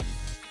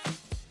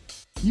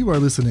You are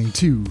listening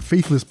to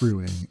Faithless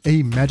Brewing,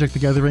 a Magic the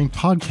Gathering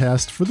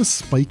podcast for the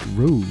Spike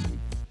Road.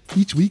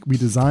 Each week we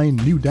design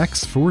new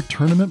decks for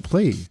tournament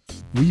play.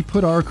 We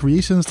put our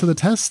creations to the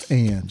test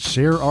and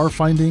share our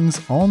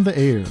findings on the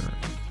air.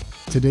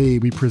 Today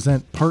we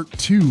present part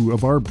 2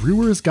 of our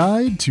Brewer's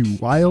Guide to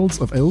Wilds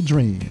of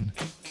Eldraine.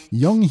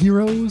 Young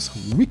heroes,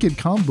 wicked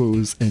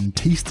combos, and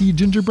tasty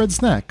gingerbread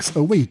snacks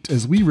await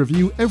as we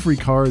review every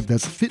card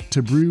that's fit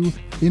to brew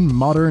in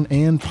Modern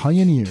and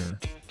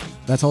Pioneer.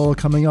 That's all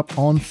coming up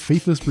on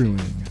Faithless Brewing.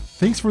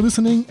 Thanks for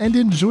listening and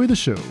enjoy the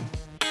show.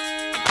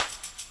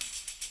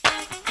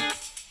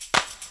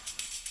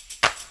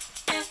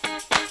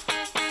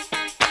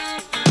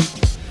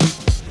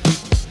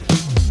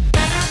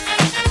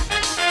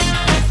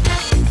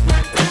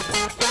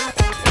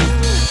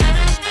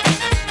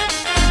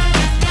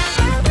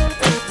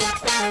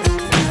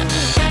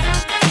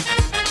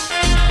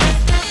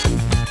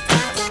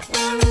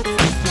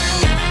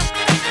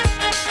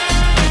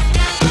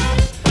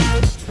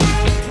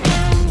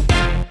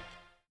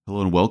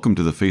 Welcome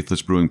to the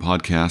Faithless Brewing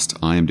Podcast.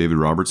 I am David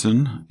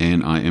Robertson,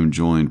 and I am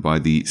joined by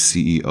the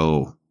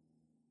CEO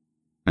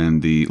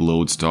and the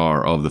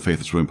lodestar of the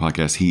Faithless Brewing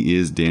Podcast. He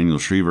is Daniel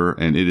Schriever,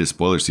 and it is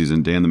spoiler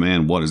season. Dan the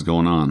man, what is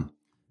going on?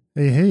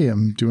 Hey,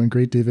 I'm doing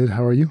great, David.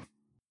 How are you?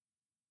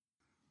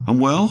 I'm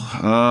well.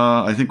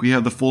 I think we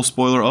have the full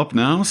spoiler up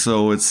now,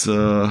 so it's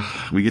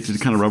we get to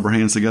kind of rub our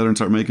hands together and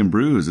start making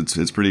brews.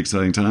 It's pretty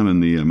exciting time in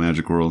the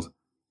Magic world.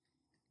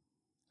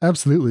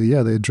 Absolutely,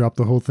 yeah. They dropped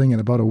the whole thing in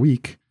about a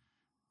week.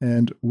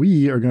 And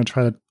we are going to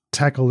try to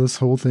tackle this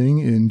whole thing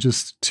in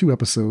just 2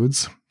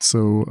 episodes.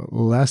 So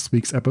last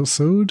week's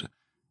episode,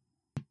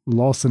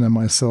 Lawson and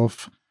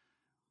myself,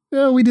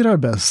 we did our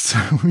best.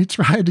 We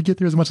tried to get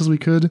through as much as we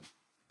could.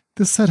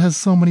 This set has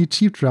so many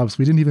cheap drops.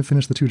 We didn't even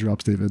finish the 2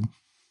 drops, David.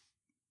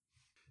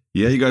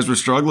 Yeah, you guys were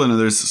struggling.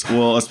 And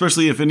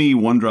especially if any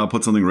 1-drop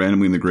puts something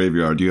randomly in the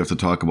graveyard, you have to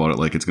talk about it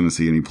like it's going to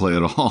see any play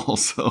at all.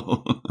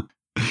 So...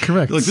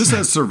 Correct. Like, this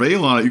has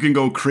surveil on it. You can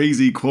go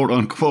crazy, quote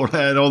unquote.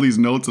 I had all these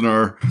notes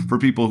for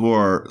people who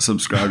are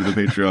subscribed to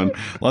the Patreon.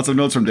 Lots of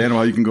notes from Dan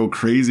how you can go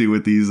crazy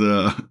with these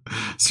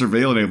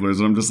surveil enablers.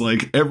 And I'm just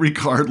like, every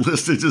card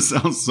listed just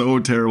sounds so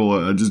terrible.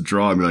 I just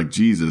draw and be like,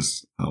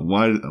 Jesus,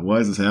 why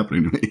is this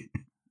happening to me?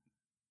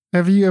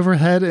 Have you ever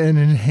had an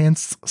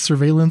enhanced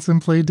surveillance in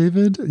play,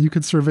 David? You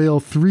could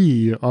surveil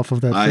 3 off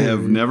of that. I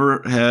have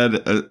never had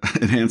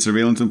enhanced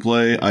surveillance in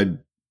play. I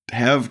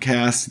have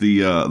cast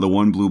the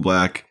 1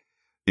 blue-black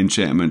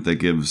enchantment that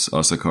gives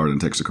us a card and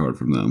takes a card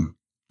from them.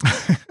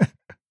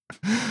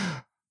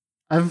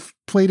 I've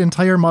played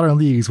entire Modern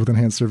Leagues with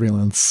enhanced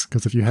surveillance,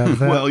 because if you have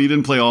that... Well, you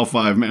didn't play all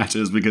 5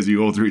 matches because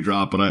you owe 3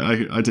 drop, but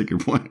I take your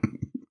point.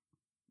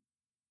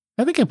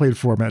 I think I played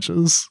 4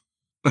 matches.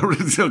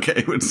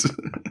 Okay. If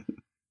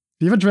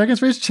you have a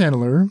Dragon's Rage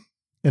Channeler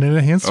and an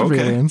enhanced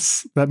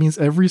surveillance, that means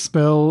every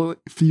spell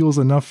feels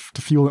enough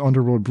to feel an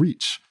Underworld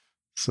Breach.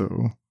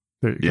 So,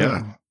 there you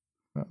go.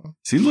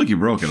 Seems like you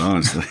broke it,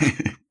 honestly.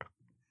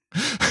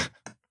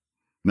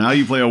 Now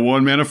you play a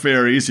 1-mana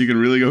fairy, so you can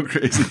really go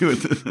crazy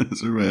with the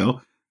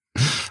surveil.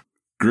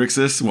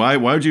 Grixis, why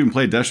would you even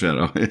play Death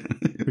Shadow?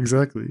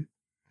 Exactly.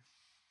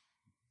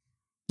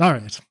 All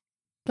right.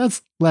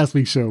 That's last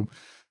week's show.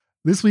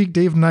 This week,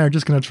 Dave and I are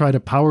just going to try to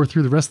power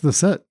through the rest of the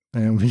set.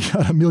 And we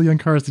got a million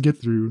cards to get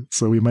through,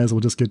 so we might as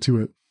well just get to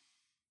it.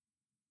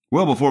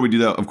 Well, before we do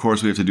that, of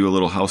course, we have to do a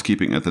little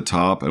housekeeping at the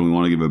top, and we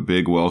want to give a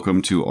big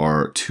welcome to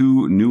our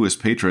 2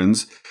 newest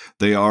patrons.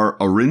 They are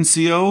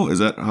Arincio. Is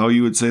that how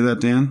you would say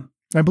that, Dan?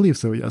 I believe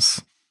so, yes.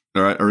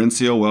 All right,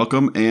 Arincio,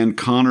 welcome. And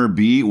Connor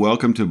B.,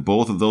 welcome to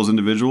both of those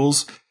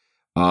individuals.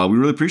 We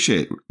really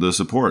appreciate the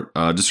support.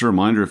 Just a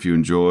reminder, if you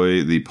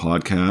enjoy the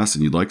podcast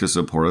and you'd like to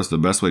support us, the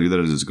best way to do that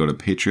is to go to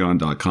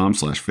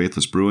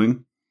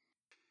patreon.com/faithlessbrewing.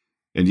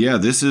 And yeah,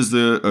 this is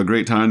a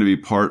great time to be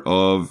part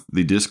of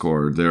the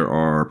Discord. There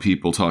are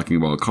people talking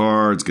about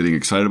cards, getting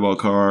excited about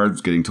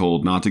cards, getting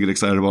told not to get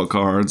excited about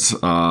cards.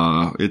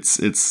 It's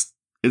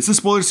the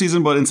spoiler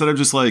season, but instead of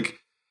just like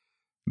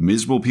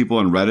miserable people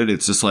on Reddit,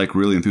 it's just like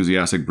really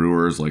enthusiastic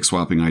brewers like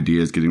swapping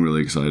ideas, getting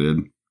really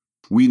excited.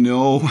 We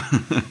know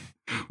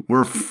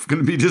we're going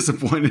to be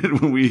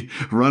disappointed when we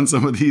run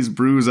some of these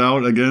brews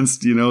out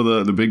against,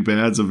 the big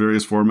bads of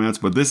various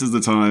formats, but this is the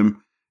time.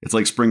 It's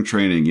like spring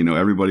training,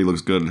 everybody looks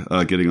good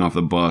getting off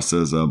the bus,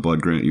 as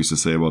Bud Grant used to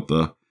say about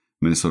the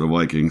Minnesota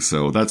Vikings.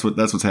 So that's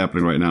what's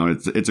happening right now.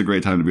 It's a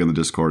great time to be on the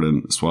Discord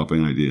and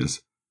swapping ideas.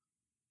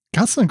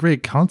 Got some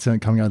great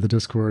content coming out of the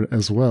Discord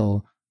as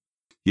well.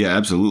 Yeah,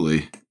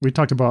 absolutely. We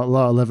talked about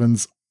Law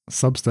 11's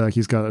Substack.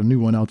 He's got a new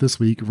one out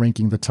this week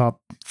ranking the top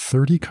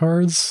 30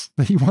 cards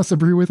that he wants to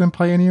brew with in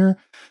Pioneer.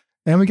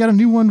 And we got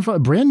a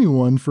brand new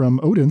one from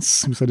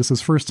Odin's, who said it's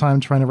his first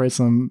time trying to write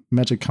some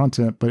Magic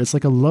content, but it's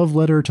like a love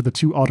letter to the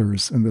 2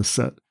 otters in this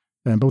set.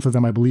 And both of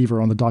them, I believe, are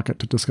on the docket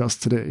to discuss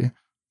today.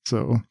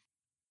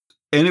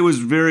 And it was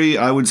very,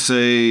 I would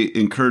say,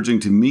 encouraging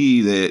to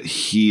me that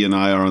he and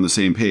I are on the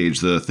same page.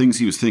 The things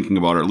he was thinking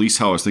about, or at least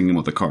how I was thinking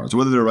about the cards,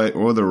 whether they're right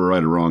or whether we're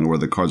right or wrong, or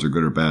whether the cards are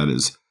good or bad,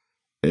 is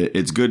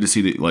it's good to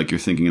see that like you're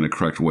thinking in a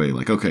correct way.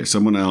 Like, okay,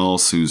 someone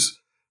else who's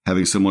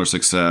having similar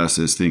success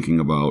is thinking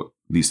about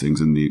these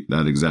things in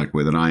that exact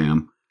way that I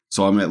am.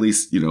 So I'm at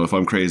least, if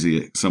I'm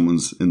crazy,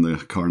 someone's in the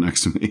car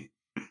next to me.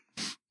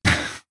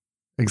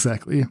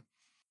 Exactly.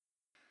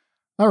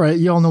 All right,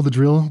 you all know the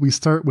drill. We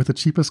start with the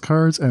cheapest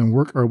cards and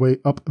work our way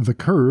up the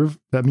curve.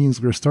 That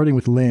means we're starting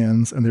with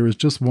lands, and there is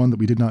just one that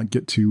we did not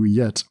get to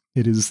yet.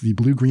 It is the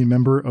blue-green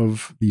member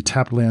of the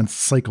tapped lands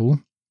cycle,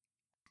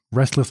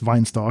 Restless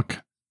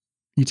Vinestalk.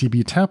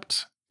 ETB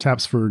tapped,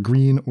 taps for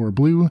green or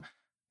blue.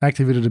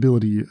 Activated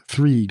ability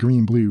 3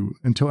 green-blue.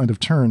 Until end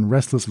of turn,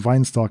 Restless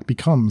Vinestalk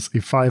becomes a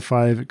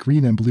 5/5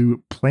 green and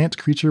blue plant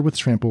creature with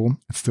trample.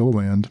 It's still a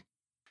land.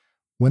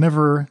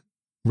 Whenever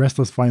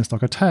Restless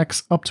Vinestalk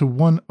attacks, up to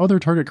one other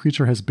target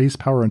creature has base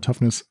power and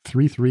toughness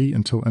 3/3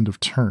 until end of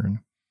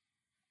turn.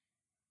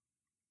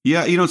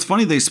 Yeah, it's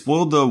funny. They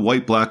spoiled the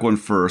white-black one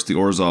first, the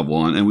Orzhov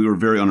one, and we were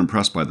very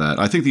unimpressed by that.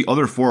 I think the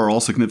other 4 are all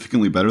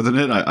significantly better than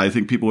it. I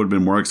think people would have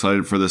been more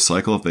excited for this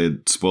cycle if they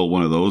had spoiled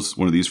one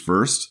of these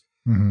first.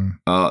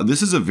 Mm-hmm.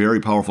 This is a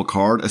very powerful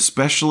card,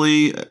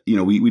 especially,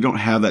 we don't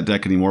have that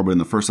deck anymore, but in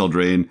the first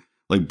Eldraine,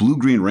 like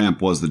blue-green ramp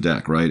was the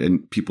deck, right?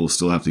 And people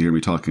still have to hear me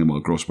talking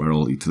about Growth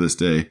Spiral to this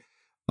day.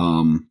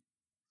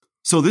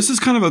 So this is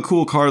kind of a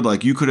cool card.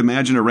 Like you could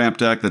imagine a ramp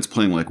deck that's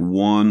playing like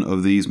one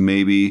of these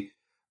maybe.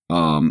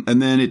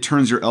 And then it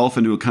turns your elf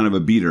into a kind of a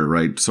beater,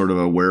 right? Sort of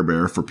a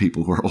werebear for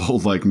people who are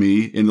old like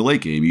me. In the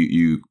late game,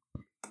 you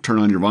turn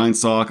on your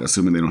Vinestalk,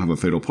 assuming they don't have a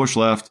fatal push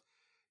left.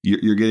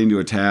 You're getting to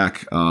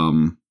attack.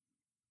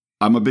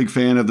 I'm a big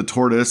fan of the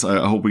Tortoise.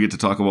 I hope we get to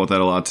talk about that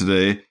a lot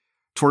today.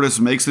 Tortoise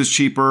makes this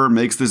cheaper,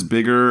 makes this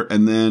bigger,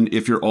 and then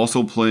if you're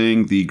also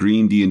playing the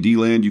green D&D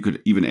land, you could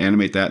even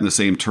animate that in the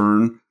same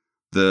turn.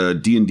 The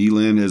D&D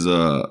land has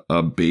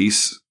a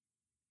base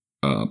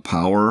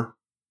power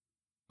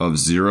of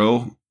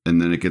 0,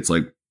 and then it gets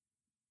like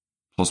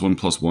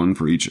 +1/+1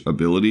 for each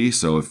ability.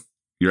 So if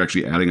you're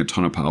actually adding a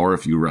ton of power,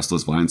 if you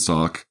Restless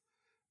Vinestalk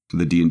to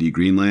the D&D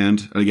green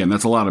land, and again,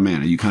 that's a lot of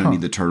mana. You kind of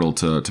need the turtle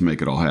to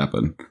make it all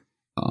happen.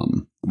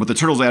 But the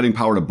turtle's adding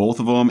power to both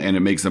of them, and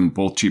it makes them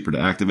both cheaper to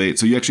activate.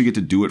 So you actually get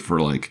to do it for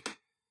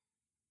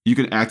you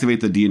can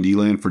activate the D&D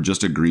land for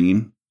just a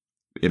green.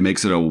 It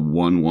makes it a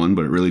 1/1,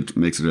 but it really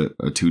makes it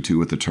a 2/2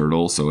 with the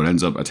turtle. So it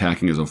ends up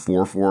attacking as a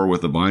 4/4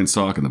 with the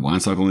Vinestalk, and the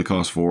Vinestalk only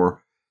costs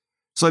 4.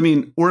 So,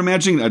 we're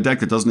imagining a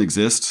deck that doesn't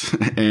exist.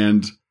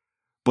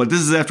 But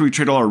this is after we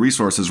trade all our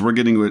resources. We're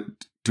getting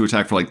to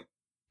attack for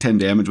 10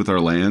 damage with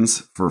our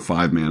lands for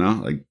 5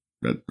 mana,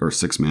 or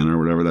 6 mana or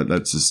whatever.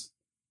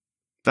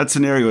 That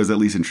scenario is at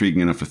least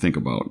intriguing enough to think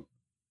about.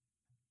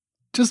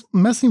 Just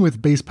messing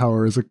with base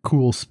power is a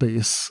cool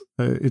space.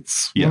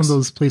 It's one of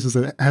those places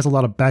that has a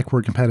lot of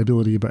backward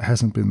compatibility, but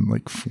hasn't been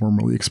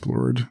formally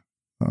explored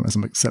as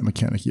a set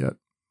mechanic yet.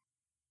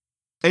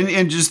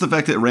 And just the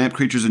fact that ramp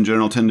creatures in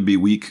general tend to be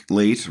weak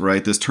late,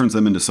 right? This turns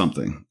them into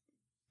something.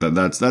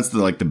 That's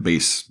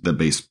the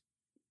base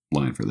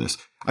line for this.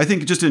 I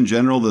think just in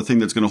general, the thing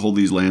that's going to hold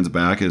these lands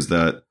back is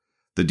that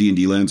the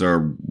D&D lands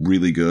are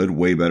really good,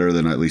 way better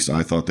than at least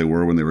I thought they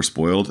were when they were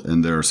spoiled,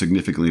 and they're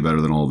significantly better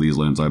than all of these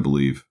lands, I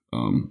believe.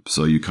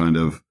 So you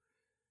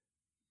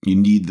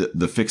need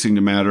the fixing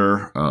to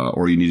matter,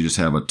 or you need to just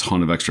have a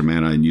ton of extra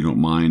mana and you don't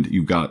mind.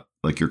 You've got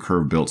your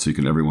curve built so you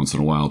can every once in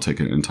a while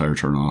take an entire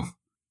turn off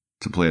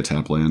to play a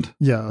tap land.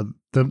 Yeah,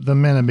 the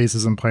mana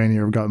bases in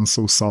Pioneer have gotten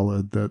so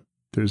solid that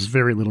there's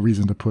very little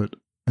reason to put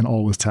an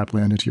always tap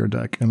land into your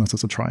deck unless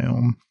it's a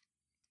Triome.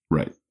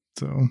 Right.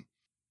 So,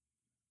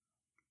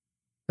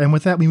 and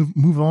with that, we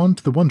move on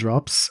to the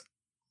 1-drops.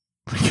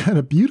 We got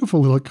a beautiful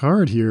little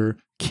card here,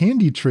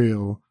 Candy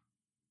Trail.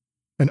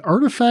 An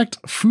artifact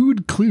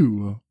food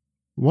clue.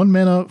 1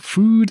 mana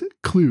food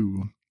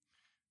clue.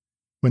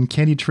 When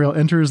Candy Trail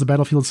enters the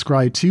battlefield,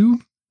 scry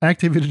 2.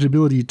 Activated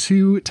ability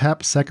 2,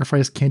 tap,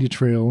 sacrifice Candy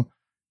Trail.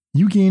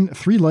 You gain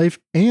 3 life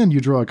and you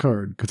draw a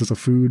card because it's a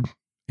food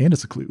and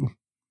it's a clue.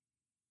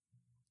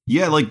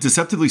 Yeah,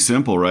 deceptively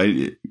simple,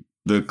 right?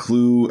 The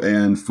clue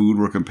and food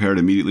were compared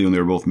immediately when they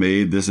were both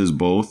made. This is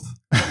both.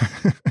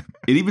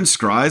 It even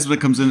scries when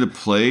it comes into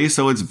play,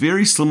 so it's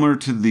very similar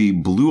to the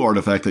blue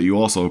artifact that you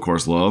also, of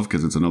course, love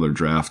because it's another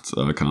draft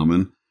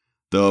common.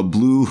 The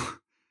blue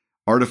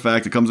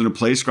artifact that comes into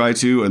play, scry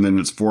 2, and then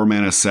it's 4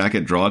 mana, sack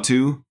it, draw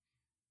 2.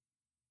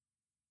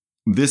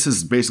 This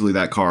is basically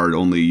that card,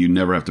 only you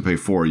never have to pay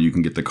 4. You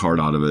can get the card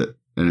out of it.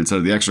 And instead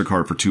of the extra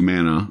card for 2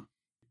 mana,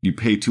 you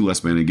pay 2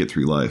 less mana and get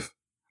 3 life.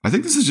 I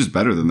think this is just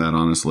better than that,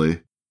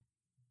 honestly.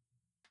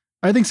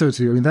 I think so,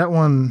 too. That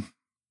one,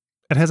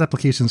 it has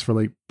applications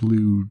for,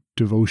 blue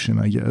devotion,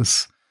 I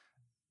guess.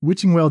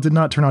 Witching Well did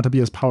not turn out to be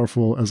as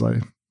powerful as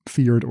I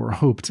feared or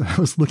hoped. I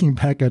was looking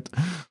back at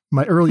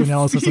my early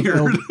analysis of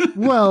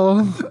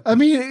Well,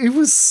 it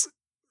was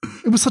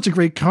such a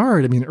great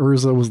card.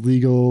 Urza was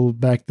legal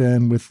back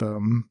then with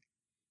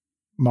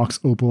Mox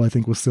Opal, I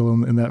think, was still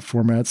in that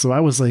format. So I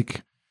was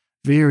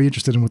very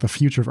interested in what the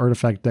future of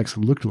artifact decks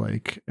looked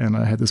like. And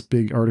I had this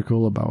big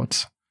article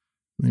about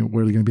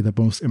where are going to be the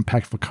most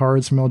impactful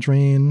cards from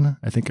Eldraine.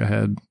 I think I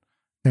had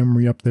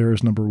Emery up there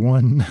is number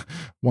 1.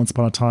 Once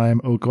Upon a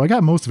Time, Oko. I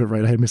got most of it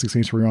right. I had Mystic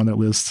Sanctuary on that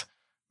list.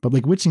 But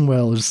like Witching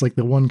Well is just like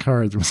the one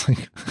card that was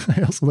like,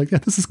 I also like, yeah,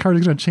 this card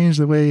is going to change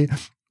the way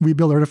we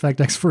build artifact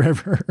decks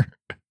forever.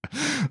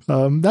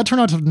 That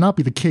turned out to not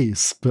be the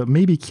case, but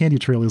maybe Candy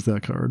Trail is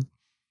that card.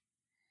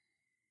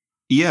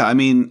 Yeah, I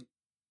mean,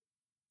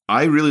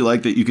 I really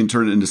like that you can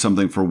turn it into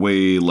something for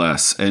way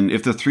less. And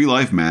if the 3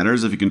 life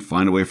matters, if you can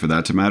find a way for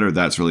that to matter,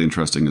 that's really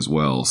interesting as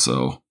well.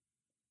 So,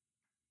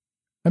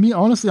 I mean,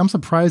 honestly, I'm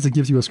surprised it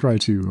gives you a Scry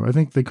 2. I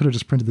think they could have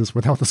just printed this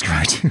without the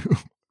Scry 2.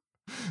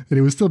 And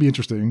it would still be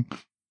interesting.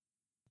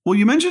 Well,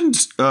 you mentioned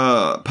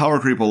power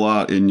creep a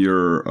lot in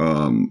your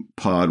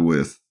pod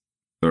with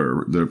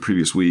or the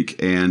previous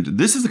week, and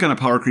this is the kind of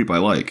power creep I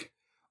like.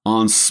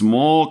 On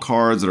small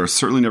cards that are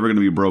certainly never going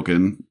to be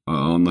broken,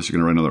 unless you're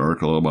going to write another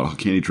article about how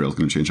Candy Trail is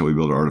going to change how we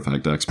build our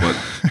artifact decks. But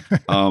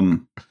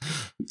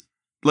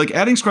like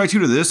adding Scry 2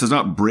 to this does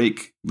not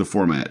break the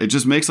format. It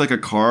just makes like a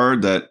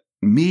card that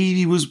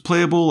maybe was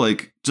playable,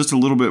 like just a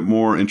little bit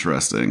more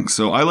interesting.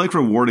 So I like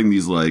rewarding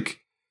these like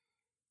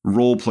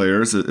role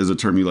players is a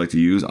term you like to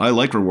use. I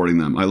like rewarding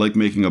them. I like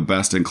making a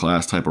best in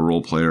class type of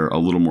role player a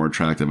little more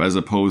attractive as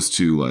opposed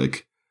to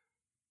like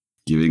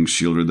giving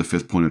Shieldred the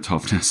 5th point of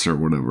toughness or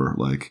whatever.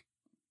 Like,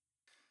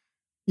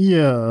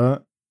 yeah.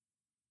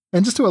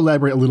 And just to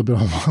elaborate a little bit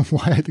on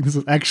why I think this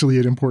is actually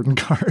an important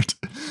card.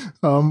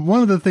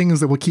 One of the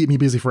things that will keep me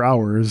busy for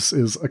hours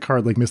is a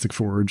card like Mystic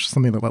Forge,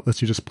 something that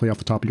lets you just play off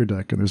the top of your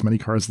deck. And there's many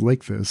cards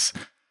like this.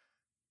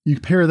 You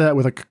pair that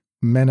with a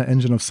mana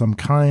engine of some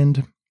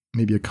kind,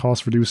 maybe a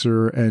cost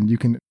reducer, and you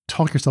can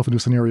talk yourself into a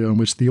scenario in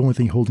which the only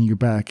thing holding you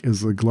back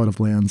is a glut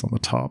of lands on the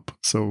top.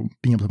 So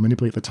being able to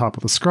manipulate the top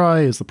of the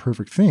scry is the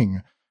perfect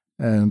thing.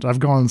 And I've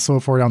gone so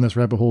far down this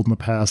rabbit hole in the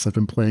past, I've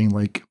been playing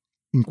like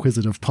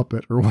Inquisitive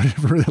Puppet or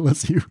whatever that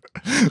lets you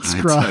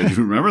scry. I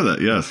do remember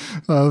that, yes.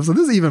 So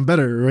this is even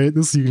better, right?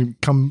 This you can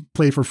come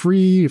play for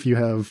free if you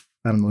have,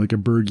 I don't know, like a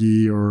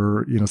Burgi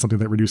or, you know, something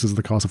that reduces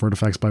the cost of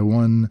artifacts by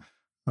 1.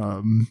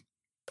 And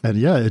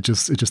yeah, it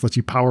just lets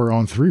you power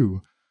on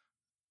through.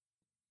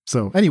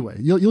 So anyway,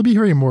 you'll be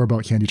hearing more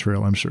about Candy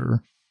Trail, I'm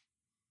sure.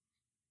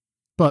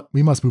 But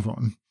we must move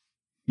on.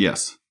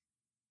 Yes.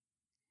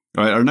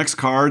 All right, our next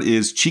card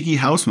is Cheeky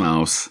House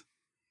Mouse.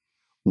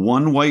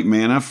 1 white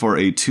mana for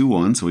a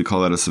 2/1, so we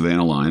call that a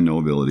Savannah line, no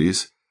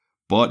abilities.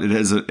 But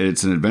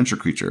it's an adventure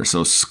creature.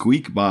 So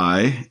Squeak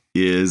By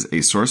is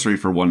a sorcery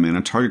for 1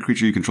 mana. Target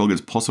creature you control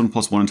gets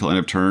 +1/+1 until end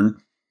of turn.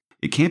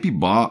 It can't be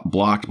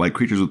blocked by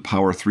creatures with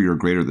power 3 or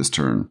greater this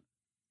turn.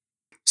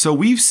 So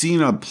we've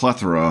seen a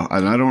plethora,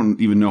 and I don't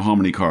even know how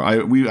many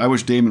cards. I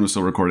wish Damon was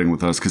still recording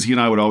with us, because he and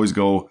I would always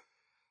go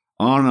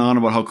on and on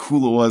about how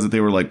cool it was that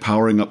they were like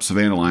powering up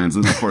Savannah Lions.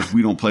 And of course,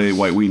 we don't play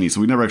White Weenie, so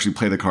we never actually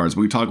play the cards,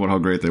 but we talk about how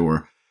great they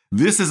were.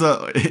 This is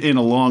in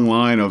a long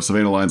line of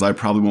Savannah Lions I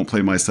probably won't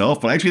play myself,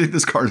 but I actually think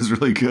this card is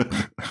really good.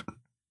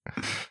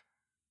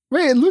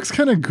 Wait, it looks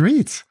kind of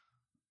great.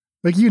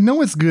 Like, you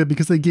know it's good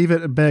because they gave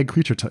it a bad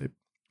creature type.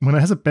 When it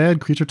has a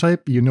bad creature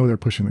type, you know they're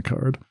pushing the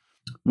card.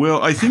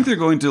 Well, I think they're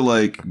going to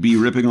like be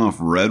ripping off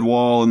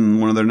Redwall in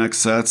one of their next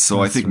sets.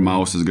 So that's I think right.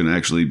 Mouse is going to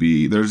actually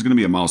be, there's going to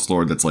be a Mouse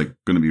Lord that's like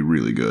going to be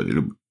really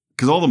good.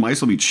 Because all the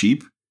mice will be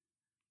cheap.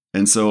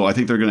 And so I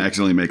think they're going to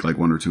accidentally make like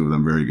 1 or 2 of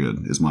them very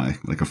good is my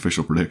like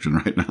official prediction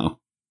right now.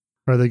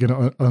 Are they going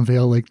to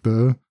unveil like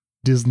the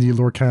Disney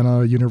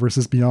Lorcana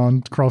Universes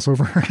Beyond crossover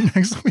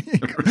next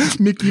week?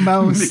 Mickey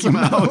Mouse. Mickey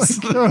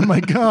Mouse. Like, oh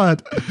my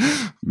God.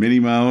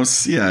 Minnie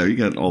Mouse. Yeah, you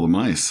got all the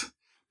mice.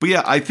 But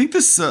yeah, I think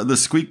this the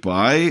Squeak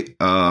By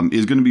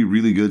is going to be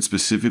really good,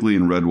 specifically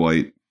in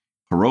red-white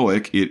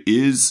heroic. It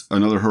is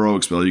another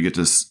heroic spell you get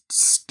to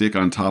stick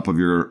on top of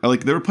your.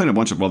 Like they were playing a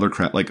bunch of other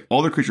crap. Like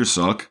all their creatures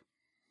suck,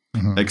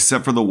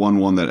 except for the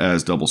 1/1 that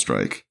has double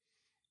strike.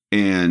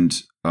 And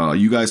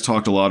you guys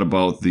talked a lot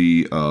about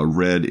the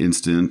red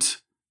instant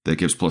that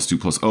gives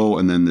 +2/+0,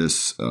 and then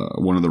this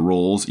one of the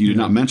rolls. You did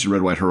not mention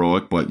red-white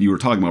heroic, but you were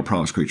talking about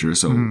prowess creatures.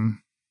 So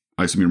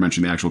I assume you're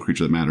mentioning the actual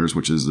creature that matters,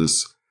 which is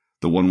this.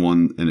 The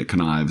 1/1 and it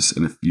connives.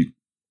 And if you,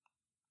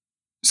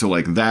 so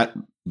like that,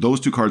 those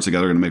 2 cards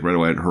together are going to make Red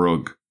White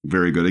Heroic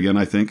very good again,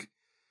 I think.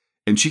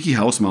 And Cheeky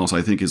House Mouse,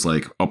 I think, is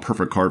like a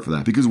perfect card for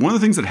that. Because one of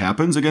the things that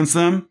happens against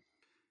them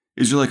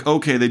is you're like,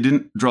 okay, they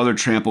didn't draw their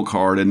trample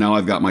card and now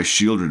I've got my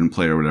Shieldred in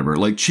play or whatever.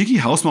 Like Cheeky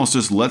House Mouse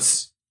just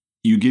lets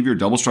you give your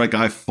double strike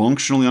guy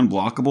functionally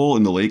unblockable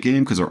in the late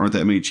game because there aren't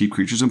that many cheap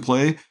creatures in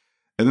play.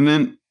 And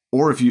then,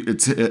 or if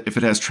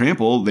it has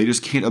trample, they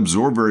just can't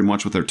absorb very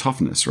much with their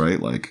toughness, right?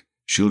 Like,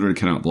 Shieldred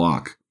cannot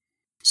block.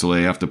 So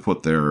they have to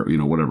put their,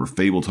 whatever,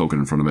 Fable token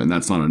in front of it. And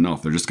that's not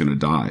enough. They're just going to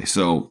die.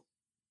 So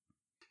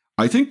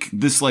I think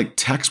this like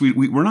text,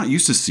 we're not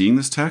used to seeing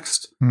this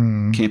text.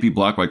 Can't be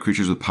blocked by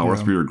creatures with power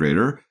 3 or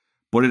greater.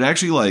 But it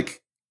actually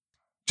like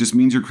just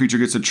means your creature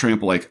gets to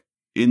trample like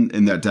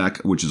in that deck,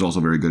 which is also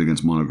very good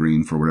against mono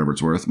green for whatever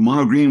it's worth.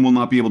 Mono green will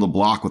not be able to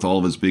block with all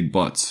of its big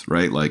butts,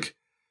 right? Like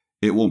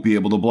it won't be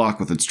able to block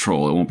with its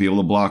troll. It won't be able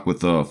to block with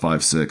the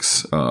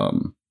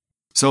 5/6.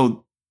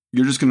 So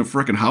you're just going to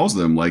frickin' house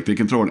them. Like, they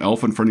can throw an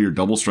elf in front of your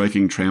double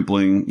striking,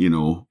 trampling,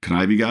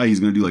 conniving guy. He's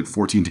going to do like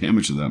 14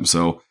 damage to them.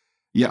 So,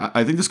 yeah,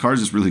 I think this card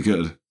is just really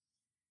good.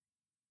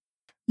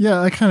 Yeah,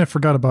 I kind of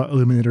forgot about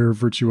Illuminator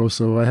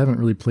Virtuoso. I haven't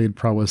really played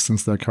Prowess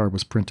since that card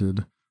was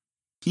printed.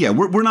 Yeah,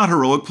 we're not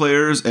heroic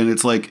players, and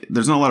it's like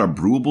there's not a lot of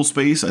brewable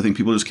space. I think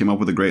people just came up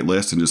with a great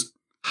list and just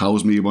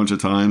house me a bunch of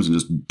times and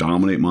just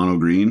dominate mono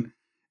green.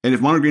 And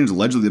if mono green is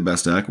allegedly the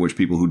best deck, which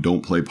people who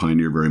don't play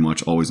Pioneer very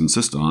much always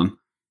insist on,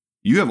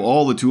 you have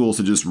all the tools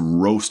to just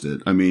roast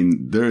it. I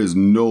mean, there is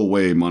no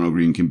way mono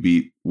green can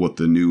beat what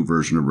the new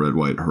version of red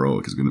white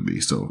heroic is going to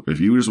be. So if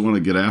you just want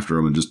to get after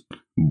them and just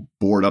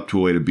board up to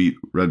a way to beat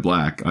red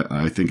black,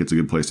 I think it's a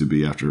good place to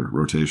be after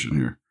rotation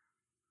here.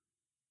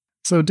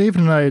 So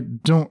David and I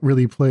don't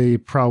really play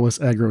Prowess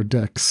aggro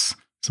decks,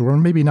 so we're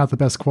maybe not the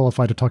best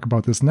qualified to talk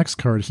about this next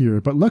card here,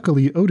 but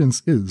luckily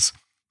Odin's is.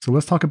 So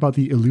let's talk about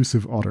the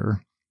Elusive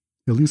Otter.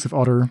 Elusive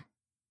Otter,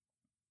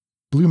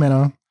 blue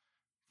mana,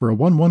 for a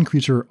 1/1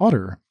 creature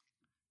Otter.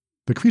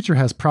 The creature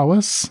has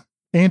prowess,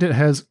 and it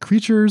has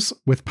creatures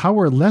with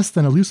power less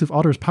than Elusive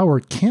Otter's power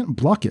can't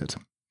block it.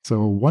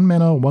 So 1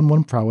 mana,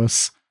 1/1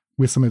 prowess,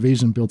 with some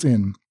evasion built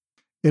in.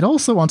 It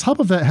also, on top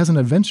of that, has an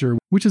adventure,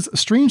 which is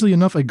strangely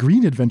enough a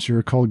green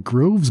adventure called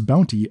Grove's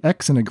Bounty.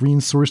 X and a green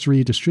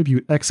sorcery,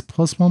 distribute X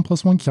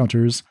 +1/+1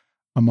 counters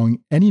among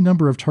any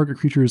number of target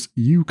creatures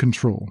you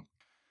control.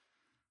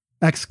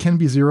 X can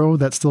be 0,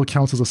 that still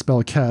counts as a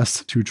spell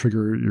cast to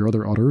trigger your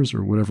other otters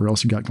or whatever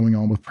else you got going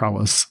on with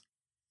prowess.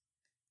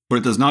 But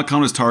it does not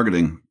count as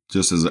targeting,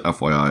 just as a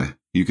FYI.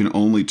 You can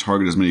only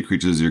target as many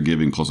creatures as you're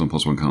giving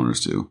 +1/+1 counters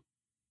to.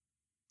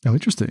 Oh,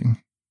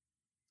 interesting.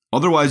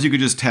 Otherwise, you could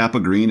just tap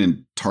a green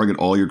and target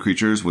all your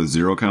creatures with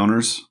 0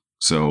 counters.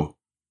 So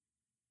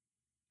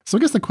I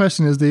guess the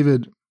question is,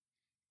 David,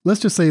 let's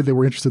just say they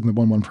were interested in the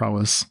 1/1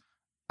 prowess.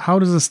 How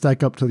does this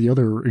stack up to the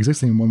other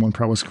existing 1/1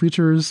 prowess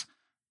creatures?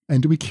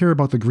 And do we care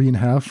about the green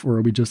half, or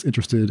are we just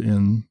interested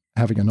in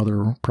having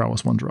another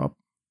prowess 1-drop?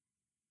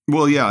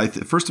 Well, yeah,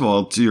 first of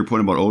all, to your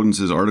point about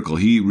Odin's article,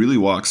 he really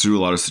walks through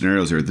a lot of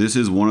scenarios here. This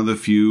is one of the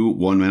few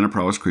 1-mana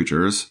prowess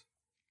creatures.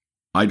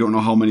 I don't know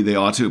how many they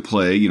ought to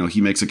play.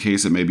 He makes a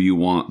case that maybe you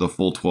want the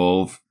full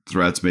 12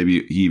 threats.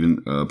 Maybe he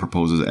even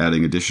proposes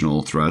adding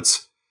additional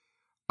threats.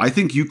 I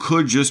think you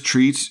could just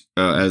treat,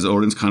 as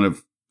Odin's kind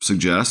of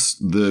suggests,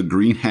 the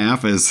green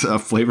half as a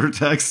flavor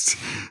text.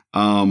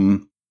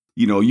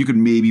 You could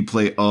maybe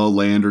play a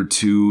land or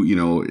two,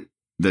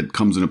 that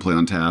comes into play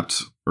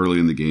untapped early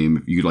in the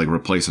game. You could like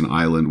replace an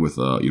island with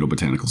a,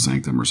 Botanical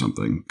Sanctum or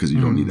something, because you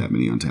don't need that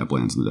many untapped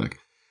lands in the deck.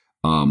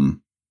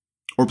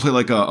 Or play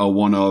like a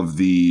one of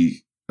the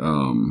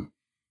Mana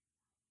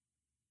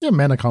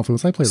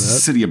Confluence. I play that.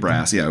 City of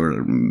Brass,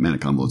 or Mana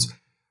Confluence.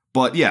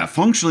 But yeah,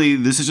 functionally,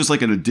 this is just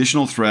like an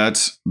additional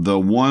threat. The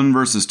 1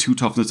 versus 2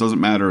 toughness doesn't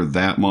matter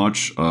that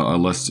much,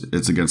 unless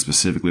it's against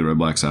specifically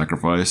red-black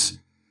sacrifice.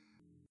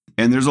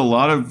 And there's a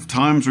lot of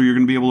times where you're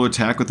going to be able to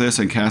attack with this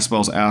and cast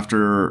spells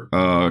after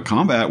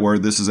combat, where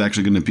this is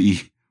actually going to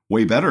be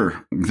way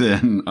better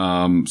than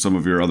some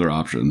of your other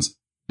options,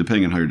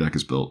 depending on how your deck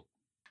is built.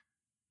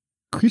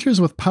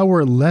 Creatures with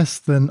power less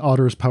than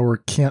Otter's power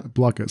can't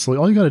block it. So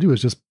all you got to do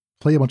is just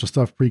play a bunch of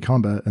stuff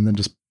pre-combat and then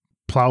just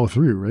plow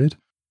through, right?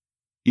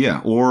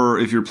 Yeah, or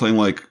if you're playing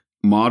like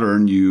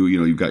Modern,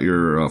 you've got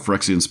your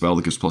Phyrexian spell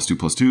that gives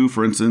 +2/+2,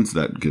 for instance.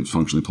 That gives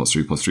functionally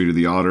 +3/+3 to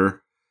the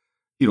Otter.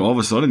 All of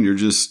a sudden you're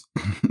just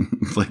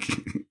like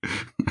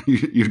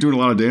you're doing a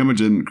lot of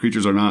damage and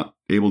creatures are not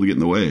able to get in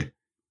the way.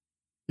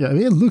 Yeah, I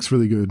mean, it looks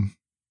really good.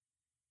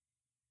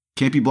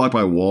 Can't be blocked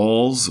by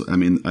walls. I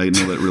mean, I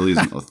know that really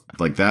isn't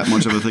like that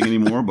much of a thing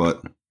anymore,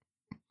 but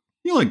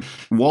like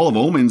Wall of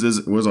Omens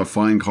was a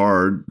fine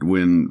card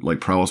when like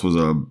Prowess was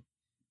a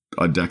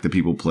deck that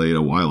people played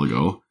a while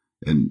ago,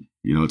 and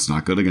it's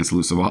not good against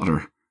Elusive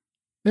Otter.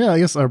 Yeah, I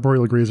guess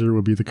Arboreal Grazer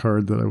would be the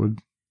card that I would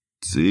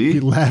be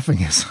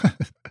laughing at.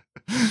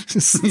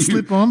 Just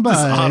slip on by.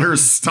 This Otter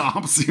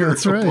stomps your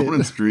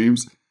opponent's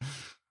dreams.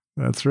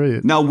 That's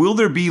right. Now, will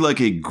there be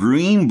like a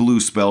green-blue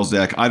spells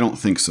deck? I don't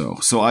think so.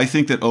 So I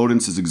think that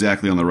Odin's is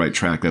exactly on the right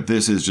track, that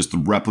this is just the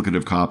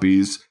replicative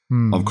copies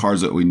of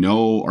cards that we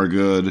know are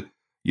good.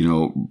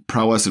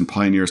 Prowess and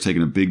Pioneer has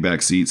taken a big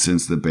back seat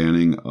since the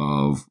banning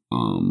of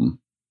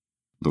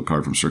the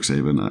card from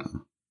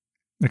Strixhaven.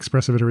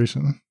 Expressive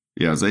Iteration.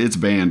 Yeah, it's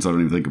banned, so I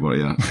don't even think about it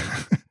yet.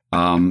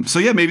 So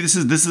yeah, maybe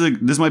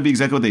this might be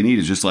exactly what they need.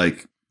 It's just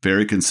like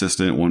very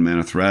consistent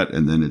 1-mana threat,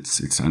 and then it's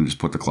time to just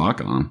put the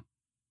clock on.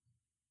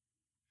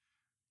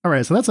 All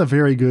right, so that's a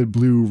very good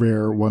blue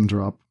rare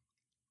 1-drop.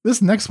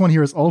 This next one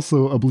here is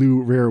also a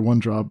blue rare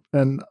 1-drop,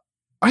 and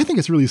I think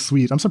it's really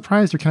sweet. I'm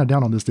surprised you're kind of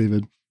down on this,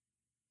 David.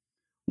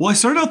 Well, I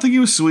started out thinking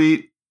it was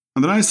sweet,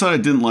 and then I decided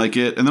I didn't like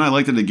it, and then I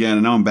liked it again,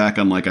 and now I'm back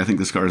on like, I think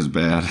this card is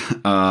bad.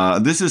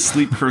 This is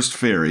Sleep Cursed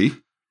Fairy.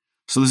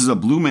 So this is a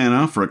blue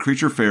mana for a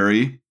creature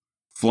fairy,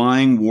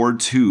 flying ward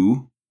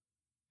 2.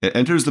 It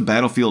enters the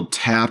battlefield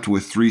tapped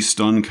with 3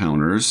 stun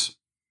counters,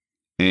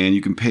 and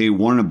you can pay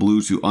 1 and a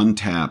blue to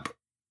untap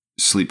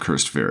Sleep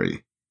Cursed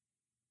Fairy.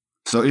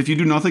 So if you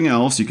do nothing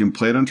else, you can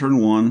play it on turn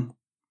 1,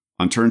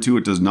 On turn 2,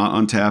 it does not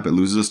untap. It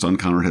loses a stun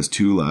counter. It has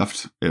 2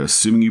 left.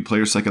 Assuming you play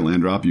your second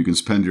land drop, you can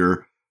spend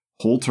your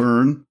whole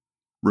turn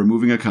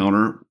removing a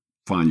counter.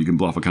 Fine, you can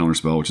bluff a counter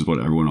spell, which is what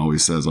everyone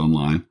always says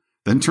online.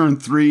 Then turn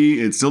 3,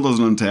 it still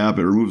doesn't untap.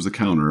 It removes the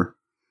counter.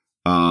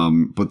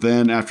 But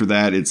then after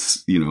that,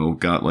 it's,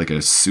 got like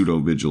a pseudo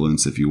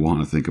vigilance if you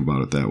want to think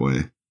about it that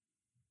way.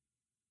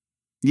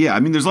 Yeah, I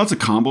mean, there's lots of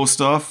combo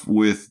stuff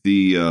with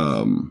the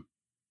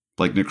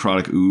like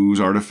Necrotic Ooze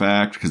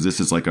artifact, because this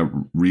is like a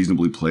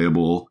reasonably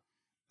playable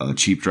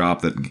cheap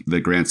drop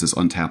that grants this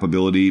untap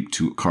ability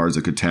to cards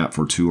that could tap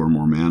for 2 or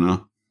more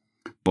mana.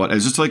 But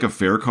as just like a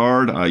fair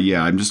card,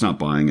 I'm just not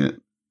buying it.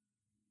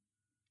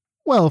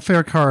 Well,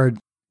 fair card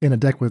in a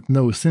deck with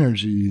no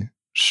synergy,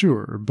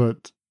 sure,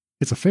 but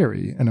it's a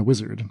fairy and a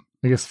wizard.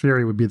 I guess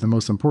fairy would be the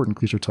most important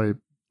creature type,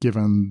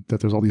 given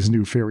that there's all these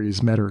new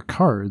fairies matter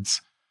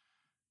cards.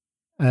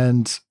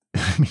 And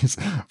I mean,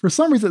 for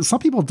some reason, some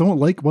people don't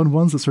like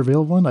 1/1s that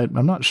surveil one.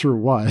 I'm not sure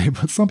why,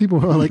 but some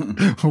people are like,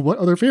 what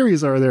other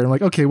fairies are there? And I'm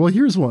like, okay, well,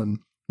 here's one,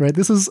 right?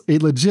 This is a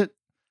legit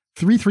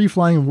 3/3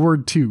 flying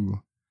ward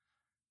 2.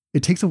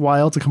 It takes a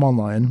while to come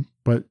online,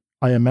 but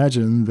I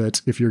imagine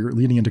that if you're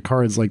leading into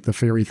cards like the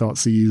Fairy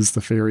Thoughtseize, the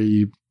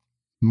Fairy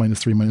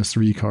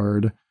 -3/-3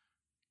 card,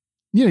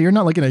 you're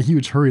not like in a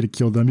huge hurry to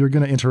kill them. You're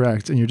going to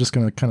interact and you're just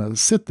going to kind of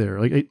sit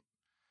there. Like,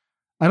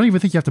 I don't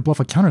even think you have to bluff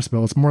a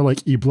counterspell. It's more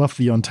like you bluff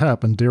the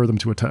untap and dare them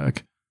to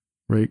attack,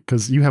 right?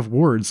 Because you have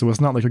wards, so it's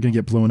not like you're going to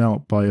get blown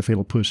out by a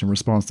fatal push in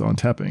response to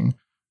untapping.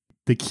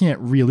 They can't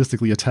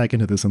realistically attack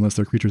into this unless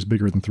their creature's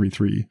bigger than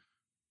 3/3.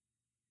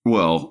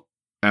 Well,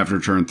 after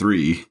turn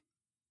 3.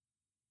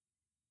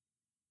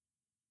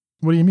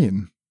 What do you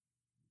mean?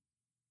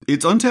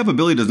 Its untap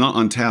ability does not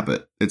untap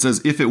it. It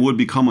says if it would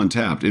become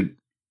untapped.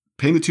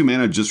 Paying the 2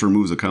 mana just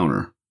removes a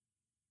counter.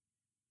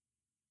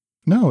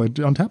 No, it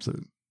untaps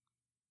it.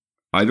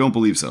 I don't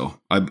believe so.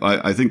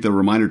 I think the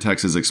reminder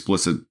text is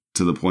explicit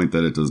to the point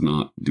that it does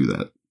not do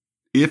that.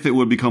 If it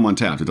would become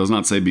untapped, it does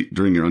not say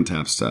during your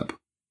untapped step.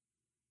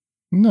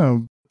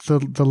 No,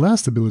 the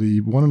last ability,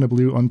 1 and a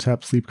blue,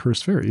 untapped Sleep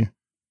Cursed Fairy.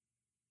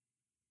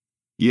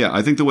 Yeah,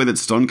 I think the way that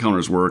stun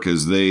counters work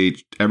is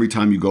every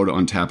time you go to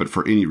untap it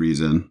for any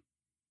reason,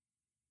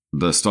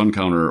 the stun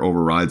counter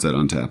overrides that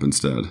untap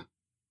instead.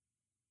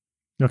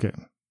 Okay.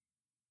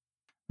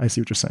 I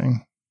see what you're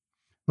saying.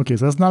 Okay,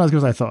 so that's not as good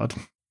as I thought.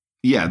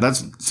 Yeah,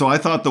 so I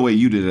thought the way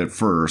you did it at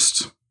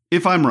first.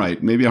 If I'm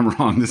right, maybe I'm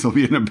wrong. This will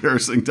be an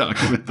embarrassing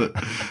document.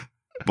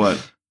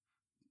 But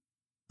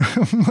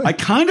I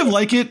kind of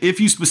like it if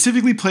you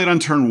specifically played on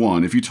turn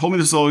 1. If you told me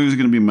this is always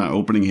going to be my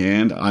opening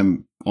hand,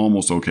 I'm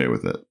almost okay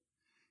with it.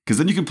 Because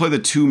then you can play the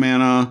 2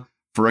 mana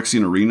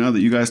Phyrexian Arena that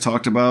you guys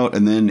talked about,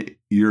 and then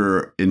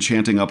you're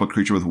enchanting up a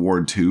creature with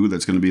Ward 2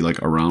 that's going to be like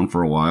around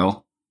for a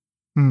while.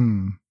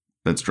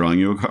 That's drawing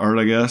you a card,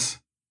 I guess.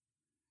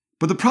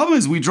 But the problem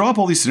is we draw up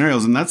all these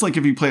scenarios, and that's like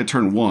if you play it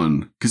turn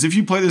 1. Because if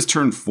you play this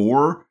turn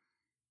 4,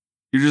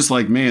 you're just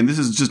like, man, this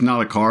is just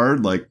not a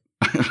card. Like,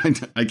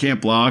 I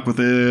can't block with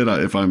it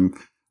if I'm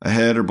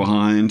ahead or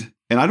behind.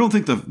 And I don't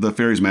think the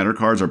Fairies Matter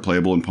cards are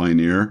playable in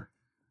Pioneer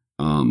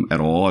at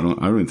all. I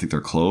don't even think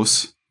they're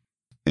close.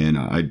 And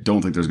I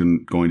don't think there's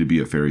going to be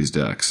a Fairies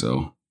deck.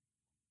 So,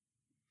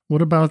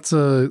 what about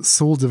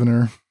Soul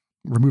Diviner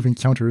removing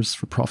counters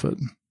for profit?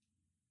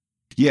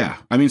 Yeah,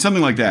 I mean,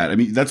 something like that. I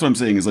mean, that's what I'm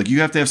saying is like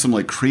you have to have some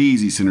like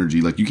crazy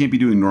synergy. Like you can't be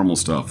doing normal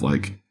stuff.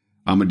 Like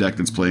I'm a deck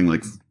that's playing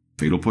like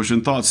Fatal Push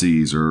and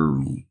Thoughtseize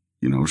or,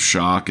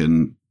 Shock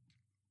and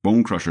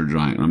Bone Crusher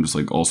Giant. And I'm just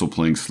like also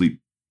playing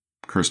Sleep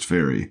Cursed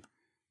Fairy.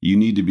 You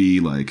need to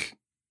be like,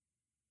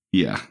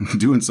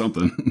 doing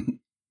something.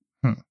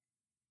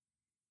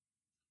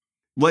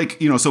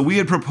 Like, so we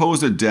had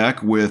proposed a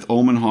deck with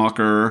Omen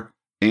Hawker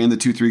and the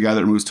 2/3 guy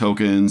that removes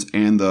tokens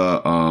and the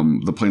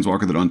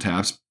Planeswalker that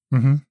untaps.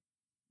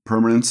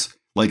 Permanence,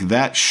 like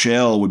that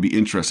shell would be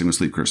interesting with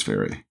Sleep Cursed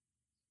Fairy.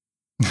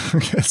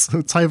 Okay,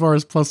 so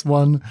Tyvar's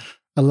 +1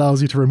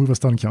 allows you to remove a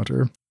stun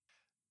counter.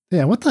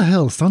 Yeah, what the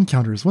hell? Stun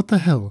counters, what the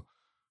hell?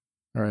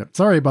 All right,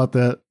 sorry about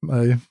that.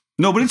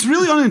 No, but it's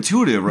really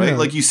unintuitive, right? Yeah.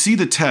 Like you see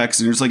the text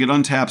and you're just like, it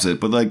untaps it,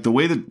 but like the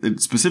way that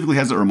it specifically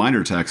has that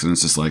reminder text and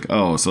it's just like,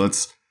 oh, so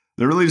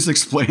they're really just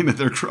explaining that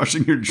they're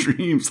crushing your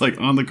dreams like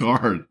on the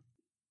card.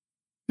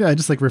 Yeah, I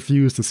just like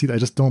refuse to see that. I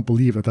just don't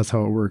believe that that's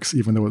how it works,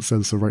 even though it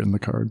says so right in the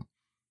card.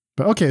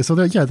 But okay, so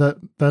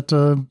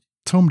that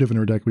Tome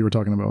Diviner deck we were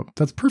talking about,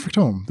 that's perfect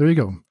home. There you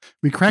go.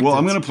 We cracked it. Well,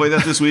 I'm going to play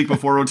that this week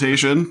before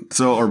rotation,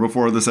 or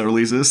before the set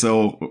releases.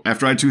 So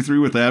after I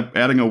 2/3 with that,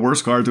 adding a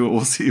worse card to it,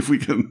 we'll see if we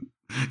can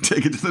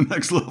take it to the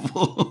next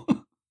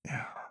level.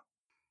 Yeah.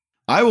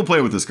 I will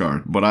play with this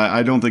card, but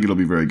I don't think it'll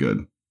be very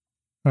good.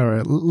 All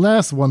right,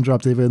 last one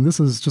drop, David, and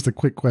this is just a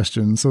quick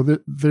question. So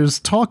there's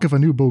talk of a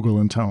new Bogle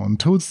in town.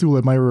 Toadstool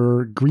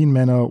Admirer, green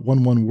mana,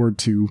 1/1 ward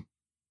 2.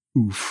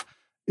 Oof.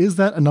 Is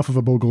that enough of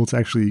a Bogle to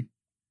actually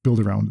build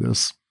around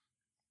this?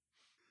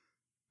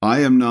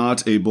 I am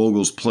not a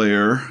Bogles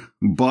player,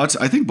 but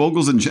I think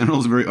Bogles in general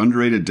is a very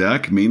underrated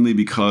deck, mainly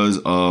because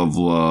of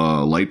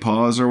Light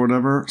Paws or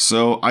whatever.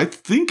 So I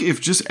think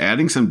if just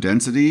adding some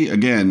density,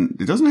 again,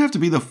 it doesn't have to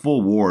be the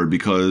full ward,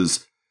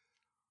 because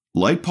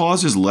Light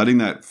Paws, just letting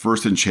that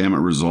first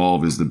enchantment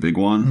resolve is the big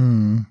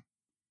one.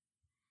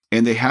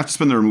 And they have to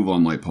spend their removal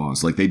on Light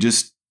Paws. Like,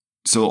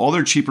 so all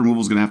their cheap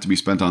removal is going to have to be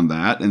spent on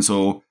that. And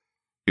so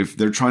if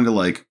they're trying to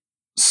like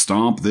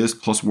stomp this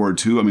plus ward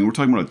 2, I mean, we're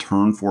talking about a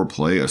turn 4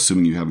 play,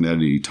 assuming you haven't added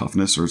any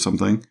toughness or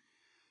something.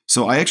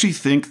 So I actually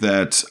think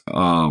that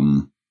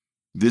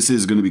this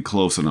is going to be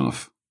close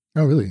enough.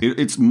 Oh, really?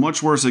 It's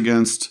much worse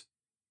against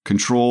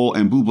control,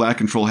 and blue-black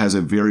control has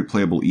a very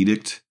playable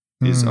edict.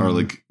 Are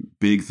like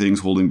big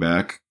things holding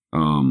back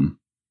the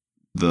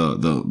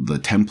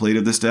template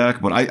of this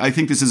deck. But I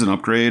think this is an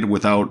upgrade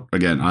without,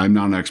 again, I'm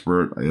not an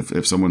expert.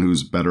 If someone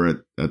who's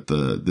better at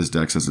this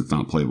deck says it's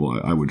not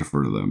playable, I would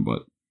defer to them.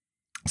 But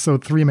so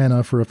 3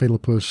 mana for a Fatal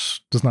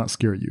Push does not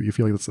scare you. You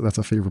feel like that's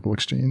a favorable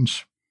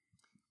exchange.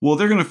 Well,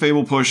 they're going to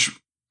Fatal Push,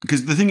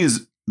 because the thing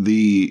is,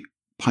 the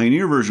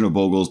Pioneer version of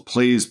Bogles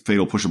plays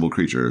Fatal Pushable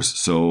creatures,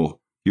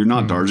 so you're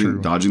not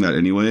dodging that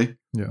anyway.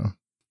 Yeah.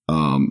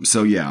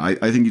 So yeah, I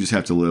think you just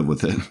have to live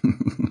with it.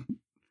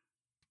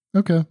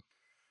 Okay.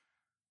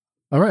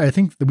 All right, I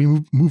think that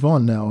we move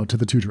on now to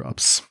the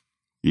 2-drops.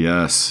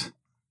 Yes.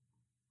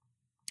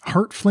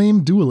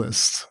 Heartflame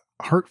Duelist.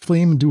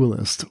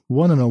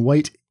 1 and a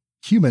white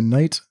human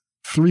knight.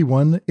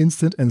 3/1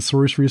 instant and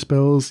sorcery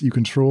spells you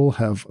control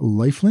have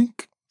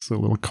lifelink. So a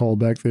little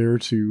callback there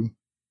to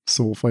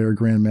Soulfire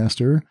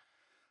Grandmaster.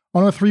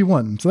 On a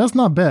 3/1. So that's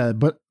not bad,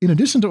 but in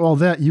addition to all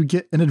that, you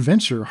get an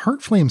adventure.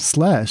 Heartflame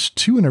Slash,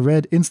 2 and a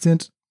red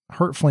instant.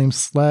 Heartflame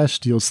Slash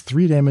deals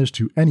 3 damage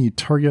to any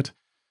target.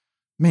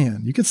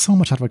 Man, you get so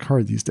much out of a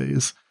card these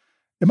days.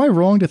 Am I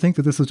wrong to think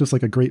that this is just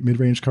like a great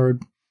mid-range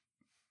card?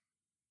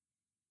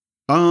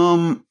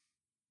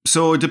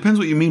 So it depends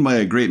what you mean by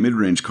a great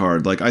mid-range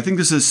card. Like, I think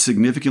this is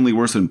significantly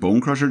worse than Bone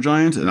Crusher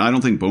Giant, and I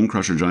don't think Bone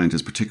Crusher Giant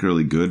is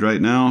particularly good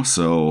right now,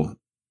 so...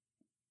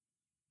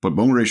 But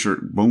Bone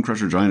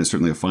Crusher Giant is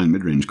certainly a fine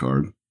mid-range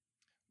card.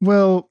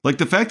 Well... Like,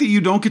 the fact that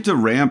you don't get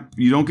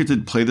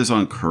to play this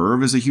on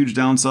curve is a huge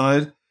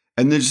downside,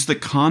 and then just the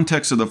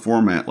context of the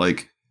format,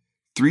 like,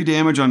 3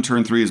 damage on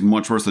turn 3 is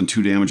much worse than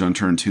 2 damage on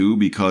turn 2,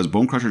 because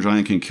Bone Crusher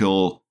Giant can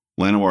kill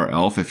Llanowar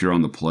Elf if you're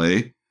on the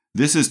play.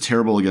 This is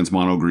terrible against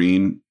mono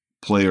green,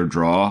 play or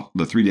draw.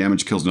 The 3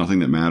 damage kills nothing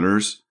that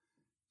matters.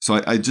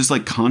 So I just,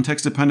 like,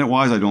 context dependent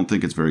wise, I don't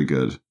think it's very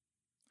good.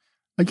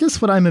 I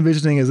guess what I'm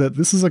envisioning is that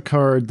this is a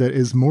card that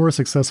is more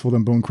successful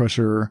than Bone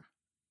Crusher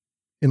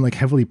in like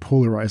heavily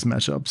polarized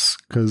matchups.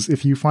 Because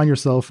if you find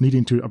yourself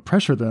needing to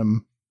pressure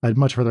them, I'd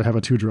much rather have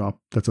a 2-drop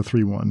that's a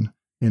 3/1.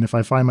 And if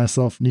I find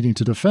myself needing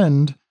to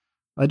defend,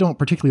 I don't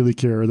particularly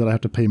care that I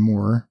have to pay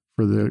more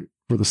for the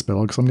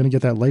spell, because I'm going to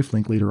get that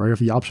lifelink later. I have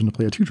the option to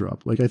play a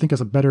 2-drop. Like, I think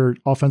it's a better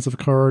offensive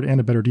card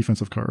and a better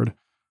defensive card,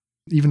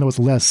 even though it's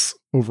less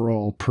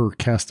overall per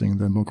casting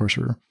than Bone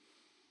Crusher.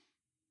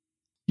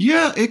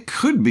 Yeah, it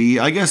could be.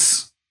 I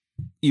guess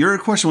your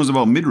question was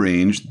about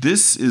mid-range.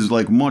 This is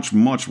like much,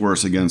 much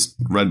worse against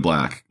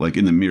red-black, like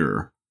in the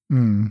mirror.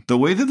 The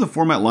way that the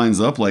format lines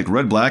up, like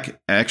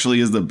red-black actually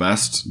is the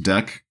best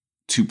deck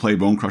to play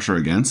Bone Crusher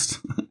against,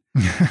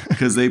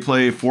 because they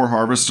play 4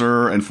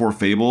 Harvester and 4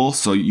 Fable,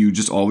 so you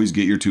just always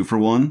get your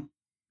 2-for-1.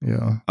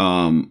 Yeah.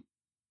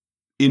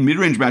 In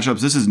mid-range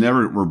matchups, this is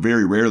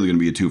very rarely going to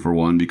be a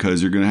 2-for-1,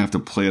 because you're going to have to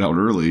play it out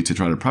early to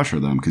try to pressure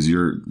them, because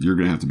you're going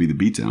to have to be the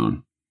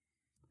beatdown.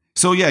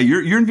 So yeah,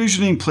 you're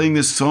envisioning playing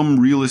this some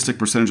realistic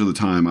percentage of the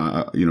time.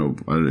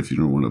 If you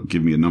don't want to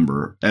give me a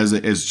number, as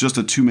just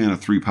a 2-mana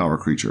 3-power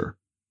creature.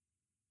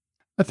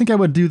 I think I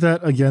would do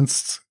that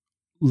against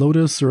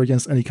Lotus or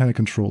against any kind of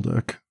control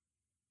deck.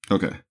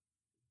 Okay.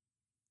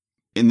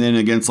 And then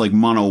against like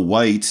mono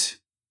white,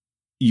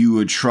 you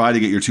would try to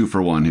get your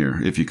 2-for-1 here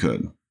if you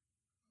could.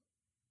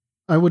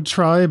 I would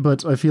try,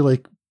 but I feel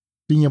like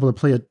being able to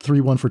play a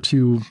 3/1 for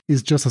 2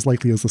 is just as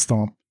likely as the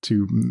stomp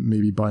to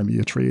maybe buy me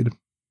a trade.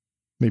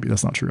 Maybe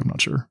that's not true. I'm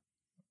not sure.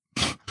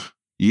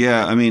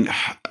 Yeah, I mean,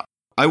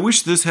 I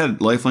wish this had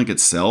lifelink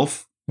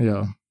itself.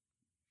 Yeah.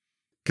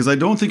 Because I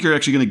don't think you're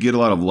actually going to get a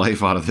lot of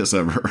life out of this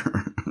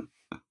ever.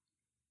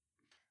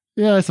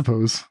 Yeah, I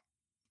suppose.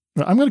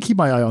 I'm going to keep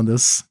my eye on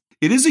this.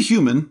 It is a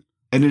human,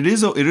 and it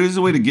is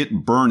a way to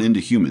get burn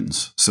into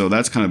humans. So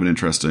that's kind of an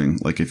interesting,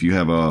 like if you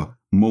have a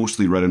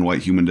mostly red and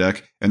white human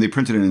deck, and they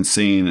printed an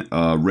insane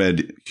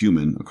red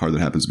human, a card that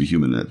happens to be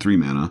human at 3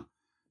 mana.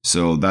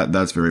 So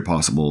that's very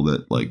possible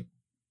that like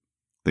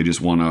they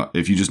just want to,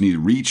 if you just need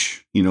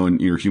reach, in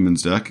your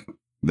human's deck,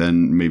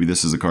 then maybe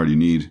this is a card you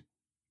need.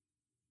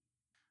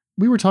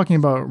 We were talking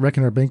about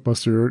Reckoner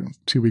Bankbuster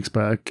 2 weeks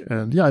back,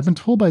 and yeah, I've been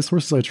told by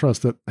sources I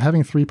trust that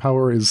having 3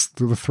 power is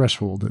the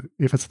threshold.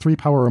 If it's 3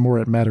 power or more,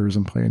 it matters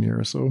in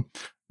Pioneer. So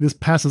this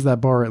passes that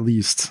bar at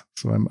least.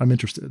 So I'm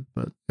interested,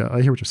 but yeah,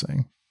 I hear what you're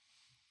saying.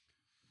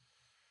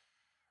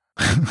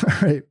 All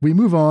right, we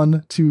move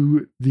on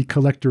to the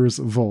Collector's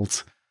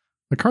Vault,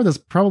 a card that's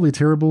probably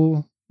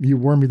terrible You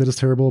warned me that it's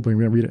terrible, but I'm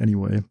going to read it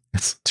anyway.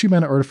 It's 2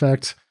 mana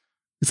artifact.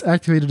 Its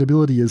activated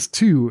ability is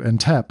 2 and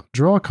tap,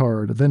 draw a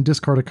card, then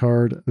discard a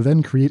card,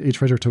 then create a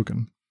treasure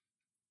token.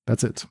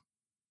 That's it.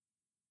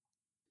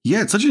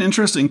 Yeah, it's such an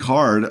interesting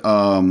card.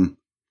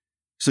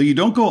 So you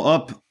don't go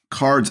up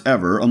cards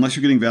ever unless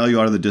you're getting value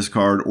out of the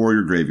discard or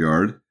your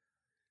graveyard.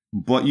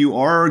 But you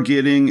are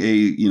getting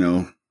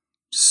a,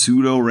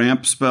 pseudo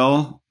ramp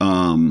spell.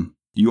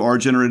 You are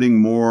generating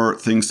more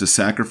things to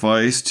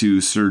sacrifice to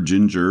Sir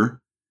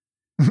Ginger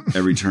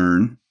every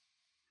turn.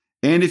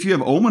 And if you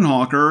have Omen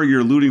Hawker,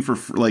 you're looting for,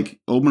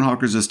 Omen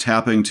Hawker's just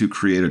tapping to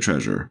create a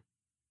treasure.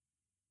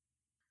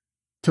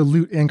 To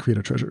loot and create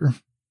a treasure.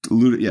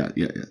 Loot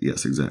it,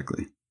 yes,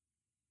 exactly.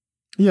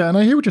 Yeah, and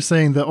I hear what you're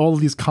saying, that all of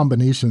these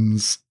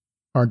combinations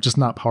are just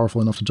not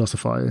powerful enough to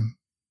justify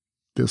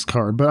this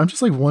card. But I'm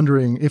just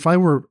wondering, if I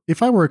were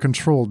a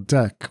controlled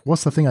deck,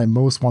 what's the thing I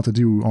most want to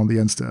do on the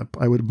end step?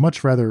 I would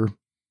much rather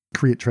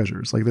create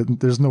treasures.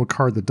 There's no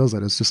card that does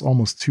that. It's just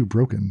almost too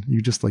broken.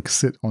 You just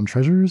sit on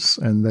treasures,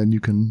 and then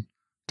you can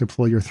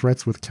deploy your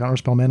threats with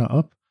counterspell mana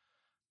up.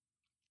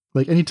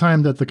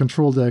 Anytime that the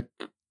control deck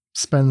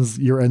spends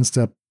your end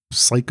step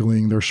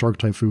cycling their Shark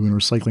Typhoon or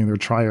cycling their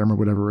Triarm or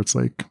whatever, it's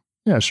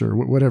yeah, sure,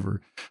 whatever.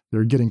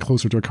 They're getting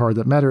closer to a card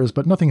that matters,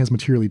 but nothing has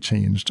materially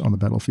changed on the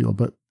battlefield.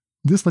 But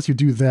this lets you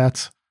do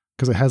that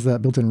because it has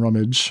that built-in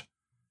rummage,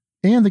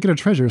 and they get a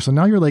treasure. So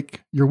now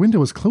your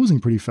window is closing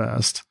pretty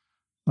fast.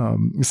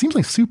 It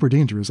seems super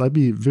dangerous. I'd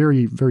be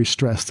very, very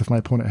stressed if my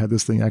opponent had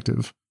this thing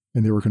active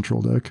and they were a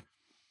control deck.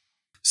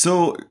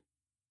 So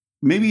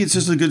maybe it's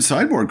just a good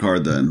sideboard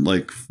card then,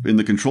 in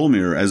the control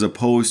mirror, as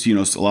opposed to,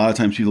 a lot of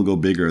times people go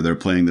bigger. They're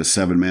playing the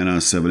 7 mana,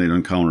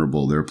 7/8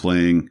 uncounterable. They're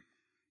playing,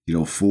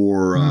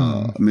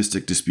 4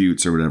 Mystic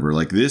Disputes or whatever.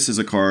 This is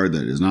a card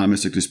that is not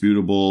Mystic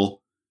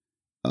Disputable.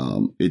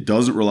 It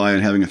doesn't rely on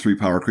having a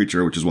 3-power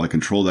creature, which is why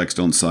control decks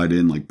don't side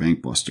in like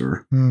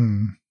Bankbuster.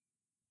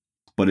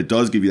 But it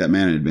does give you that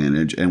mana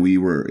advantage, and we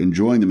were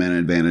enjoying the mana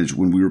advantage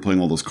when we were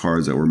playing all those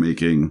cards that were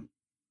making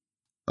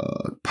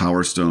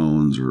Power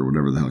Stones or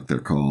whatever the heck they're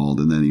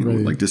called, and then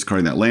right.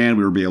 Discarding that land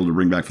we were able to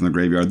bring back from the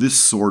graveyard. This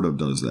sort of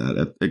does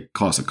that. It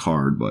costs a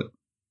card, but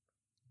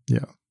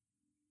yeah.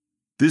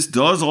 This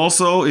does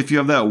also, if you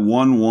have that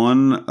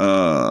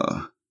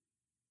 1/1,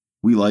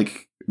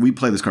 we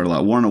play this card a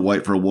lot. 1 and a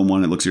white for a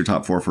 1/1. It looks at your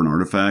top 4 for an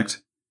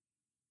artifact,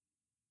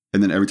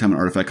 and then every time an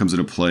artifact comes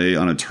into play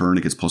on a turn,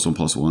 it gets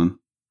 +1/+1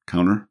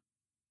 counter.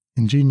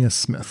 Ingenious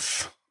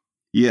Smith.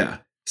 Yeah.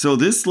 So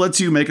this lets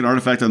you make an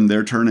artifact on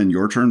their turn and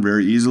your turn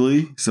very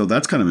easily. So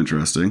that's kind of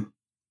interesting.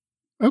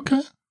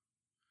 Okay.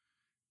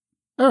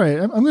 All right.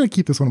 I'm going to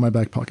keep this one in my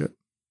back pocket.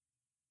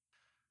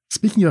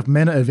 Speaking of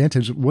mana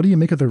advantage, what do you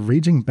make of the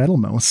Raging Battle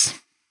Mouse?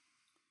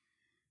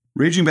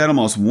 Raging Battle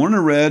Mouse, 1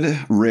 a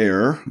red,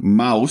 rare,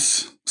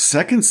 mouse.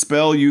 Second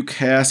spell you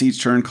cast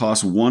each turn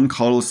costs 1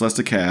 colorless less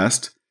to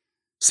cast.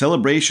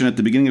 Celebration, at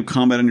the beginning of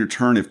combat on your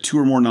turn, if 2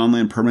 or more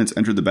non-land permanents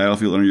enter the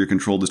battlefield under your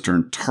control this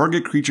turn,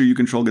 target creature you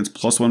control gets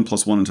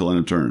 +1/+1 until end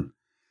of turn.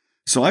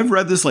 So I've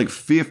read this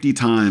 50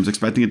 times,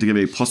 expecting it to give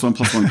a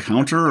 +1/+1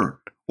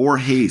 counter or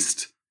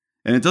haste.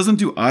 And it doesn't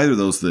do either of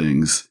those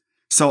things.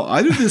 So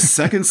either this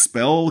second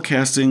spell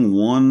costing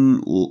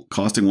 1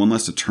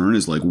 less to turn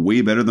is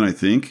way better than I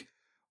think,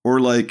 or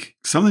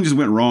something just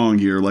went wrong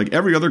here.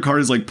 Every other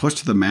card is pushed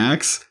to the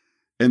max.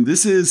 And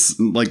this is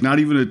not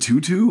even a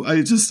 2/2.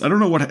 I don't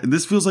know what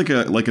this feels like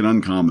an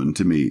uncommon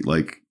to me.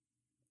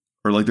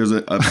 Or there's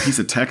a piece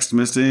of text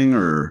missing,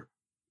 or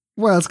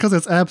well, it's because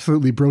it's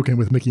absolutely broken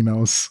with Mickey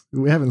Mouse.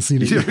 We haven't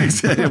seen it yet.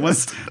 It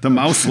was the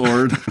Mouse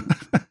Lord.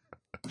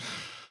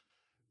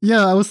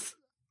 Yeah, I was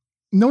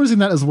noticing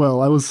that as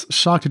well. I was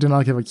shocked it did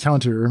not give a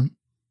counter.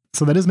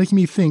 So that is making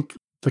me think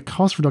the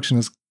cost reduction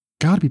has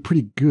got to be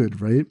pretty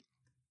good, right?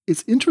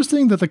 It's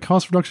interesting that the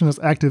cost reduction is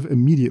active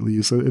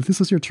immediately, so if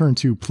this is your turn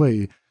 2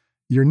 play,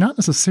 you're not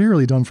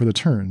necessarily done for the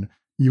turn.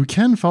 You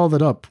can follow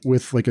that up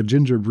with a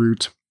Ginger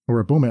Brute or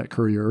a Bomat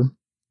Courier.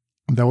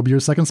 That will be your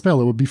second spell.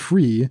 It will be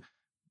free.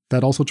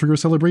 That also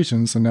triggers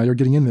Celebration, so now you're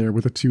getting in there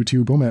with a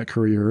 2/2 Bomat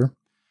Courier.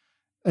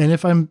 And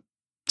if I'm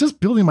just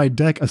building my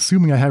deck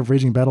assuming I have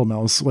Raging Battle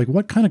Mouse,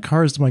 what kind of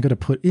cards do I got to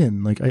put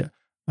in?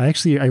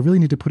 I really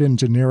need to put in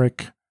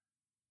generic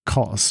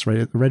costs,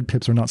 right? The red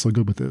pips are not so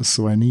good with this,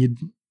 so I need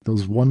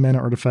those 1 mana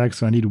artifacts,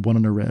 so I need 1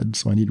 in a red.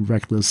 So I need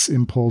Reckless,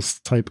 Impulse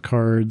type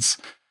cards.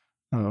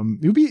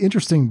 It would be an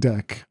interesting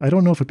deck. I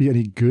don't know if it'd be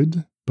any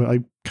good, but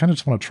I kind of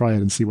just want to try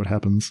it and see what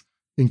happens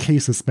in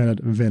case this mana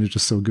advantage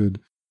is so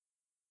good.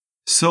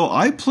 So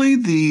I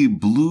played the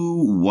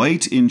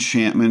blue-white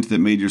enchantment that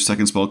made your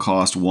second spell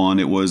cost 1.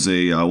 It was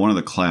a one of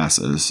the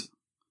classes.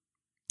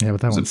 Yeah, but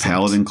that was a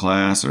Paladin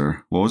class,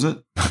 or what was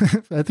it?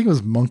 I think it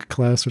was Monk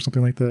class or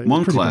something like that.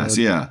 Monk class,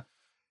 yeah.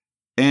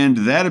 And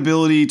that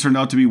ability turned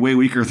out to be way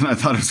weaker than I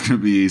thought it was going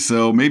to be.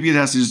 So maybe it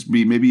has to just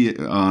be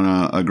on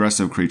an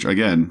aggressive creature.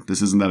 Again,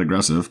 this isn't that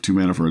aggressive. 2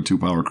 mana for a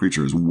 2-power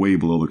creature is way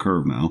below the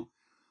curve now.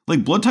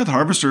 Blood Tithe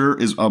Harvester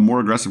is a more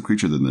aggressive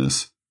creature than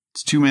this.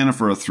 It's 2 mana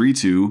for a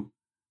 3/2.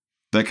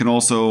 that can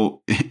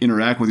also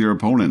interact with your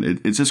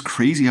opponent. It's just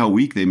crazy how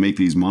weak they make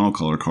these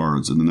monocolor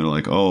cards. And then they're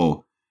like,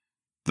 oh,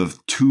 the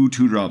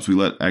 2/2 we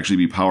let actually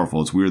be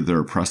powerful. It's weird they're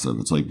oppressive.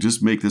 It's like,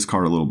 just make this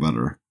card a little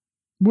better.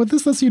 Well,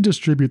 this lets you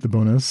distribute the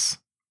bonus.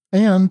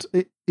 And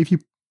if you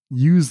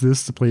use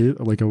this to play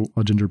like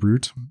a Ginger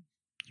Brute,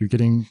 you're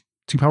getting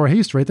 2 power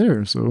haste right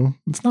there. So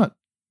it's not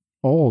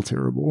all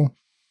terrible.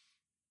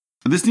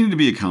 This needed to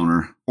be a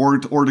counter or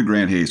to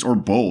grant haste or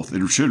both.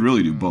 It should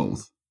really do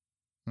both.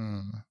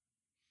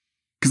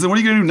 Because then what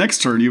are you going to do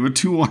next turn? You have a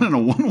 2/1 and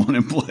a 1/1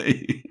 in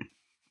play.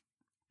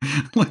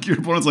 Like your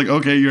opponent's like,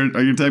 okay,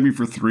 are you attacking me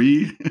for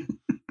 3?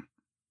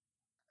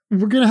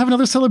 We're going to have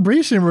another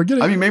celebration.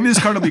 I mean, maybe this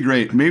card will be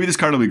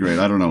great.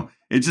 I don't know.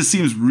 It just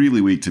seems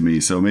really weak to me.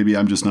 So maybe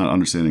I'm just not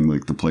understanding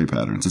like the play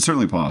patterns. It's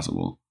certainly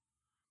possible.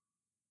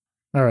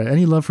 All right.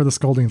 Any love for the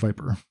Scalding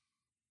Viper?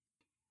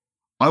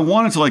 I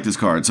wanted to like this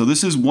card. So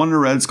this is 1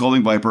 red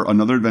Scalding Viper,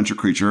 another adventure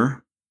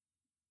creature.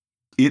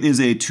 It is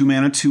a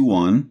 2-mana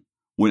 2/1.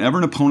 Whenever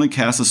an opponent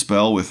casts a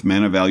spell with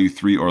mana value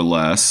 3 or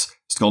less,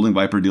 Scalding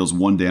Viper deals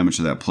 1 damage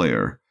to that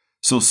player.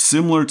 So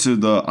similar to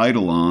the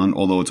Eidolon,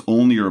 although it's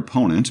only your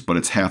opponent, but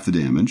it's half the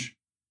damage.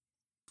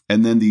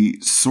 And then the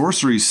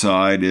sorcery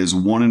side is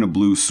 1 in a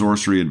blue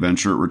sorcery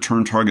adventure.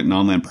 Return target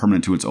non-land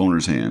permanent to its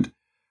owner's hand.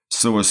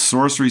 So a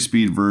sorcery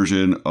speed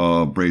version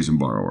of Brazen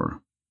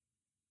Borrower.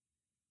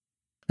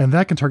 And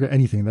that can target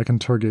anything. That can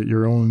target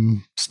your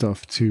own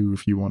stuff too,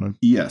 if you want to.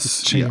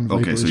 Yes. Chain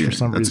Vipers for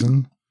some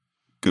reason.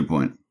 Good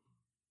point.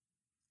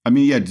 I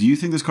mean, yeah. Do you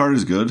think this card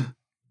is good?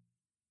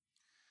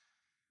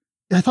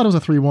 I thought it was a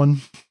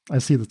 3/1. I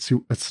see it's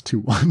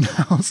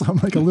 2/1 now, so I'm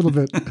like a little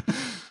bit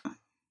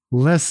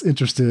less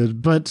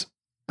interested. But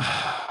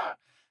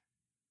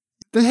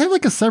they have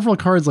like several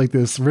cards like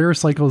this. Rare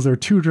cycles. They're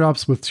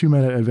 2-drops with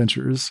 2-mana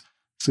adventures,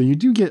 so you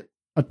do get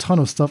a ton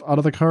of stuff out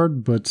of the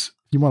card. But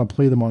you want to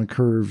play them on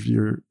curve,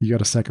 you got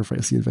to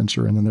sacrifice the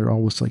adventure, and then they're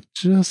always like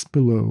just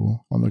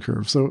below on the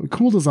curve. So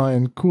cool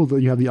design, cool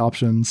that you have the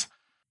options.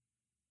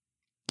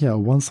 Yeah,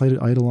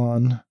 one-sided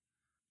Eidolon.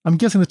 I'm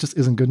guessing that just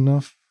isn't good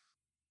enough.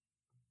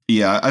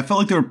 Yeah, I felt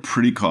like they were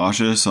pretty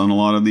cautious on a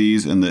lot of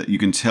these, and that you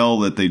can tell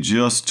that they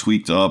just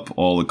tweaked up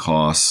all the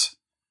costs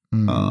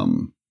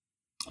on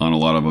a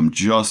lot of them,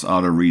 just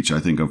out of reach, I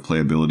think, of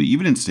playability.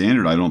 Even in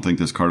Standard, I don't think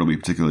this card will be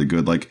particularly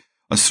good. Like,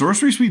 a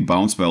sorcery speed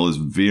bounce spell is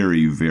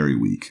very, very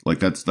weak. Like,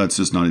 that's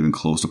just not even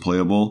close to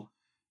playable.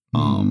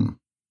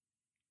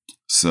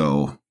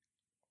 So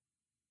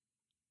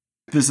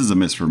this is a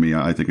miss for me.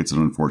 I think it's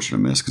an unfortunate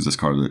miss because this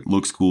card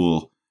looks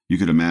cool. You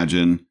could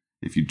imagine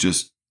if you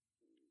just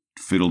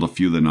fiddled a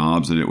few of the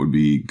knobs that it would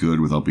be good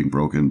without being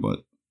broken,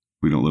 but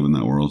we don't live in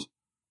that world.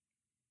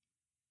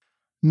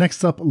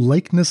 Next up,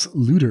 Likeness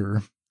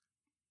Looter.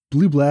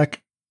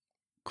 Blue-black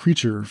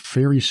creature,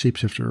 fairy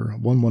shapeshifter,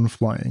 1/1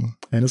 flying.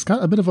 And it's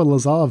got a bit of a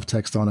Lazov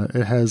text on it.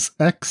 It has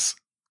X,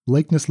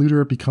 Likeness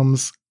Looter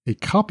becomes a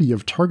copy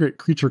of target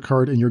creature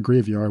card in your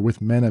graveyard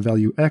with mana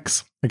value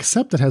X,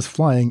 except it has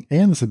flying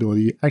and this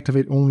ability,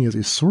 activate only as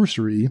a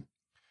sorcery.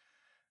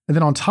 And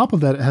then on top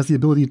of that, it has the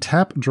ability to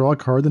tap, draw a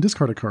card, then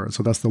discard a card.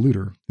 So that's the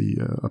looter,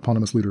 the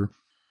eponymous looter.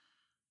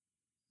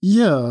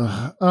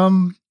 Yeah.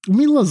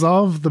 Me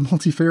Lazov, the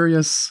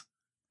multifarious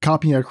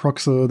copying a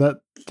Cruxo,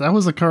 that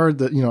was a card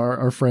that,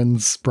 our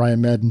friends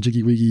Brian Med and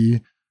Jiggy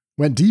Wiggy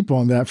went deep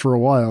on that for a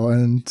while.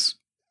 And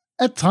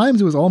at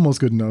times it was almost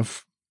good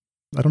enough.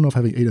 I don't know if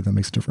having 8 of them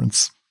makes a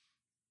difference.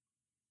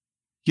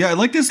 Yeah, I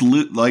like this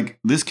loot. Like,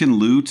 this can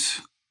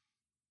loot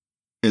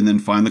and then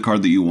find the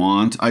card that you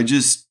want. I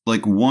just,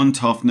 1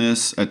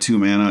 toughness at 2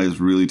 mana is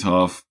really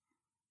tough.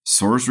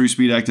 Sorcery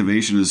speed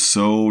activation is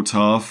so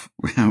tough.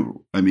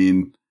 I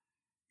mean,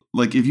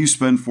 if you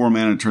spend 4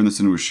 mana to turn this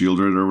into a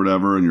Shieldred or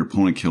whatever and your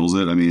opponent kills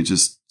it, I mean,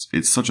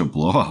 it's such a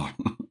blowout.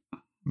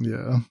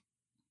 Yeah.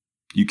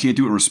 You can't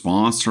do it in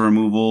response to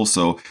removal.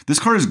 So this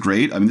card is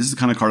great. I mean, this is the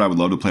kind of card I would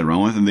love to play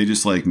around with, and they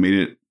just made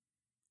it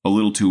a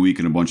little too weak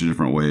in a bunch of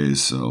different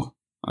ways. So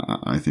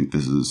I think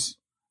this is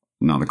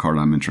not a card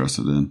I'm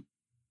interested in.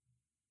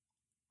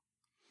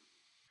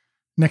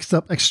 Next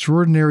up,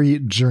 Extraordinary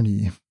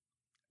Journey.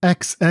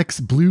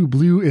 XX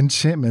blue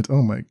enchantment.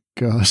 Oh my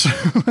gosh.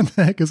 What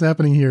the heck is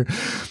happening here?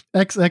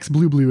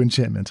 XX blue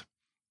enchantment.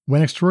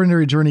 When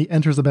Extraordinary Journey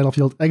enters the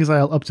battlefield,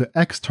 exile up to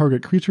X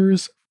target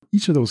creatures.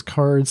 Each of those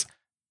cards,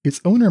 its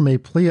owner may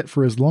play it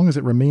for as long as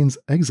it remains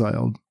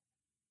exiled.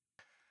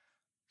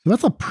 So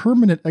that's a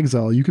permanent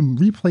exile. You can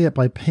replay it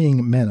by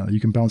paying mana. You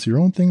can bounce your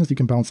own things, you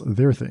can bounce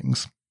their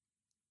things.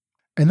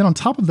 And then on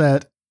top of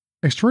that,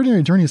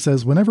 Extraordinary Journey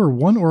says whenever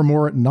 1 or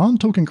more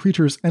non-token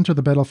creatures enter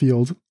the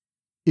battlefield,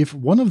 if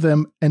one or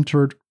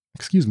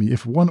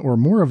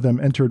more of them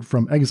entered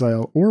from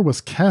exile or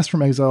was cast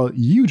from exile,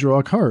 you draw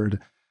a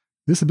card.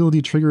 This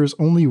ability triggers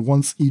only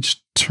once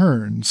each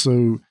turn.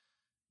 So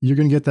you're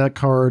going to get that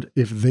card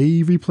if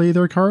they replay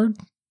their card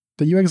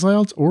that you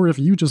exiled, or if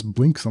you just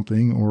blink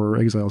something or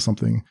exile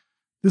something.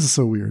 This is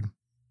so weird.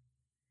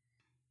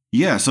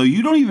 Yeah, so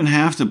you don't even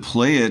have to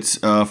play it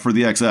for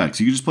the XX.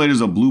 You can just play it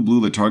as a blue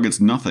that targets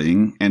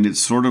nothing, and it's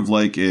sort of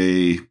like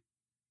a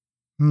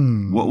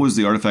What was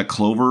the artifact?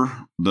 Clover,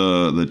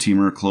 the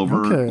Teamer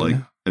Clover like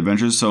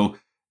adventures. So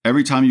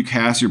every time you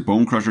cast your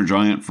Bone Crusher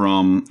Giant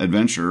from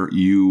adventure,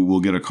 you will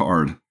get a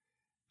card.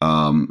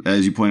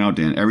 As you point out,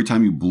 Dan, every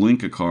time you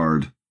blink a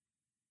card,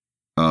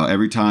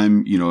 every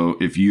time,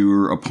 if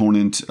your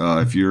opponent,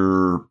 if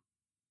you're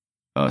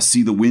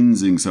see the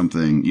windsing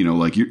something,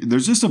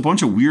 there's just a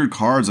bunch of weird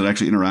cards that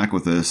actually interact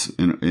with this.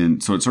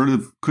 And so it sort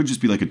of could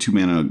just be like a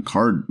 2-mana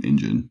card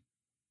engine.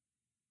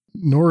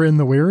 Nora in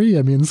the Wary?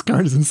 I mean, this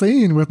card is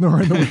insane with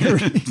Nora in the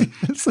Wary.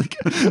 It's like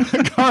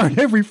a card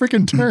every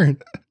freaking turn.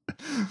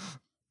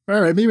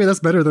 All right, maybe that's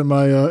better than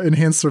my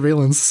enhanced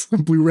surveillance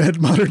blue-red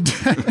modern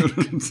deck.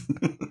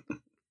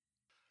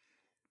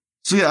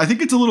 So yeah, I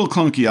think it's a little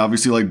clunky,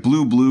 obviously, like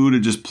blue to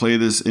just play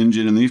this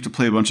engine, and then you have to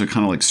play a bunch of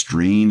kind of like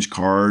strange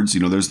cards.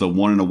 There's the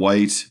 1 and a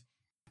white,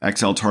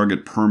 exile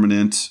target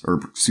permanent,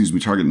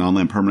 target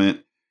non-land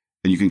permanent,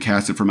 and you can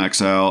cast it from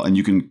exile, and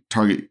you can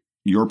target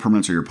your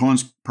permanents or your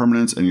opponent's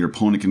permanents, and your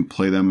opponent can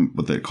play them,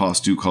 but they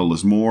cost 2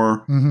 colorless more.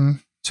 Mm-hmm.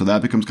 So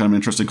that becomes kind of an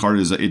interesting card,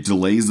 is that it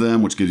delays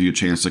them, which gives you a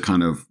chance to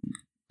kind of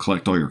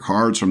collect all your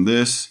cards from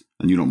this,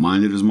 and you don't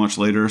mind it as much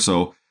later.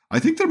 So I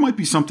think there might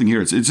be something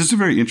here. It's just a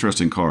very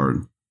interesting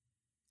card.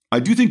 I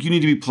do think you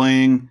need to be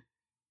playing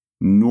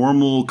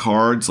normal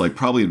cards, like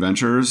probably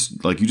adventures.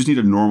 Like you just need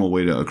a normal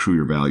way to accrue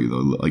your value,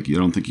 though. Like I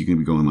don't think you can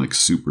be going like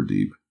super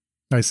deep.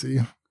 I see.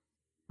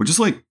 But just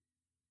like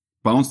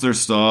bounce their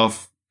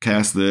stuff,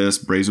 cast this,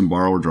 Brazen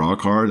Borrower, draw a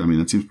card. I mean,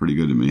 that seems pretty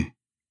good to me.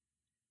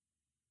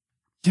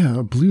 Yeah,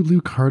 a blue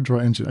card draw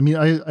engine. I mean,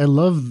 I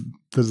love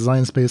the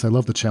design space. I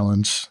love the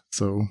challenge.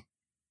 So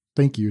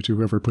thank you to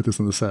whoever put this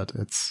in the set.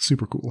 It's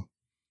super cool.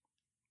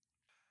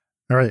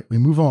 All right, we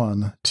move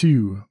on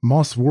to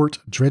Mosswort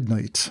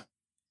Dreadknight.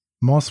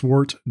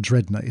 Mosswort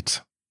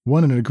Dreadknight.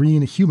 1 and a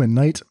green human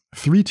knight,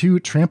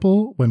 3/2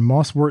 trample. When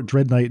Mosswort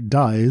Dreadknight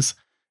dies,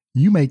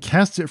 you may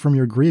cast it from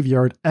your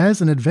graveyard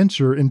as an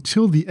adventure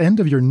until the end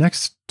of your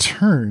next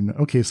turn.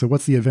 Okay, so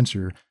what's the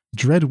adventure?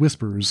 Dread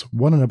Whispers.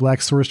 1 and a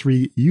black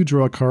sorcery, you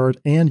draw a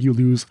card and you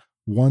lose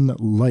 1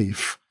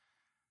 life.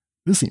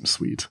 This seems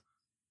sweet.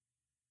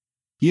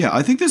 Yeah,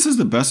 I think this is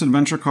the best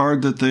adventure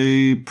card that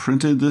they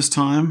printed this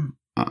time.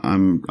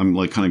 I'm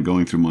like kind of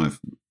going through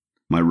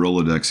my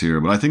Rolodex here,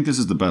 but I think this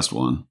is the best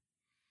one.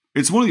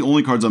 It's one of the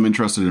only cards I'm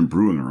interested in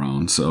brewing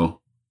around,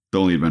 so the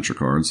only adventure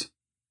cards.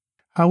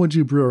 How would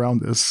you brew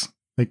around this?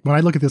 Like when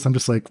I look at this, I'm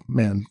just like,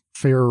 man,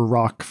 fair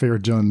rock, fair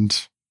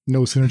jund,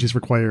 no synergies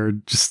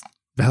required, just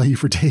value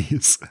for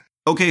days.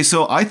 Okay,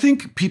 so I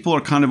think people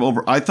are kind of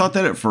over. I thought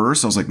that at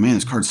first. I was like, man,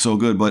 this card's so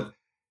good, but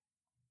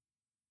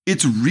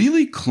it's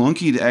really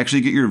clunky to actually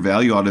get your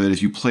value out of it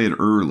if you play it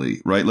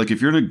early, right? Like if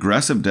you're an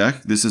aggressive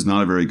deck, this is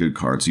not a very good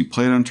card. So you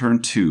play it on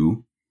turn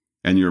 2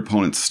 and your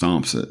opponent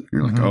stomps it.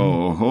 You're like,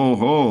 oh, ho,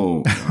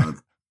 ho.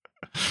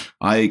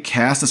 I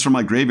cast this from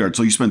my graveyard.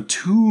 So you spend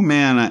 2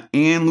 mana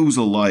and lose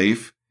a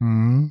life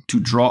to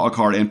draw a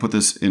card and put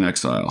this in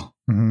exile.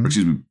 Or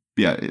excuse me,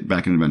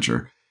 back in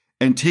adventure.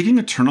 And taking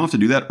a turn off to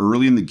do that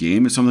early in the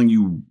game is something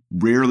you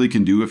rarely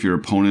can do if your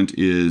opponent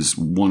is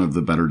one of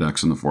the better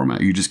decks in the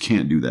format. You just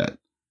can't do that.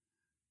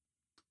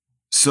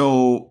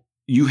 So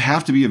you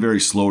have to be a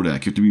very slow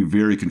deck. You have to be a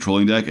very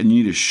controlling deck, and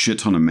you need a shit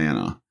ton of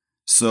mana.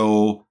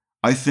 So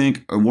I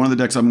think one of the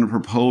decks I'm going to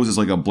propose is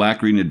like a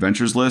black-green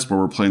adventures list where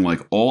we're playing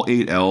like all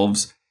 8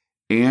 elves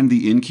and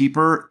the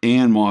Innkeeper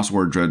and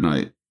Mosswort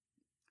Dreadknight.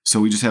 So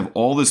we just have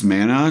all this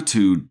mana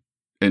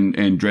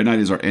and Dreadknight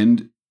is our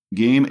end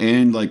game,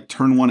 and like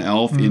turn 1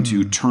 elf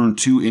into turn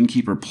 2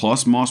 Innkeeper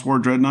plus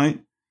Mosswort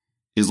Dreadknight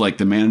is like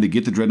the mana to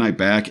get the Dreadknight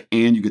back,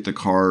 and you get the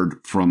card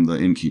from the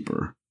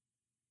Innkeeper.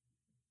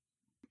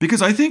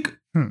 Because I think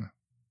in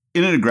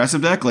an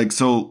aggressive deck, like,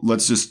 so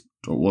let's just,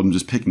 I'm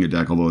just picking a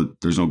deck, although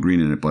there's no green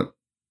in it, but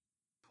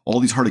all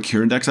these Heart of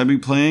Kiran decks I've been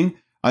playing,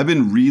 I've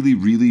been really,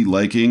 really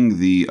liking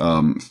the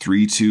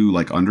 3/2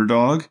 like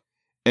underdog.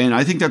 And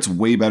I think that's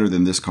way better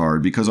than this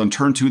card, because on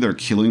turn 2, they're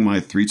killing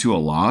my 3/2 a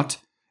lot.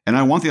 And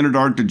I want the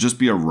underdog to just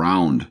be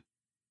around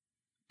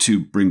to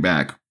bring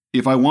back.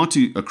 If I want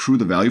to accrue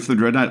the value for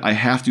the Dreadknight, I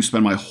have to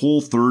spend my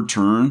whole 3rd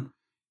turn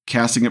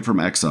casting it from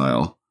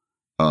exile.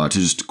 To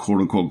just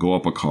quote unquote go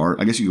up a card.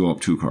 I guess you go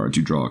up 2 cards,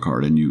 you draw a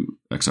card, and you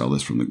exile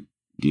this from the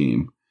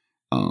game.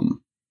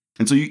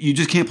 And so you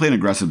just can't play an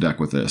aggressive deck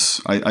with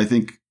this. I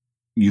think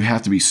you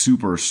have to be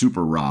super,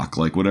 super rock.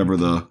 Like whatever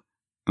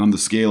on the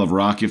scale of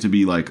rock, you have to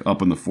be like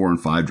up in the 4 and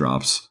 5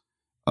 drops.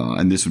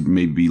 And this would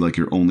maybe be like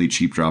your only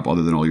cheap drop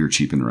other than all your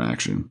cheap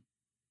interaction.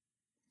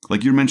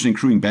 Like you're mentioning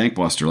Crewing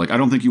Bankbuster. Like I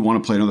don't think you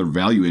want to play another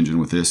value engine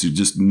with this.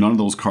 None of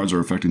those cards are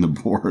affecting the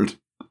board.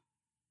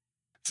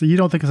 So you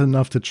don't think it's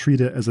enough to treat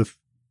it as a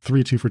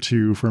 3/2 for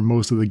 2 for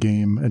most of the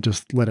game and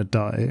just let it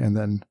die and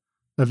then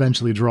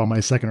eventually draw my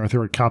 2nd or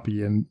 3rd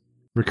copy and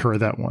recur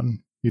that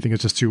one? You think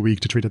it's just too weak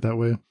to treat it that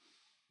way?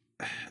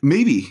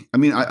 Maybe. I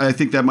mean, I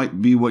think that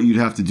might be what you'd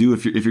have to do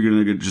if you're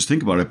going to just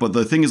think about it. But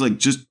the thing is, like,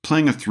 just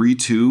playing a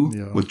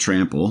 3/2 with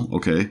Trample,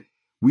 okay?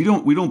 We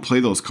don't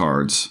play those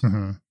cards.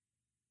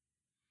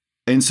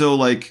 And so,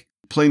 like,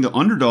 playing the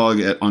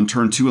underdog on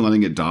turn 2 and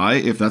letting it die,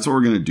 if that's what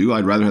we're going to do,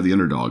 I'd rather have the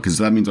underdog, because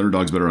that means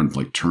underdog's better on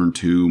like turn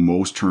 2,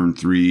 most turn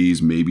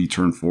 3s, maybe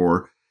turn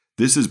 4.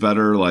 This is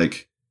better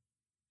like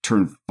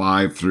turn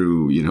 5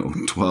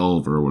 through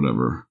 12 or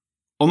whatever,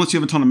 unless you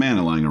have a ton of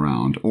mana lying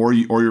around, or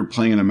you're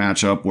playing in a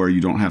matchup where you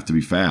don't have to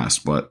be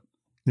fast. But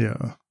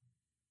yeah,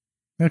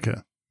 okay,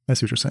 I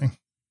see what you're saying.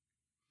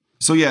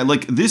 So yeah,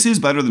 like this is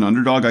better than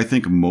underdog, I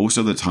think, most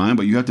of the time,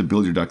 but you have to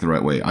build your deck the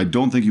right way. I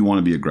don't think you want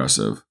to be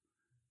aggressive.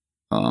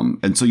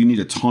 And so you need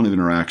a ton of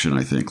interaction,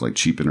 I think, like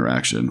cheap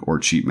interaction or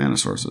cheap mana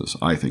sources,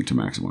 I think, to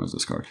maximize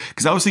this card.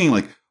 Because I was thinking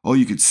like, oh,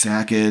 you could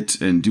sack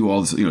it and do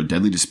all this,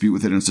 deadly dispute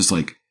with it. And it's just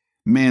like,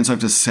 man, so I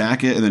have to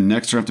sack it and then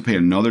next turn I have to pay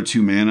another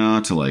 2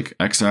 mana to like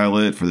exile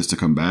it for this to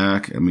come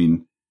back. I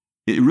mean,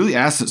 it really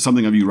asks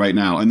something of you right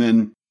now. And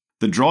then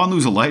the draw and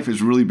lose a life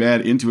is really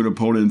bad into an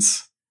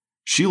opponent's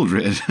shield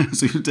rid.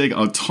 So you take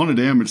a ton of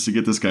damage to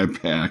get this guy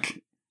back.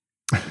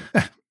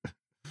 But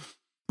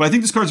I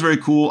think this card's very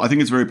cool. I think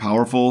it's very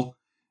powerful.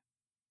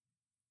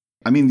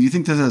 I mean, do you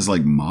think this has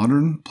like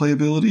modern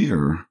playability,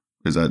 or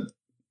is that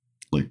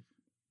like...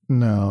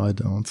 No, I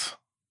don't.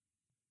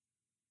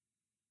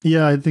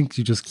 Yeah, I think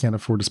you just can't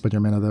afford to spend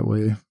your mana that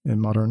way in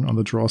modern on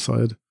the draw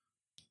side.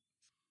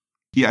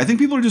 Yeah, I think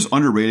people are just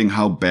underrating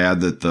how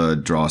bad that the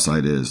draw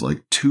side is.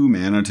 Like 2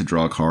 mana to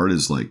draw a card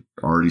is like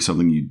already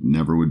something you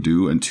never would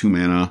do. And 2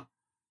 mana,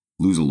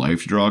 lose a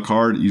life to draw a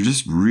card. You're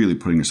just really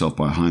putting yourself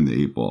behind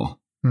the 8 ball.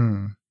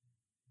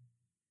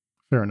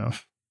 Fair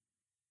enough.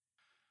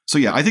 So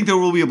yeah, I think there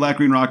will be a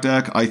black-green rock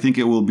deck. I think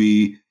it will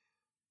be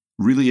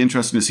really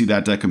interesting to see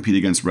that deck compete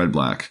against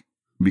red-black.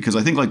 Because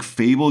I think like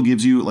Fable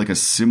gives you like a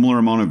similar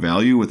amount of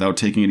value without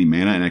taking any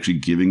mana and actually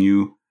giving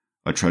you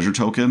a treasure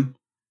token.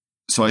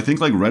 So I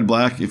think like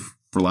red-black, if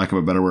for lack of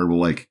a better word,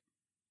 will like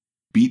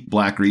beat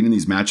black-green in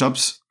these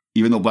matchups,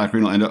 even though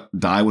black-green will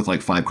die with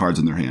like 5 cards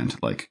in their hand.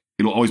 Like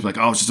it'll always be like,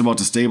 oh, it's just about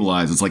to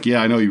stabilize. It's like,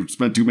 yeah, I know you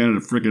spent 2 mana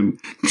to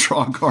freaking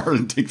draw a card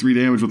and take 3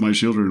 damage with my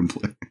shield in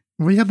play.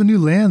 We have the new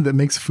land that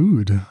makes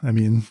food. I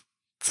mean,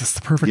 it's just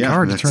the perfect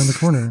card to turn the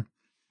corner.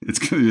 It's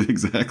good,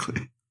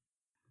 exactly.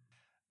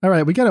 All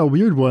right, we got a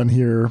weird one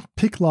here.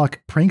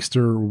 Picklock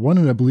Prankster, 1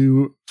 in a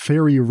blue,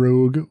 Fairy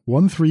Rogue,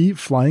 1/3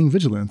 Flying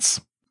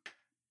Vigilance.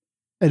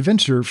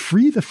 Adventure,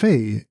 Free the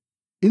Fae,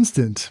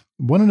 instant,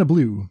 1 in a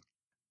blue.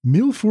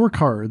 Mill 4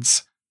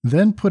 cards,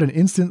 then put an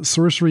instant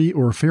sorcery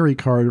or fairy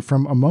card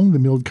from among the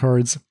milled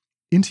cards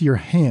into your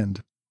hand.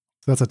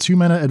 So that's a 2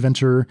 mana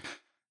adventure.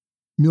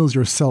 Mills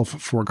yourself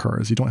 4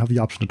 cards. You don't have the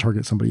option to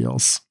target somebody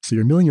else. So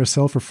you're milling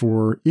yourself for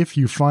 4. If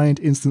you find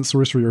instant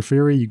sorcery or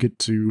fairy, you get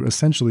to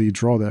essentially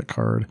draw that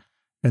card.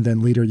 And then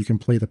later you can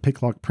play the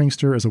Picklock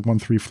Prankster as a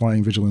 1/3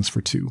 Flying Vigilance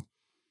for 2.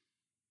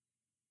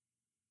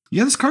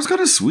 Yeah, this card's kind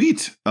of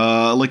sweet.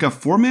 Like a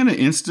 4 mana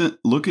instant,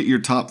 look at your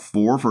top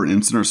 4 for an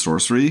instant or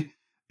sorcery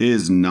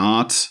is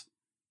not,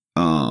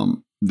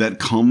 that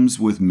comes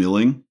with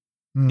milling,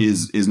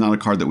 is not a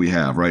card that we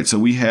have, right? So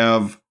we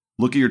have,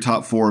 look at your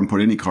top 4 and put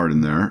any card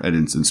in there at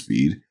instant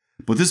speed.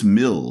 But this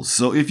mills.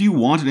 So if you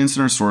want an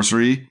instant or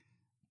sorcery,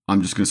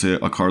 I'm just going to say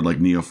a card like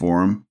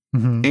Neoform,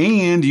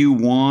 and you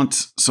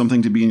want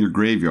something to be in your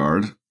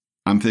graveyard,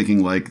 I'm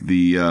thinking like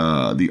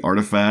the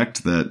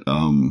artifact that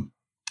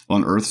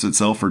unearths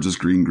itself for just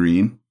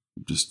green.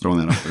 Just throwing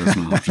that out there as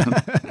an option.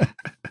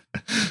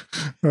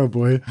 Oh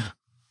boy.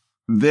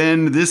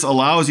 Then this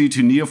allows you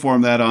to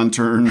Neoform that on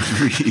turn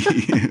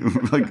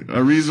 3, like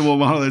a reasonable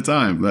amount of the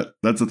time.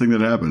 That's the thing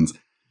that happens.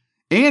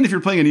 And if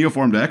you're playing a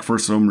Neoform deck for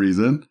some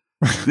reason,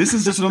 this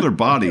is just another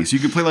body. So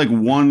you could play like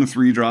 1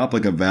 3-drop,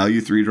 like a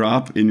value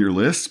 3-drop in your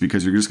list,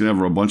 because you're just going to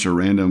have a bunch of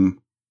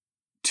random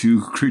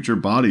 2 creature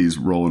bodies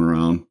rolling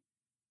around.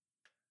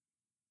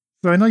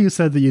 So I know you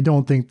said that you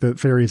don't think that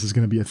fairies is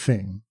going to be a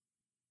thing.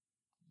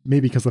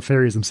 Maybe because the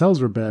fairies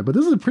themselves were bad, but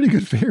this is a pretty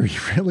good fairy,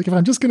 right? Like if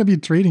I'm just going to be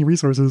trading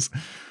resources,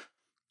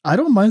 I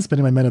don't mind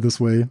spending my mana this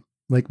way.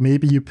 Like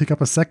maybe you pick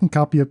up a second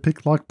copy of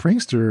Picklock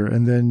Prankster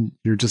and then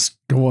you're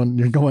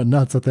going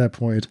nuts at that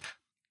point.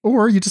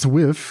 Or you just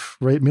whiff,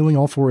 right? Milling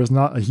all 4 is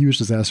not a huge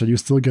disaster. You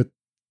still get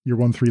your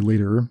 1/3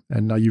 later,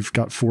 and now you've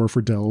got 4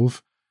 for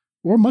Delve.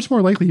 Or much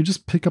more likely, you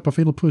just pick up a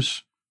Fatal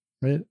Push,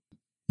 right?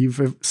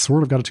 You've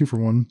sort of got a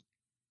 2-for-1.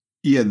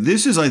 Yeah,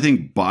 this is, I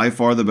think, by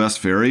far the best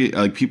fairy.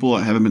 Like people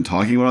haven't been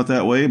talking about it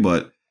that way,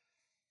 but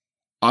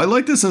I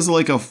like this as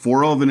like a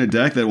 4-of in a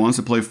deck that wants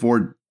to play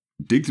 4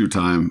 dig through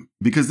time,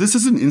 because this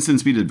is an instant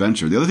speed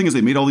adventure. The other thing is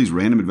they made all these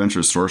random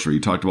adventure sorcery. You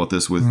talked about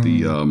this with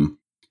the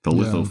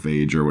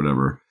Lithophage or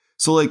whatever.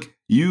 So like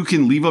you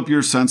can leave up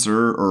your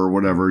censor or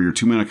whatever, your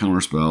 2 mana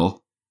counter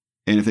spell,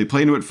 and if they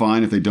play into it,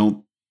 fine. If they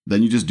don't,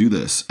 then you just do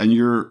this, and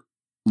you're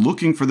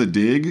looking for the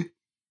dig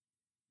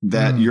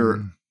that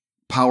you're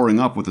powering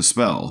up with a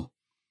spell,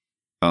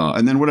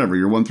 and then whatever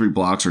your 1/3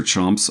 blocks or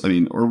chumps. I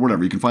mean, or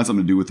whatever, you can find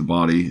something to do with the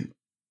body.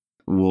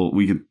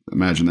 We can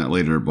imagine that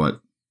later, but.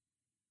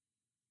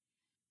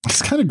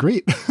 It's kind of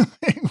great.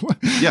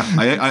 Yeah,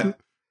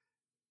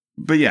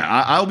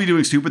 I'll be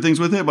doing stupid things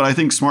with it, but I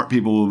think smart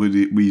people will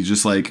be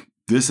just like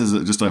this is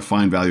just a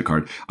fine value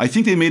card. I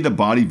think they made the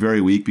body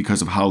very weak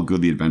because of how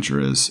good the adventure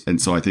is.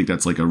 And so I think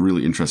that's like a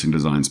really interesting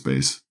design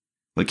space.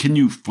 Like, can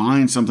you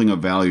find something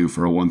of value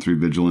for a 1/3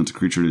 vigilance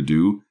creature to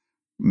do?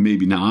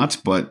 Maybe not,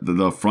 but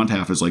the front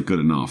half is like good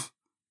enough.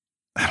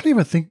 I don't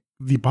even think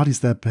the body's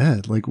that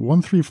bad. Like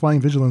 1/3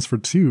 flying vigilance for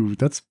 2,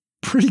 that's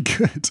pretty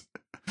good.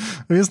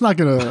 I mean, it's not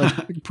going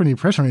to put any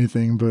pressure on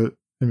anything, but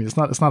I mean, it's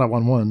not a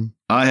 1/1.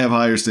 I have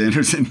higher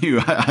standards than you.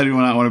 I do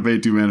not want to pay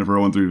 2 mana for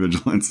a 1/3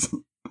 vigilance.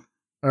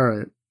 All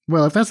right.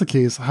 Well, if that's the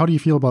case, how do you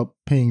feel about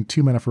paying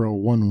 2 mana for a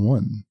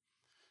 1/1?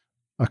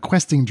 A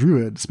questing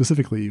druid,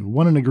 specifically,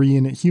 1 and a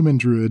green human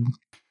druid.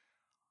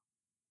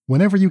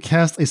 Whenever you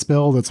cast a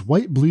spell that's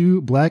white,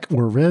 blue, black,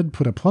 or red,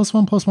 put a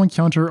 +1/+1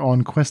 counter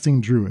on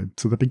questing druid.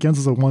 So that begins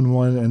as a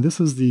 1/1, and this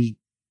is the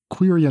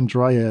Quirion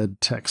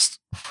Dryad text.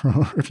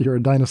 If you're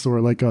a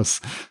dinosaur like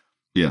us.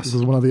 Yes. This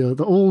is one of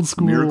the old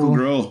school. Miracle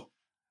Grow.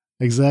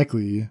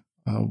 Exactly.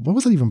 What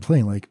was it even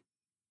playing? Like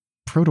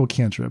proto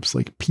cantrips,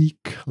 like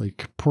Peak,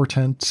 like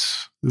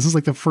Portent. This is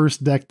like the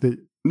first deck that.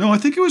 No, I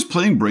think it was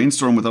playing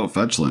Brainstorm without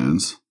fetch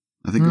lands.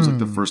 I think it was like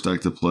the first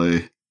deck to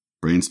play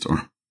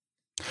Brainstorm.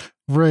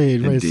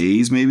 Right.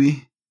 Days,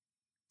 maybe?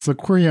 So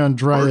Quirion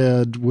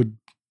Dryad would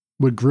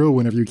grow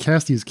whenever you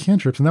cast these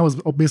cantrips, and that was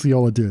basically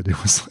all it did.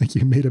 It was like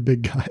you made a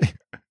big guy.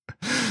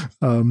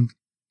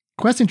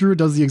 Questing Druid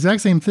does the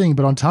exact same thing,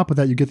 but on top of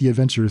that, you get the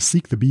adventure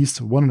Seek the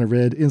Beast, 1 and a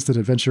red, instant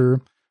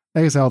adventure.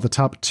 Exile the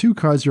top 2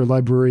 cards of your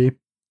library.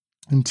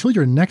 Until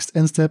your next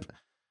end step,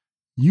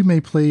 you may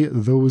play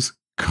those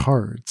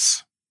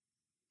cards.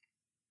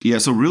 Yeah,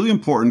 so really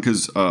important,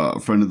 because a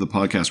friend of the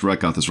podcast, Rhett,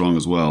 got this wrong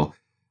as well.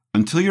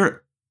 Until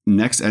your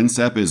next end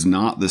step is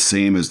not the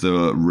same as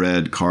the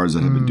red cards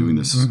that have been doing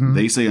this. Mm-hmm.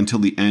 They say until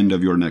the end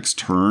of your next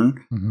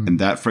turn, and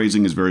that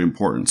phrasing is very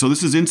important. So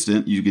this is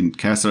instant. You can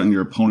cast it on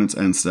your opponent's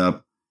end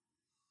step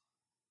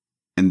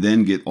and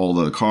then get all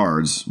the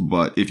cards.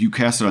 But if you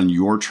cast it on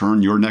your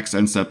turn, your next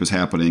end step is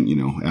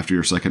happening, after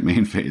your second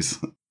main phase.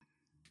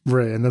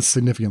 Right, and that's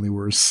significantly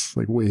worse,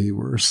 like way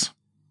worse.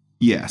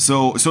 Yeah,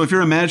 so if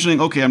you're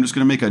imagining, okay, I'm just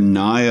going to make a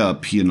Naya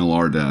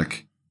PNLR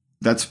deck,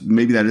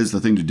 maybe that is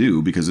the thing to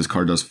do because this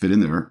card does fit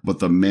in there. But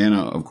the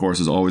mana, of course,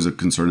 is always a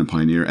concern in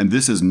Pioneer, and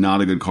this is not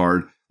a good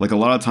card. Like a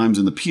lot of times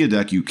in the Pia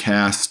deck, you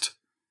cast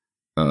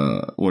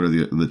what are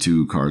the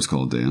 2 cards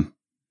called, Dan?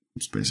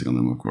 I'm spacing on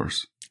them, of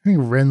course. I think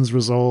Ren's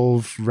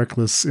Resolve,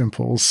 Reckless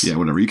Impulse. Yeah,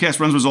 whatever. You cast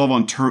Ren's Resolve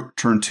on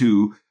turn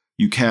 2.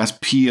 You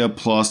cast Pia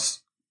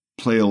plus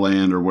play a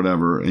land or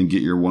whatever and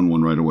get your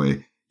 1/1 right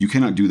away. You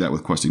cannot do that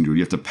with Questing Druid.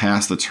 You have to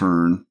pass the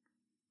turn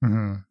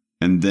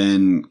and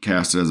then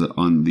cast it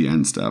on the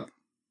end step.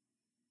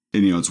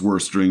 And, it's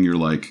worse during your,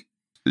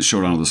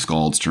 Showdown of the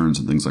Scald's turns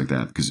and things like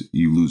that because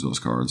you lose those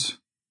cards.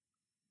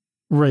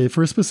 Right.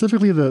 For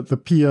specifically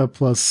the Pia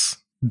plus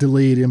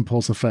delayed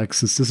impulse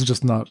effects, this is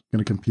just not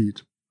going to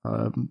compete.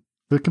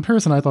 The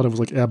comparison I thought of was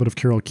like Abbot of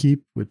Carol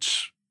Keep,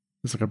 which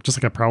is just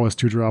like a prowess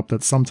 2-drop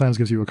that sometimes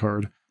gives you a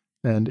card.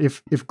 And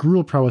if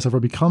Gruul prowess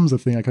ever becomes a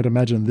thing, I could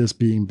imagine this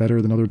being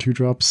better than other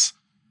 2-drops.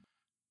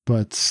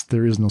 But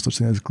there is no such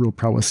thing as Gruul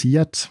prowess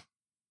yet.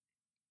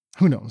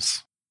 Who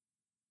knows?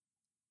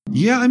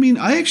 Yeah, I mean,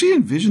 I actually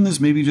envision this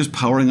maybe just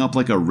powering up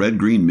like a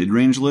red-green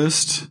mid-range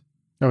list.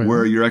 Oh, yeah.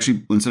 Where you're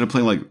actually, instead of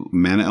playing like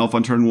Mana Elf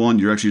on turn 1,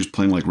 you're actually just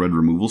playing like red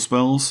removal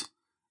spells.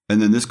 And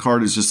then this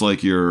card is just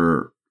like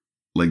your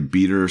like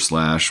beater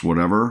 /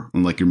 whatever,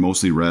 and like you're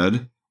mostly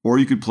red. Or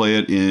you could play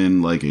it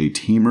in like a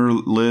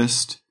teamer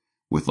list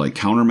with like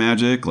counter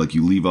magic, like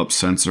you leave up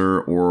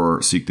Censor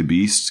or Seek the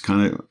Beast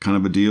kind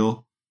of a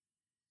deal.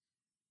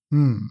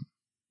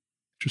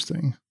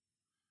 Interesting.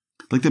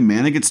 Like the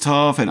mana gets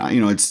tough, and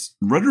it's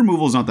red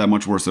removal is not that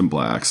much worse than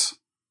blacks.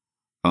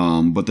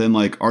 But then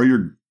like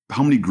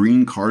how many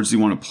green cards do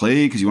you want to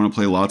play? Because you want to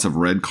play lots of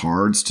red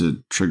cards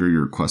to trigger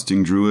your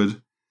Questing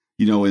Druid.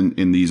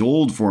 In these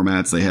old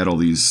formats, they had all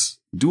these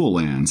dual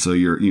lands, so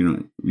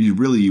you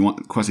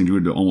want Questing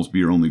Druid to almost be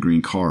your only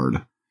green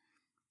card.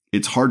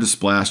 It's hard to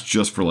splash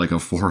just for like a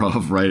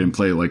 4-of, right, and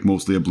play like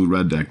mostly a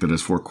blue-red deck that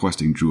has 4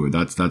 Questing Druid.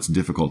 That's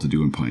difficult to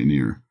do in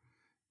Pioneer.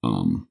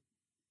 What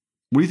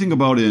do you think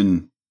about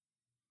in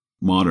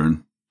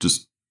Modern?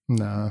 Just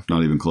not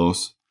even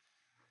close.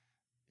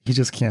 You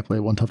just can't play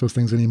one toughest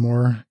things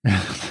anymore.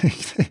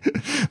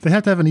 They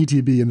have to have an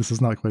ETB, and this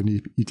is not quite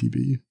an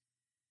ETB.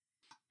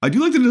 I do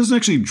like that it doesn't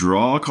actually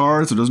draw a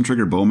card, so it doesn't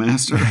trigger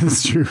Bowmaster.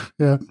 That's true,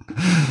 yeah.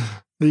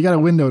 You got a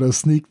window to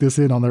sneak this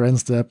in on their end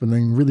step and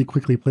then really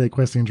quickly play a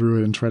Questing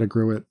Druid and try to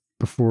grow it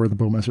before the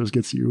Bowmasters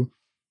gets you.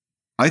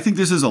 I think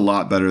this is a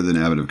lot better than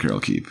Abbot of Carol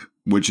Keep,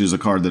 which is a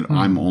card that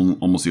I'm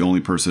almost the only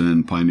person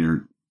in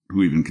Pioneer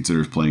who even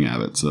considers playing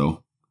Abbot.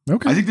 So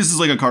okay. I think this is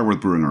like a card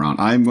worth brewing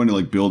around. I'm going to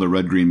like build a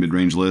red-green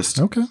mid-range list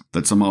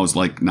that somehow is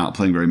like not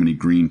playing very many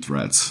green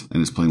threats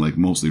and is playing like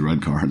mostly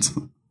red cards.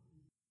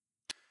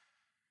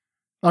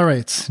 All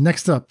right,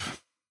 next up,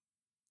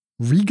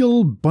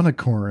 Regal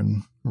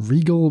Bunnicorn.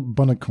 Regal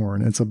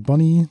Bunnicorn. It's a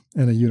bunny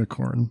and a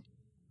unicorn.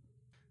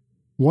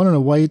 1 and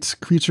a white,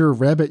 creature,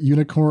 rabbit,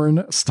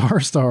 unicorn,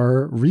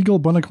 star, regal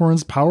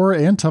bunnicorn's power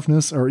and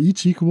toughness are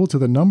each equal to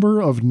the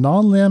number of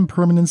non-land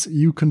permanents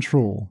you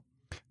control.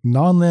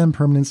 Non-land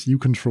permanents you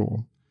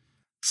control.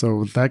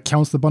 So that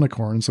counts the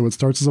bunnicorn, so it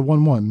starts as a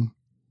 1/1,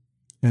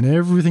 and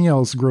everything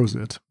else grows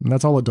it. And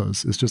that's all it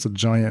does. It's just a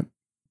giant,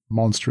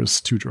 monstrous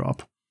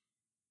 2-drop.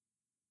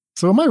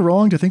 So am I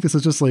wrong to think this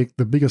is just like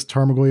the biggest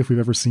Tarmogoyf we've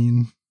ever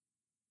seen?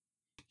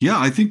 Yeah,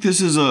 I think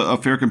this is a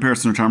fair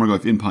comparison to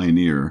Tarmogoyf in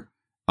Pioneer.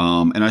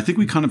 And I think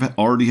we kind of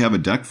already have a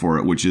deck for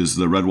it, which is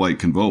the red-white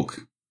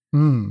Convoke.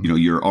 You know,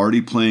 you're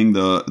already playing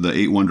the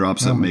 8/1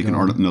 drops that make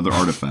another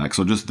artifact.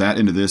 So just that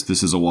into this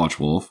is a Watch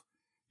Wolf.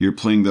 You're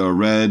playing the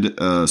red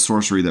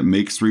sorcery that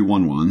makes 3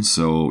 1/1s.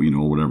 So, you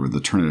know, whatever,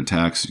 the turn it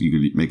attacks, you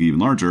could make it even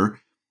larger.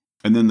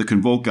 And then the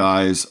Convoke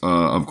guys,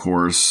 of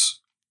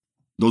course,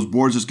 those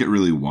boards just get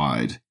really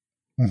wide.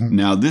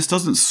 Now, this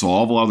doesn't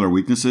solve a lot of their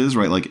weaknesses,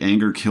 right? Like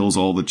Anger kills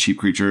all the cheap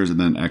creatures and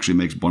then actually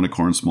makes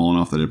Bunnicorn small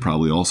enough that it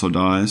probably also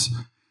dies.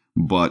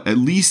 But at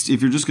least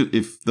if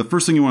the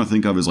first thing you want to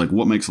think of is like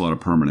what makes a lot of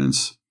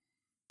permanence,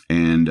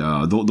 and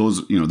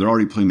those, you know, they're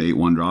already playing the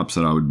 8/1 drops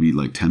that I would be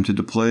like tempted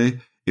to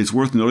play. It's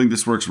worth noting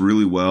this works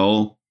really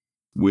well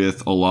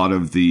with a lot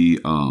of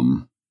the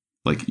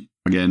like,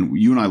 again,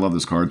 you and I love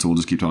this card, so we'll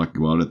just keep talking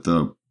about it.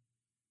 The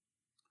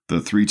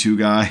 3/2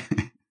 guy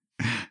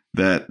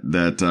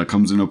that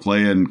comes into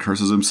play and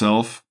curses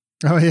himself.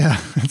 Oh yeah,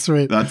 that's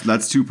right.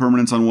 That's 2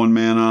 permanents on 1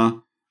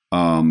 mana.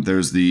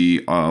 There's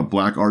the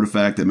black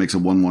artifact that makes a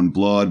 1/1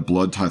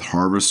 Blood Tithe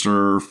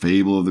Harvester,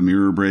 Fable of the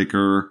Mirror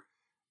Breaker.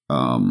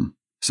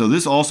 So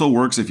this also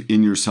works if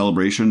in your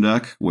Celebration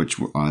deck, which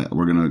we're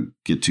going to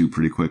get to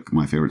pretty quick,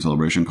 my favorite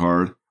Celebration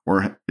card.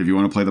 Or if you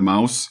want to play the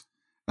mouse,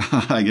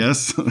 I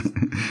guess,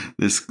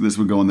 this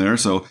would go in there.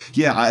 So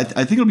yeah, I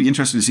think it'll be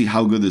interesting to see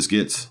how good this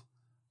gets.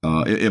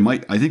 It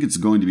might. I think it's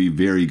going to be a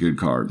very good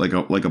card, like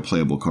a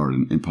playable card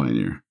in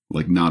Pioneer,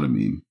 like not a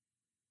meme.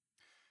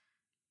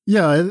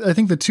 Yeah, I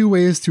think the 2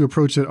 ways to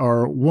approach it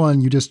are,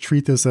 1, you just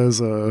treat this as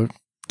a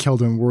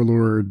Keldon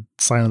Warlord,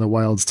 Sign of the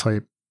Wilds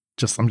type.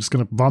 I'm just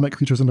going to vomit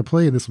creatures into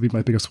play, and this will be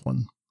my biggest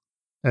one.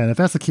 And if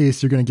that's the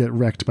case, you're going to get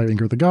wrecked by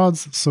Anger of the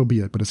Gods, so be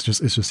it, but it's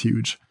just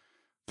huge.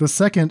 The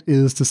second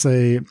is to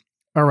say,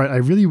 all right, I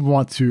really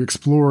want to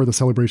explore the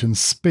Celebration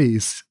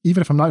space.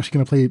 Even if I'm not actually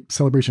going to play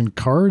Celebration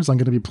cards, I'm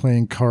going to be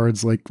playing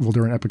cards like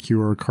Voldaren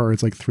Epicure,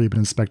 cards like Thraben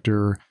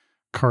Inspector,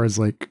 cards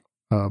like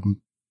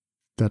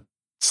that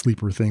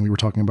sleeper thing we were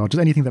talking about, just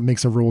anything that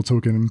makes a roll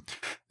token.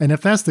 And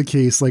if that's the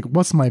case, like,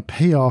 what's my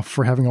payoff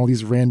for having all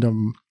these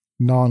random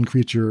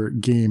non-creature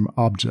game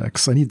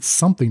objects? I need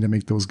something to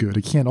make those good.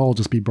 It can't all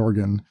just be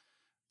bargain.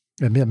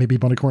 And maybe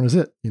Bunnicorn is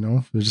it, you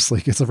know? They're just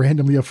like, it's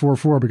randomly a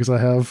 4/4 because I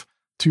have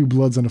 2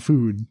 bloods and a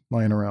food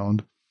lying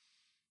around.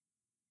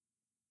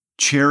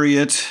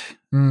 Chariot,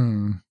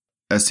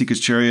 Azteka's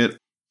Chariot,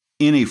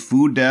 in a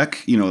food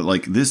deck, you know,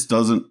 like this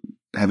doesn't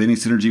have any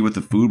synergy with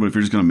the food, but if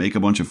you're just going to make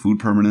a bunch of food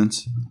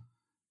permanents,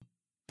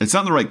 it's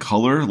not the right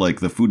color. Like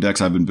the food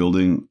decks I've been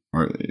building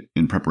are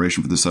in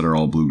preparation for this set are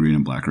all blue, green,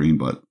 and black, green.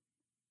 But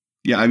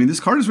yeah, I mean, this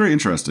card is very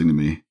interesting to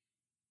me.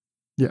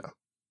 Yeah.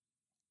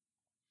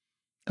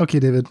 Okay,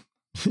 David,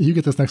 you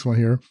get this next one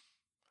here.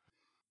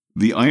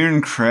 The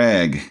Iron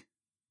Crag.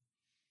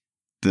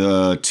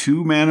 The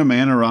 2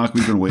 mana rock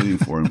we've been waiting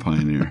for in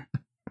Pioneer.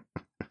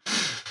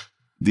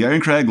 The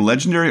Iron Crag,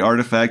 legendary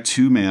artifact,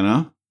 2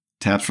 mana,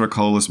 taps for a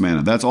colorless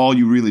mana. That's all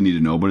you really need to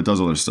know, but it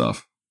does other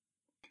stuff.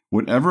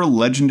 Whenever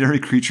legendary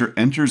creature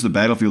enters the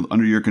battlefield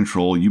under your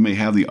control, you may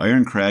have the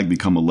Iron Crag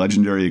become a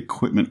legendary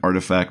equipment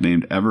artifact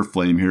named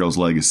Everflame Hero's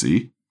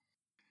Legacy.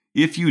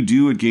 If you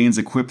do, it gains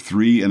Equip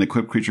 3, and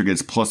equipped creature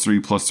gets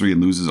 +3/+3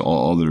 and loses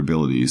all other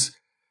abilities.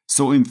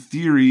 So in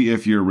theory,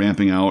 if you're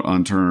ramping out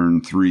on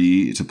turn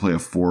 3 to play a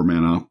 4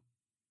 mana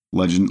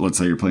legend, let's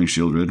say you're playing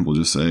Shieldred, we'll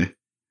just say,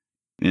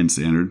 in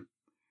Standard,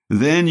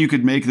 then you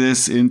could make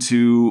this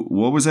into,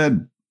 what was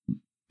that?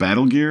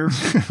 Battle Gear?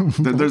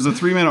 There's a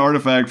 3 mana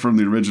artifact from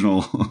the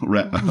original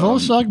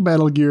Volshok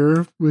Battle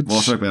Gear, which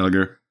Volshok Battle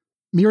Gear.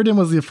 Mirrodin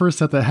was the first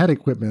set that had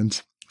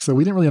equipment, so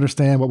we didn't really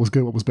understand what was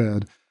good, what was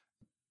bad.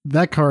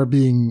 That card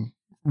being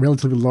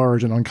relatively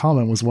large and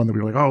uncommon was one that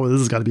we were like, oh, this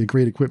has got to be a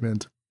great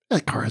equipment.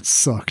 That card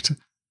sucked.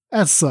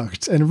 That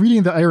sucked. And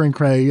reading the Iron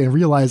Crag and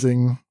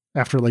realizing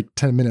after like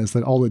 10 minutes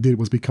that all it did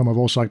was become a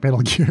Volshok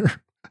Battle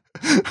Gear.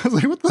 I was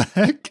like, what the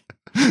heck?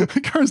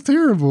 That card's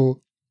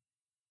terrible.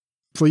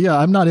 So yeah,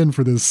 I'm not in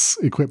for this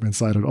equipment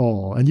side at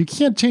all. And you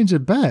can't change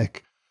it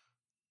back.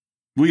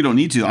 Well, you don't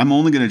need to. I'm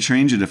only going to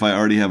change it if I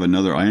already have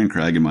another Iron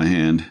Crag in my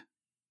hand.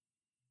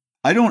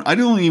 I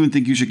don't even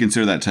think you should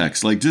consider that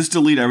text. Like, just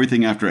delete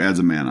everything after it adds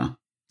a mana.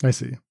 I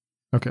see.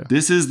 Okay.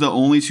 This is the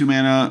only 2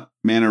 mana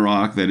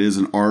rock that is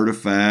an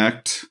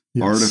artifact.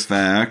 Yes.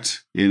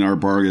 Artifact in our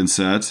bargain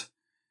set.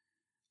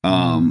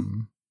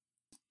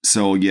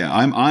 So yeah,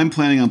 I'm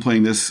planning on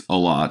playing this a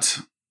lot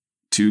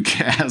to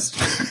cast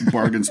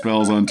bargain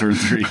spells on turn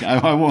 3.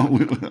 I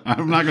won't.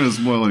 I'm not going to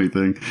spoil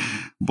anything,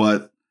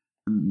 but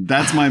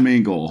that's my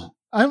main goal.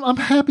 I'm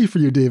happy for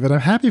you, David.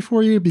 I'm happy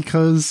for you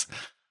because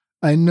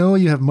I know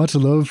you have much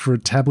love for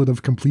Tablet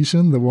of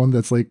Completion, the one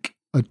that's like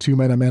a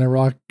 2-mana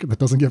rock that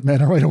doesn't give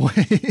mana right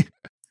away.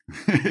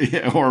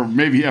 Yeah, or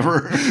maybe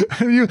ever.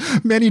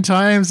 Many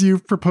times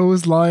you've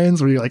proposed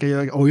lines where you're like,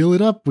 oil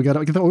it up. We got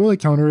to get the oil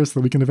counter so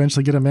that we can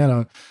eventually get a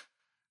mana.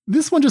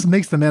 This one just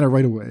makes the mana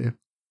right away.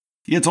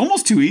 Yeah, it's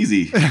almost too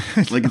easy.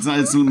 Like it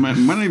might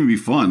not even be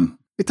fun.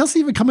 It doesn't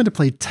even come into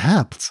play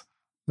tapped.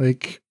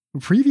 Like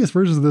previous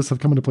versions of this have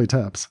come into play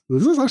taps.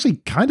 This is actually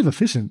kind of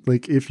efficient.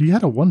 Like if you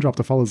had a 1-drop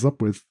to follow this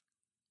up with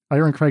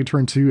Iron Crag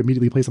turn 2,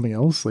 immediately play something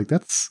else. Like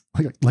that's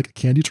like a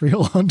candy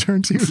trail on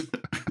turn 2.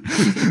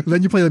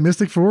 Then you play the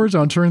Mystic Forge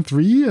on turn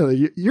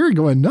 3. You're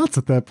going nuts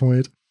at that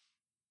point.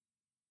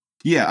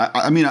 Yeah,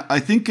 I mean, I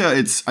think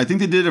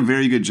they did a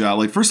very good job.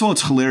 Like, first of all,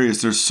 it's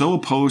hilarious. They're so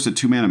opposed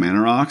to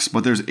 2-mana rocks,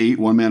 but there's 8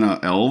 1-mana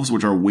elves,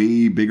 which are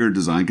way bigger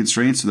design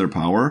constraints to their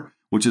power,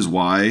 which is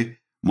why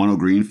mono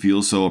green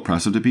feels so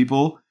oppressive to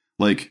people.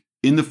 Like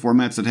in the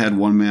formats that had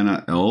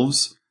 1-mana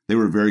elves, they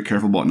were very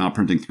careful about not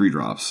printing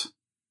 3-drops.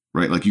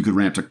 Right, like you could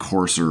ramp to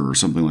Courser or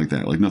something like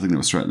that, like nothing that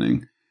was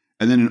threatening.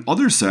 And then in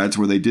other sets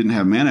where they didn't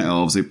have mana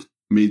elves, they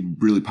made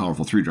really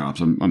powerful 3-drops.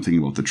 I'm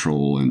thinking about the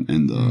Troll and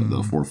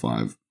the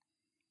 4/5.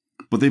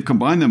 But they've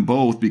combined them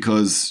both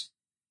because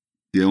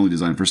they only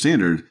designed for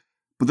standard.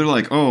 But they're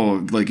like,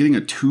 oh, like getting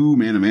a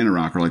 2-mana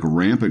rock or like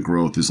rampant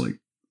growth is like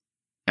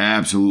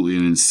absolutely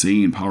an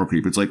insane power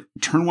creep. It's like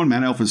turn 1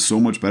 mana elf is so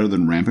much better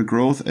than rampant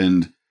growth.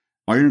 And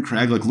Iron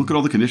Crag, like look at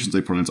all the conditions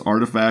they put on. It's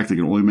artifact. They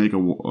can only make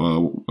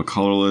a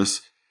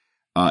colorless.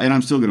 And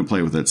I'm still going to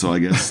play with it, so I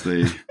guess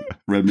they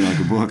read me like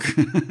a book.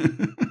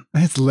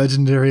 It's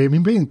legendary. I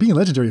mean, being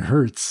legendary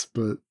hurts,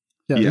 but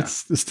yeah.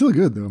 It's still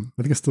good, though.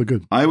 I think it's still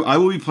good. I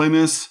will be playing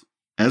this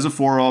as a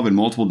 4-of in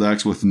multiple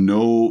decks with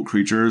no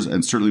creatures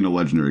and certainly no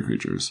legendary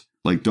creatures.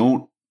 Like,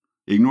 don't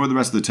ignore the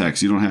rest of the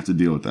text. You don't have to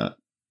deal with that.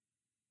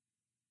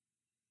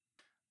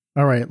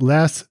 All right,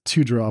 last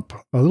 2-drop.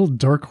 A little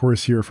dark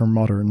horse here from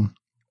Modern.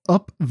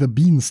 Up the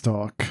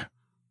Beanstalk.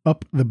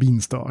 Up the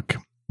Beanstalk.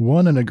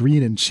 1 and a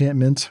green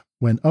enchantment.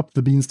 When Up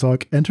the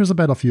Beanstalk enters a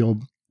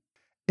battlefield,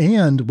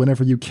 and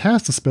whenever you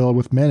cast a spell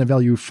with mana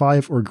value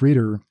 5 or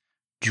greater,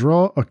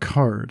 draw a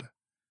card.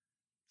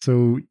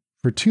 So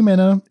for 2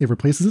 mana, it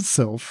replaces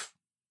itself.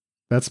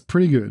 That's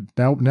pretty good.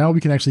 Now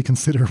we can actually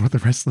consider what the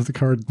rest of the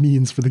card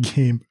means for the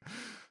game.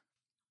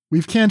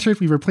 We've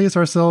cantripped, we've replaced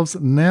ourselves.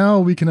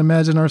 Now we can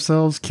imagine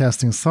ourselves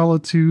casting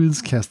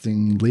Solitudes,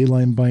 casting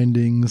Leyline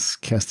Bindings,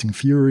 casting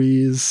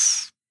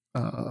Furies,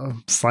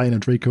 Scion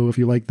of Draco if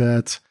you like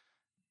that.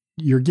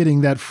 You're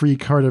getting that free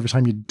card every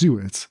time you do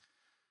it.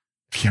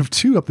 If you have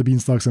 2 Up the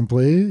Beanstalks in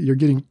play, you're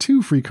getting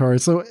 2 free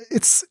cards. So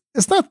it's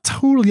not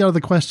totally out of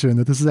the question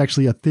that this is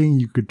actually a thing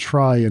you could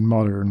try in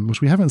Modern,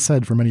 which we haven't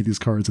said for many of these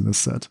cards in this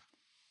set.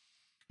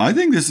 I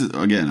think this is,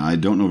 again, I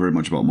don't know very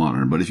much about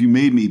Modern, but if you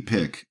made me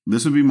pick,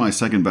 this would be my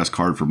second best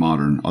card for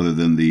Modern, other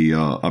than the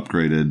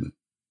upgraded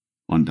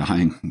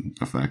Undying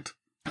effect.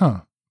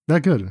 Huh,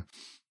 that good.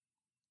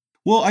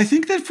 Well, I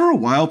think that for a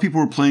while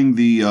people were playing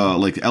the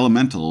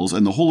elementals,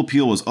 and the whole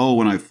appeal was, oh,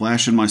 when I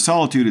flash in my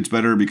Solitude, it's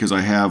better because I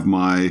have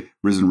my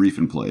Risen Reef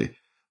in play.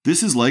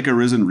 This is like a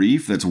Risen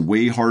Reef that's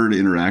way harder to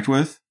interact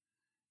with,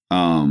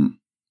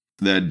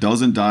 that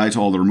doesn't die to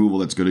all the removal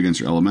that's good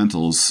against your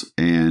elementals,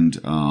 and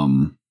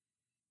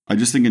I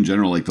just think in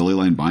general, like the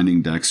Leyline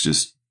Binding decks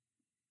just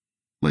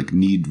like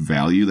need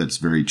value that's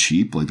very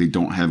cheap. Like they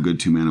don't have good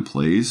 2-mana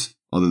plays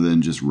other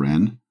than just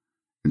Ren,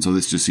 and so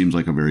this just seems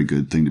like a very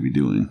good thing to be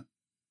doing.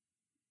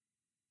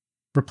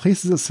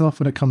 Replaces itself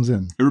when it comes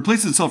in. It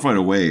replaces itself right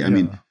away. Yeah. I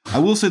mean, I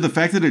will say the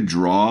fact that it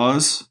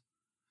draws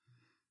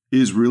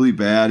is really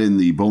bad in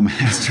the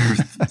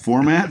Bowmaster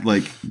format.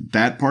 Like,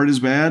 that part is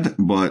bad,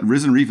 but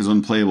Risen Reef is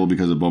unplayable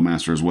because of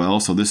Bowmaster as well,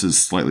 so this is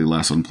slightly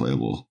less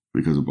unplayable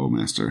because of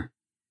Bowmaster.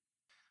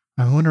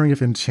 I'm wondering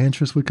if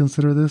Enchantress would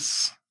consider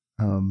this.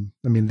 I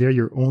mean, there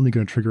you're only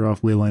going to trigger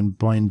off Leyline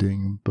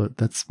Binding, but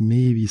that's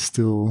maybe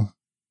still...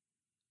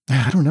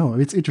 I don't know.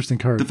 It's an interesting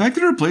card. The fact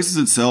that it replaces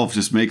itself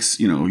just makes,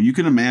 you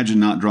can imagine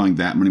not drawing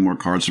that many more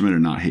cards from it or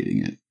not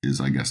hating it is,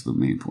 I guess, the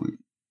main point.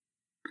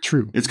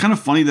 True. It's kind of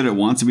funny that it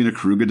wants to be in a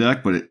Karuga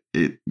deck, but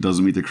it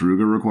doesn't meet the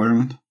Karuga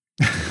requirement.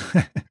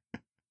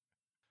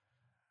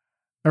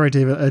 All right,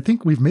 David, I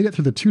think we've made it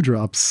through the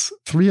 2-drops.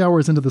 3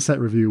 hours into the set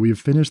review, we've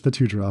finished the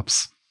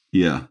 2-drops.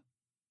 Yeah.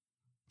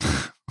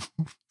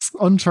 It's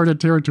uncharted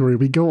territory.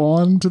 We go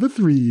on to the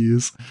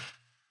 3s.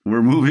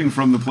 We're moving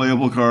from the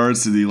playable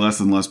cards to the less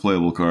and less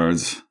playable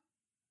cards.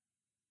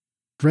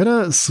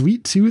 Greta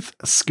Sweet Tooth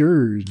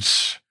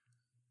Scourge.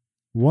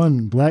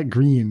 1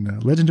 black-green,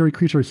 legendary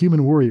creature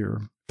human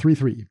warrior.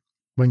 3/3.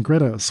 When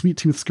Greta Sweet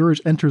Tooth Scourge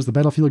enters the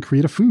battlefield,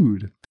 create a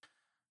food.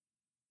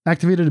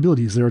 Activated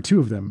abilities, there are 2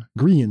 of them.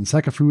 Green,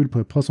 sack of food,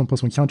 put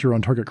 +1/+1 counter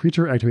on target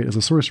creature, activate as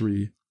a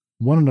sorcery.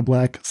 1 and a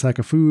black, sack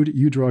of food,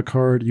 you draw a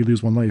card, you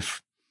lose 1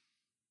 life.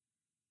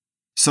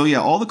 So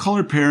yeah, all the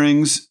colored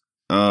pairings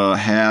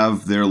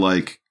have their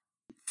like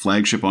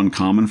flagship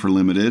uncommon for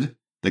limited.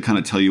 They kind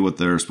of tell you what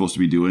they're supposed to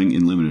be doing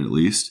in limited at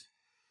least.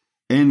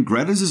 And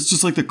Greta's is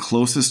just like the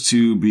closest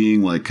to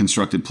being like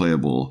constructed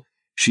playable.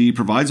 She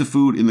provides a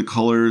food in the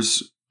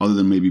colors other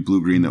than maybe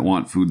blue-green that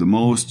want food the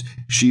most.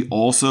 She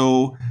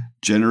also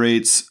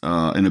generates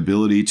an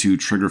ability to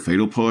trigger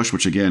Fatal Push,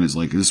 which again is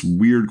like this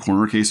weird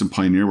corner case in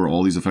Pioneer where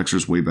all these effects are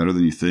just way better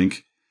than you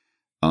think.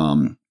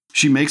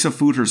 She makes a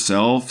food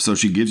herself, so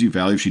she gives you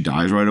value if she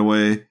dies right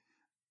away.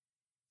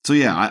 So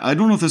yeah, I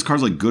don't know if this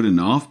card's like good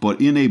enough,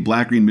 but in a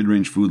black-green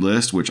mid-range food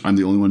list, which I'm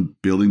the only one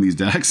building these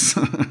decks,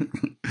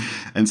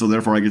 and so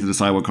therefore I get to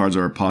decide what cards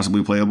are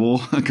possibly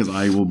playable, because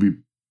I will be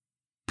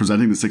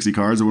presenting the 60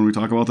 cards, and when we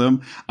talk about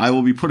them, I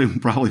will be putting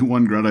probably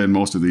one Greta in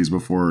most of these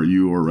before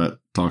you or Rhett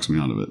talks me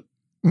out of it.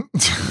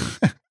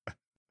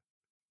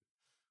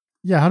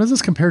 Yeah, how does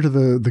this compare to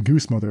the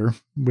Goose Mother,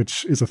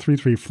 which is a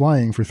 3/3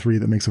 flying for 3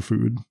 that makes a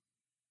food?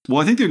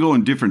 Well, I think they go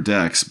in different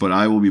decks, but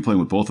I will be playing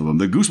with both of them.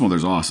 The Goose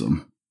Mother's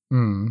awesome.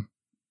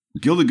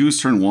 Gilded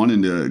Goose turn 1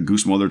 into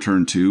Goose Mother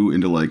turn 2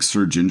 into like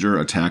Sir Ginger,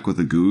 attack with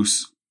a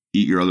goose,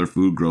 eat your other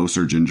food, grow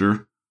Sir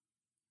Ginger.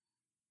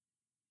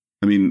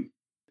 I mean,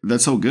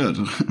 that's so good.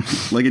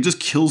 Like it just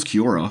kills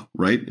Kiora,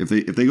 right? If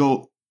they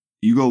go,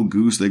 you go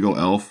Goose, they go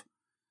Elf.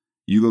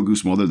 You go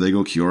Goose Mother, they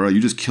go Kiora. You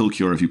just kill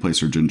Kiora if you play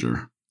Sir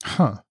Ginger.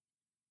 Huh.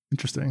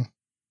 Interesting.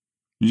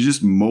 You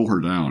just mow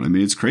her down. I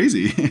mean, it's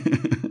crazy.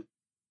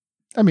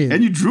 I mean,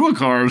 and you drew a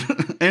card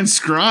and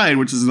scryed,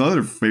 which is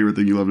another favorite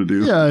thing you love to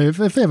do. Yeah, if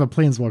they have a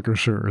Planeswalker,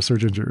 sure, Sir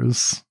Ginger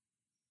is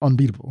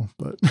unbeatable,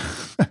 but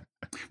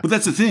but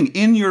that's the thing.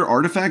 In your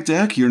artifact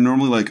deck, you're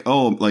normally like,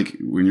 oh, like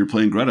when you're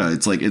playing Greta,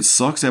 it's like it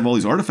sucks to have all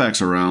these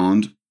artifacts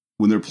around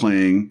when they're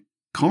playing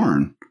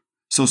Karn.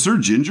 So Sir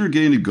Ginger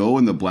getting to go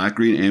in the black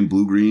green and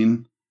blue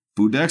green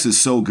food decks is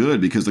so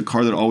good because the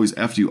card that always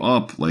effed you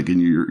up, like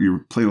and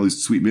you're playing all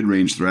these sweet mid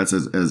range threats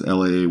as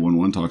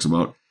LA11 talks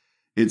about.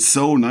 It's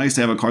so nice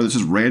to have a card that's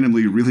just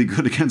randomly really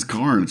good against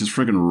Karn. It just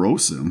freaking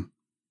roasts him.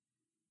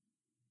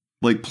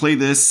 Like, play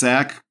this,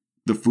 sack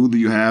the food that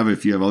you have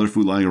if you have other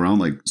food lying around.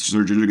 Like,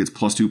 Sir Ginger gets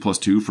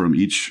 +2/+2 from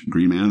each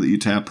green mana that you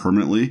tap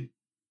permanently.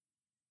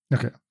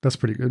 Okay, that's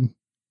pretty good.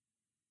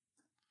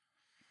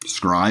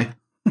 Scry.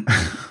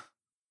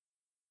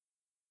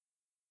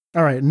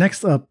 All right,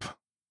 next up,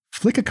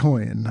 Flick a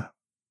Coin.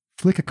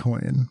 Flick a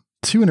Coin.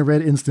 2 in a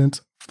red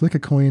instant. Flick a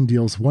coin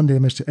deals 1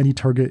 damage to any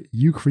target.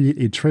 You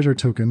create a treasure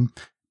token,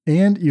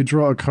 and you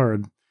draw a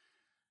card.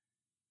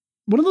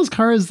 One of those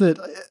cards that,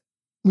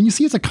 when you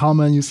see it's a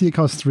common, you see it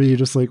costs 3, you're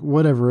just like,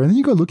 whatever. And then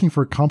you go looking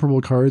for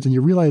comparable cards, and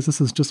you realize this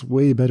is just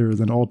way better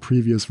than all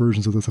previous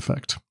versions of this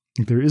effect.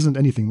 Like, there isn't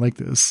anything like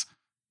this.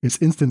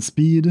 It's instant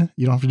speed.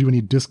 You don't have to do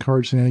any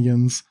discard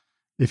shenanigans.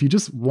 If you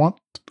just want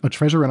a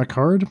treasure and a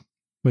card,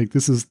 like,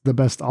 this is the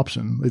best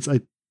option. It's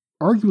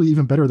arguably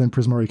even better than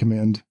Prismari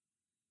Command.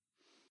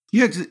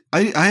 Yeah,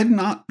 I had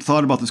not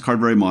thought about this card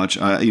very much.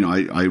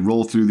 I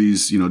roll through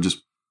these,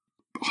 just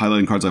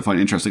highlighting cards I find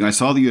interesting. I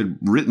saw that you had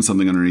written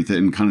something underneath it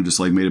and kind of just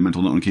like made a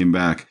mental note and came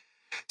back.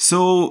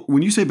 So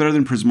when you say better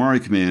than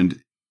Prismari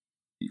Command,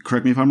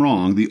 correct me if I'm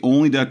wrong, the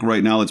only deck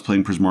right now that's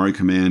playing Prismari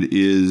Command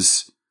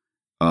is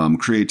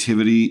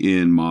Creativity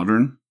in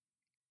Modern.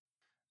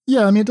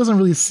 Yeah, I mean, it doesn't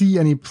really see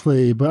any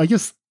play, but I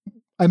guess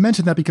I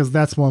mentioned that because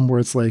that's one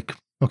where it's like,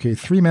 okay,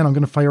 3 mana, I'm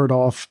going to fire it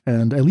off,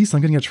 and at least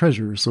I'm getting a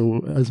treasure.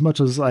 So as much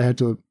as I had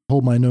to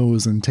hold my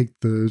nose and take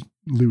the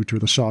loot or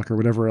the shock or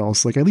whatever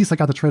else, like at least I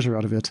got the treasure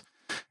out of it.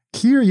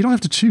 Here, you don't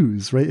have to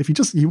choose, right? If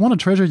you want a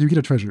treasure, you get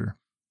a treasure.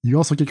 You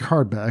also get your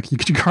card back. You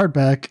get your card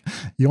back.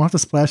 You don't have to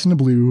splash into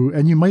blue,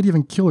 and you might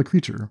even kill a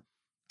creature.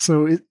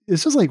 So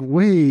it's just like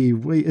way,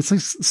 it's like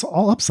it's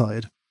all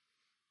upside.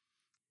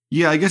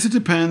 Yeah, I guess it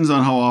depends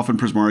on how often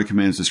Prismari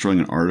Command is destroying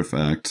an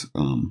artifact,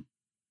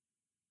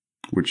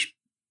 which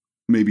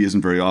maybe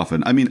isn't very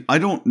often. I mean, I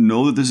don't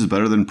know that this is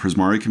better than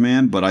Prismari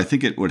Command, but I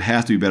think it would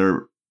have to be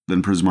better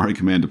than Prismari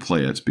Command to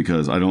play it,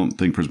 because I don't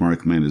think Prismari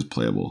Command is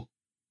playable.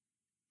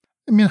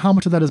 I mean, how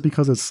much of that is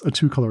because it's a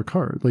 2-color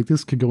card? Like,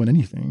 this could go in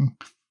anything.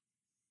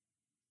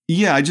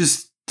 Yeah, I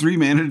just 3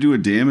 mana to do a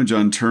damage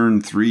on turn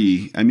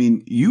 3. I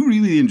mean, you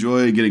really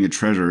enjoy getting a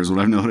treasure is what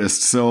I've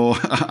noticed. So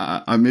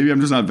maybe I'm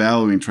just not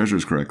valuing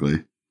treasures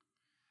correctly.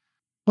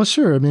 Well,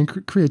 sure. I mean,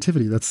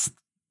 creativity, that's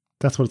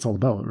what it's all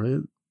about, right?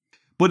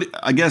 But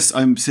I guess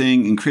I'm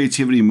saying in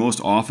Creativity,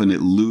 most often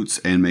it loots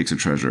and makes a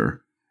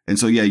treasure. And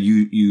so, yeah,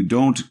 you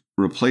don't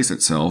replace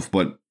itself,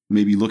 but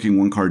maybe looking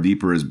 1 card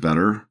deeper is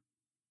better.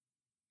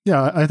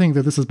 Yeah, I think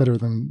that this is better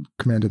than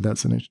Command in that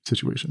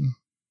situation.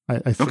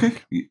 I think.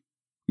 Okay.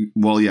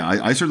 Well, yeah,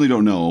 I certainly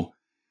don't know.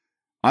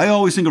 I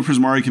always think of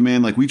Prismari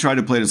Command, like we tried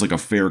to play it as like a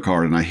fair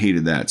card, and I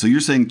hated that. So you're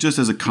saying just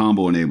as a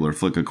combo enabler,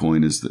 Flick a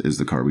Coin is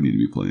the card we need to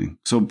be playing.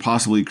 So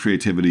possibly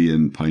Creativity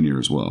and Pioneer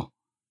as well.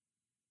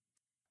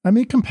 I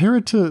mean, compare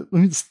it to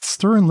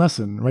Stir and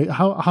Lesson, right?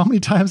 How many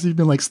times have you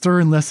been like, Stir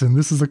and Lesson,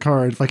 this is a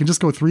card. If I can just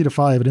go 3 to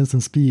 5 at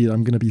instant speed,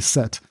 I'm going to be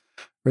set.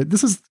 Right?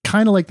 This is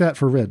kind of like that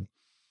for red.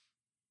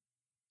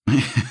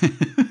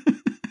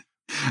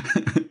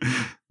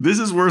 This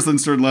is worse than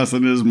Stir and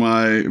Lesson is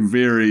my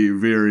very,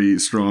 very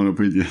strong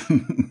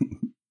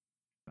opinion.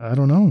 I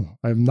don't know.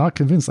 I'm not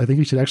convinced. I think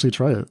we should actually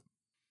try it.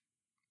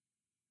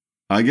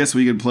 I guess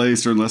we could play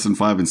Stir and Lesson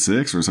 5 and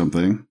 6 or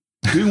something.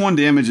 Doing 1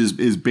 damage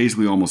is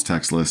basically almost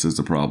textless is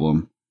the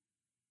problem.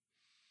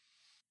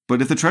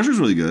 But if the treasure's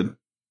really good,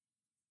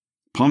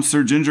 pumps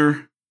their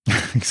ginger.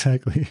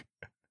 Exactly.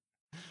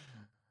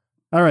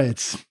 All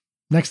right.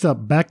 Next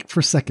up, Back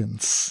for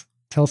Seconds.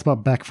 Tell us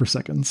about Back for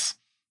Seconds.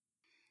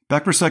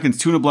 Back for Seconds,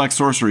 2 and a black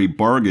sorcery.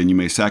 Bargain. You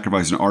may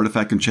sacrifice an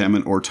artifact,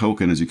 enchantment, or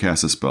token as you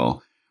cast a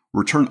spell.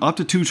 Return up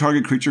to 2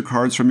 target creature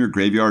cards from your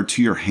graveyard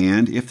to your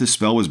hand. If the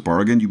spell was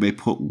bargained, you may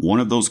put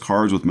one of those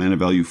cards with mana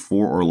value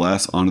 4 or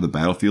less onto the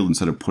battlefield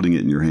instead of putting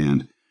it in your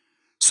hand.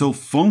 So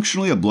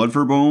functionally a Blood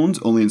for Bones,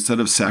 only instead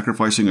of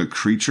sacrificing a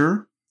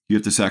creature, you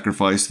have to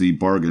sacrifice the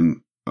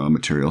bargain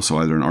material, so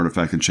either an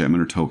artifact,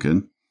 enchantment, or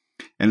token.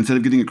 And instead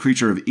of getting a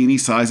creature of any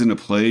size into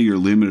play, you're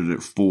limited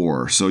at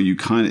 4. So you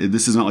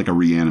this is not like a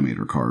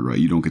reanimator card, right?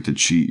 You don't get to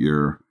cheat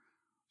your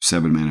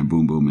 7 mana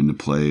boom boom into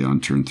play on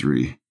turn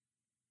 3.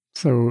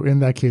 So in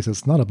that case,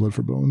 it's not a Blood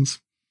for Bones.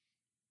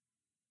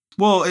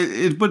 Well,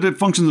 but it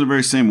functions the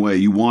very same way.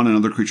 You want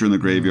another creature in the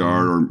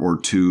graveyard or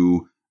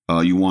 2.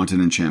 You want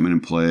an enchantment in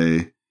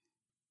play.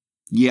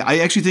 Yeah, I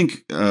actually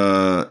think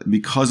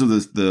because of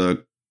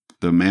the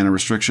mana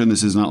restriction,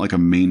 this is not like a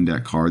main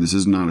deck card. This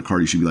is not a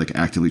card you should be like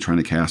actively trying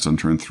to cast on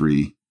turn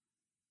 3.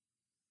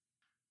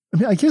 I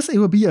mean, I guess it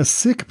would be a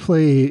sick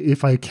play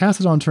if I cast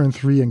it on turn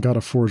 3 and got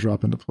a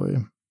 4-drop into play.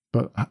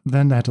 But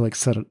then I had to like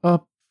set it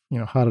up.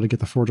 How did I get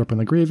the 4-drop in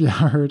the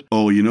graveyard?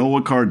 Oh, you know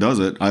what card does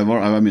it? I've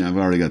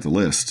already got the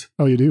list.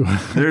 Oh, you do?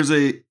 There's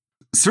a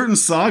certain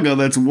saga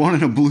that's 1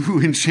 and a blue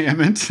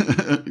enchantment.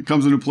 It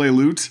comes into play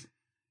loot.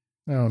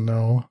 Oh,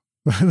 no.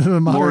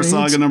 Lore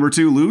Saga number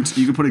 2, loot.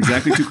 You can put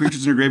exactly 2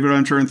 creatures in your graveyard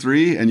on turn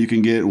 3, and you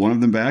can get one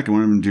of them back and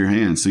one of them into your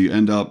hand. So you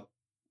end up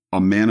a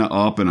mana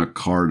up and a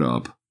card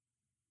up.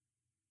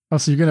 Oh,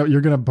 so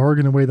you're gonna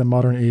bargain away the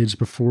Modern Age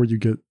before you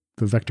get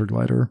the Vector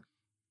Glider.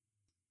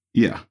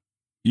 Yeah.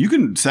 You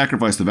can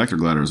sacrifice the Vector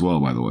Glider as well,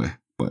 by the way.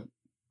 But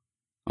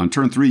on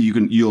turn 3,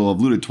 you'll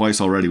have looted twice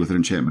already with an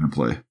enchantment in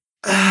play.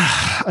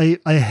 I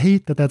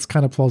hate that that's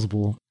kind of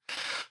plausible.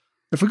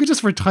 If we could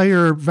just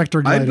retire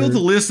Vector Glider. I built a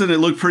list and it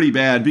looked pretty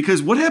bad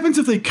because what happens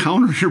if they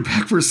counter your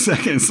Back for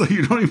Seconds so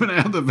you don't even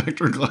have the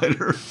Vector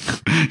Glider?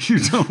 You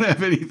don't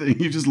have anything.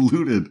 You just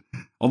looted.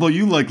 Although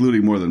you like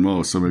looting more than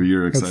most, so maybe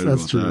you're excited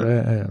that's about true.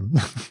 that. I am.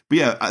 But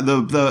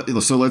yeah,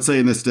 so let's say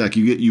in this deck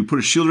you put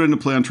a Shielder into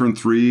play on turn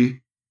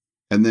 3,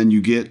 and then you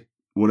get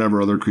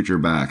whatever other creature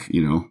back.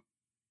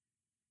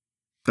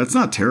 That's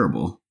not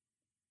terrible.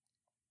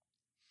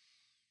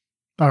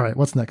 All right,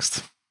 what's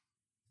next?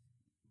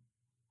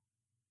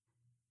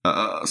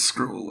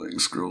 Scrolling.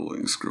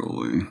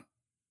 Scrolling.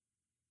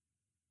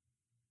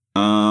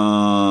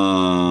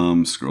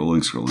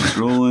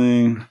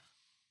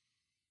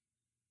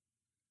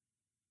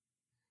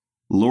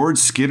 Lord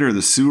Skidder,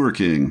 the Sewer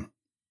King.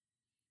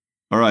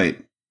 All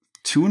right.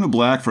 2 and a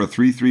black for a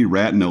 3/3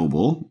 rat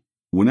noble.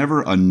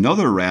 Whenever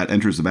another rat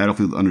enters the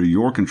battlefield under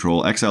your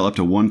control, exile up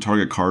to 1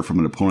 target card from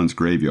an opponent's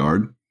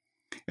graveyard.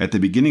 At the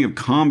beginning of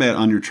combat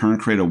on your turn,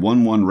 create a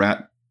 1/1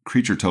 rat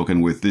creature token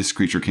with this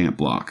creature can't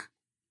block.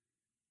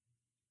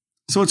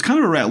 So it's kind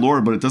of a rat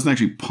lord, but it doesn't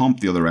actually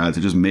pump the other rats.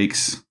 It just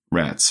makes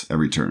rats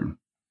every turn.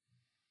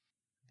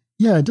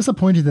 Yeah,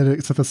 disappointing that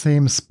it's at the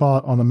same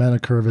spot on the mana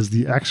curve as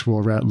the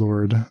actual rat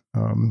lord,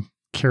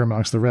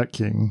 Karamox the Rat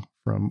King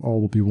from All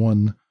Will Be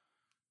One.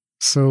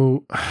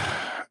 So,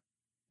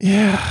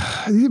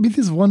 yeah,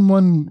 these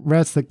 1/1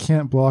 rats that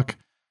can't block,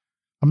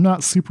 I'm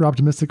not super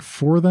optimistic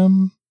for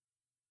them.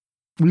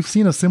 We've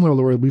seen a similar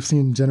lord. We've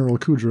seen General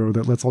Kudro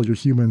that lets all your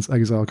humans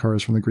exile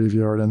cards from the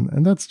graveyard,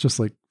 and that's just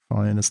like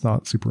fine. It's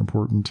not super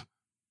important.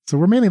 So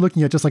we're mainly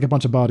looking at just like a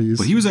bunch of bodies.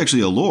 But he was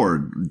actually a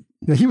lord.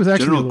 Yeah, he was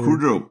actually General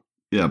Kudro.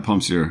 Yeah,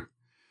 pumps here.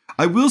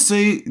 I will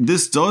say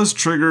this does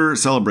trigger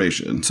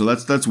Celebration. So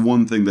that's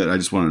one thing that I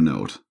just want to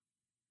note.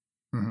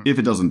 Mm-hmm. If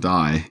it doesn't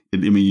die,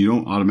 you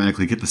don't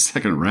automatically get the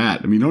second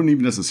rat. You don't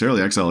even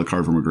necessarily exile a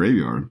card from a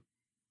graveyard.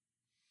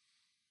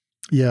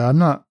 Yeah, I'm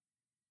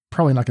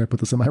probably not going to put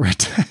this in my red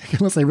deck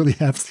unless I really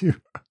have to.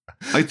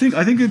 I think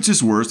it's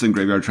just worse than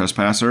Graveyard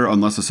Trespasser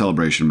unless the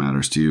Celebration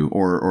matters to you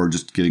or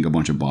just getting a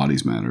bunch of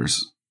bodies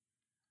matters.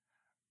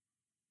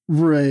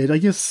 Right. I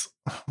guess,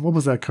 what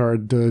was that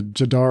card? The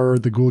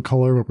Jadar, the Ghoul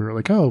Color, where we were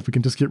like, oh, if we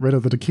can just get rid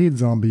of the Decayed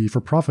Zombie for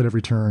profit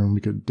every turn,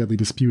 we could Deadly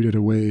Dispute it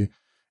away.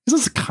 This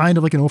is kind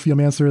of like an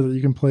Ophiomancer that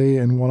you can play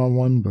in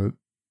 1-on-1, but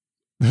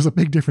there's a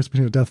big difference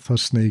between a Death Touch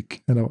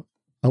Snake and a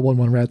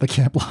 1/1 rat that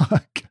can't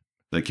block.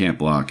 That can't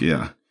block,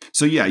 yeah.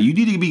 So yeah, you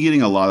need to be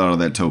getting a lot out of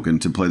that token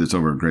to play this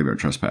over Graveyard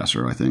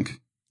Trespasser, I think.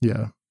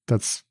 Yeah,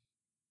 that's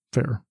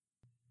fair.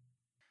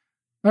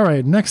 All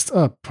right, next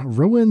up,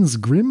 Rowan's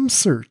Grim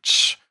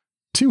Search.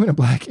 2 and a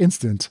black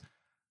instant.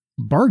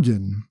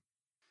 Bargain.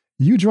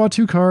 You draw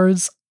 2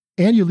 cards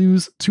and you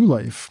lose 2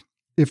 life.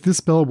 If this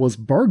spell was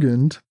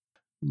bargained,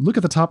 look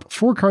at the top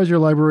 4 cards of your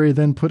library,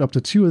 then put up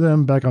to 2 of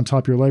them back on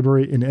top of your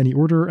library in any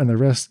order and the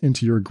rest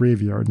into your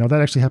graveyard. Now that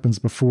actually happens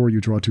before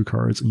you draw 2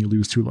 cards and you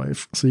lose 2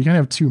 life. So you kind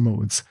of have 2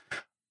 modes.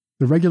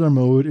 The regular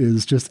mode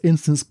is just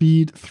instant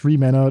speed, 3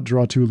 mana,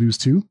 draw 2, lose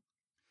 2.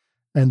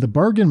 And the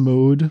bargain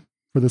mode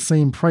for the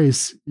same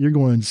price, you're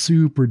going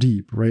super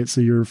deep, right?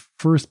 So you're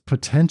first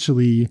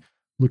potentially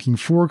looking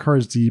 4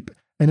 cards deep,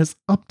 and it's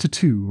up to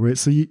 2, right?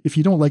 So if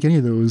you don't like any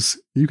of those,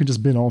 you can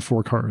just bin all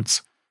 4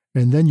 cards,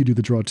 and then you do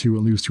the draw 2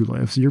 and lose 2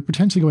 life. So you're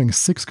potentially going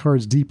 6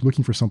 cards deep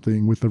looking for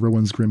something with the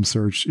Rowan's Grim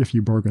Search if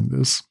you bargain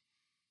this.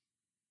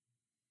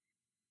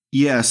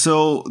 Yeah,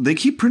 so they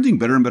keep printing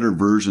better and better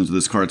versions of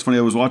this card. It's funny,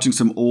 I was watching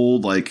some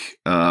old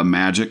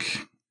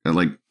Magic,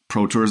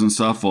 Pro Tours and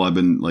stuff while I've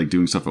been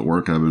doing stuff at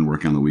work. I've been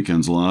working on the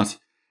weekends a lot.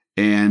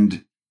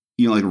 And,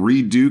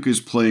 Reed Duke is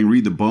playing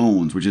Read the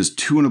Bones, which is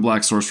 2 and a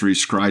black sorcery,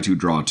 scry 2,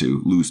 draw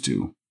 2, lose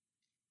 2.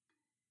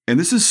 And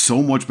this is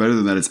so much better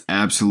than that. It's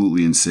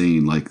absolutely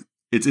insane.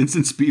 It's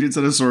instant speed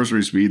instead of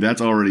sorcery speed.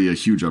 That's already a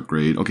huge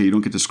upgrade. Okay, you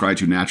don't get to scry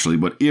 2 naturally,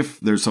 but if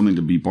there's something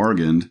to be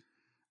bargained,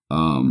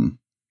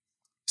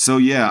 so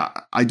yeah,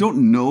 I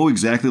don't know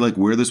exactly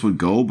where this would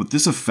go, but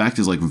this effect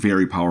is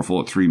very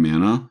powerful at 3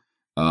 mana.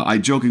 I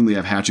jokingly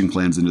have hatching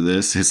plans into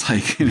this. It's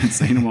an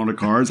insane amount of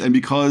cards, and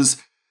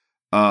because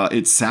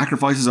it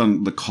sacrifices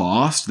on the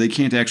cost, they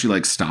can't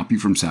actually stop you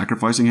from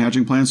sacrificing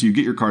hatching plans. So you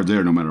get your card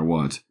there no matter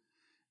what.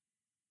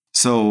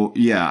 So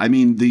yeah, I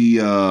mean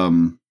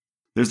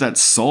there's that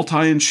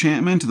Sultai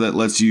enchantment that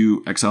lets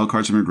you exile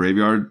cards from your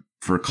graveyard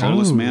for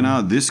colorless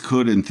mana. This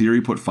could, in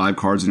theory, put 5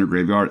 cards in your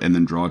graveyard and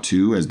then draw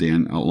 2, as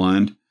Dan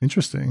outlined.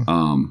 Interesting.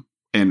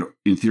 And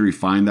in theory,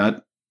 find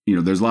that,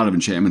 there's a lot of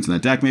enchantments in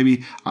that deck,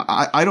 maybe.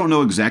 I don't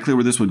know exactly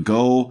where this would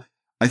go.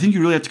 I think you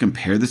really have to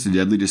compare this to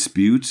Deadly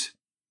Dispute.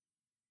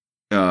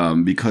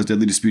 Because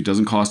Deadly Dispute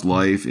doesn't cost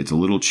life. It's a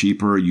little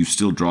cheaper. You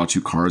still draw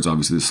 2 cards.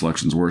 Obviously, the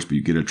selection's worse, but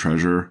you get a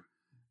treasure.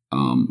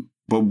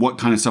 But what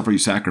kind of stuff are you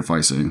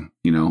sacrificing?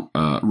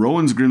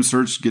 Rowan's Grim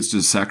Search gets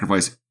to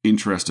sacrifice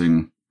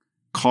interesting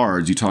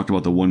cards. You talked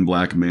about the 1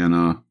 black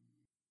mana.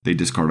 They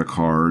discard a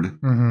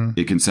card. Mm-hmm.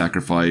 It can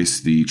sacrifice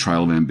the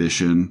Trial of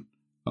Ambition.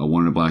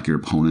 1 and a black, your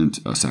opponent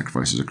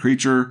sacrifices a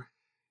creature.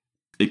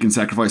 It can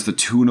sacrifice the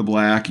 2 and a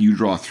black. You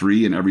draw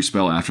 3, and every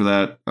spell after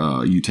that,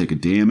 you take a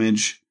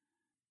damage.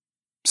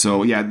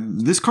 So yeah,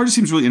 this card just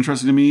seems really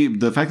interesting to me.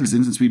 The fact that it's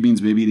instant speed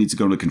means maybe it needs to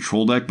go to a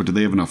control deck, but do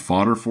they have enough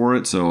fodder for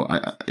it? So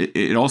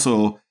it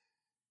also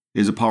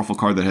is a powerful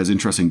card that has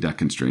interesting deck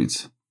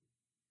constraints.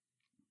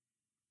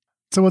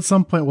 So at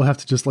some point, we'll have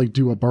to just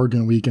do a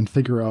bargain week and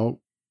figure out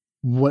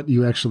what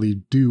you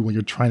actually do when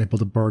you're trying to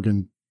build a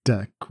bargain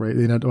deck, right?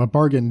 A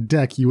bargain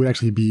deck, you would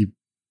actually be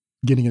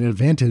getting an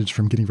advantage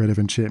from getting rid of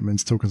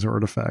enchantments, tokens, or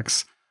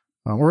artifacts,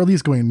 or at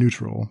least going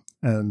neutral.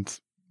 And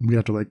we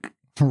have to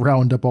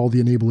round up all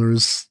the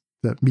enablers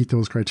that meet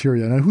those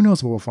criteria. And who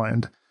knows what we'll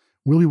find.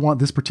 Will we want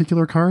this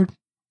particular card?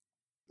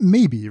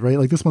 Maybe,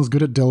 right? This one's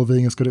good at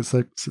delving. It's good at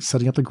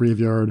setting up the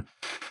graveyard.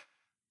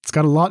 It's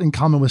got a lot in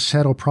common with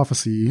Shadow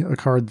Prophecy, a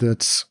card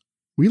that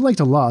we liked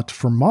a lot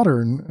for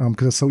Modern,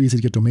 because it's so easy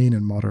to get domain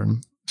in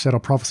Modern. Shadow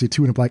Prophecy,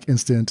 2 and a black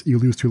instant, you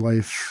lose 2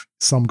 life,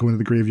 some go into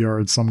the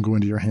graveyard, some go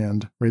into your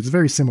hand, right? It's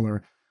very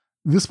similar.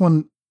 This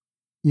one,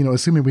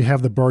 assuming we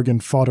have the bargain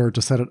fodder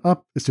to set it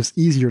up, it's just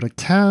easier to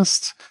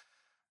cast.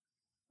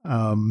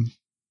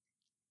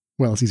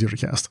 It's easier to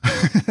cast.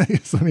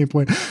 It's the main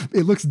point.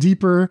 It looks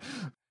deeper.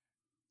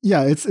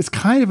 Yeah, it's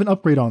kind of an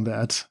upgrade on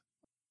that.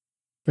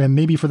 And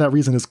maybe for that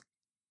reason, it's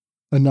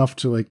enough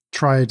to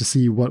try to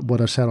see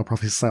what a Shadow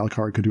Prophecy style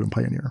card could do in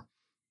Pioneer.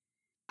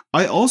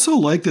 I also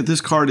like that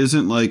this card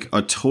isn't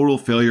a total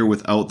failure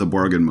without the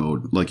bargain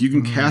mode. You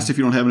can cast if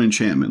you don't have an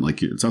enchantment.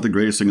 It's not the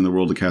greatest thing in the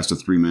world to cast a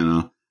 3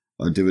 mana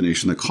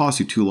divination that costs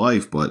you 2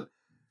 life, but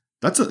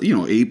that's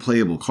a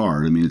playable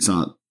card. I mean, it's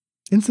not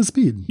instant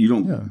speed. You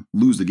don't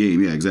lose the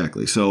game. Yeah,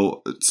 exactly.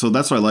 So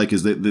that's what I like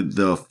is that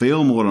the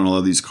fail mode on a lot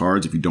of these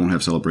cards, if you don't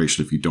have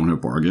Celebration, if you don't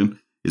have bargain,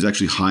 is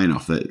actually high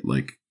enough that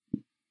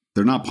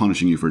they're not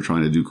punishing you for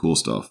trying to do cool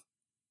stuff.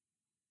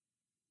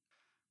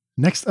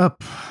 Next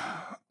up,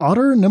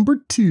 Otter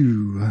number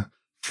 2,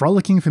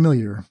 Frolicking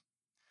Familiar.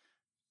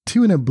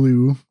 2 and a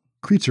blue,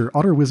 creature,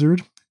 Otter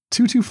Wizard,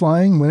 2/2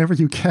 flying. Whenever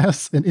you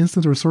cast an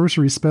instant or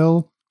sorcery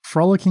spell,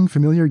 Frolicking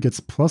Familiar gets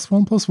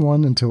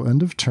 +1/+1 until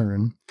end of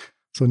turn.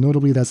 So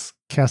notably, that's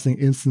casting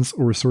instants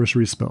or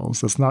sorcery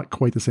spells. That's not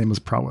quite the same as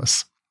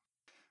Prowess.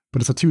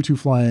 But it's a 2/2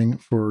 flying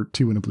for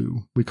 2 and a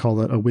blue. We call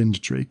that a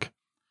Wind Drake.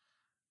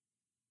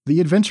 The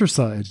adventure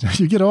side.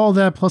 You get all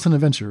that plus an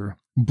adventure.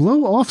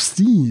 Blow Off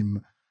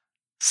Steam.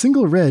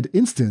 Single red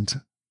instant.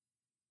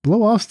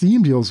 Blow Off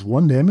Steam deals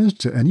 1 damage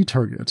to any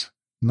target.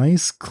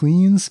 Nice,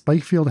 clean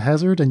spike field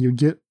hazard, and you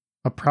get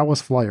a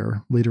Prowess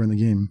flyer later in the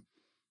game.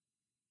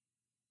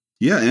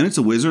 Yeah, and it's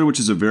a wizard, which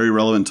is a very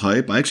relevant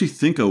type. I actually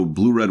think a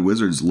blue-red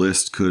wizards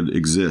list could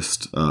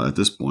exist at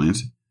this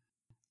point.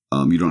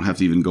 You don't have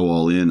to even go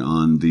all in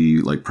on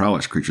the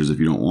prowess creatures if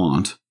you don't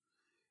want.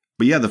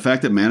 But yeah, the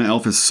fact that Mana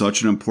Elf is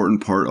such an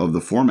important part of the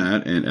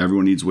format and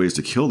everyone needs ways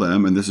to kill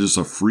them, and this is just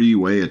a free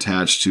way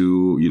attached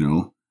to,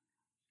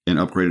 an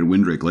upgraded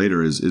Windrake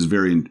later is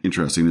very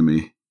interesting to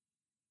me.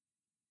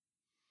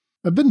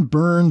 I've been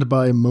burned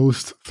by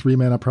most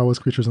 3-mana prowess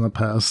creatures in the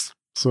past,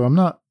 so I'm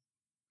not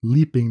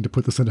leaping to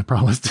put this into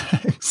prowess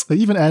decks.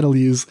 Even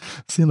Adelies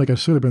seemed like I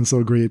should have been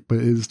so great, but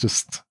it's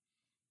just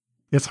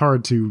it's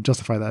hard to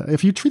justify that.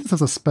 If you treat this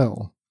as a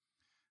spell,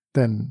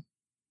 then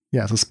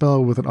yeah, it's a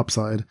spell with an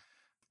upside.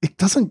 It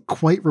doesn't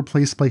quite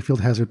replace Spikefield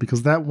Hazard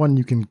because that one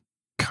you can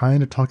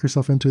kind of talk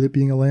yourself into it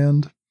being a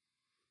land,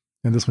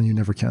 and this one you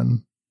never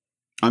can.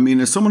 I mean,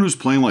 as someone who's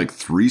playing like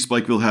 3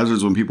 Spikefield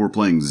Hazards when people were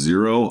playing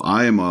 0,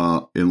 I am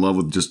in love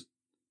with just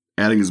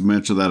adding as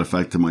much of that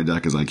effect to my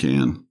deck as I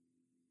can.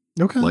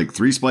 Okay. Like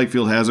 3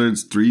 Spikefield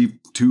Hazards,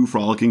 2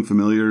 Frolicking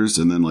Familiars,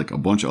 and then like a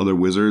bunch of other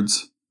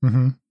wizards.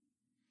 Mm-hmm.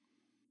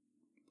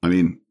 I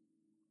mean,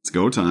 it's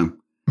go time.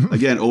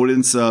 Again,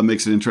 Odin's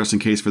makes an interesting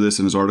case for this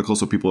in his article,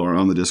 so people are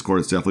on the Discord.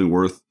 It's definitely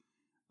worth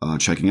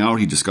checking out.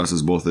 He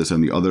discusses both this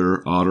and the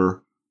other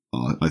otter.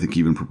 I think he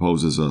even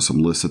proposes some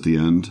lists at the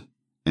end.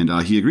 And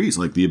he agrees,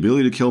 like, the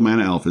ability to kill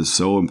mana elf is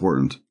so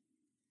important.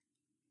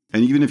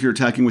 And even if you're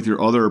attacking with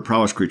your other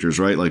prowess creatures,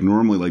 right? Like,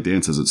 normally, like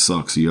Dan says, it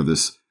sucks. You have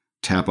this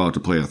tap out to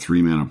play a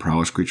 3-mana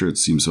prowess creature. It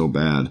seems so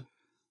bad.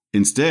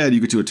 Instead, you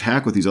get to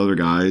attack with these other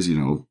guys, you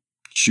know,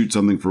 shoot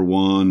something for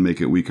 1,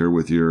 make it weaker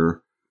with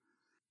your,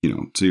 you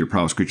know, so your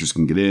prowess creatures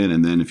can get in.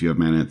 And then if you have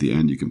mana at the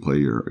end, you can play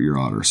your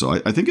otter. So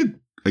I think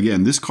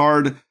again, this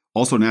card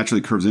also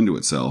naturally curves into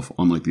itself,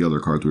 unlike the other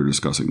cards we were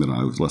discussing that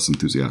I was less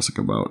enthusiastic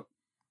about.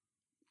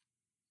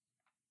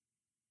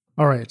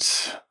 All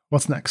right.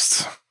 What's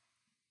next?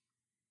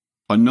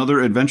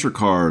 Another adventure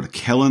card,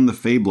 Kellen the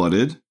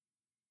Fey-Blooded.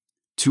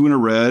 2 in a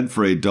red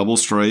for a double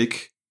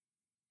strike,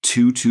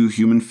 2/2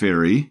 human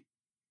fairy.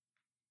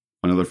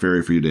 Another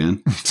fairy for you,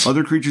 Dan.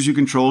 Other creatures you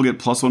control get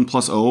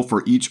 +1/+0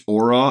 for each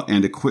aura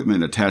and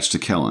equipment attached to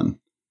Kellen.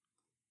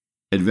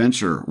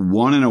 Adventure,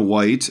 1 in a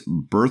white,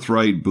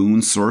 birthright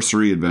boon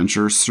sorcery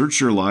adventure.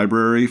 Search your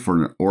library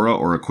for an aura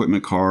or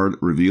equipment card,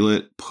 reveal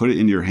it, put it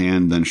into your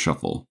hand, then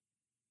shuffle.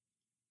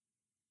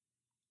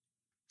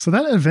 So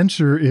that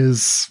adventure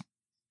is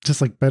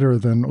just like better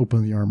than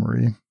Open the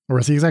Armory. Or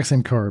it's the exact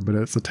same card, but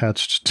it's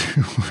attached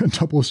to a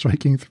double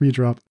striking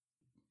 3-drop.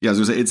 Yeah, I was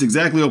going to say, it's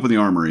exactly Open the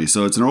Armory.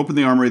 So it's an Open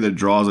the Armory that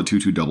draws a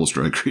 2/2 double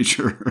strike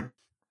creature.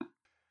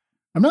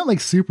 I'm not like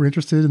super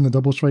interested in the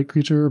double strike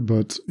creature,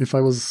 but if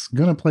I was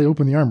going to play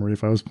Open the Armory,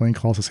 if I was playing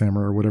Colossus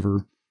Hammer or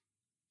whatever,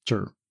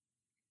 sure.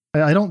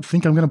 I don't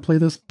think I'm going to play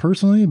this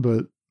personally,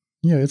 but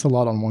yeah, it's a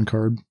lot on one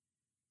card.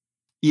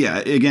 Yeah,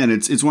 again,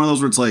 it's one of those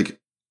where it's like,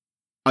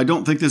 I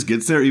don't think this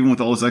gets there even with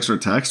all this extra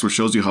text, which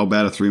shows you how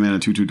bad a 3-mana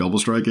 2/2 double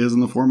strike is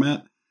in the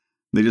format.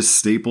 They just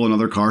staple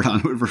another card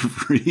onto it for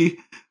free.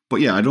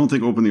 But yeah, I don't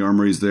think Open the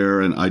Armory is there,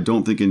 and I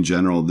don't think in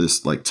general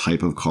this like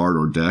type of card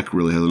or deck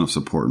really has enough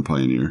support in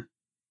Pioneer.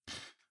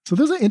 So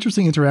there's an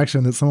interesting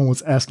interaction that someone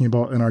was asking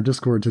about in our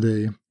Discord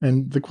today.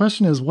 And the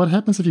question is, what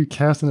happens if you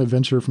cast an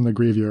adventure from the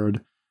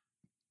graveyard?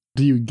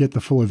 Do you get the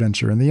full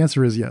adventure? And the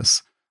answer is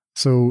yes.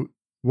 So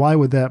why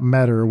would that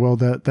matter? Well,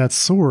 that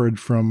sword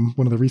from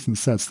one of the recent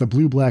sets, the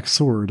blue-black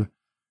sword,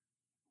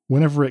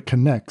 whenever it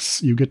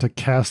connects, you get to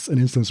cast an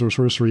instance or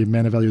sorcery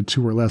mana value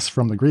 2 or less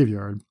from the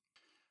graveyard.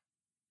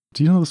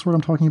 Do you know the sword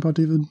I'm talking about,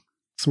 David?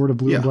 Sword of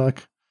blue and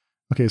black?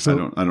 Okay,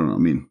 so I don't know. I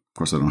mean, of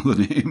course I don't know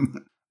the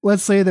name.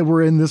 Let's say that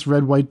we're in this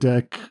red-white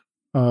deck.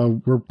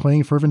 We're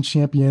playing Fervent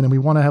Champion, and we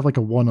want to have like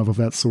a 1 of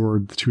that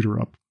sword to tutor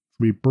up.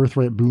 We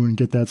birthright boon,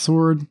 get that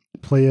sword,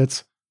 play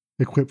it,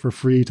 equip for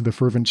free to the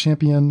Fervent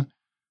Champion,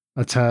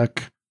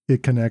 attack,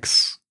 it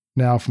connects.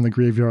 Now from the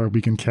graveyard,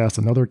 we can cast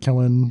another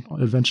Kellen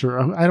adventure.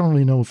 I don't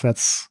really know if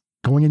that's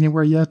going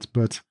anywhere yet,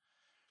 but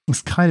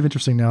it's kind of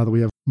interesting now that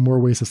we have more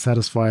ways to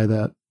satisfy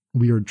that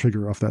weird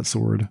trigger off that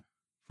sword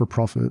for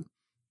profit.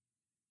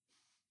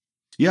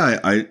 Yeah,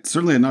 I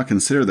certainly had not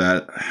considered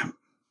that.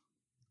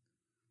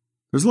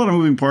 There's a lot of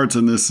moving parts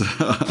in this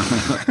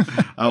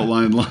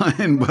outline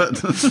line,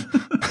 but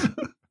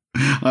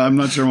I'm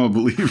not sure I'm a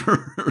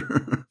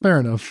believer. Fair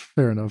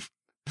enough.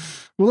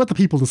 We'll let the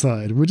people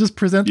decide. We'll just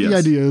present the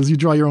ideas. You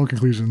draw your own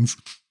conclusions.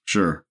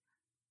 Sure.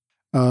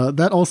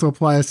 That also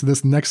applies to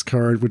this next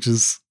card, which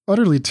is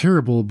utterly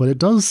terrible, but it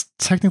does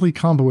technically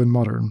combo in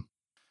Modern.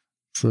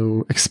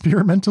 So,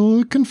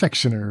 Experimental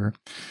Confectioner.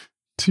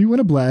 2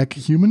 and a black,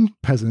 human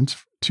peasant,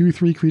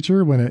 2/3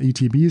 creature. When at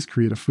ETBs,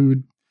 create a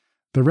food.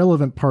 The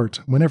relevant part,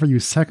 whenever you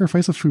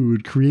sacrifice a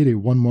food, create a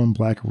 1/1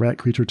 black rat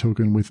creature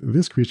token with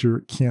this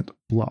creature can't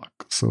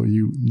block. So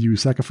you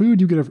sack a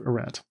food, you get a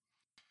rat.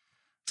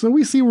 So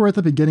we see we're at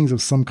the beginnings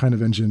of some kind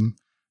of engine.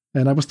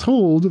 And I was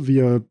told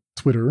via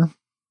Twitter,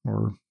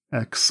 or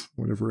X,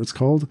 whatever it's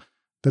called,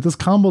 that this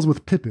combos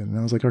with Pippin. And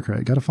I was like, okay,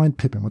 I gotta find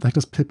Pippin. What the heck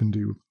does Pippin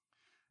do?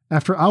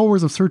 After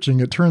hours of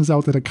searching, it turns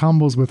out that it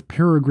combos with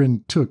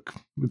Peregrine Took,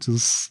 which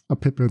is a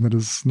Pippin that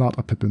is not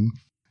a Pippin.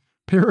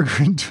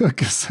 Peregrine Took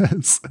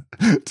says,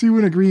 2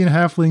 and a green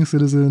halfling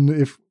citizen,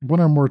 if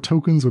 1 or more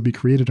tokens would be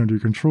created under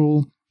your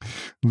control,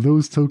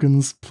 those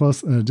tokens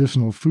plus an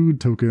additional food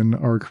token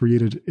are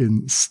created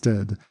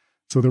instead.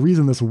 So the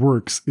reason this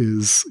works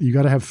is you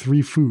got to have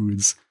 3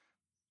 foods.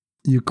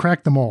 You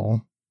crack them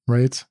all,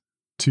 right,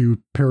 to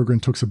Peregrine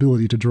Took's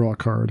ability to draw a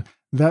card.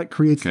 That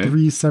creates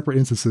 3 separate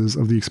instances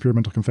of the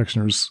Experimental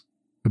Confectioner's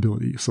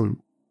ability. So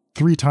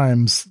 3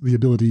 times the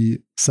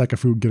ability sack a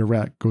food, get a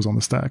rat goes on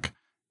the stack.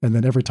 And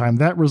then every time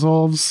that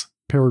resolves,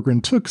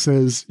 Peregrine Took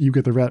says you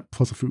get the rat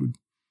plus a food.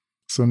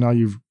 So now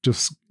you've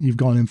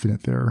gone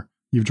infinite there.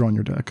 You've drawn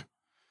your deck.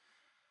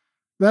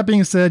 That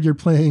being said, you're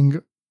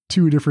playing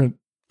 2 different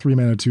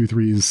 3-mana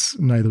 2/3s,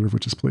 neither of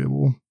which is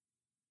playable,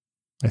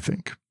 I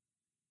think.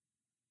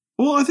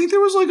 Well, I think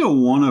there was like a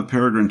one of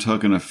Peregrine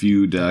Took in a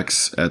few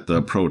decks at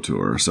the Pro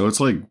Tour. So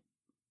it's like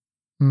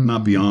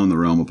not beyond the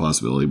realm of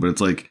possibility, but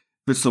it's like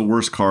if it's the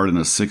worst card in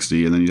a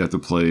 60 and then you'd have to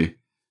play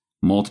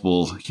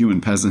multiple human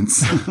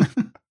peasants.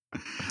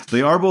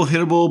 They are both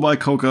hittable by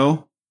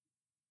Coco.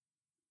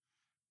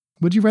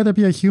 Would you rather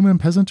be a human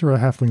peasant or a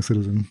halfling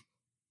citizen?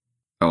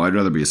 Oh, I'd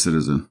rather be a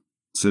citizen.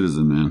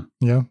 Citizen, man.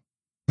 Yeah.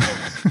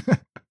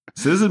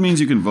 Citizen means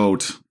you can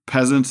vote.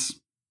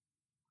 Peasants,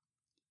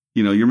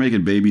 you're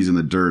making babies in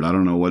the dirt. I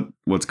don't know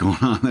what's going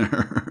on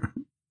there.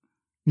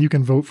 You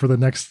can vote for the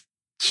next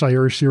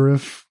Shire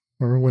Sheriff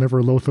or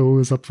whenever Lotho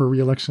is up for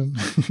re-election.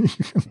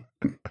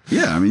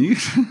 Yeah, I mean,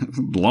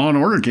 law and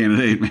order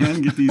candidate,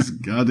 man. Get these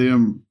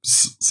goddamn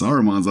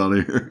Sarumans out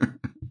of here.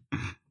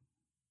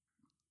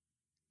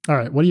 All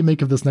right, what do you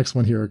make of this next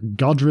one here?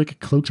 Godric,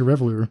 Cloaked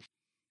Reveler.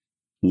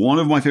 One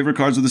of my favorite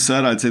cards of the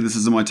set. I'd say this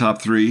is in my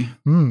top 3.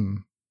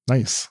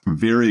 Nice. I'm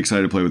very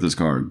excited to play with this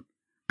card.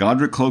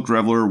 Godric, Cloaked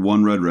Reveler,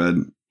 1 red.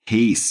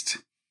 Haste.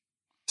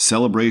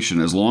 Celebration.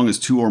 As long as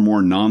 2 or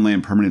more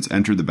non-land permanents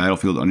enter the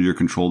battlefield under your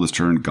control this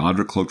turn,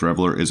 Godric, Cloaked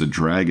Reveler is a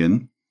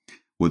dragon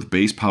with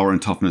base power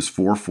and toughness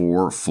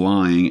 4/4,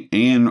 flying,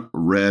 and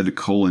red :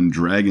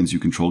 dragons you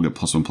control get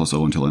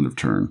 +1/+0 until end of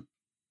turn.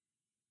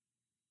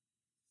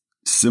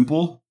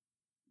 Simple.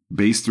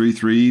 Base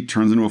 3/3,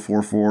 turns into a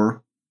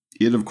 4/4.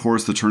 It, of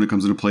course, the turn it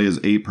comes into play is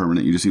a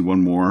permanent. You just need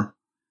 1 more.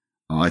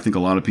 I think a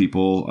lot of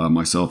people,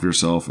 myself,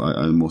 yourself,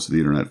 most of the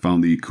internet,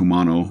 found the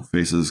Kumano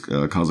faces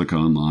Kazuka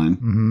online.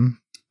 Mm-hmm.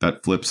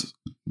 That flips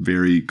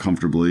very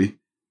comfortably.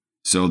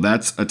 So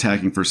that's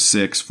attacking for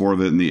 6, 4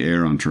 of it in the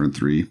air on turn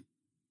 3.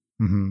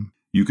 Mm-hmm.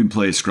 You can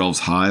play Skrelv's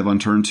Hive on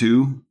turn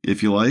 2,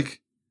 if you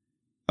like.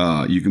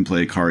 You can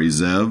play Kari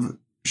Zev,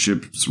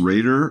 Ship's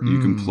Raider. You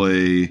can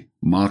play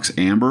Mox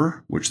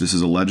Amber, which this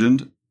is a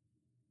legend.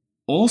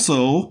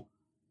 Also,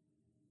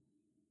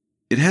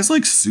 it has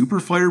like super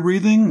fire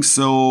breathing,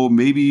 so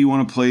maybe you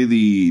want to play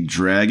the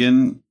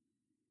dragon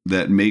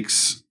that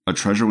makes a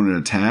treasure when it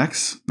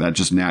attacks. That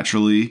just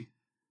naturally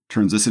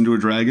turns this into a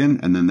dragon,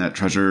 and then that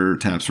treasure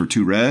taps for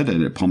 2 red,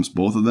 and it pumps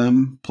both of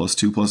them,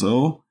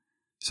 +2/+0.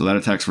 So that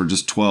attacks for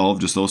just 12,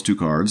 just those 2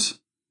 cards.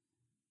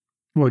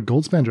 What,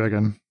 Goldspan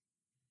Dragon?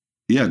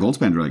 Yeah,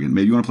 Goldspan Dragon.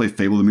 Maybe you want to play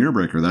Fable the Mirror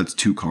Breaker. That's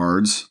 2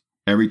 cards.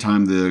 Every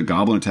time the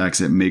goblin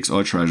attacks, it makes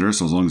a treasure,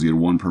 so as long as you get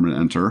 1 permanent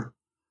enter.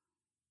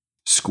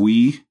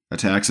 Squee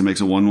attacks and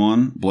makes a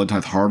 1/1.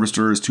 Bloodtithe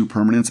Harvester is 2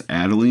 permanents.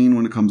 Adeline,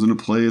 when it comes into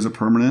play, is a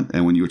permanent,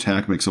 and when you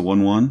attack, makes a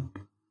 1/1.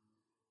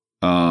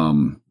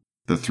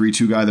 The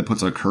 3/2 guy that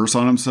puts a curse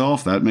on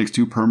himself, that makes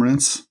 2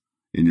 permanents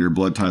in your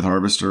Bloodtithe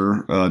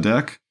Harvester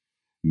deck.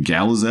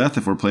 Galazeth,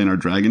 if we're playing our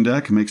dragon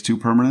deck, makes 2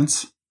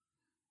 permanents.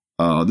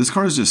 This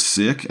card is just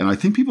sick, and I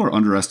think people are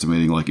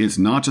underestimating, like, it's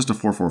not just a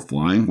 4/4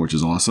 flying, which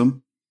is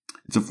awesome.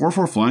 It's a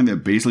 4/4 flying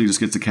that basically just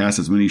gets to cast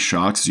as many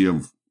shocks as you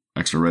have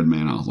extra red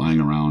mana lying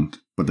around,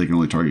 but they can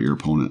only target your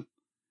opponent.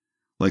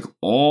 Like,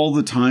 all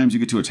the times you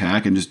get to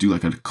attack and just do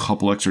like a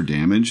couple extra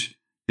damage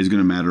is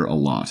going to matter a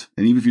lot.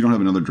 And even if you don't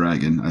have another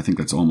dragon, I think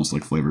that's almost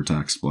like flavor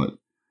text, but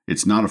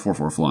it's not a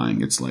 4/4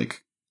 flying. It's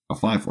like a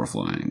 5/4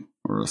 flying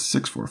or a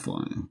 6/4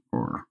 flying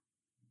or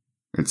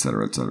et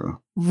cetera, et cetera.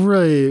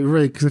 Right.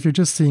 Because if you're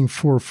just seeing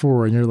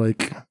 4/4 and you're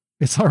like,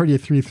 it's already a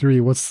 3/3,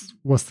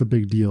 what's the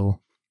big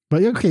deal?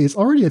 But okay, it's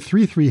already a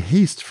 3/3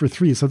 haste for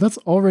 3, so that's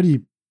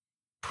already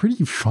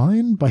pretty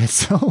fine by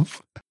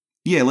itself.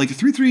 Yeah, like a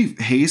 3/3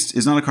 haste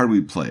is not a card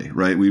we'd play,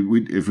 right?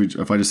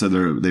 If I just said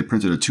they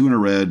printed a 2 and a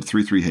red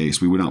 3/3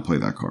 haste, we would not play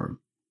that card.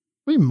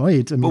 We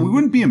might, but we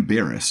wouldn't be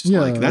embarrassed.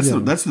 Yeah, like that's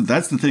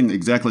the thing.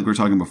 Exactly like we were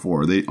talking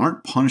before. They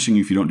aren't punishing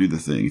you if you don't do the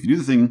thing. If you do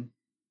the thing,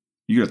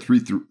 you get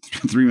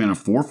a 3 mana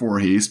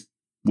 4/4 haste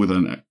with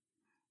an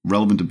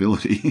relevant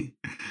ability.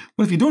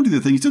 But if you don't do the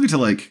thing, you still get to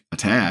like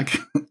attack.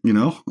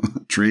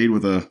 Trade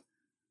with a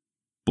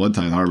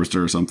Bloodtithe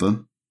Harvester or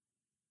something.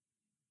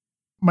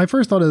 My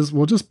first thought is,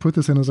 we'll just put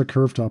this in as a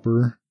curve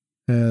topper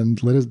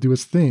and let it do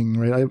its thing,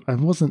 right? I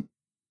wasn't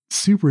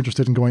super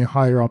interested in going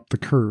higher up the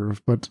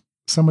curve, but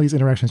some of these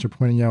interactions you're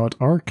pointing out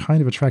are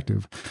kind of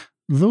attractive.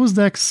 Those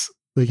decks,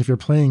 like if you're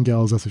playing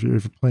Galazeth, if you're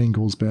playing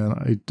Goldspan,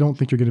 I don't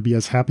think you're going to be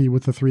as happy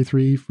with the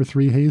 3/3 for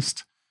 3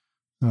 haste.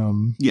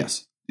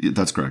 Yes,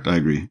 that's correct. I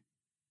agree.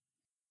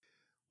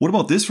 What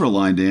about this for a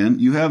line, Dan?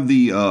 You have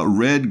the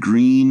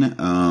red-green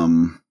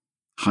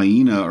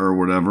hyena or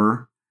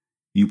whatever.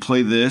 You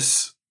play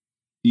this.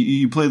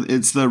 You play.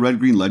 It's the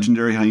red-green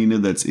legendary hyena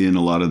that's in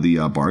a lot of the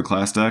Bard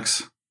class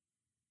decks.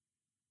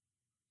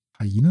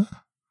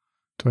 Hyena?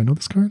 Do I know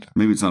this card?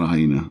 Maybe it's not a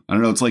hyena. I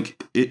don't know. It's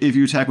like if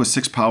you attack with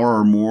 6 power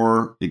or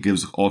more, it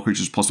gives all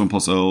creatures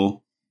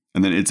 +1/+0,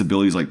 and then its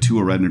ability is like 2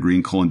 a red and a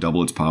green,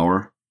 double its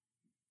power.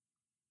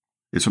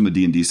 It's from the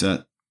D&D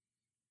set.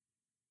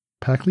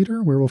 Pack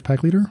Leader? Werewolf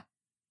Pack Leader?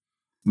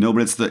 No,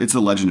 but it's the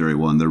legendary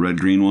one, the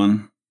red-green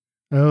one.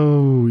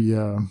 Oh,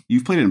 yeah.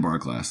 You've played it in bar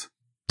class.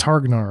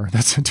 Targnar.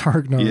 That's a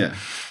Targnar. Yeah.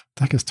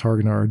 That is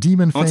Targnar.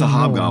 Demon Fang. It's a Gnoll.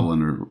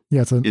 hobgoblin. Or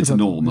Yeah, it's a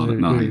gnoll, not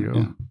there you go.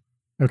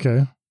 Yeah.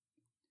 Okay.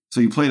 So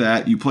you play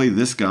that. You play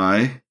this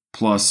guy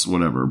plus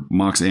whatever,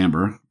 Mox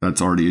Amber.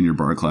 That's already in your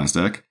bar class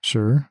deck.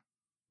 Sure.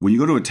 When you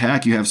go to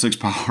attack, you have 6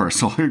 power.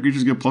 So all your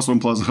creatures get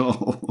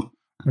 +1/+0.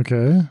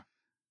 Okay.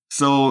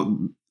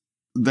 So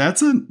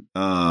that's a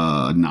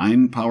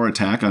 9 power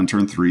attack on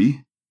turn 3. I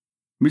mean,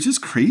 it's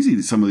just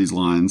crazy, some of these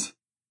lines.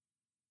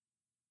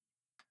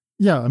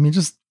 Yeah, I mean,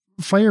 just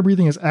fire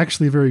breathing is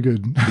actually very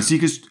good.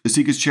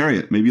 Asika's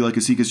Chariot. Maybe like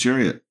Asika's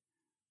Chariot.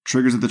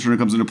 Triggers at the turn it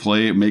comes into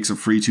play. It makes a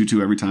free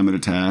 2/2 every time it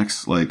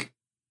attacks. Like,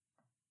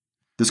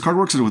 this card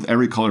works with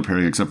every color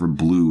pairing except for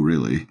blue,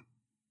 really.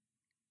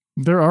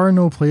 There are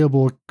no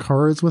playable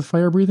cards with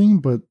fire breathing,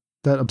 but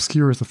that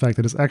obscures the fact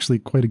that it's actually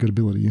quite a good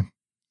ability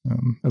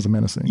as a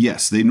menacing.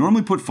 Yes, they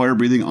normally put fire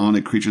breathing on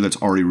a creature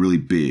that's already really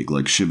big,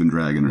 like Shivan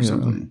Dragon or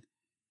something.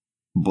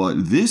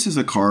 But this is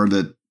a card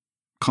that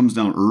comes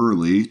down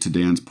early, to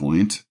Dan's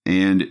point,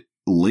 and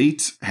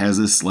late has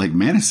this like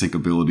mana sink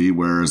ability,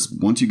 whereas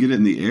once you get it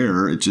in the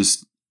air, it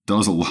just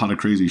does a lot of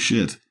crazy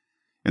shit.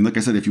 And like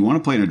I said, if you want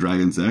to play in a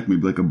Dragon's deck,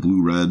 maybe like a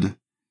blue-red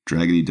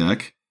Dragony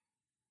deck,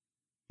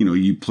 you know,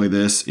 you play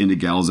this into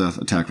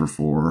Galzeth, attack for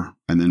 4,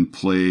 and then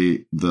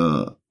play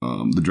the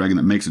dragon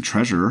that makes a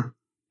treasure.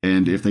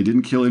 And if they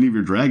didn't kill any of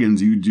your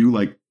dragons, you do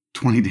like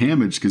 20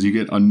 damage because you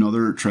get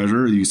another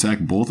treasure. You sack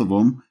both of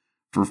them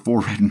for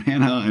 4 red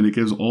mana, and it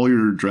gives all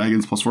your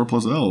dragons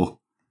 +4/+0.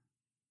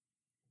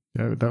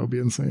 Yeah, that would be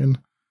insane.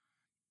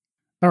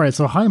 All right,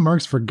 so high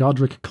marks for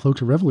Godric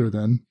Cloaked Reveler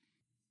then.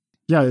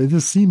 Yeah, it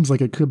just seems like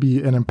it could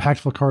be an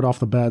impactful card off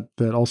the bat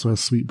that also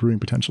has sweet brewing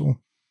potential.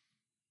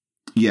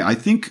 Yeah, I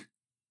think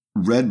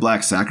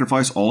Red-Black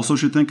Sacrifice also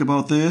should think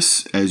about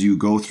this. As you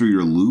go through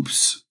your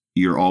loops,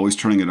 you're always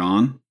turning it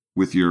on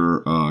with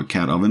your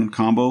Cat Oven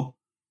combo.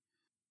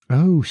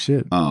 Oh,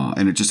 shit.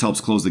 And it just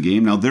helps close the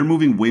game. Now, they're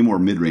moving way more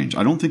mid-range.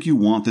 I don't think you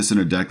want this in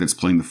a deck that's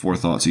playing the 4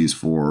 Thoughtseize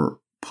for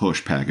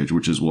push package,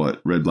 which is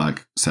what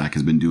Red-Black Sac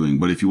has been doing.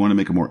 But if you want to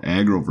make a more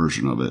aggro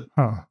version of it,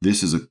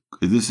 this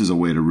is a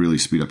way to really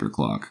speed up your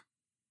clock.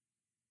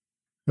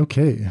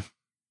 Okay.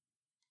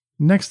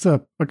 Next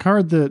up, a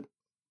card that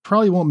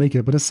probably won't make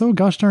it, but it's so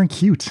gosh darn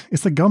cute.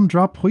 It's the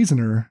Gumdrop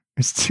Poisoner.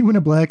 It's 2 and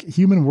a black,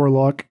 human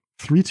warlock,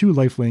 3/2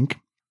 lifelink.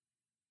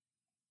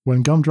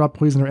 When Gumdrop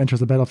Poisoner enters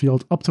the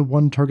battlefield, up to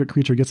 1 target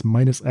creature gets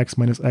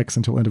 -X/-X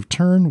until end of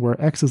turn, where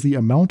X is the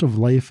amount of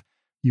life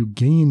you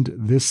gained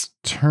this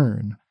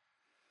turn.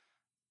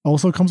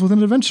 Also comes with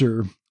an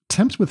adventure.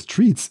 Tempt with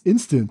Treats,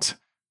 instant.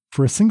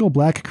 For a single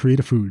black,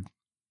 create a food.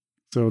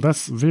 So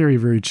that's very,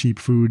 very cheap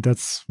food.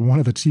 That's one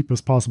of the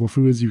cheapest possible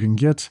foods you can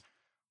get.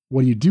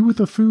 What do you do with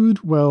the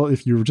food? Well,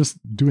 if you're just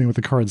doing what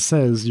the card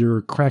says,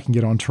 you're cracking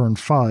it on turn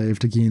 5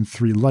 to gain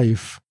 3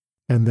 life,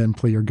 and then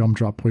play your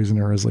Gumdrop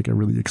Poisoner as like a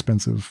really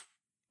expensive,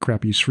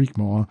 crappy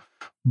Shriekmaw.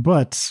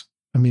 But,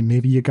 I mean,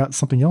 maybe you got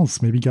something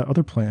else. Maybe you got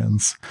other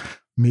plans.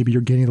 Maybe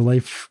you're gaining the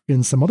life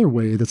in some other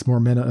way that's more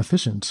mana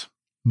efficient.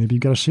 Maybe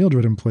you've got a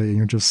Sheoldred in play and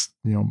you're just,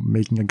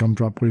 making a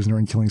Gumdrop Poisoner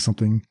and killing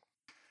something.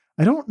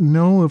 I don't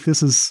know if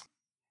this is...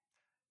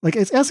 Like,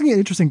 it's asking an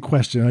interesting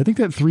question. I think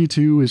that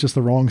 3/2 is just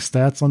the wrong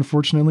stats,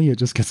 unfortunately. It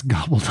just gets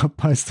gobbled up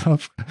by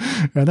stuff.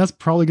 And that's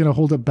probably going to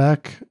hold it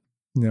back.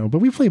 But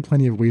we played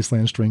plenty of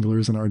Wasteland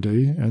Stranglers in our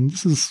day, and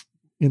this is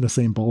in the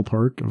same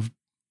ballpark of,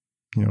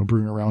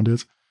 brewing around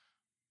it.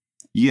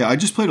 Yeah, I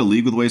just played a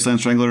league with Wasteland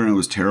Strangler, and it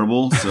was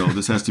terrible. So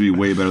this has to be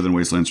way better than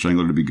Wasteland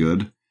Strangler to be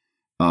good.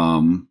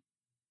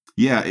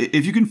 Yeah,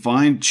 if you can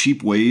find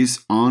cheap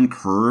ways on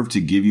curve to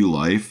give you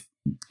life,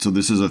 so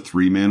this is a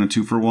 3 mana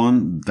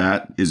 2-for-1,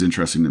 that is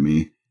interesting to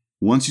me.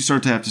 Once you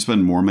start to have to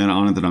spend more mana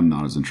on it, then I'm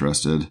not as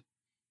interested.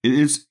 It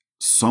is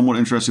somewhat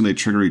interesting they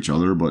trigger each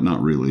other, but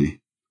not really.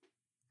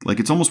 Like,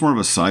 it's almost more of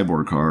a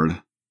sideboard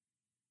card.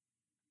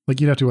 Like,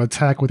 you'd have to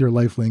attack with your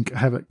lifelink,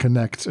 have it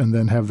connect, and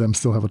then have them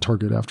still have a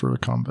target after a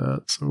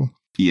combat, so...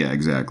 Yeah,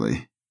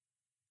 exactly.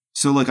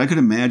 So, like, I could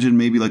imagine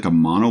maybe, like, a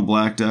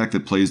mono-black deck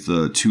that plays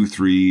the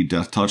 2/3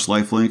 Death Touch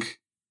lifelink,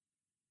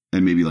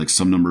 and maybe, like,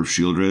 some number of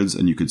Sheoldreds,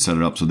 and you could set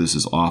it up so this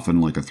is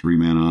often, like, a 3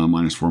 mana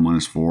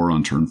 -4/-4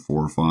 on turn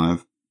 4 or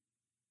 5.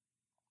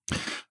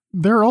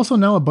 There are also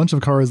now a bunch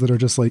of cards that are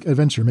just like,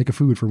 adventure, make a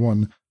food for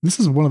 1. This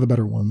is one of the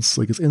better ones.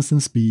 Like, it's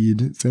instant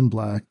speed, it's in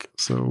black,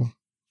 so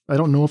I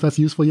don't know if that's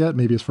useful yet.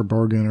 Maybe it's for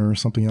bargain or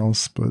something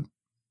else, but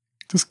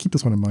just keep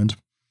this one in mind.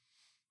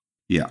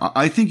 Yeah,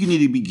 I think you need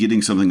to be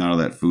getting something out of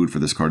that food for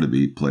this card to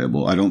be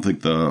playable. I don't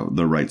think the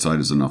right side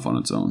is enough on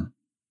its own.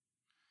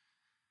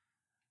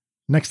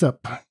 Next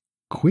up,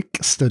 Quick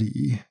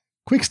Study.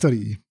 Quick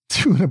Study.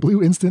 2 and a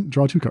blue instant,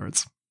 draw 2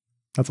 cards.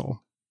 That's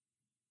all.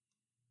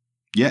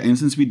 Yeah,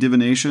 instant speed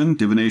Divination.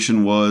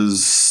 Divination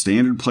was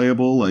standard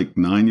playable like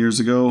 9 years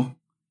ago.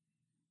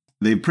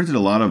 They've printed a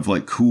lot of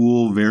like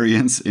cool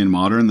variants in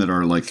Modern that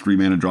are like 3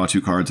 mana, draw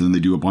 2 cards, and then they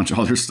do a bunch of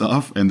other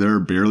stuff, and they're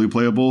barely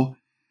playable.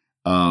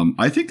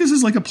 I think this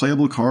is like a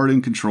playable card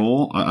in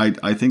Control.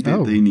 I think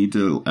that they need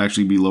to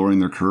actually be lowering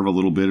their curve a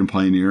little bit in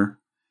Pioneer.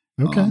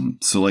 Okay.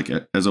 So like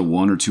as a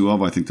 1 or 2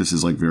 of, I think this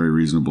is like very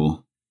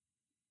reasonable.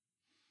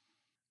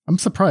 I'm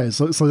surprised.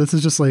 So this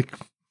is just like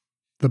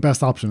the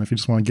best option if you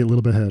just want to get a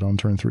little bit ahead on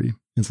turn 3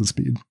 instant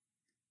speed.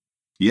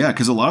 Yeah,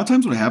 because a lot of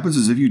times what happens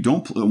is if you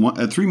don't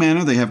at 3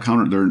 mana, they have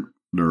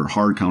their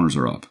hard counters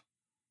are up.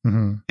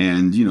 Mm-hmm.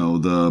 And, you know,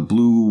 the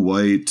blue,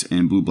 white,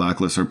 and blue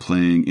black lists are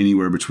playing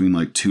anywhere between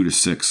like 2 to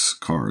 6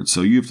 cards.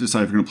 So you have to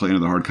decide if you're going to play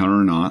another hard counter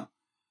or not.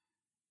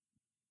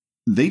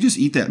 They just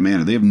eat that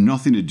mana. They have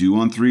nothing to do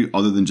on 3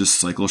 other than just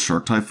cycle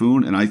Shark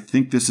Typhoon. And I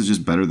think this is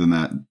just better than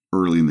that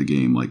early in the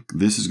game. Like,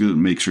 this is going to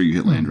make sure you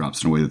hit land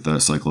drops in a way that the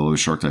cycle of the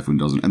Shark Typhoon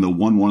doesn't. And the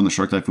 1/1 on the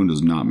Shark Typhoon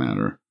does not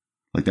matter.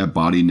 Like, that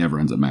body never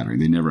ends up mattering.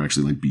 They never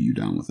actually like beat you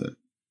down with it.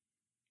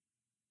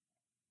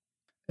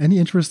 Any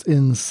interest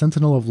in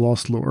Sentinel of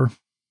Lost Lore?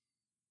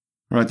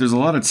 All right, there's a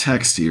lot of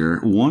text here.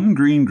 1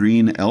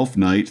 green, Elf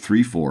Knight,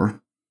 3/4.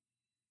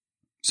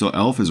 So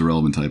Elf is a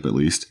relevant type at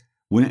least.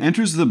 When it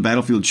enters the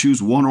battlefield,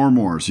 choose 1 or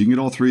more. So you can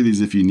get all 3 of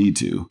these if you need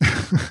to.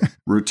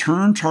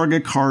 Return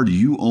target card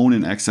you own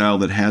in exile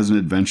that has an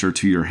adventure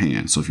to your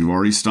hand. So if you've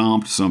already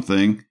stomped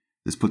something,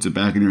 this puts it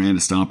back in your hand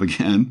to stomp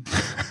again.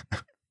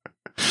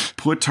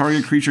 Put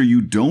target creature you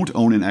don't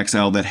own in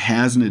exile that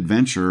has an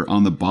adventure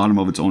on the bottom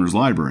of its owner's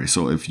library.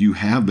 So if you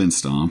have been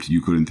stomped,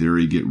 you could in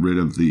theory get rid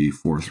of the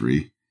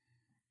 4/3.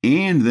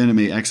 And then it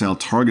may exile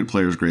target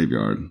player's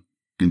graveyard,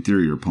 in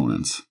theory your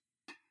opponent's.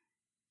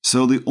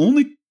 So the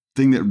only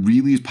thing that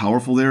really is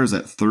powerful there is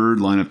that third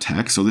line of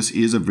text. So this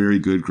is a very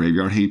good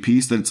graveyard hate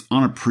piece that's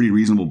on a pretty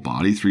reasonable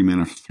body. 3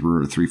 mana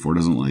for 3/4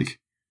 doesn't like,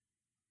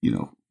 you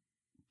know,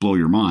 blow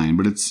your mind,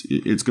 but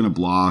it's going to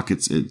block.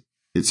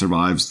 It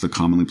survives the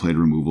commonly played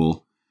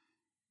removal.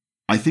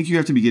 I think you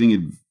have to be getting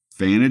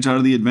advantage out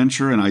of the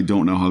adventure, and I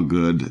don't know how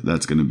good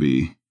that's going to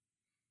be.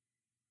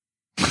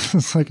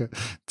 It's like a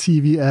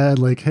TV ad,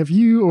 like, have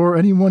you or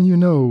anyone you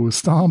know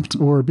stomped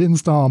or been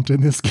stomped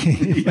in this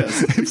game?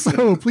 Yes, if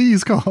so,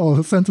 please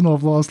call Sentinel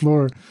of Lost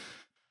Lore.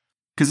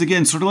 Because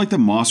again, sort of like the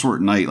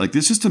Mosswort Knight, like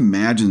this just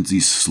imagines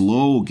these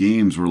slow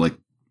games where like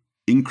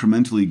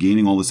incrementally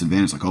gaining all this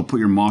advantage. Like, I'll put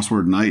your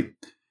Mosswort Knight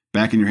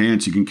back in your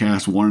hand so you can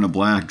cast 1 in a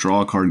black,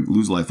 draw a card, and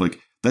lose life.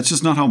 Like, that's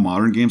just not how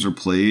modern games are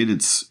played.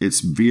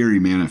 It's very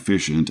mana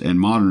efficient, and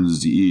modern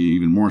is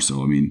even more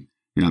so. I mean,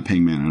 you're not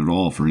paying mana at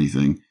all for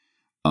anything.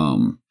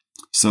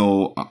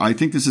 So I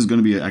think this is going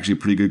to be actually a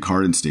pretty good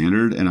card in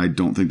Standard, and I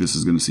don't think this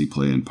is going to see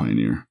play in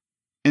Pioneer.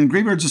 And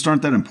graveyards just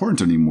aren't that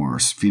important anymore.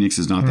 Phoenix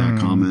is not that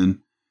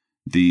common.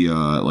 The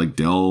like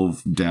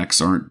Delve decks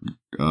aren't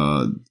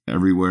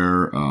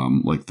everywhere,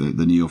 like the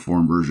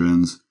Neoform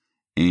versions,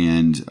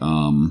 and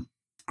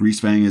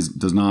Greasefang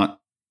does not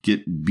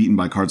get beaten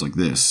by cards like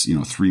this. You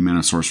know, 3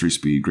 mana sorcery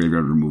speed,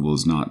 graveyard removal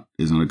is not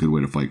a good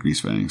way to fight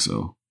Greasefang.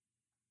 So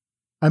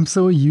I'm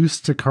so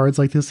used to cards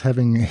like this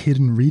having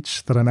hidden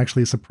reach that I'm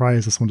actually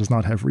surprised this one does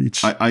not have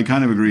reach. I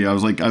kind of agree. I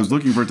was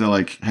looking for it to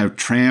like have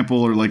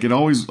trample, or like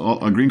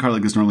a green card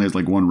like this normally has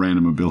like 1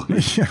 random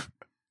ability. Yeah.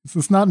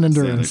 It's not an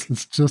endurance. Static.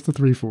 It's just a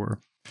 3/4.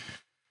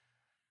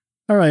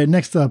 All right,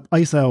 next up,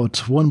 Ice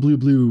Out, 1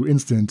 blue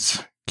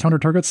instant. Counter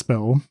target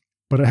spell,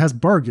 but it has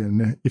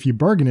bargain. If you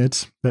bargain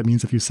it, that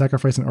means if you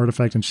sacrifice an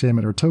artifact,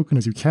 enchantment, or token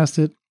as you cast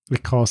it,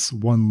 it costs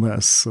 1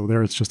 less. So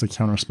there it's just a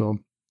counter spell.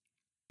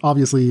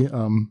 Obviously,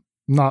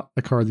 not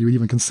a card that you would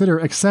even consider,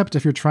 except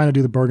if you're trying to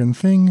do the bargain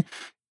thing,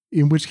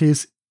 in which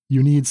case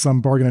you need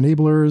some bargain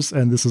enablers,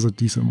 and this is a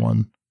decent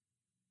one.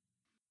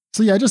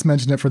 So yeah, I just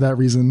mentioned it for that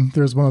reason.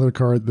 There's one other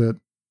card that,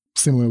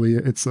 similarly,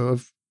 it's a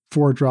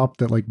 4-drop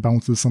that like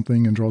bounces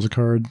something and draws a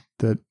card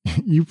that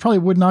you probably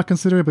would not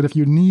consider, but if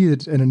you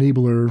needed an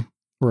enabler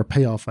or a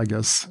payoff, I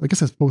guess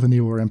it's both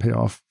enabler and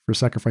payoff for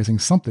sacrificing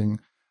something,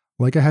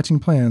 like a Hatching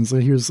Plans,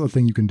 here's a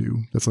thing you can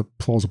do that's a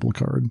plausible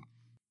card.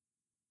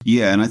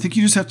 Yeah, and I think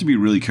you just have to be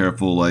really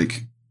careful.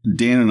 Like,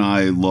 Dan and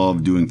I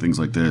love doing things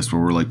like this,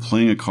 where we're like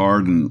playing a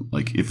card, and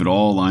like if it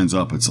all lines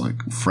up, it's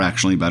like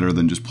fractionally better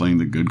than just playing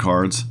the good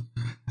cards.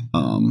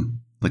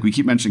 Like we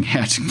keep mentioning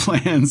Hatching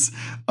Plans,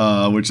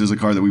 which is a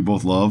card that we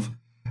both love.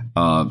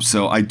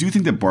 So I do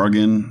think that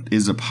bargain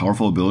is a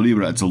powerful ability,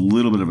 but it's a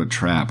little bit of a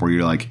trap where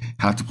you like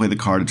have to play the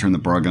card to turn the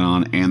bargain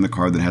on and the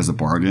card that has the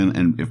bargain.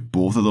 And if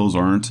both of those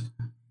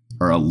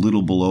are a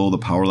little below the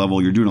power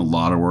level, you're doing a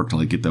lot of work to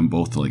like get them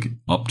both to like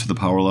up to the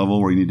power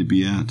level where you need to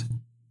be at.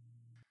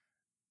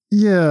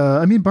 Yeah,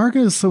 I mean,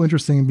 bargain is so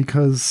interesting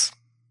because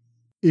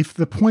if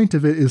the point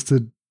of it is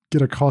to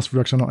get a cost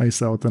reduction on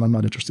Ice Out, then I'm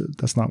not interested.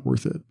 That's not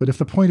worth it. But if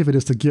the point of it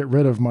is to get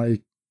rid of my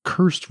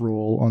cursed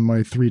roll on my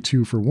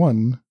 3/2 for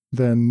 1,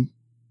 then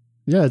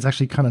yeah, it's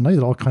actually kind of nice.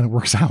 It all kind of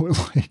works out.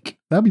 Like,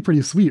 that'd be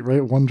pretty sweet,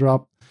 right? 1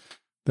 drop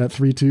that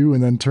 3/2,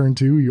 and then turn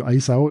 2, you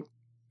Ice Out,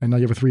 and now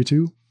you have a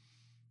 3/2.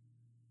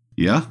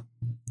 Yeah.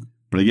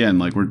 But again,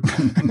 like we're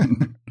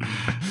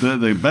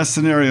the best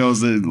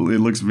scenarios, it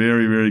looks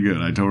very, very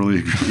good. I totally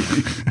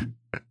agree.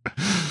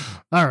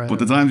 All right. But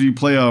the times you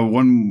play a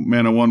 1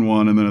 mana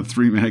 1/1 and then a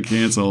 3 mana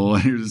cancel,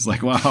 and you're just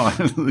like, wow,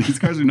 these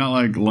cards do not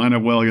like line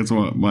up well against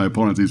what my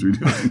opponent seems to be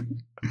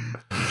doing.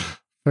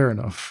 Fair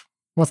enough.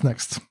 What's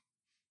next?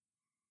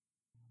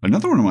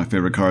 Another one of my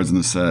favorite cards in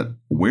the set,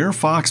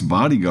 Werefox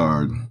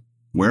Bodyguard.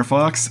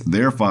 Werefox,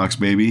 their fox,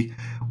 baby.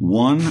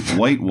 1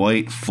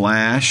 white,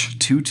 flash,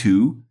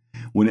 2/2.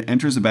 When it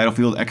enters the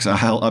battlefield,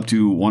 exile up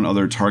to one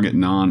other target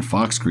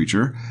non-fox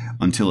creature.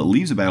 Until it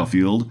leaves the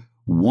battlefield,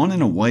 1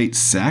 and a white,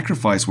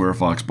 sacrifice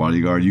Werefox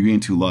Bodyguard. You gain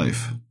 2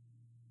 life.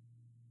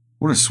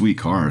 What a sweet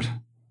card.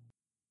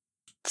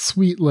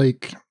 Sweet,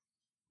 like,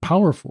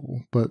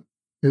 powerful, but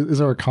is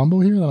there a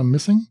combo here that I'm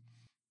missing?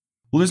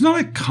 Well, there's not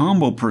a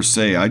combo per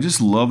se. I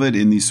just love it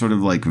in these sort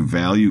of like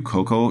value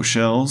cocoa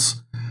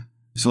shells.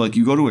 So like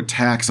you go to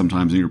attack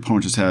sometimes and your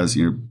opponent just has,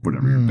 your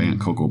banned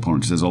cocoa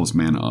opponent just has all this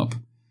mana up.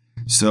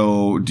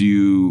 So do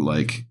you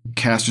like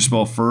cast your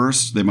spell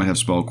first? They might have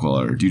Spell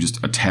Queller. Do you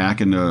just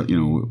attack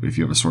into, if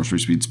you have a sorcery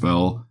speed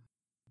spell,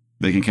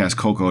 they can cast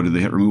Cocoa to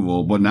the hit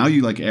removal. But now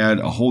you like add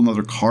a whole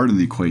nother card in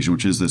the equation,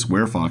 which is this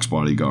Werefox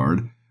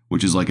Bodyguard,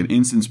 which is like an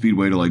instant speed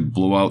way to like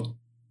blow out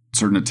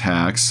certain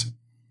attacks.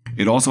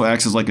 It also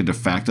acts as like a de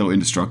facto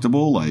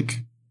indestructible.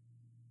 Like,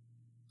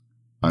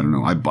 I don't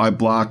know. I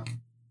block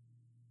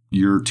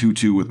your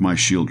 2/2 with my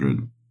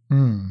Shieldred.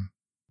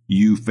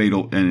 You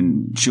fatal,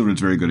 and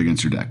Shieldred's very good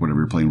against your deck whenever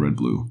you're playing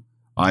red-blue.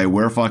 I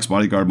Werefox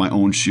Bodyguard my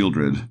own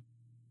Shieldred,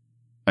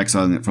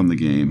 exiling it from the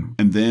game,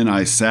 and then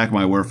I sack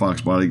my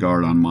Werefox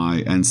Bodyguard on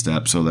my end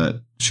step so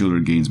that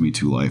Shieldred gains me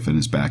 2 life and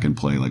is back in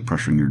play, like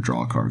pressuring your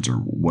draw cards or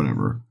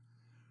whatever.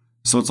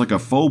 So it's like a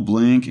faux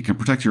blink. It can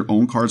protect your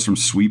own cards from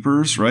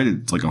sweepers, right?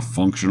 It's like a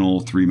functional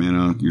 3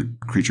 mana. Your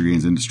creature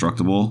gains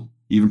indestructible.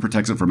 Even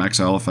protects it from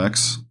exile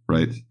effects,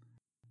 right?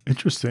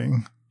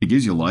 Interesting. It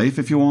gives you life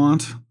if you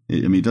want.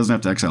 I mean, it doesn't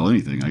have to exile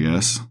anything, I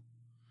guess.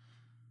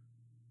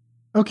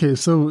 Okay,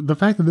 so the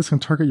fact that this can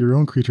target your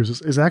own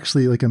creatures is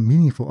actually like a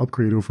meaningful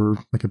upgrade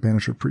over like a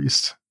Banisher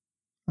Priest.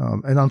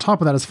 And on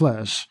top of that is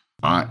Flash.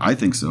 I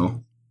think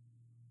so.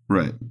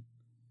 Right.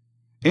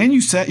 And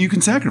you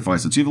can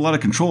sacrifice it, so you have a lot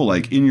of control.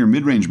 Like in your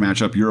mid-range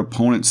matchup, your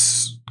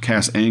opponent's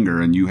cast Anger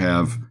and you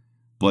have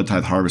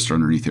Bloodtithe Harvester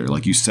underneath here.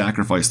 Like you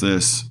sacrifice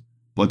this,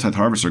 Bloodtithe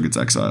Harvester gets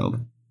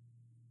exiled.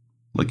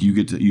 Like you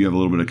have a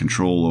little bit of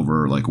control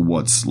over like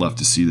what's left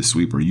to see the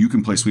sweeper. You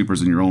can play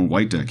sweepers in your own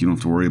white deck. You don't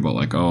have to worry about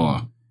like,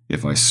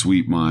 if I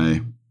sweep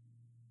my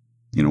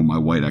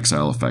white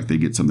exile effect, they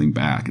get something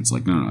back. It's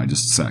like, no, I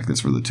just sack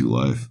this for the 2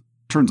 life.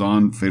 Turns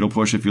on Fatal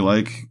Push if you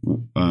like,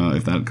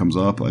 if that comes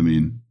up. I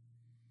mean,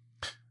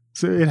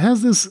 so it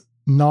has this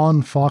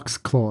non-fox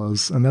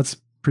clause, and that's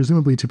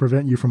presumably to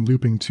prevent you from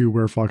looping 2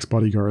 Werefox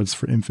Bodyguards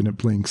for infinite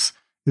blinks.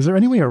 Is there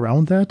any way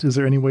around that? Is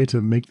there any way to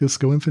make this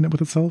go infinite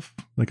with itself?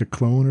 Like a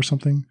clone or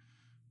something?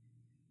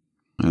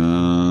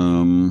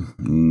 Not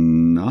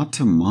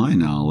to my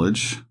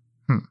knowledge.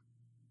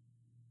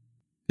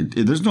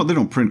 They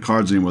don't print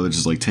cards anymore that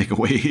just like take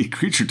away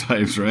creature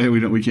types, right?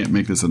 We can't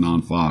make this a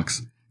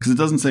non-fox. Because it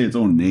doesn't say its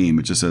own name,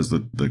 it just says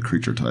the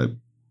creature type.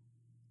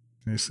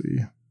 I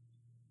see.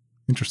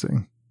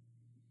 Interesting.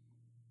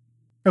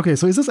 Okay,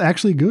 so is this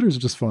actually good or is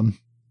it just fun?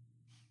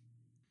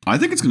 I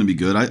think it's going to be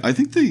good. I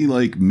think the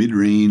like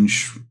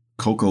mid-range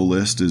Cocoa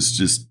list is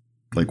just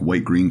like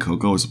white-green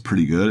Cocoa is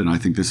pretty good, and I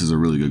think this is a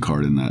really good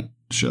card in that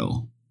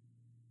shell.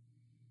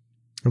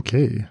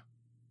 Okay.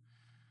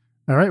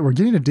 All right, we're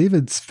getting to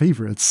David's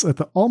favorites. At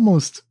the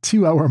almost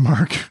 2-hour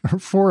mark, or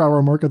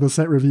 4-hour mark of the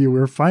set review,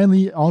 we're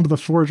finally onto the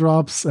 4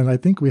 drops, and I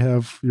think we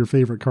have your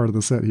favorite card of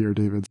the set here,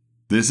 David.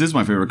 This is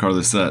my favorite card of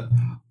the set.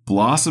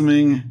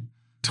 Blossoming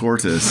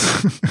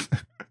Tortoise.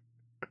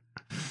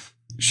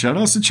 Shout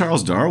outs to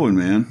Charles Darwin,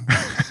 man.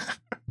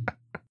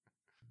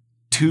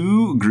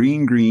 2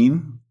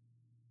 green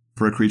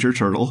for a creature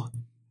turtle.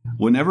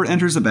 Whenever it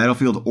enters the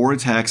battlefield or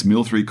attacks,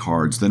 mill 3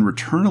 cards, then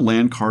return a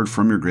land card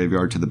from your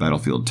graveyard to the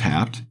battlefield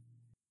tapped.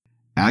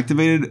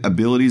 Activated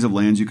abilities of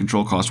lands you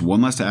control cost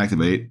 1 less to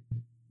activate.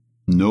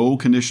 No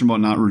condition about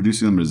not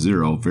reducing them to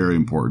 0. Very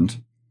important.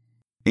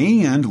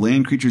 And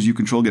land creatures you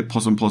control get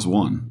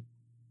 +1/+1.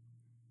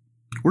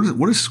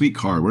 What a sweet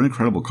card. What an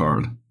incredible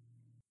card.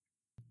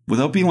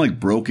 Without being like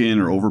broken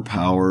or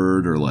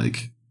overpowered or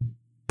like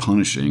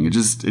punishing,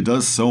 it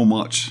does so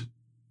much.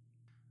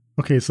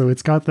 Okay, so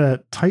it's got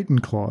that Titan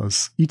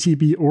clause.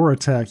 ETB or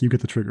attack, you get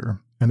the trigger.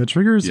 And the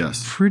trigger is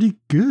pretty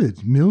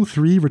good. Mill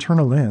 3, return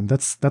a land.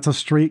 That's a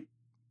straight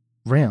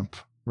ramp,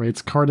 right?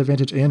 It's card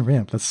advantage and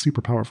ramp. That's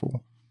super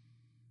powerful.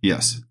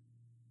 Yes.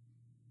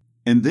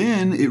 And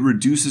then it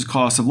reduces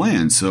cost of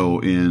land. So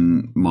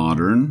in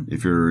Modern,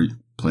 if you're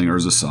playing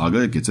Urza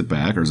Saga, it gets it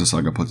back. Urza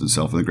Saga puts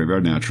itself in the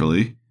graveyard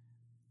naturally.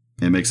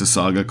 It makes a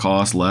Saga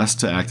cost less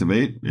to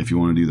activate if you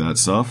want to do that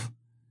stuff.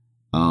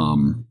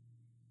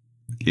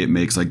 It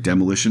makes like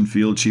Demolition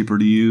Field cheaper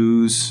to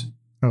use.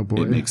 Oh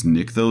boy. It makes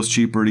Nykthos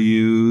cheaper to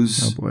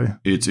use. Oh boy.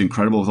 It's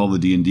incredible with all the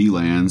D&D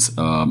lands,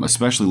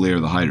 especially Lair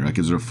of the Hider. That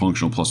gives it a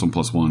functional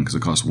 +1/+1 because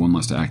it costs 1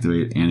 less to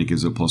activate, and it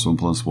gives it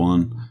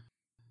 +1/+1.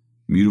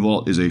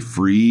 Mutavault is a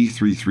free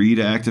 3/3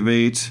 to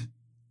activate.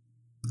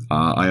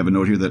 I have a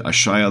note here that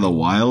Ashaya of the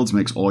Wilds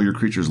makes all your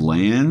creatures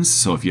lands.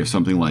 So if you have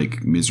something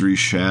like Misery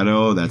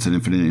Shadow, that's an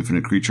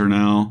infinite creature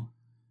now.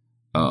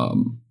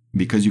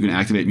 because you can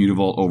activate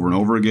Mutavault over and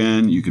over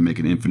again, you can make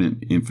an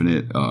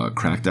infinite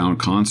crackdown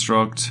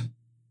construct.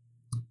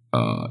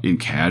 In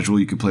casual,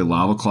 you can play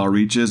Lava Claw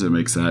Reaches. It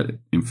makes that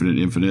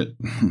infinite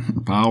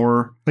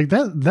power. Like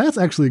that's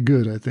actually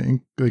good, I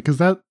think, because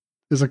that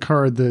is a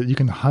card that you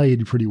can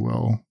hide pretty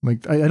well.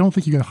 Like I don't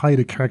think you can hide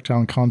a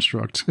crackdown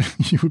construct.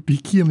 You would be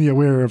keenly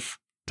aware of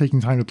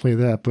taking time to play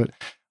that, but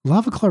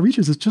Lava Claw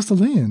Reaches is just a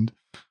land,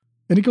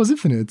 and it goes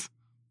infinite.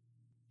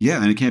 Yeah,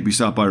 and it can't be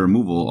stopped by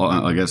removal.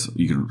 I guess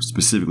you can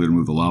specifically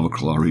remove the Lava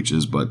Claw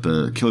Reaches, but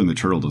killing the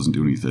turtle doesn't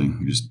do anything.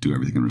 You just do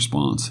everything in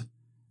response.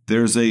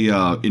 There's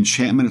a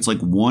enchantment. It's like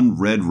 1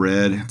 red.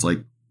 It's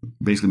like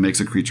basically makes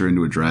a creature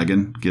into a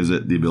dragon. Gives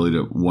it the ability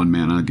to 1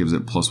 mana. Gives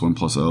it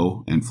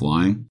 +1/+0 and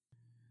flying.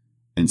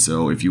 And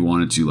so if you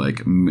wanted to, like,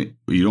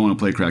 you don't want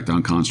to play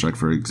Crackdown Construct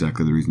for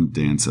exactly the reason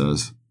Dan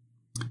says.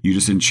 You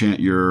just enchant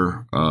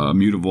your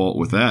Mutavault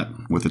with that,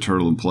 with the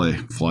turtle in play.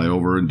 Fly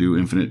over and do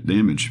infinite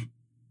damage.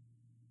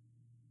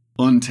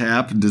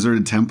 Untap,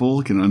 Deserted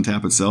Temple can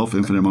untap itself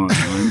infinite amount of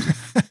times.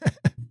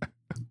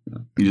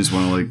 You just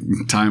want to,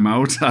 like, time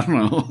out? I don't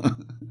know.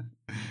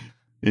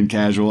 In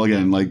casual,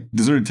 again, like,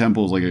 Deserted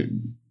Temple is like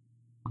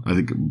I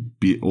think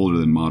be older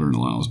than Modern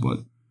allows, but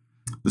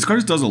this card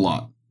just does a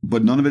lot.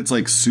 But none of it's,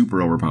 like,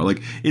 super overpowered.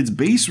 Like, its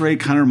base rate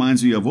kind of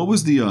reminds me of, what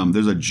was the,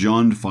 there's a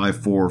Jund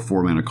 5/4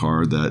 4-mana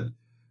card that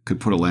could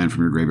put a land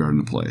from your graveyard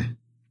into play.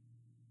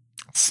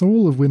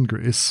 Soul of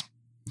Windgrace.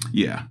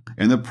 Yeah.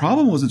 And the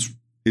problem was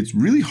it's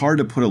really hard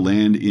to put a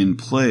land in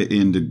play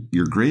into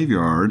your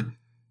graveyard,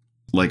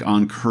 like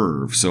on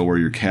curve, so where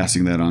you're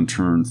casting that on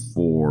turn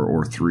 4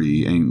 or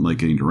 3 and like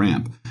getting to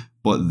ramp.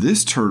 But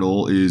this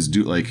turtle is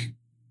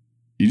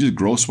you just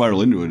growth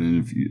spiral into it,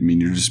 and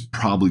you're just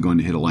probably going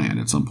to hit a land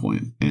at some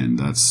point, and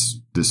this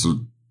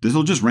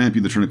will just ramp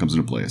you the turn it comes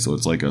into play. So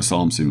it's like a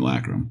Solemn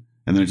Simulacrum,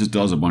 and then it just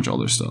does a bunch of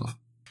other stuff.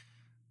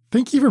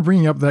 Thank you for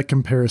bringing up that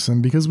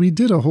comparison, because we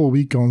did a whole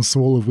week on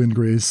Soul of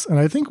Windgrace, and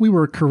I think we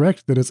were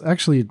correct that it's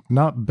actually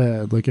not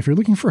bad. Like, if you're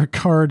looking for a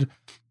card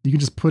you can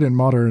just put in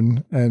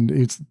Modern and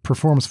it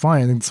performs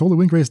fine, and Soul of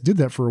Windgrace did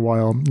that for a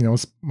while. You know,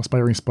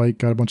 Aspiring Spike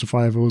got a bunch of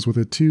 5/0s with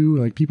it too.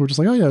 Like, people were just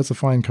like, oh yeah, it's a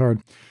fine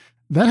card.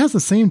 That has the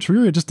same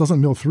trigger, it just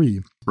doesn't mill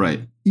 3.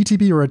 Right.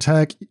 ETB or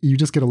attack, you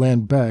just get a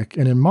land back,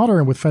 and in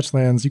Modern with fetch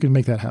lands, you can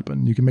make that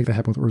happen. You can make that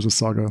happen with Urza's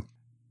Saga.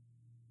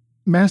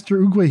 Master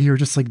Uguay here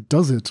just, like,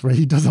 does it, right?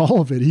 He does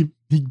all of it. He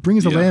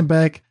brings the land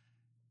back,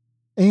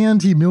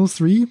 and he mills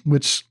 3,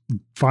 which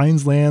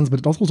finds lands, but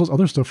it also does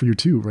other stuff for you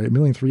too, right?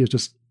 Milling 3 is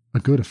just a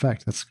good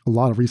effect. That's a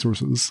lot of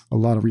resources.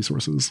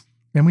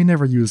 And we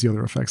never use the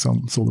other effects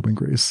on Soul of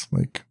Windgrace.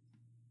 Like,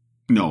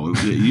 no,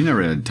 you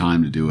never had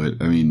time to do it.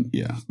 I mean,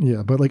 yeah.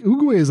 Yeah, but, like,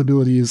 Uguay's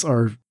abilities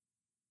are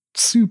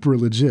super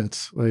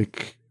legit.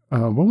 Like,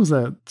 what was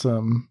that?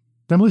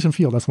 Demolition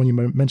Field, that's one you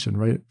mentioned,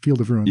 right?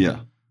 Field of Ruin.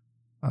 Yeah.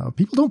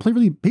 People don't play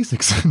really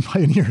basics in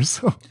Pioneer,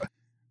 so...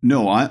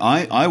 No,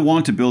 I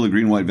want to build a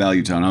green-white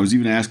value town. I was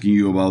even asking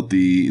you about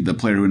the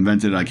player who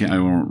invented it. I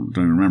don't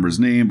remember his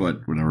name,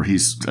 but whatever.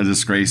 He's a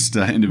disgraced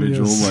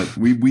individual. Yes. But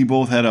we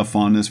both had a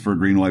fondness for a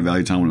green-white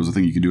value town when it was a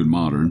thing you could do in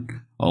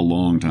Modern a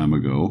long time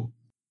ago.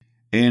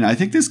 And I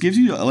think this gives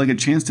you, like, a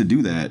chance to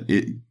do that.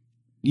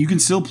 You can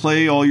still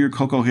play all your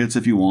Coco hits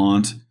if you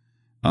want.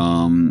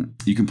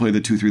 You can play the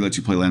 2/3 lets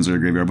you play lands in your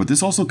graveyard, but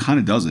this also kind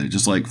of does it. It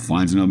just, like,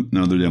 finds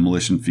another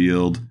Demolition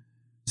Field,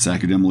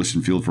 sack your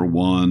Demolition Field for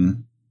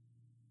 1.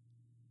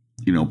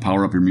 You know,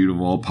 power up your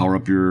Mutavault, power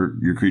up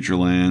your creature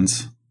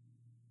lands.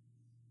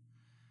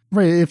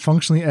 Right, it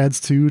functionally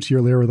adds 2 to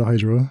your Lair of the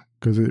Hydra,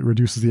 because it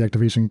reduces the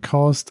activation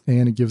cost,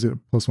 and it gives it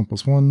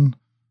 +1/+1.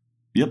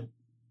 Yep.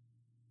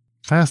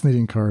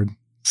 Fascinating card.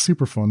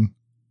 Super fun.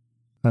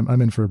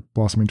 I'm in for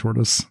Blossoming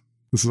Tortoise.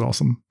 This is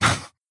awesome.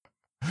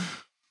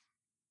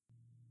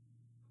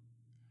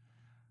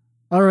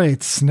 All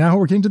right, now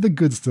we're getting to the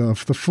good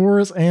stuff, the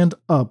 4s and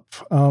up.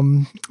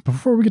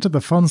 Before we get to the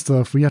fun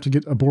stuff, we have to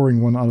get a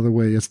boring one out of the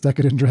way. It's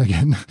Decadent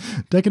Dragon.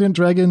 Decadent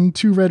Dragon,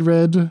 2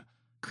 red,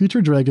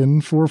 creature dragon,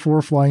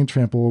 4/4 flying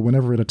trample.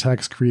 Whenever it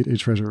attacks, create a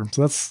treasure.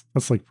 So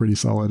that's like pretty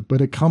solid.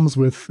 But it comes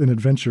with an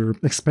adventure,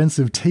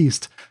 Expensive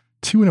Taste,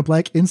 2 and a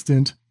black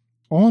instant,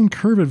 on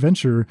curve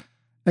adventure.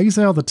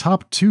 Exile the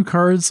top 2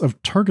 cards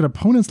of target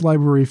opponent's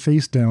library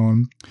face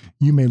down.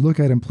 You may look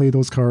at and play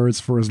those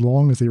cards for as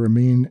long as they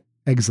remain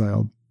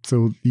exiled.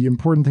 So the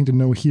important thing to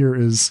know here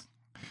is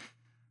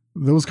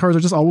those cards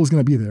are just always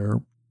going to be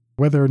there.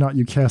 Whether or not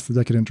you cast the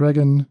Decadent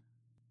Dragon,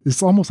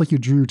 it's almost like you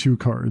drew 2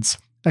 cards,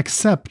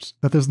 except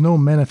that there's no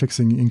mana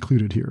fixing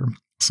included here.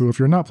 So if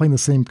you're not playing the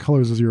same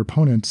colors as your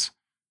opponent,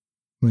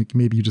 like,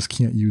 maybe you just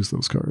can't use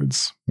those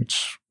cards,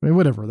 which,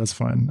 whatever, that's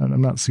fine.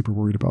 I'm not super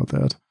worried about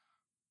that.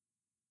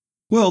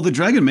 Well, the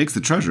dragon makes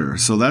the treasure,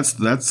 so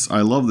that's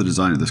I love the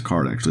design of this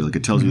card, actually. Like,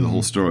 it tells you the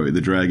whole story.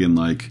 The dragon,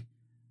 like,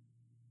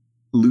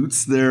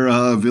 loots their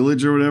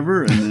village or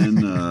whatever, and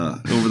then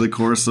over the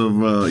course of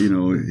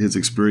his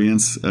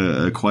experience,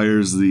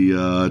 acquires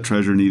the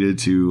treasure needed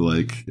to,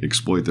 like,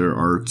 exploit their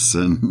arts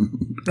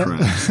and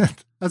crafts.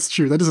 That's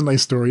true. That is a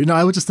nice story.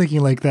 I was just thinking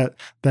like that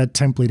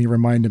templating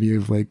reminded me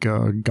of like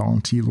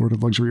Gaunty, Lord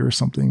of Luxury or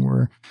something,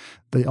 where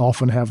they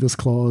often have this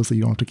clause that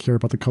you don't have to care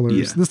about the colors.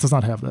 Yeah. This does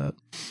not have that.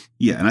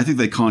 Yeah, and I think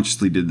they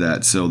consciously did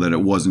that so that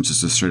it wasn't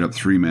just a straight up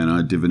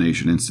 3-mana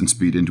divination instant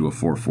speed into a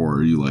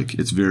 4/4.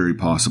 It's very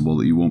possible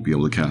that you won't be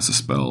able to cast the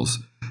spells.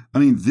 I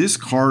mean, this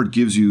card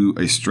gives you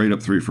a straight up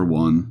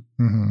 3-for-1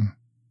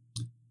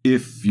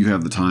 if you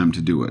have the time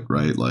to do it,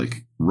 right?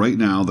 Like right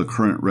now, the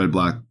current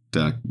red-black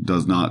deck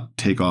does not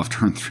take off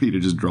turn 3 to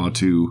just draw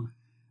 2.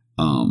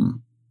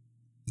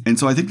 And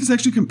so I think this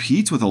actually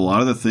competes with a lot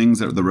of the things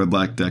that the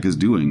red-black deck is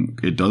doing.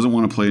 It doesn't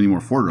want to play any more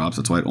 4-drops.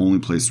 That's why it only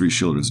plays 3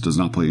 shielders. It does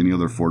not play any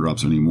other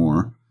 4-drops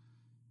anymore.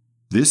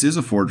 This is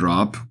a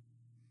 4-drop,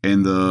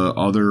 and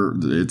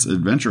its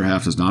adventure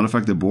half does not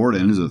affect the board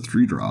and is a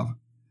 3-drop.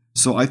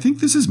 So I think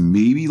this is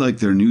maybe like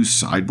their new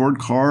sideboard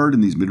card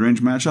in these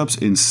mid-range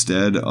matchups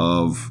instead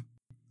of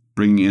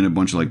bringing in a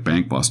bunch of like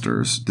bank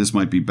busters. This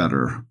might be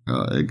better,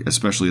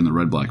 especially in the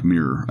red-black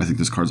mirror. I think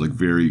this card's like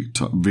very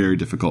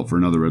difficult for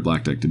another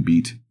red-black deck to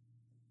beat.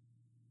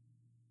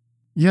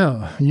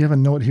 Yeah, you have a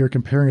note here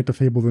comparing it to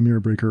Fable the Mirror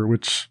Breaker,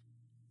 which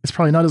is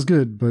probably not as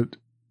good, but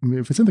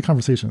if it's in the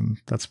conversation,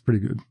 that's pretty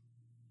good.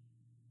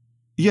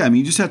 Yeah, I mean,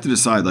 you just have to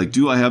decide, like,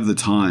 do I have the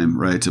time,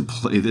 right, to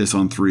play this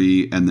on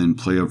 3 and then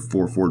play a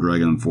 4/4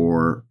 dragon on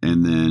 4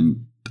 and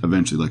then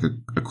eventually, like,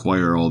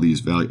 acquire all these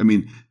value? I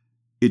mean,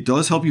 it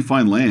does help you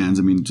find lands.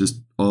 I mean,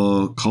 just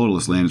a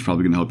colorless land is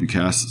probably going to help you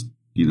cast,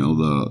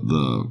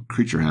 the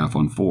creature half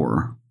on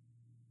 4.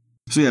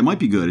 So yeah, it might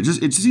be good. It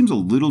just seems a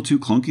little too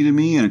clunky to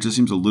me, and it just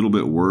seems a little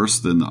bit worse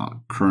than the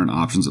current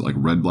options that like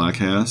red-black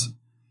has.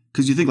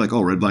 Because you think like,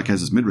 oh, red-black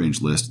has this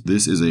mid-range list.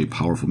 This is a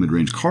powerful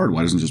mid-range card.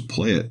 Why doesn't it just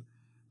play it?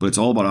 But it's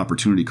all about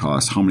opportunity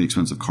cost. How many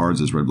expensive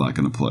cards is red-black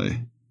going to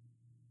play?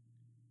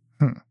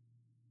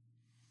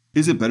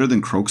 Is it better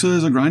than Kroxa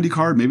as a grindy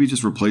card? Maybe it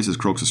just replaces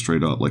Kroxa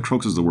straight up. Like,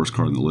 Kroxa is the worst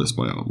card in the list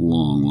by a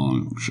long,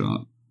 long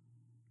shot.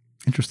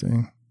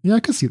 Interesting. Yeah,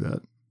 I could see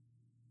that.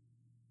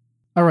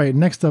 All right,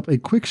 next up, a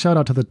quick shout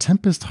out to the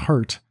Tempest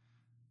Heart.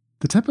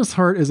 The Tempest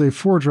Heart is a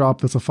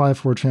 4-drop that's a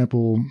 5/4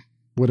 trample,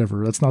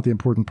 whatever. That's not the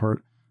important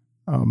part.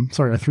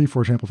 Sorry, a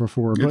 3/4 trample for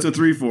 4. It's a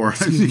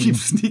 3/4. You keep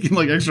sneaking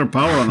like extra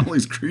power on all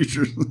these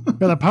creatures.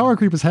 Yeah, the power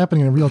creep is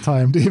happening in real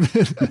time, David.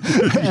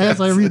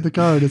 As I read the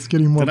card, it's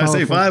getting more powerful.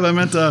 Did I say 5? I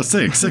meant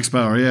 6. 6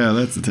 power. Yeah,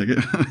 that's the ticket.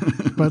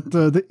 But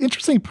the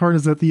interesting part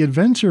is that the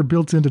adventure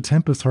built into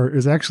Tempest Heart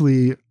is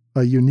actually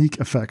a unique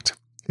effect.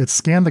 It's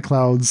Scan the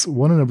Clouds,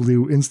 1 and a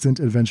blue, instant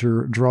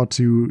adventure, draw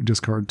 2,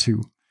 discard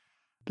 2.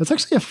 That's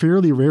actually a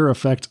fairly rare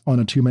effect on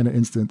a 2-mana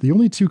instant. The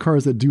only 2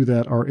 cards that do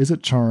that are Is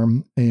It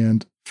Charm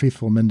and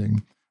Faithful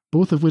Mending,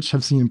 both of which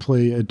have seen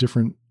play at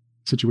different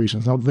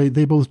situations. Now,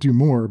 they both do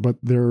more, but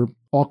they're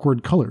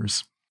awkward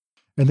colors.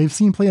 And they've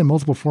seen play in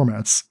multiple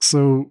formats.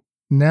 So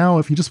now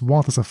if you just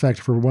want this effect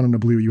for 1 and a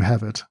blue, you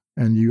have it.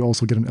 And you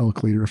also get an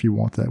Elk later if you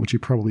want that, which you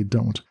probably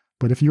don't.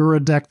 But if you're a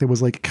deck that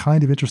was like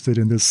kind of interested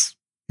in this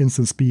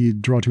instant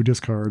speed, draw 2,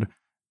 discard,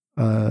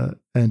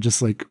 and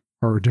just like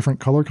or a different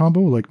color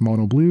combo, like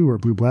mono blue or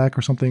blue black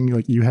or something,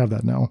 like you have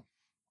that now.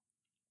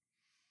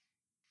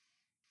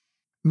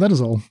 And that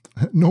is all.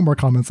 No more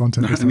comments on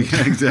Tempest.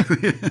 Yeah,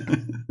 exactly.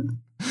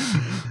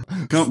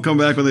 Come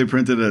back when they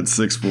print it at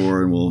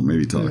 6/4 and we'll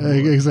maybe talk about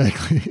it.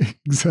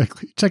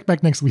 Exactly. Check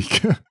back next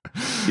week.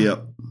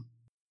 Yep.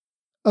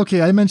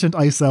 Okay, I mentioned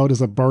Ice Out as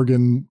a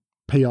bargain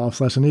payoff /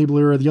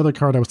 enabler. The other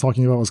card I was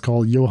talking about was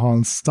called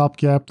Johann's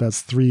Stopgap.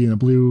 That's 3 and a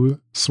blue,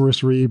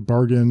 sorcery,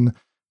 bargain.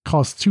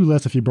 Costs 2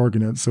 less if you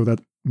bargain it, so that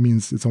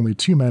means it's only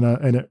 2 mana,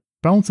 and it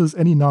bounces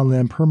any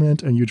non-land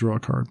permanent, and you draw a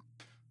card.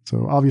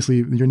 So obviously,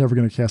 you're never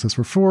going to cast this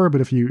for 4,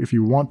 but if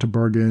you want to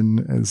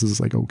bargain, this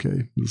is like,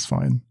 okay, this is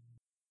fine.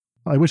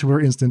 I wish it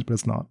were instant, but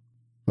it's not.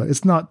 But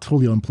it's not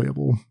totally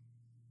unplayable.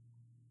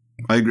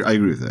 I agree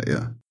with that,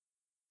 yeah.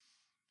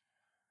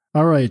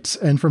 All right,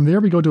 and from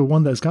there we go to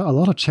one that's got a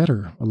lot of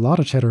chatter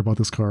about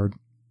this card.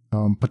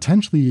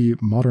 Potentially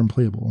modern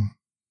playable.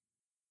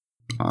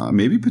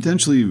 Maybe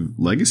potentially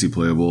legacy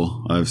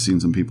playable. I've seen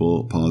some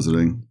people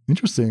positing.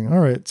 Interesting. All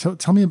right. So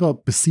tell me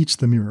about Beseech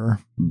the Mirror.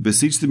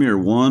 Beseech the Mirror.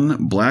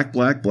 1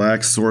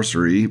 black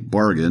sorcery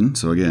bargain.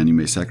 So again, you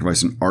may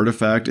sacrifice an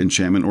artifact,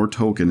 enchantment, or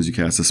token as you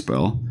cast a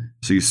spell.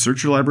 So you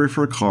search your library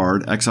for a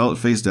card, exile it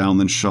face down,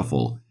 then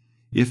shuffle.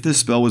 If this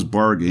spell was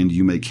bargained,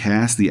 you may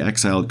cast the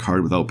exiled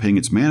card without paying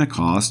its mana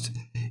cost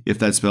if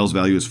that spell's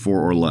value is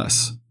 4 or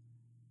less.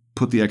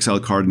 Put the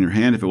exiled card in your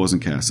hand if it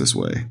wasn't cast this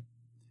way.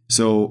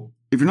 So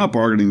if you're not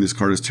bargaining, this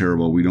card is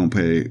terrible. We don't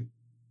play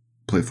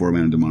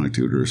 4-mana Demonic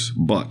Tutors,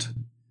 but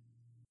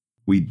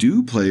we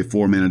do play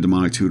 4-mana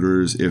Demonic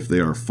Tutors if they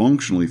are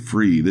functionally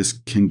free. This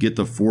can get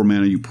the 4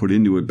 mana you put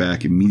into it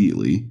back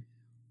immediately.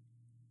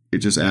 It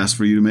just asks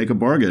for you to make a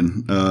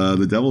bargain,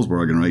 the devil's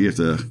bargain, right? You have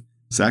to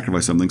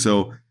sacrifice something.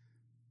 So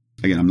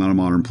again, I'm not a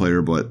modern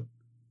player, but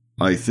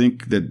I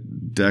think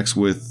that decks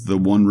with the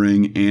One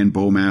Ring and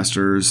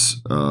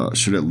Bowmasters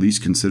should at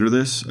least consider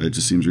this. It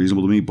just seems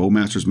reasonable to me.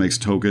 Bowmasters makes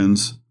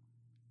tokens.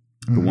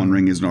 The One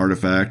Ring is an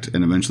artifact,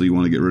 and eventually you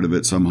want to get rid of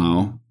it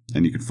somehow.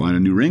 and you can find a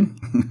new ring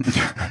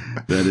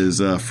that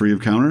is free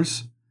of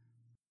counters.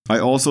 I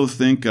also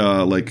think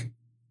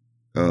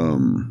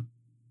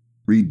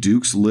Reed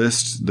Duke's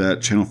list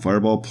that Channel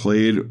Fireball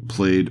played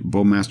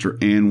Bowmaster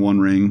and One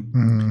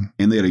Ring,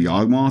 and they had a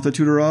Yawgmoth to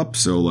tutor up.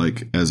 So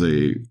like as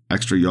a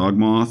extra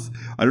Yawgmoth,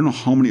 I don't know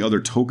how many other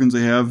tokens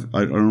they have.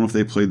 I don't know if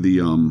they played the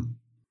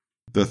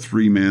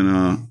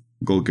 3-mana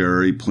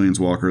Golgari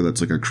Planeswalker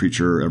that's like a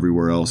creature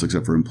everywhere else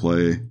except for in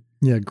play.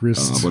 Yeah,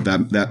 Grist. But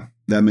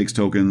that makes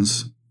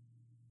tokens.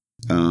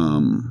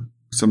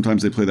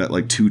 Sometimes they play that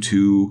like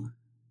 2/2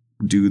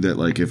 dude that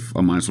like if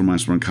a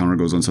 -1/-1 counter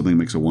goes on something, it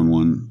makes a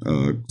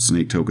 1/1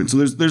 snake token. So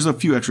there's a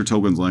few extra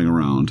tokens lying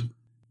around.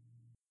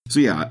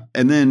 So yeah,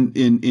 and then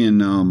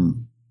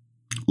in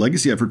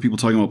Legacy, I've heard people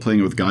talking about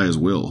playing it with Gaia's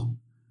Will,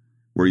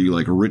 where you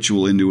like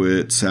ritual into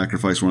it,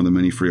 sacrifice one of the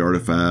many free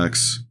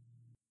artifacts.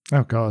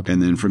 Oh god!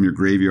 And then from your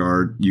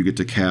graveyard, you get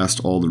to cast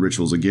all the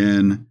rituals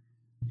again,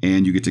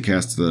 and you get to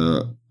cast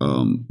the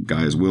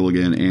Gaia's Will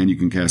again, and you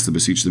can cast the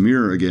Beseech the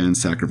Mirror again,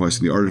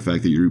 sacrificing the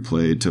artifact that you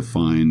replayed to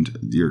find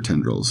your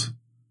tendrils.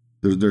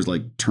 There's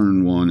like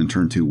turn 1 and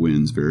turn 2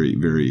 wins, very,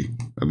 very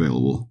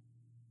available.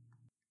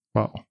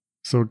 Wow.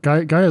 So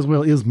Gaia's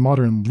Will is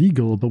Modern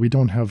legal, but we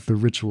don't have the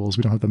rituals.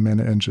 We don't have the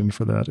mana engine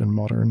for that in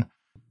Modern.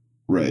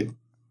 Right.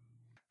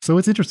 So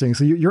it's interesting.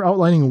 So you're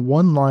outlining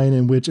one line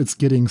in which it's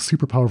getting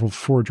super powerful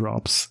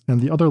 4-drops,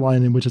 and the other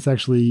line in which it's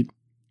actually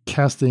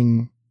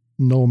casting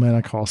no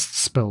mana cost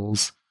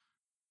spells.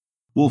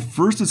 Well,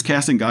 first it's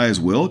casting Gaia's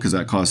Will because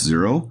that costs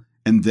 0,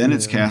 and then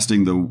it's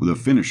casting the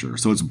finisher.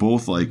 So it's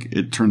both like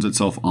it turns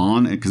itself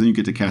on, because then you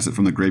get to cast it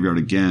from the graveyard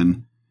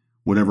again.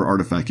 Whatever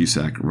artifact you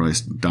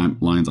sacrifice,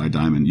 Lion's Eye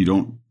Diamond, you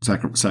don't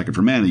sack it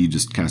for mana. You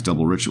just cast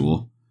double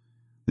ritual.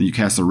 Then you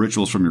cast the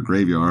rituals from your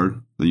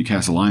graveyard. Then you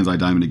cast the Lion's Eye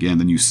Diamond again.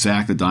 Then you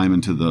sack the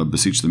diamond to the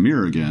Beseech the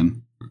Mirror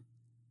again.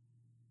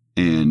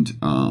 And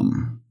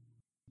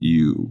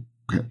you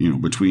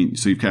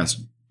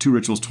cast 2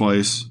 rituals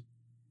twice.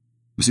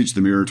 Beseech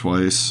the Mirror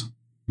twice.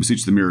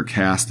 Beseech the Mirror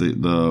cast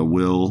the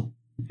will.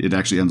 It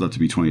actually ends up to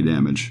be 20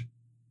 damage.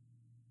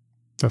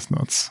 That's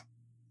nuts.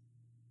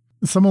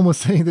 Someone was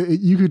saying that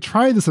you could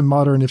try this in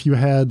Modern if you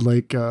had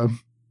like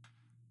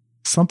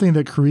something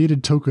that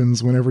created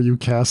tokens whenever you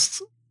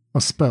cast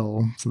a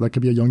spell. So that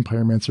could be a Young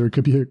Pyromancer. It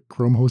could be a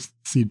Chrome Host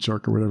Seed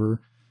Shark or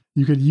whatever.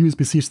 You could use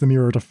Beseech the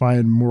Mirror to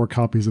find more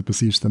copies of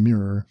Beseech the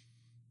Mirror.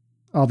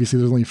 Obviously,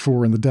 there's only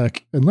 4 in the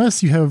deck,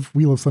 unless you have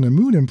Wheel of Sun and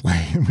Moon in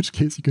play, in which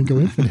case you can go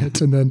infinite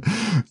and then,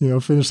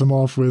 finish them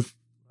off with,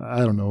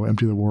 I don't know,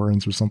 Empty the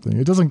Warrens or something.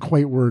 It doesn't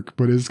quite work,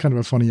 but it's kind of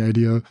a funny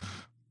idea.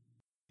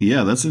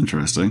 Yeah, that's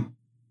interesting.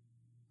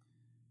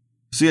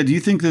 So yeah, do you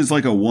think there's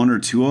like a 1 or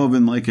 2 of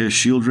in like a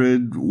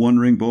Shieldred One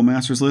Ring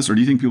Bowmasters list, or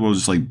do you think people will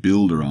just like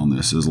build around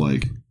this as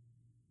like?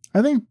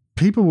 I think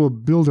people will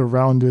build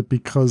around it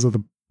because of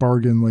the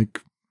bargain.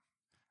 Like,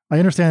 I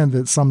understand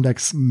that some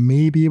decks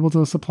may be able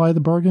to supply the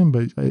bargain,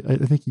 but I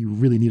think you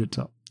really need it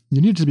to. You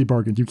need it to be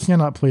bargained. You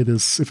cannot play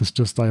this if it's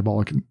just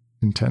Diabolic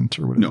Intent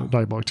or whatever. No.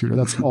 Diabolic Tutor.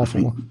 That's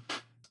awful.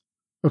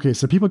 Okay,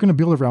 so people are going to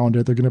build around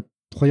it. They're going to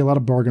play a lot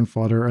of bargain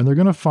fodder, and they're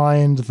going to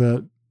find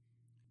that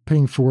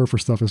paying 4 for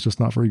stuff is just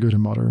not very good in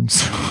Modern.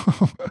 So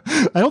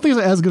I don't think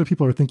it's as good as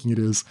people are thinking it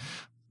is.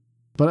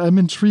 But I'm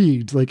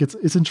intrigued. Like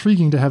it's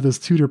intriguing to have this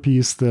tutor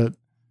piece that,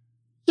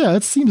 yeah,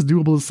 it seems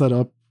doable to set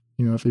up.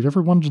 If you've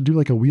ever wanted to do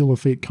like a Wheel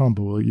of Fate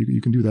combo, you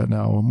can do that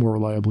now more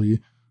reliably.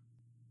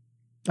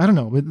 I don't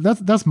know,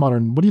 but that's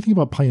Modern. What do you think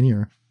about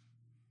Pioneer?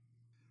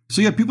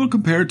 So yeah, people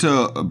compare it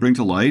to Bring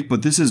to Light,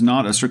 but this is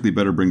not a strictly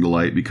better Bring to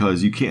Light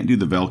because you can't do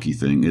the Valky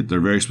thing. They're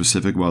very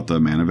specific about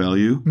the mana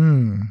value.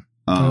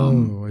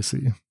 I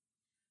see.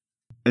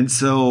 And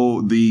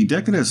so the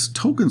deck that has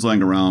tokens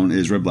lying around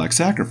is Red Black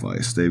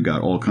Sacrifice. They've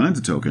got all kinds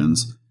of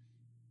tokens.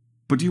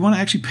 But do you want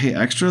to actually pay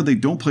extra? They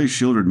don't play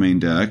Shieldred main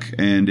deck.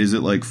 And is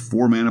it like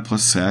 4 mana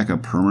plus sack a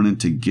permanent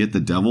to get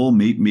the Devil?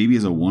 Maybe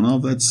as a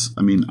one-of?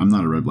 I'm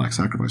not a Red Black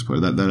Sacrifice player.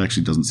 That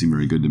actually doesn't seem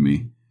very good to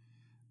me.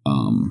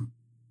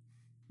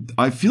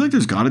 I feel like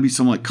there's got to be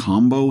some like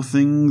combo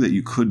thing that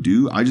you could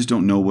do. I just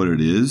don't know what it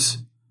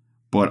is.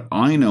 But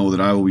I know that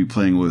I will be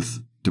playing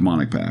with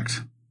Demonic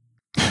Pact.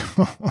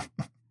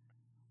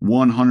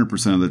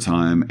 100% of the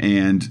time.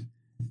 And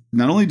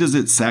not only does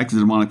it sack the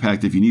Demonic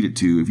Pact if you need it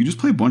to, if you just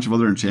play a bunch of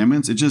other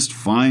enchantments, it just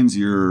finds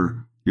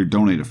your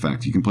donate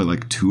effect. You can play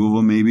like 2 of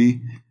them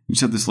maybe. You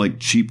just have this like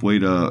cheap way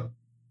to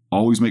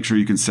always make sure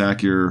you can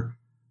sack your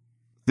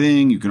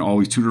thing. You can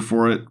always tutor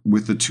for it.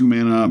 With the 2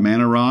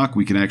 mana rock,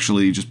 we can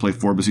actually just play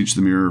 4 Beseech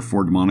the Mirror,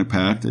 4 Demonic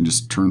Pact, and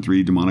just turn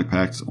 3 Demonic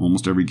Pact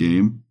almost every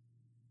game.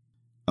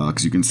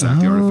 Because you can sack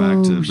the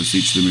artifact to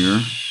Beseech the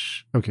Mirror.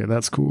 Okay,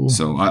 that's cool.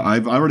 So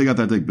I've already got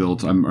that deck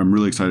built. I'm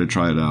really excited to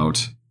try it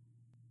out.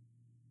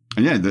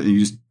 And yeah,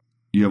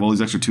 you have all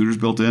these extra tutors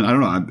built in. I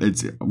don't know.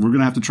 We're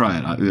gonna have to try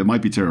it. It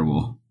might be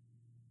terrible.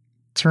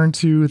 Turn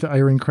 2, the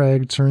Iron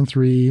Crag. Turn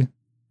 3,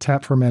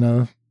 tap for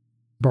mana,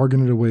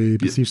 bargain it away,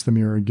 Beseech the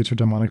Mirror, get your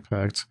Demonic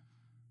Pact.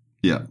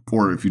 Yeah,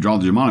 or if you draw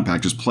the Demonic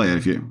Pact, just play it.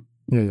 If you,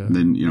 yeah.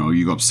 Then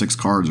you go up 6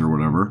 cards or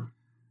whatever,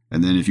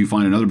 And then if you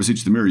find another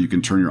Beseech the Mirror, you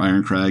can turn your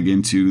Iron Crag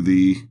into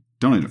the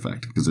Donate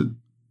effect, because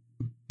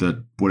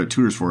what it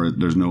tutors for,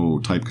 there's no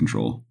type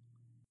control.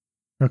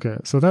 Okay,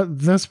 so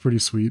that's pretty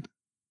sweet.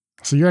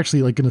 So you're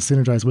actually like going to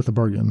synergize with the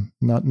bargain,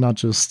 not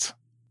just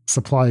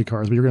supply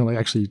cards, but you're going to like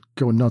actually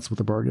go nuts with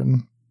the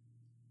bargain.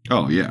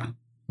 Oh yeah.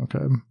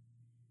 Okay.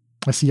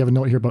 I see you have a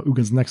note here about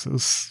Ugin's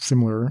Nexus.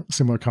 Similar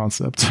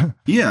concept.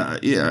 Yeah.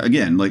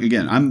 Again,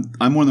 I'm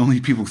one of the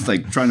only people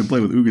like trying to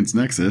play with Ugin's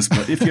Nexus.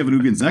 But if you have an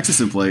Ugin's Nexus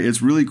in play,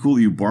 it's really cool.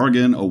 You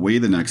bargain away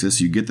the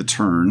Nexus. You get the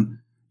turn.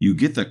 You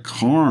get the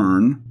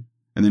Karn,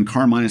 and then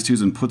Karn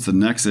 -2s and puts the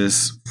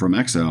Nexus from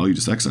exile. You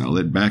just exile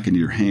it back into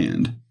your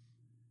hand.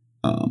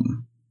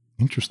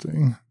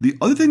 Interesting. The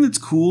other thing that's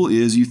cool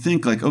is you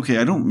think like, okay,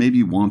 I don't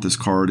maybe want this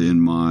card in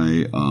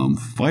my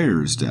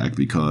Fires deck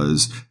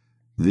because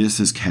this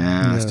is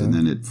cast and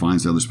then it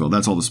finds the other spell.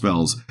 That's all the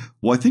spells.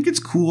 Well, I think it's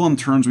cool on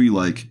turns where you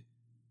like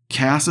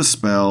cast a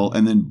spell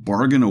and then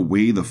bargain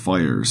away the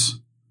Fires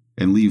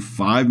and leave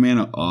 5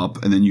 mana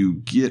up, and then you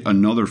get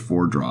another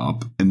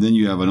 4-drop, and then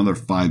you have another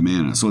 5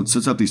 mana. So it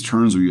sets up these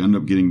turns where you end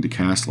up getting to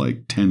cast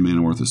like 10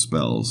 mana worth of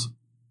spells.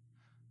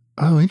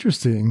 Oh,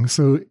 interesting.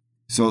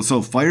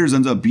 So Fires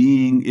ends up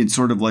being, it's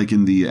sort of like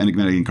in the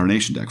Enigmatic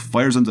Incarnation deck.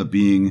 Fires ends up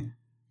being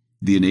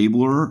the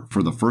enabler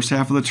for the first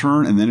half of the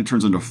turn, and then it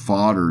turns into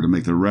fodder to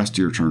make the rest of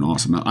your turn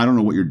awesome. Now, I don't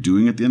know what you're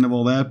doing at the end of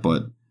all that,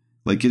 but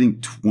like getting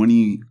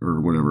 20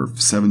 or whatever,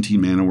 17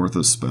 mana worth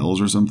of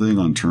spells or something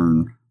on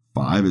turn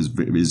 5 is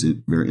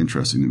very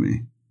interesting to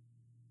me.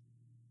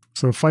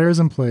 So Fire's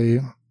in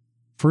play,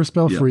 first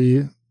spell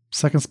free,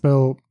 second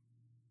spell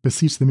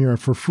Beseech the Mirror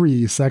for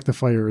free, sack the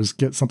Fires,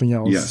 get something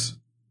else. Yes,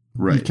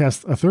 right. You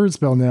cast a third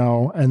spell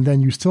now, and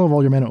then you still have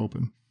all your mana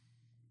open.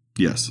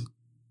 Yes.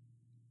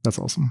 That's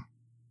awesome.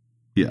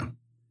 Yeah.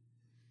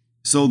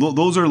 So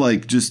those are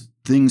like just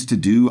things to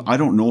do. I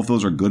don't know if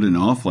those are good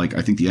enough. Like,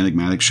 I think the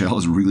Enigmatic Shell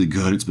is really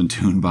good. It's been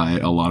tuned by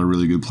a lot of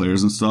really good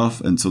players and stuff.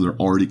 And so they're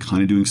already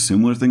kind of doing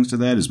similar things to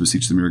that. Is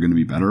Beseech the Mirror going to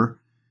be better?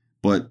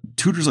 But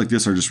tutors like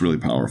this are just really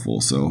powerful.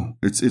 So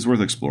it's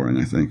worth exploring,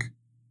 I think.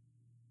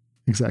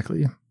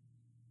 Exactly.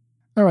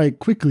 All right,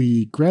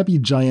 quickly, Grabby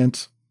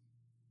Giant,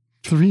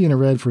 3 in a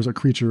red for a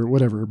creature,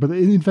 whatever. But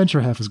the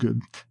adventure half is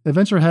good.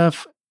 Adventure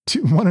half,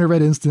 1 in a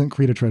red instant,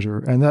 create a treasure.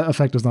 And that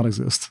effect does not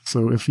exist.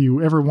 So if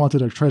you ever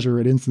wanted a treasure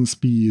at instant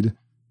speed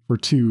for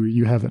 2,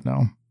 you have it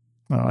now.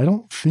 I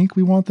don't think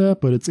we want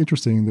that, but it's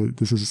interesting that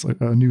this is like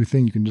a new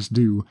thing you can just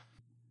do.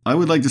 I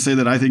would like to say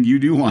that I think you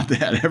do want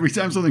that. Every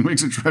time something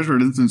makes a treasure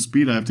at instant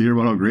speed, I have to hear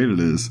about how great it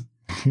is.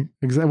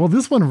 Exactly. Well,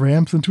 this one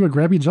ramps into a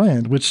Grabby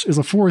Giant, which is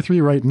a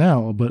 4/3 right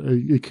now, but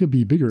it could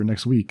be bigger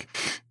next week.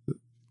 It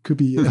could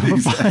be a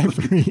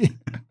 5/3.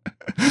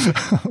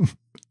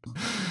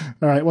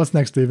 All right, what's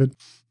next, David?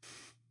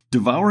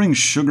 Devouring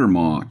Sugar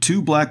Maw,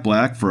 2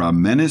 black for a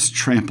menace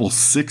trample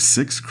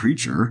 6/6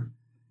 creature.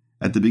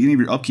 At the beginning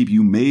of your upkeep,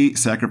 you may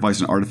sacrifice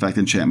an artifact,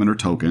 enchantment, or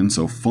token,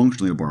 so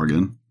functionally a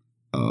bargain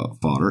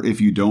fodder,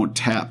 if you don't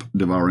tap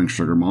Devouring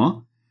Sugar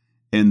Maw.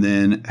 And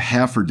then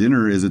half for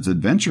dinner is its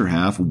adventure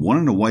half, 1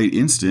 in a white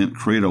instant,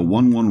 create a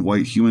 1/1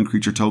 white human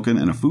creature token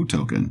and a food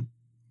token.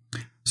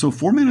 So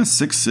 4 mana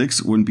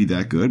 6/6 wouldn't be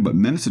that good, but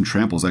menace and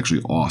trample is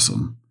actually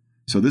awesome.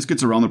 So this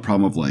gets around the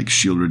problem of like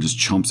Shieldred just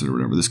chumps it or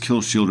whatever. This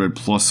kills Shieldred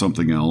plus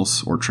something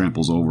else or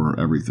tramples over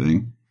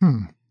everything.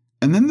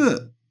 And then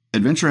the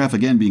adventure half,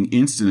 again, being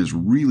instant is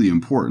really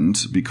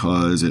important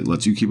because it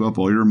lets you keep up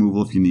all your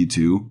removal if you need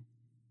to.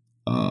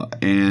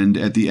 And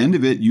at the end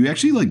of it, you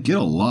actually like get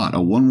a lot, a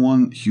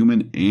 1/1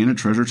 human and a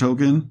treasure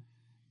token.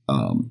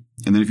 And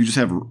then if you just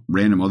have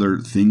random other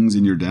things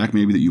in your deck,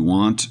 maybe that you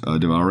want,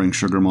 Devouring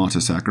Sugar Maw to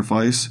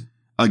sacrifice.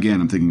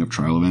 Again, I'm thinking of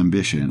Trial of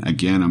Ambition.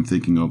 Again, I'm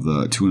thinking of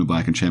the 2 in a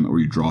black enchantment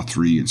where you draw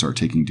 3 and start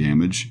taking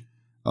damage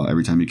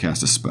every time you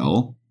cast a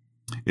spell.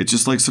 It's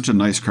just like such a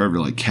nice card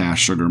to like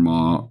cast Sugar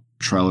Maw,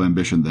 Trial of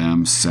Ambition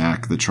them,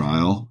 sack the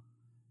Trial.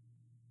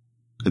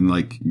 And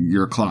like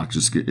your clock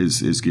just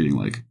is getting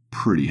like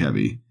pretty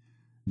heavy.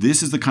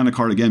 This is the kind of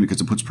card, again, because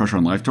it puts pressure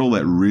on life total,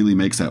 that really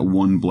makes that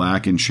 1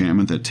 black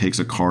enchantment that takes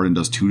a card and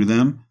does 2 to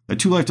them. That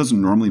 2 life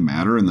doesn't normally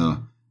matter in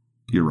the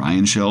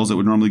Orion shells that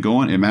would normally go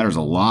on. It matters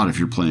a lot if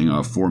you're playing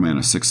a 4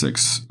 mana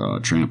 6/6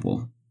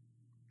 trample.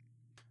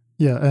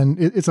 Yeah, and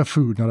it's a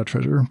food, not a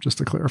treasure, just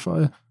to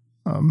clarify.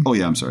 Oh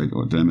yeah, I'm sorry.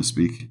 Did I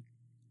misspeak?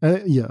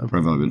 Yeah. Or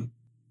have I been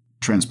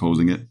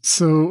transposing it?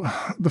 So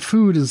the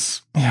food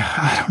is,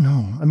 I don't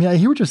know. I mean, I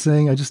hear what you're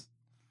saying.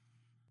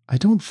 I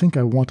don't think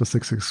I want a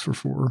 6/6 for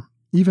 4,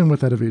 even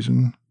with that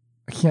evasion.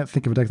 I can't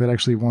think of a deck that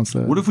actually wants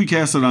that. What if we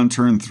cast it on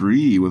turn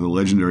 3 with a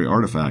legendary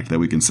artifact that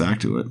we can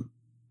sack to it?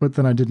 But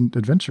then I didn't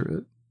adventure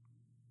it.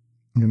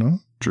 You know?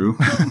 True.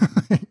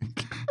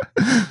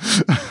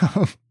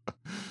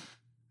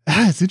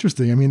 It's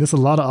interesting. I mean, there's a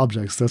lot of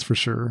objects, that's for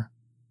sure.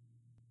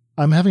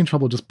 I'm having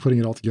trouble just putting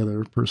it all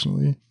together,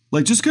 personally.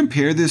 Like, just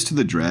compare this to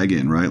the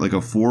dragon, right? Like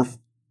a 4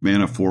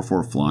 mana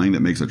 4/4 flying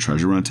that makes a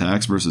treasure run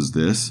attacks versus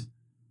this.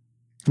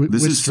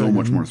 This is so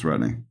much more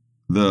threatening.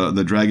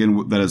 The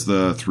dragon that is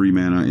the 3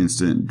 mana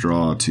instant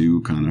draw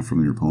 2 kind of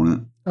from your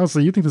opponent. Oh, so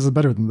you think this is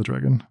better than the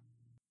dragon?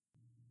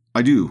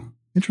 I do.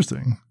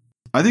 Interesting.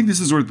 I think this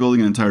is worth building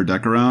an entire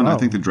deck around. Wow. I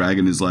think the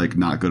dragon is like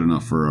not good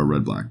enough for a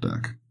red-black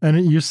deck.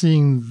 And you're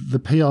seeing the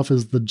payoff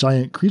is the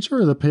giant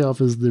creature, or the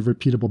payoff is the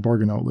repeatable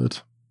bargain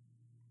outlet?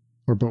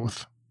 Or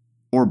both?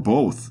 Or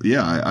both.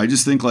 Yeah, I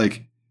just think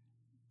like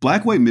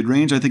black-white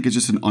mid-range, I think is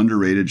just an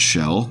underrated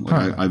shell.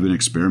 Like I've been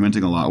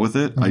experimenting a lot with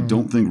it. I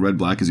don't think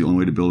red-black is the only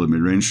way to build a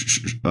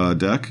mid-range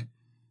deck,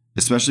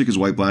 especially because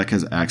white-black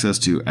has access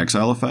to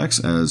exile effects,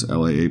 as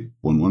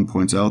LA811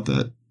 points out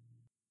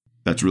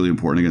that's really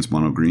important against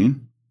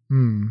mono-green.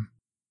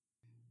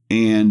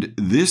 And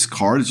this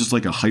card is just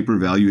like a hyper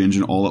value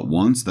engine all at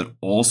once that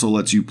also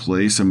lets you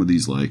play some of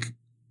these like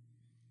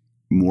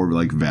more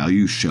like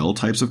value shell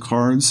types of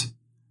cards,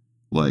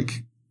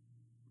 like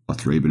a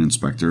Thraben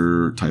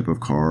Inspector type of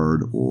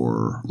card,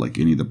 or like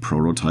any of the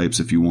prototypes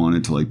if you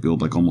wanted to like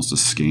build like almost a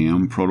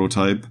scam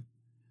prototype.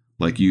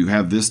 Like you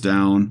have this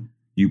down,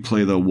 you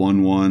play the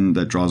 1/1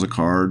 that draws a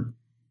card,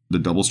 the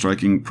double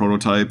striking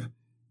prototype,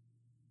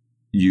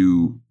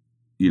 you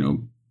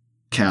know,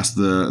 cast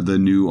the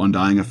new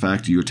Undying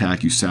effect, you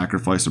attack, you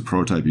sacrifice a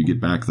prototype, you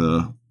get back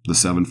the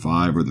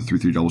 7/5 or the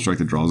 3/3 double strike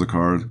that draws a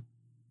card.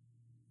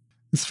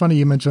 It's funny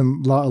you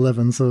mentioned Law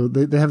 11. So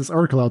they have this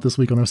article out this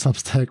week on their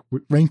Substack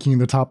ranking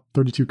the top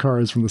 32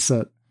 cards from the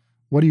set.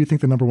 What do you think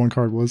the number one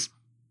card was?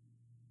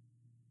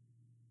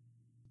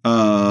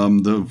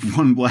 The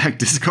one black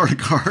discard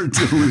card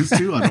to lose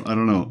to? I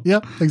don't know.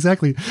 Yep,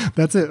 exactly.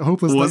 That's it.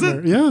 Hopeless Was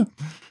Nightmare. It? Yeah.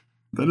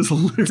 That is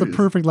hilarious. It's a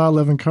perfect Law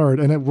 11 card,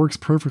 and it works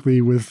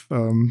perfectly with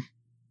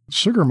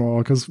Sugar Maw,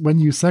 because when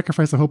you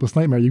sacrifice a Hopeless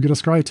Nightmare, you get a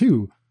Scry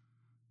 2.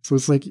 So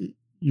it's like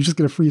you just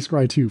get a free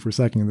Scry 2 for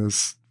sacking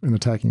this and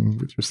attacking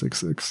with your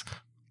 6/6.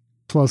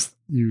 Plus,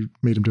 you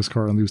made him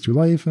discard and lose 2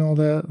 life and all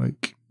that.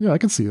 Like, yeah, I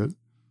can see it.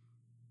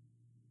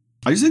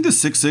 I just think the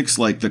 6/6,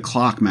 like the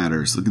clock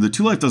matters. The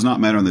 2 life does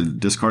not matter on the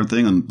discard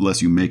thing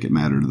unless you make it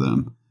matter to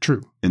them.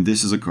 True. And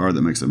this is a card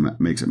that makes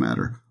it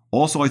matter.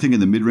 Also, I think in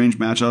the mid-range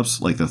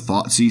matchups, like the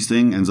Thoughtseize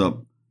thing ends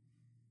up,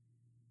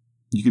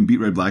 you can beat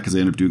red-black because they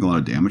end up doing a lot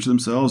of damage to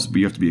themselves, but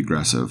you have to be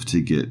aggressive to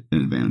get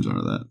an advantage out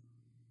of that.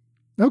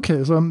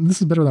 Okay, so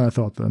this is better than I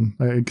thought then.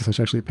 I guess I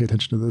should actually pay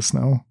attention to this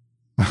now.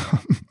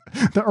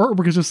 The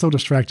artwork is just so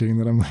distracting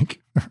that I'm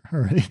like, all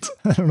right,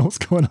 I don't know what's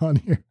going on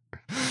here.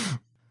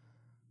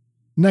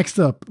 Next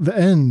up, The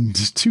End.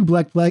 2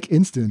 black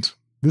instant.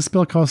 This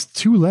spell costs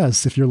 2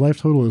 less if your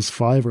life total is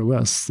 5 or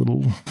less.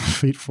 Little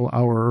fateful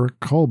hour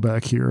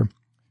callback here.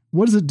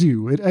 What does it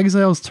do? It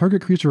exiles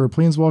target creature or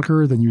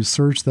planeswalker, then you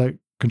search that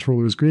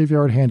controller's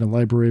graveyard, hand, and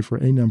library for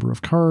any number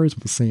of cards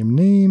with the same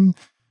name.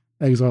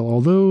 Exile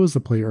all those. The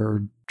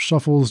player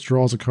shuffles,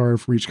 draws a card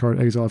for each card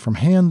exiled from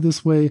hand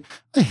this way.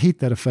 I hate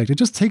that effect. It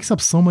just takes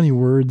up so many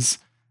words,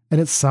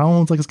 and it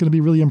sounds like it's going to be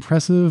really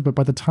impressive, but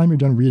by the time you're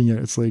done reading it,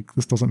 it's like,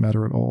 this doesn't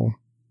matter at all,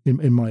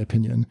 in my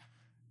opinion.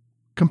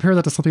 Compare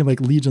that to something like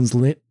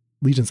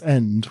Legion's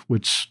End,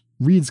 which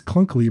reads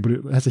clunkily, but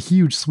it has a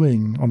huge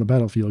swing on the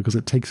battlefield because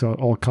it takes out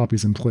all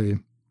copies in play.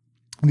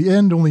 The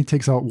End only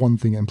takes out one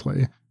thing in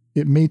play.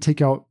 It may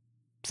take out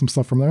some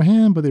stuff from their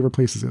hand, but it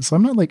replaces it. So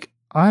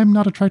I'm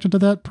not attracted to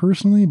that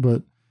personally,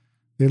 but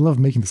they love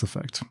making this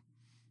effect.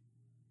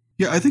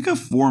 Yeah, I think a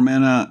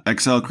 4-mana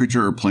exile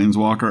creature or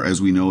planeswalker,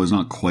 as we know, is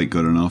not quite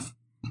good enough.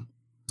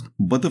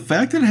 But the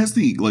fact that it has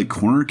the like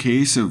corner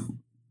case of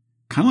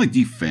kind of like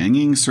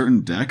defanging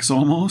certain decks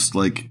almost,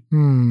 like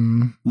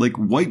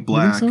white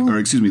black, so? or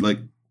excuse me, like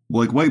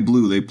white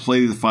blue, they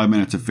play the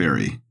 5-mana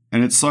Teferi,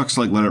 and it sucks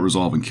to like let it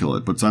resolve and kill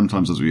it, but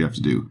sometimes that's what you have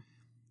to do.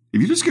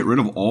 If you just get rid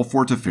of all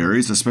 4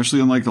 Teferis, especially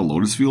on like the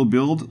Lotus Field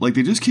build, like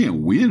they just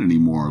can't win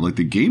anymore. Like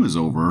the game is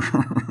over.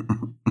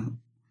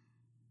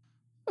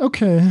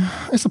 Okay,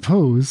 I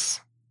suppose.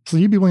 So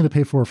you'd be willing to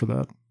pay 4 for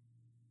that?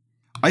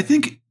 I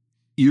think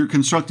you're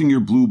constructing your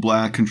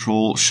blue-black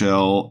control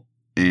shell,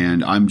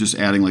 and I'm just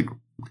adding like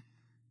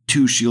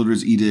 2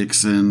 Shielders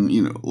Edicts, and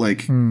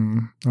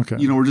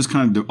okay. We're just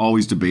kind of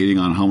always debating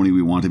on how many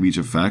we want of each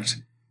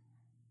effect.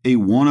 A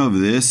 1 of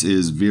this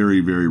is very,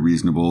 very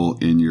reasonable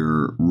in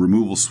your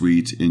removal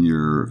suite, in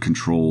your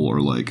control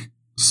or like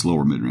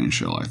slower mid-range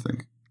shell, I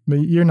think.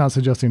 But you're not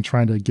suggesting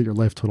trying to get your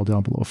life total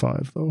down below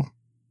 5, though?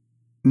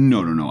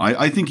 No.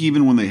 I think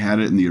even when they had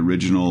it in the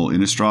original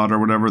Innistrad or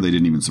whatever, they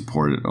didn't even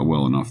support it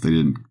well enough. They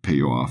didn't pay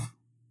you off.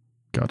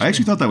 Gotcha. I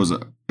actually thought it was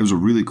a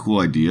really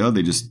cool idea.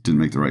 They just didn't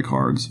make the right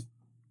cards.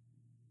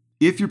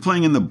 If you're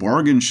playing in the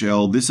bargain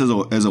shell, this is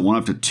as a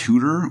 1-up to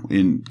tutor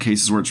in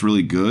cases where it's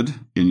really good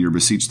in your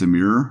Beseech the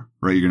Mirror,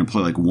 right? You're going to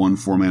play like 1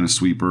 4-mana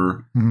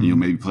sweeper, and you'll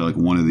maybe play like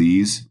 1 of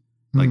these.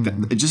 Like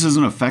that, it just is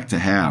an effect to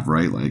have,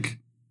 right? Like,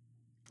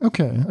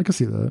 okay, I can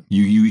see that.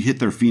 You hit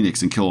their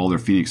Phoenix and kill all their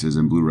Phoenixes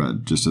in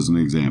blue-red, just as an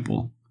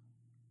example.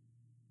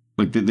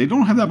 Like, they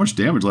don't have that much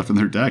damage left in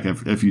their deck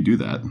if you do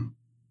that.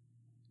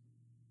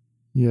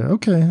 Yeah,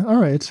 okay, all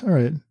right.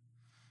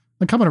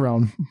 I'm coming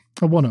around.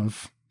 A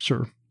 1-of,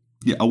 sure.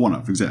 Yeah, a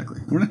 1-up, exactly.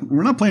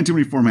 We're not playing too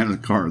many 4-mana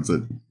cards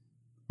that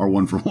are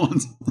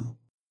 1-for-1s.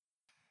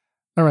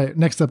 All right,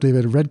 next up,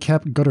 David,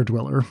 Redcap Gutter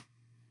Dweller.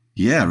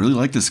 Yeah, I really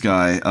like this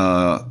guy.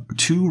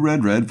 2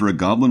 red for a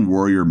Goblin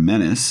Warrior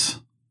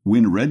Menace.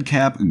 When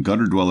Redcap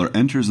Gutter Dweller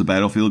enters the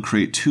battlefield,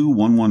 create 2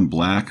 1/1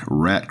 black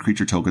rat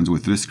creature tokens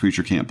with this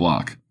creature can't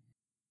block.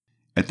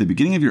 At the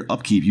beginning of your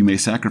upkeep, you may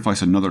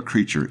sacrifice another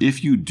creature.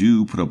 If you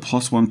do, put a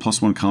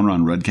 +1/+1 counter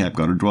on Redcap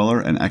Gutter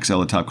Dweller and exile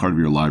the top card of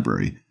your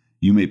library.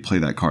 You may play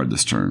that card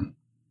this turn.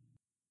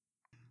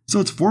 So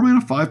it's 4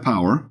 mana, 5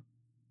 power,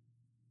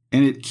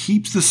 and it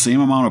keeps the same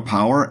amount of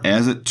power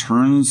as it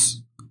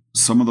turns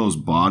some of those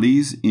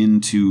bodies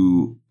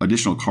into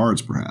additional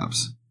cards,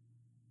 perhaps.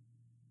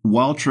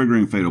 While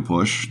triggering Fatal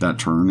Push that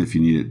turn, if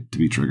you need it to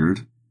be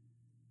triggered.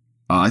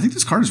 I think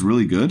this card is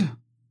really good.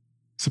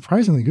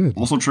 Surprisingly good.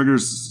 Also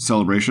triggers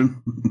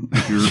Celebration.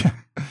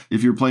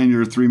 If you're playing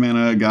your 3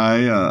 mana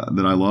guy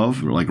that I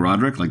love, like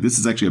Roderick, like this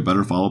is actually a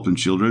better follow-up than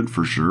Childred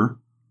for sure.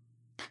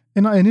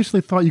 And I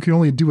initially thought you could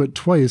only do it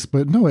twice,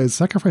 but no, it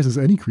sacrifices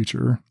any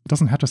creature. It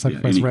doesn't have to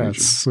sacrifice rats.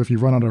 Creature. So if you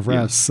run out of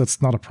rats,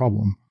 that's not a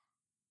problem.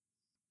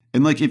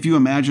 And like if you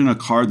imagine a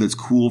card that's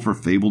cool for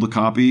Fable to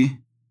copy.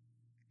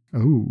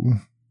 Oh.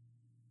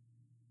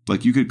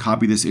 Like you could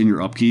copy this in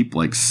your upkeep,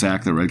 like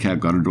sack the Redcap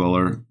Gutter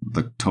Dweller,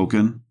 the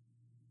token.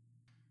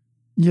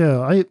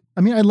 Yeah,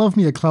 I mean, I love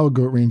me a Cloud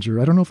Goat Ranger.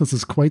 I don't know if this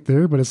is quite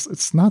there, but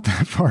it's not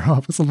that far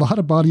off. It's a lot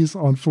of bodies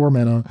on 4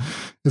 mana.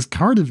 It's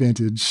card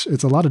advantage.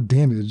 It's a lot of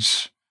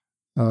damage.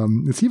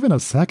 It's even a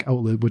sack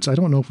outlet, which I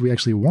don't know if we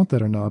actually want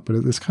that or not, but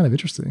it's kind of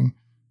interesting.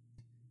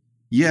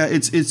 Yeah,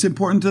 it's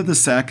important that the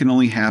sack can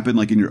only happen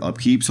like in your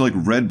upkeep. So like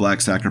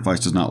red-black sacrifice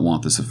does not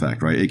want this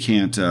effect, right? It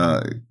can't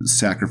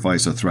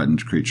sacrifice a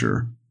threatened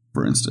creature,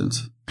 for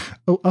instance.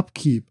 Oh,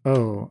 upkeep.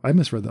 Oh, I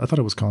misread that. I thought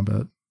it was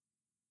combat.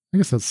 I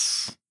guess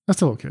that's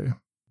still okay.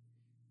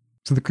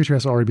 So the creature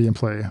has to already be in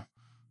play.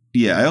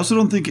 Yeah, I also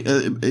don't think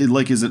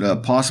is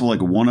it possible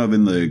like one of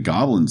in the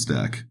goblins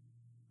deck?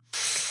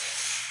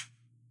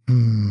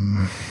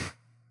 I'm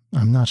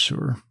not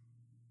sure.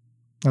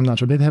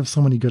 They have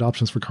so many good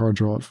options for card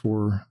draw at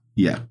 4.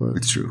 Yeah,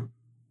 it's true.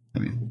 I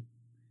mean,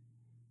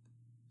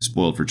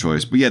 spoiled for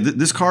choice. But yeah,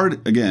 this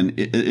card, again,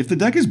 if the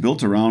deck is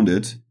built around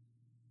it,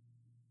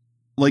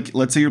 like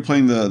let's say you're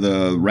playing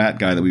the rat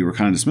guy that we were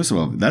kind of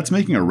dismissive of, that's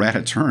making a rat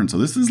a turn. So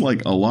this is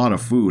like a lot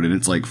of food, and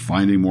it's like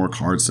finding more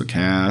cards to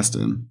cast,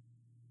 and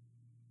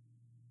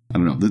I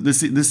don't know.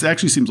 This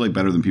actually seems like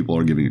better than people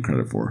are giving it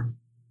credit for.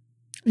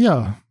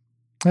 Yeah,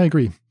 I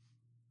agree.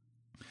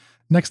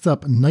 Next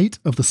up, Knight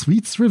of the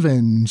Sweet's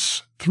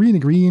Revenge. 3 and a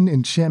green,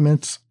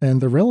 enchantment,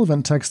 and the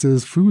relevant text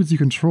is foods you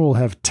control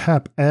have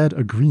tap, add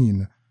a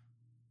green.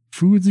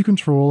 Foods you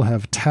control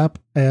have tap,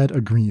 add a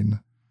green.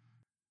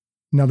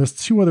 Now there's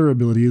 2 other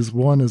abilities.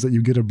 1 is that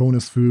you get a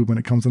bonus food when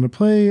it comes into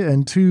play,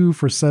 and 2,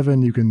 for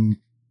 7, you can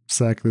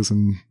sack this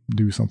and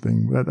do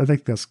something. I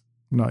think that's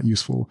not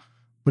useful.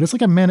 But it's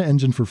like a mana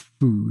engine for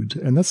food,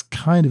 and that's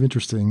kind of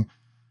interesting.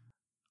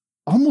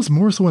 Almost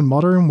more so in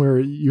Modern, where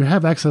you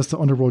have access to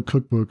Underworld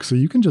Cookbook, so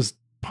you can just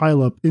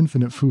pile up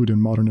infinite food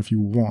in Modern if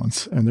you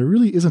want. And there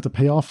really isn't a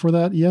payoff for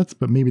that yet,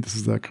 but maybe this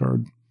is that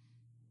card.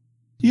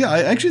 Yeah,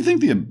 I actually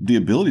think the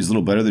ability is a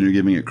little better than you're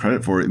giving it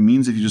credit for. It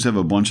means if you just have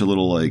a bunch of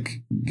little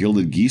like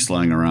gilded geese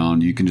lying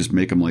around, you can just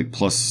make them like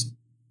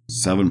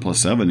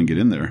 +7/+7 and get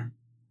in there.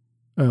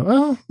 Oh,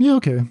 well, yeah,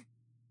 okay.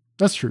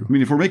 That's true. I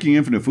mean, if we're making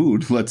infinite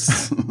food,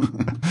 let's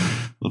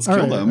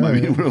kill them. I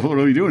mean, what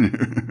are we doing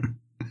here?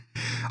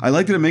 I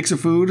like that it makes a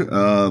food.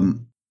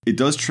 It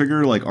does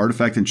trigger like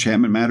artifact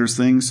enchantment matters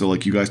things. So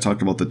like you guys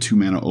talked about the 2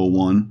 mana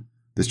 0/1.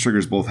 This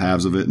triggers both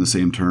halves of it in the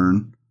same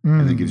turn.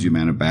 And it gives you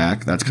mana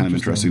back. That's kind of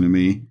interesting to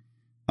me.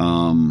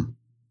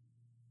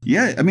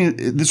 Yeah, I mean,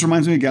 this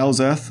reminds me of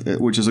Galazeth,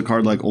 which is a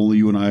card like only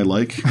you and I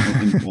like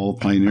in all of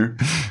Pioneer.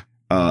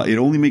 It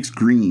only makes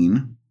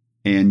green,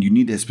 and you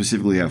need to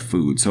specifically have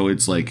food. So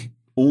it's like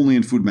only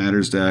in Food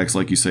Matters decks,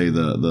 like you say,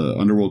 the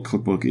Underworld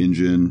Cookbook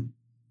engine.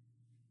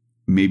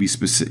 Maybe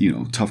specific,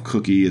 Tough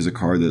Cookie is a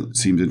card that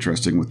seems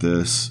interesting with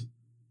this.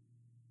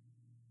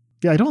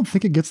 Yeah, I don't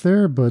think it gets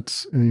there,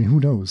 but I mean, who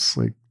knows?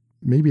 Like,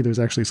 maybe there's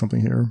actually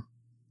something here.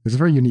 It's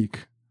very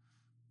unique.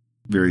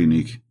 Very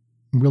unique.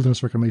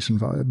 Wilderness Reclamation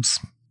vibes.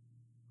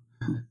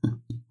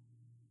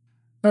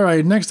 All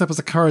right, next up is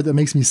a card that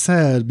makes me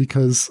sad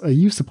because I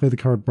used to play the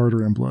card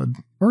Barter in Blood.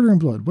 Barter in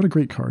Blood, what a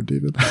great card,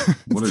 David.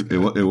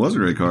 It was a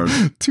great card.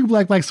 2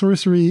 black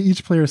sorcery,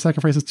 each player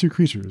sacrifices 2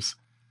 creatures.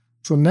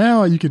 So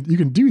now you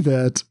can do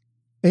that,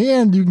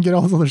 and you can get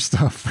all this other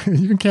stuff.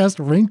 You can cast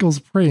Rankle's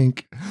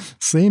Prank,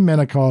 same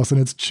mana cost, and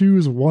it's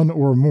choose 1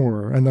 or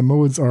more. And the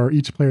modes are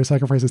each player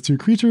sacrifices 2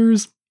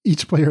 creatures,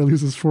 each player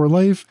loses 4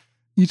 life,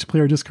 each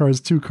player discards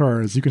 2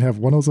 cards. You can have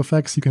one of those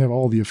effects, you can have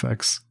all the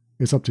effects.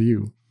 It's up to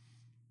you.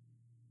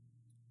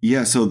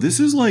 Yeah, so this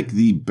is like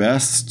the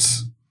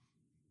best.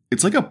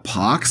 It's like a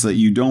Pox that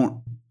you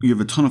have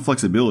a ton of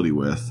flexibility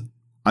with.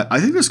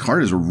 I think this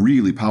card is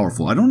really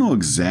powerful. I don't know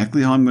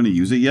exactly how I'm going to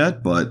use it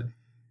yet, but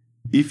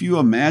if you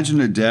imagine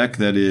a deck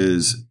that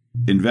is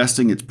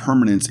investing its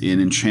permanence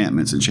in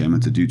enchantment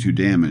to do 2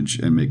 damage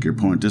and make your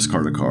opponent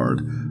discard a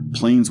card,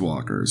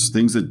 planeswalkers,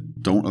 things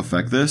that don't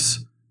affect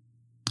this,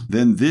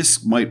 then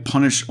this might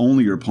punish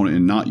only your opponent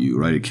and not you,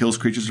 right? It kills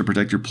creatures to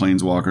protect your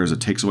planeswalkers.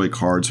 It takes away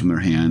cards from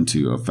their hand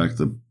to affect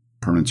the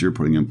permanents you're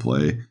putting in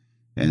play,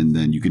 and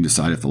then you can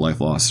decide if the life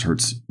loss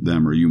hurts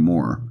them or you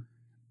more.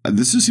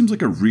 This just seems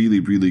like a really,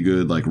 really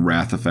good like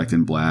Wrath effect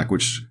in black,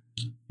 which,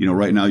 you know,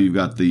 right now you've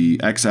got the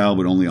exile,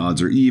 but only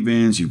odds or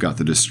evens. You've got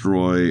the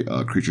destroy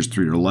creatures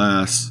 3 or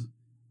less.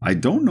 I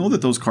don't know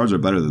that those cards are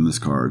better than this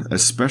card,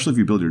 especially if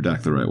you build your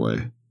deck the right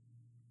way.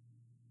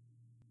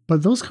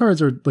 But those cards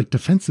are like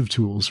defensive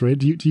tools, right?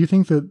 Do you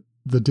think that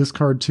the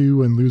discard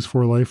 2 and lose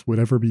 4 life would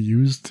ever be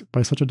used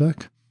by such a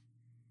deck?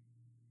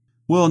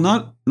 Well,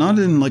 not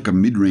in like a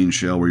mid-range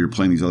shell where you're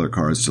playing these other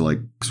cards to like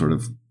sort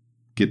of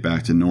get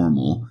back to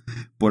normal.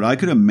 But I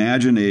could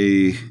imagine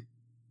a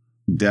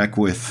deck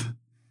with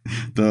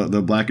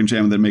the black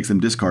enchantment that makes them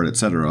discard,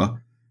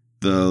 etc.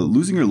 The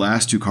losing your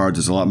last 2 cards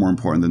is a lot more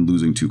important than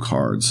losing 2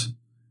 cards.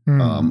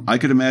 I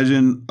could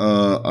imagine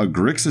a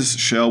Grixis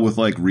shell with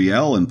like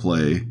Riel in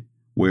play,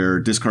 where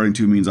discarding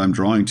 2 means I'm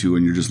drawing 2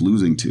 and you're just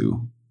losing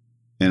 2.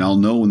 And I'll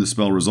know when the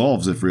spell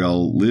resolves if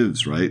Riel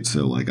lives, right?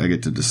 So like I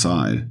get to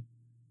decide.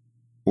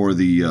 Or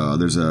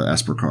there's a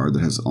Esper card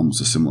that has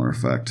almost a similar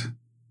effect.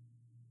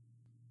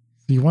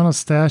 You want to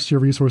stash your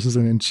resources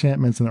in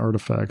enchantments and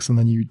artifacts, and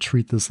then you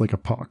treat this like a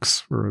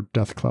Pox or a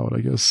Death Cloud,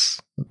 I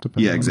guess.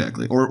 Yeah,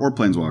 exactly. Or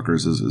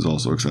Planeswalkers is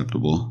also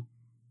acceptable.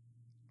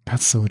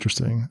 That's so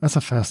interesting. That's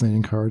a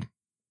fascinating card.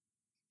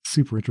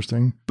 Super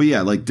interesting. But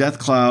yeah, like Death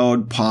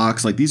Cloud,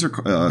 Pox, like these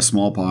are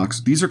small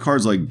Pox. These are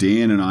cards like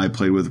Dan and I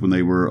played with when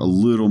they were a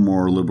little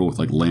more liberal with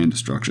like land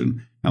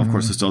destruction. Now, of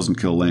course, this doesn't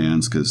kill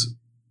lands because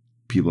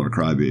people are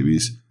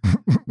crybabies.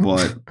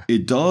 But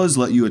it does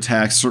let you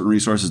attack certain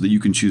resources that you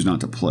can choose not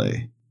to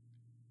play.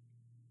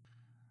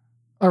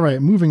 All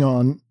right, moving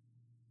on.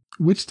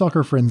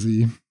 Witchstalker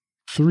Frenzy.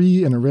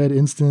 3 in a red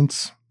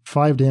instant,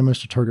 5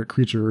 damage to target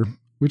creature.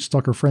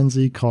 Witchstalker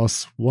Frenzy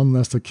costs 1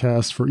 less to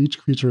cast for each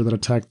creature that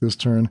attacked this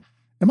turn.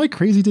 Am I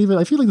crazy, David?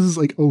 I feel like this is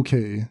like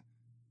okay.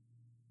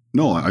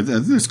 No, I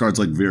think this card's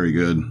like very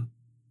good.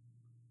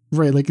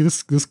 Right, like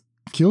this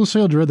kills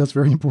Shale Dread, that's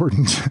very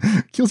important.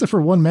 Kills it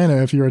for 1 mana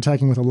if you're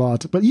attacking with a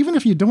lot. But even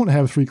if you don't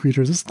have 3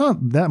 creatures, it's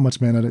not that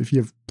much mana. If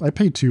you have, I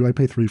pay 2, I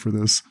pay 3 for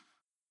this.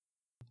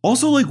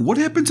 Also, like, what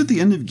happens at the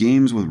end of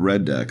games with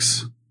red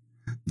decks?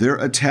 They're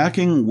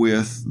attacking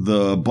with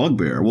the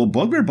Bugbear. Well,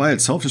 Bugbear by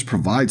itself just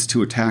provides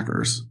 2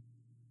 attackers.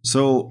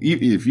 So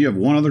if you have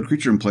 1 other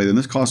creature in play, then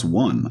this costs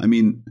 1. I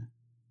mean,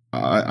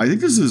 I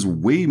think this is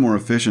way more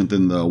efficient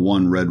than the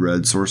 1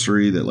 red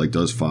sorcery that like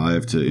does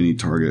 5 to any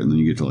target, and then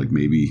you get to like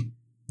maybe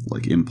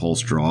like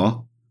impulse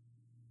draw.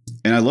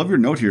 And I love your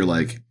note here,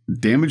 like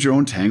damage your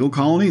own Tangle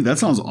Colony. That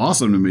sounds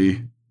awesome to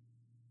me.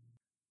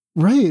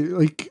 Right,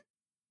 like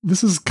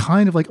this is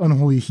kind of like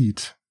Unholy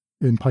Heat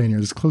in Pioneer,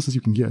 as close as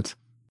you can get.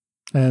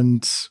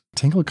 And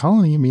Tangle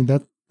Colony, I mean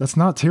that's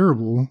not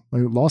terrible.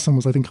 Like Lawson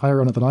was I think higher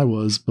on it than I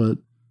was, but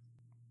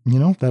you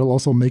know that'll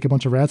also make a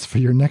bunch of rats for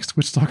your next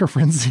Witchstalker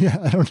Frenzy.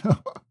 I don't know.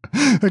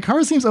 The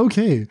card seems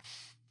okay.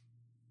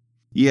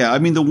 Yeah, I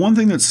mean the one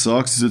thing that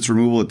sucks is its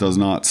removal. It does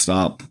not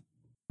stop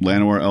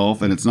Llanowar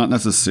Elf, and it's not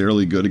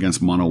necessarily good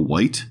against mono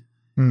white.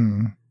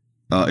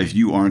 If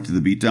you aren't the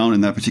beatdown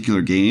in that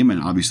particular game,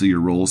 and obviously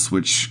your roles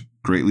switch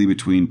greatly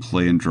between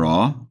play and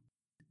draw.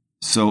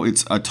 So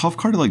it's a tough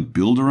card to like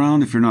build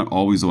around if you're not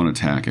always the one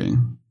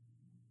attacking.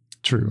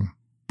 True.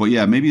 But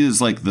yeah, maybe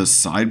it's like the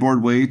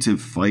sideboard way to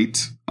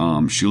fight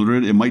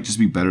Shieldred. It might just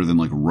be better than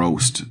like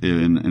Roast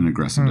in an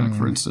aggressive deck,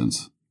 for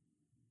instance.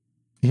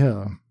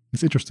 Yeah,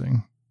 it's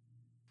interesting.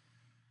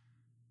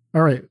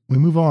 All right, we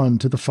move on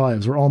to the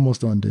 5s. We're almost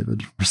done,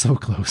 David. We're so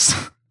close.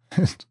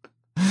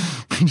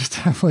 We just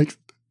have like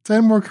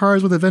 10 more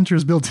cards with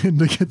adventures built in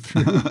to get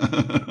through.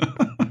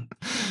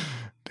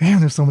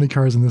 Damn, there's so many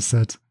cards in this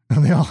set.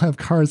 And they all have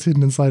cards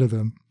hidden inside of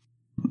them.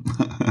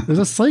 There's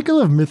a cycle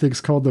of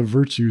mythics called the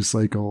Virtue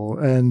Cycle.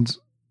 And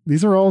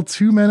these are all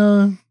 2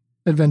 mana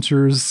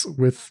adventures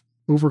with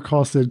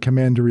overcosted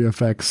commandery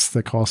effects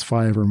that cost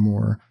 5 or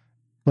more.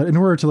 But in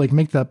order to like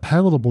make that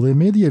palatable, they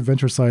made the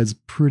adventure sides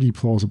pretty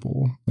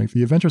plausible. Like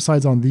the adventure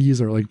sides on these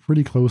are like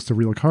pretty close to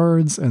real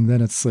cards, and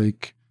then it's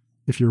like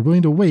if you're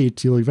willing to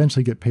wait, you'll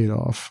eventually get paid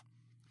off.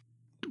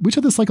 Which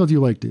of the cycle do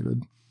you like,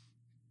 David?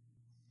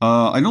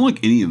 I don't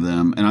like any of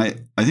them, and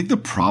I think the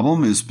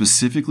problem is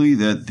specifically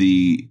that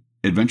the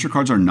adventure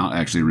cards are not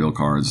actually real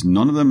cards.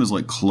 None of them is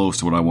like close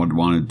to what I would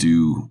want to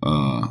do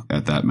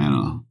at that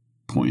mana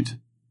point.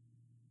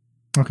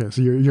 Okay,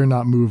 so you're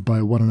not moved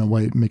by 1 and a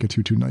white, make a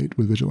 2/2 knight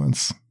with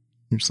vigilance.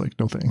 You're just like,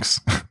 no thanks.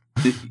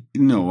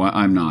 No,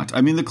 I'm not.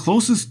 I mean, the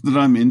closest that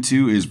I'm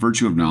into is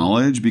Virtue of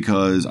Knowledge,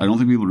 because I don't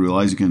think people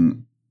realize you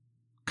can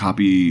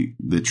copy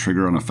the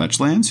trigger on a fetch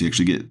land. So you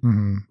actually get,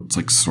 it's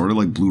like sort of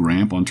like blue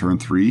ramp on turn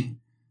 3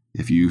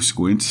 if you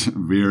squint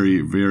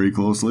very, very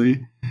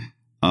closely.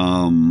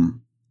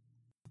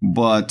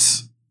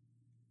 But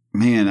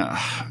man,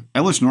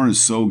 Elish Norn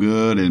is so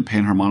good, and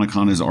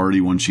Panharmonicon is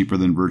already one cheaper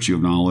than Virtue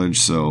of Knowledge,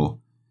 so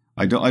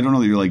I don't know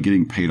that you're like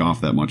getting paid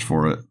off that much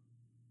for it.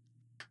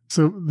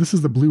 So this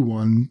is the blue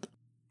one.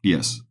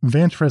 Yes.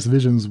 Vantress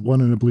Visions,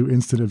 1 in a blue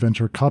instant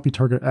adventure. Copy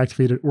target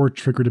activated or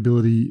triggered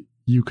ability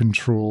you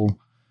control.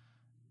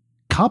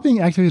 copying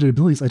activated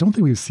abilities, I don't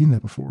think we've seen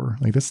that before.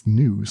 Like, that's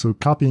new. So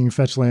copying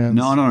fetch lands.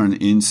 Not on an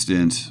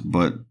instant,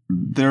 but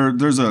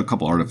there's a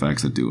couple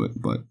artifacts that do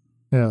it. But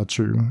yeah,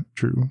 true.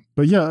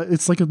 But yeah,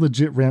 it's like a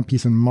legit ramp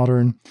piece in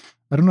Modern.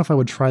 I don't know if I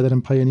would try that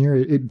in Pioneer.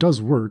 It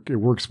does work. It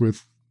works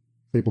with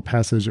Fabled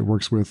Passage. It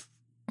works with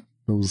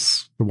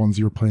the ones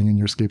you were playing in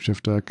your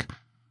Scapeshift deck.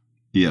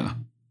 Yeah.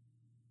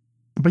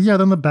 But yeah,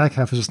 then the back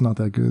half is just not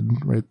that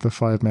good, right? The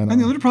 5 mana.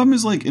 And the other problem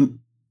is, like,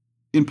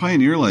 in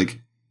Pioneer,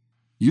 like,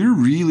 you're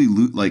really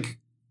like,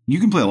 you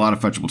can play a lot of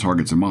fetchable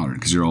targets in Modern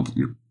because you're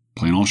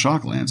playing all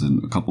shock lands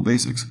and a couple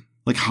basics.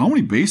 Like, how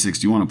many basics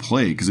do you want to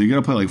play? Because you got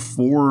to play like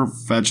 4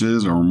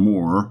 fetches or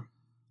more.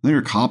 Then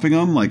you're copying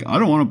them. Like, I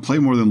don't want to play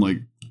more than like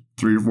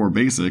 3 or 4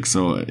 basics.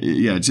 So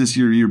yeah, it's just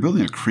you're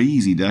building a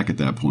crazy deck at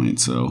that point.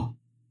 So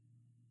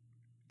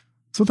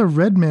the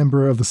red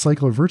member of the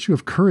Cycle of Virtue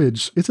of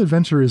Courage, its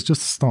adventure is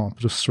just stomp,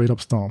 just straight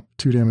up stomp.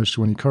 2 damage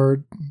to any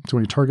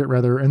target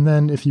rather. And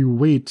then if you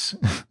wait,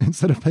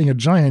 instead of paying a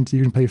giant, you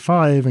can pay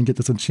 5 and get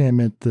this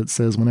enchantment that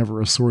says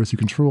whenever a source you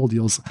control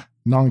deals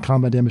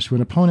non-combat damage to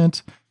an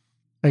opponent,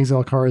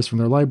 exile cards from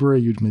their library,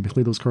 you'd maybe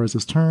play those cards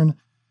this turn.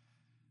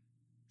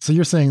 So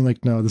you're saying,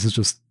 like, no, this is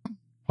just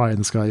pie in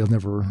the sky. You'll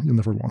never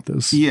want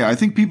this. Yeah, I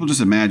think people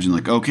just imagine,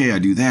 like, okay, I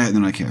do that, and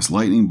then I cast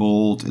Lightning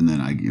Bolt, and then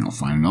I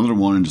find another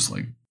one and just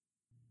like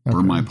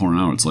burn my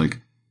opponent out. It's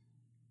like,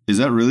 is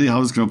that really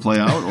how it's going to play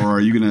out? Or are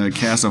you going to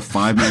cast a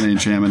 5 mana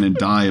enchantment and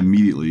die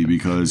immediately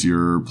because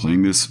you're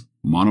playing this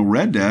mono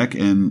red deck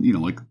and,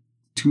 like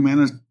 2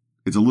 mana,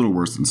 it's a little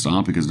worse than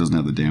Stomp because it doesn't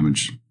have the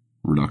damage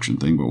reduction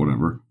thing, but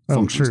whatever.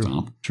 Function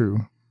Stomp.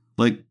 True.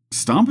 Like,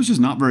 Stomp is just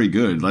not very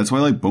good. That's why,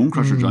 like, Bone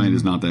Crusher Giant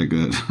is not that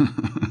good.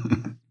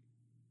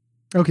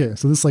 Okay,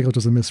 so this cycle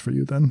just a miss for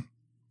you then.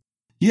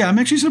 Yeah, I'm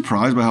actually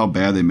surprised by how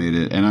bad they made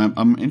it. And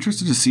I'm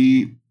interested to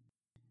see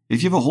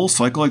if you have a whole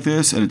cycle like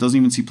this and it doesn't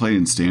even see play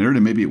in Standard,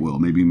 and maybe it will.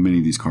 Maybe many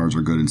of these cards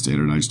are good in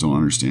Standard and I just don't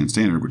understand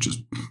Standard, which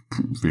is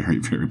very,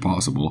 very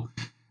possible.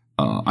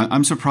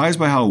 I'm surprised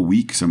by how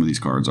weak some of these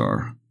cards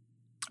are.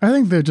 I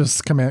think they're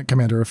just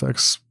commander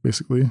effects,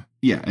 basically.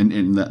 Yeah,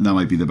 and that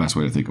might be the best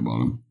way to think about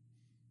them.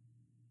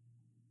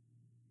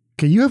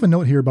 Okay, you have a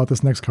note here about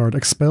this next card,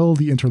 Expel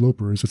the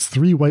Interlopers. It's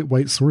 3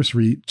 white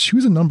sorcery.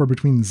 Choose a number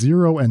between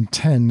 0 and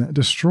 10.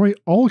 Destroy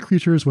all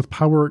creatures with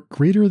power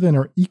greater than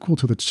or equal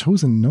to the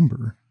chosen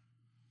number.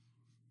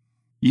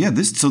 Yeah,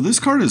 this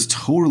card is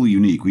totally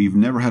unique. We've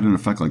never had an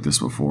effect like this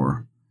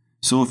before.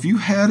 So if you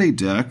had a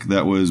deck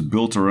that was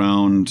built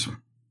around,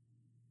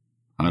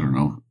 I don't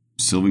know,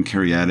 Sylvan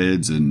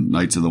Caryatids and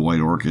Knights of the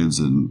White Orchids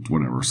and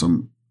whatever,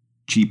 some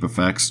cheap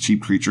effects,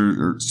 cheap creatures,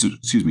 or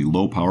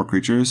low power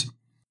creatures,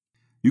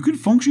 you could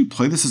functionally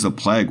play this as a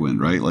Plagwind,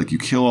 right? Like, you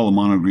kill all the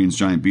mono greens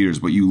giant beaters,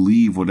 but you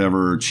leave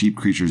whatever cheap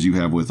creatures you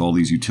have with all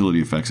these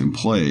utility effects in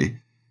play.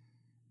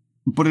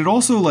 But it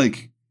also,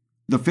 like,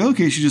 the fail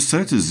case, you just set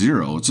it to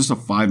 0. It's just a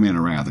 5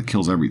 mana wrath. It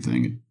kills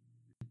everything.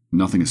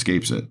 Nothing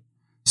escapes it.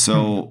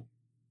 So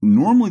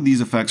normally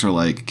these effects are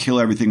like kill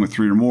everything with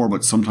 3 or more,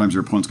 but sometimes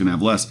your opponent's going to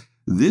have less.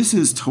 This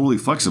is totally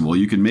flexible.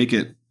 You can make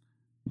it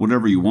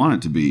whatever you want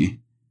it to be.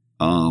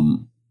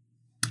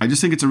 I just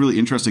think it's a really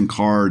interesting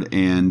card,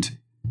 and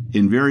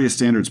in various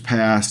Standards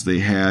past, they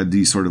had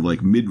these sort of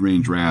like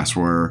mid-range wraths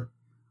where,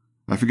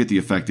 I forget the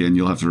effect, and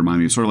you'll have to remind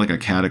me, it's sort of like a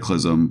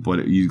Cataclysm,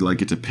 but you like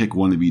get to pick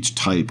one of each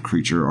type,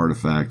 creature,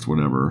 artifact,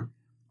 whatever,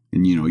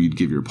 and you'd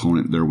give your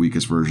opponent their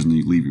weakest version, and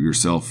you leave it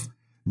yourself.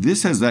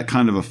 This has that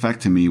kind of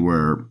effect to me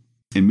where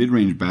in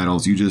mid-range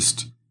battles, you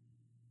just,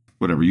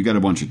 whatever, you got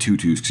a bunch of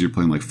 2/2s because you're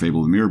playing like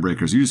Fable and Mirror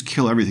Breakers, you just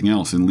kill everything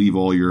else and leave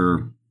all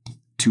your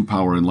 2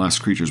 power and less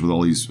creatures with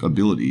all these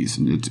abilities,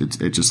 and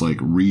it just like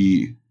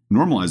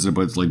normalizes it,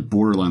 but it's like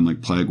borderline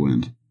like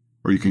Plagwind,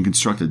 or you can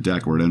construct a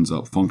deck where it ends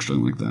up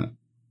functioning like that.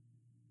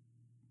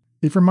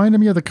 It reminded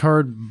me of the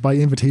card By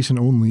Invitation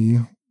Only,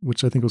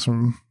 which I think was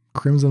from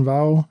Crimson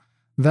Vow.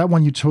 That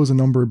one, you chose a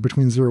number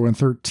between 0 and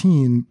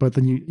 13, but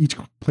then each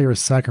player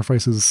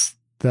sacrifices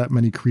that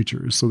many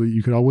creatures so that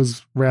you could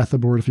always wrath the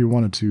board if you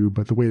wanted to,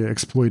 but the way to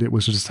exploit it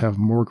was to just have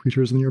more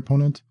creatures than your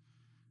opponent.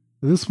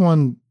 This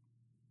one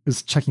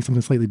is checking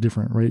something slightly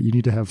different, right? You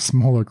need to have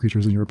smaller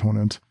creatures than your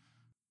opponent,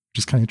 which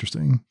is kind of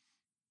interesting.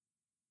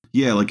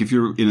 Yeah, like if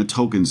you're in a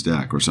tokens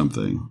deck or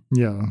something.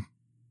 Yeah.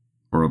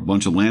 Or a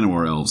bunch of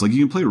Llanowar elves. Like,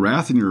 you can play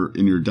Wrath in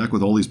your deck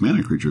with all these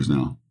mana creatures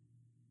now.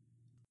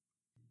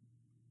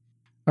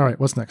 All right,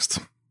 what's next?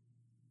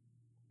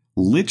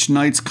 Lich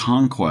Knight's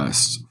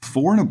Conquest.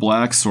 4 and a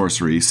black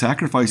sorcery.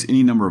 Sacrifice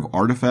any number of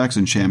artifacts,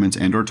 enchantments,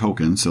 and or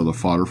tokens, so the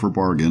fodder for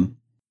bargain.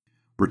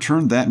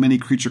 Return that many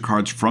creature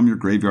cards from your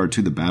graveyard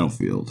to the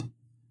battlefield.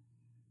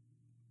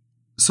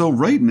 So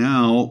right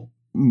now,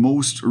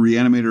 most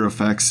Reanimator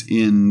effects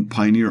in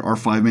Pioneer are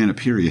 5 mana,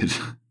 period.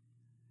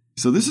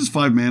 So this is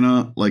 5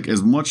 mana, like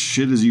as much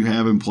shit as you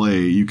have in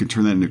play, you can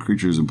turn that into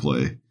creatures in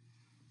play.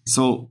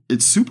 So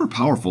it's super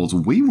powerful. It's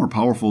way more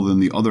powerful than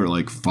the other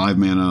like 5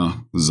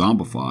 mana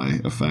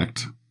Zombify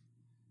effect.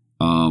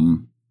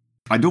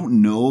 I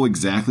don't know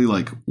exactly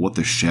like what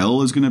the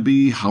shell is going to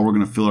be, how we're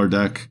going to fill our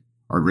deck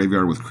our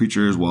graveyard with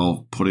creatures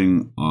while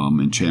putting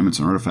enchantments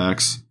and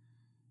artifacts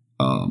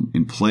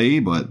in play,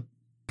 but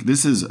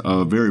this is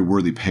a very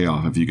worthy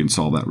payoff if you can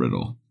solve that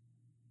riddle.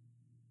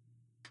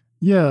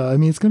 Yeah, I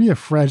mean, it's going to be a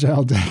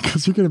fragile deck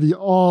because you're going to be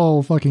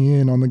all fucking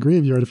in on the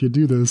graveyard if you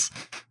do this.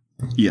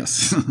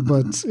 Yes.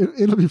 But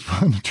it'll be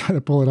fun to try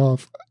to pull it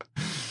off.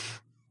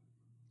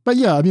 But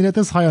yeah, I mean, at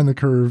this high on the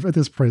curve, at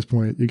this price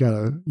point, you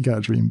gotta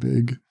dream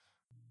big.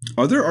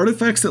 Are there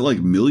artifacts that like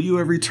mill you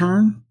every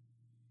turn?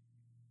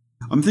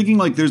 I'm thinking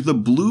like there's the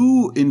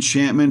blue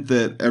enchantment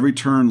that every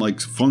turn like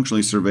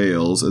functionally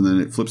surveils, and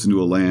then it flips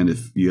into a land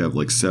if you have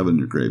like 7 in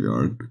your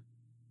graveyard.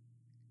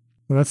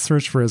 Well, that's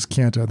search for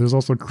Azcanta. There's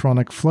also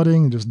Chronic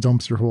Flooding, just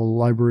dumps your whole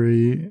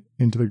library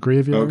into the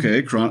graveyard.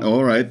 Okay,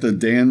 all right, the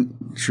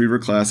Dan Shriver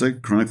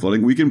classic, Chronic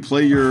Flooding. We can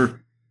play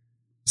your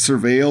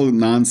surveil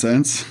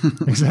nonsense.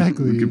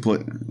 Exactly. We can play.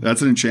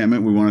 That's an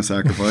enchantment we want to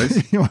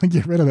sacrifice. You want to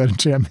get rid of that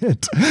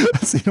enchantment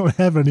so you don't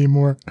have it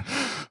anymore.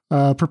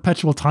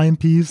 Perpetual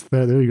Timepiece.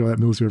 There you go. That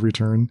moves you every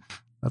turn.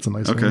 That's a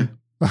nice one.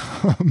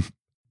 Okay.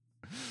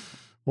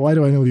 Why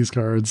do I know these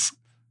cards?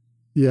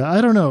 Yeah,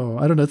 I don't know.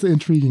 It's an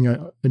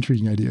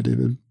intriguing idea,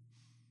 David.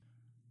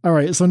 All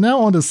right, so now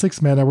on to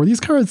 6 mana, where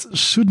these cards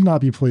should not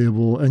be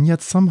playable, and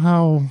yet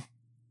somehow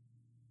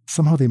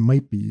they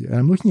might be. And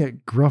I'm looking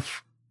at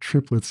Gruff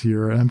Triplets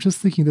here, and I'm just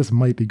thinking this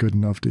might be good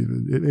enough,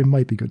 David. It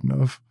might be good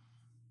enough.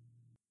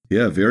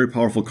 Yeah, very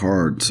powerful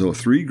card. So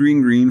 3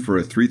 green for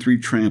a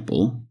 3/3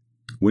 trample.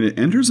 When it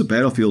enters a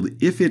battlefield,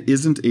 if it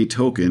isn't a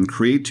token,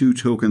 create 2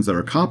 tokens that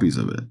are copies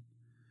of it.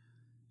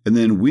 And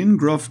then when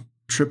Gruff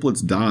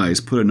Triplets dies,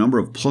 put a number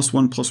of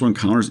 +1/+1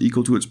 counters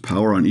equal to its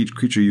power on each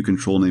creature you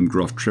control named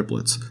Gruff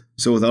Triplets.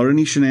 So without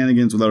any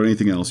shenanigans, without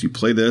anything else, you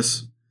play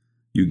this,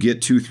 you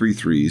get 2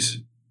 3/3s,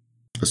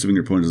 assuming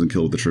your opponent doesn't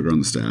kill with the trigger on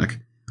the stack.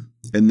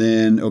 And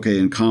then, okay,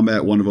 in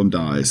combat, one of them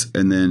dies,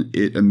 and then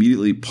it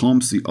immediately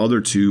pumps the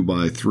other 2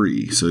 by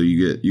 3. So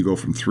you go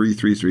from 3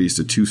 3/3s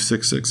to 2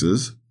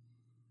 6/6s.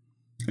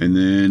 And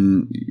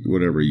then,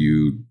 whatever,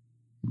 you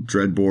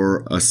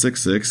Dreadbore a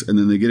 6/6, and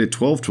then they get a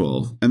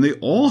 12/12. And they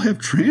all have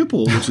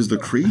trample, which is the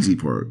crazy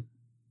part.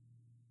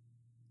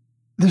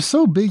 They're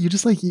so big,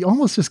 you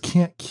almost just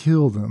can't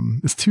kill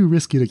them. It's too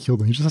risky to kill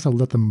them. You just have to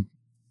let them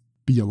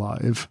be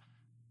alive.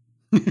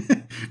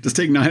 Just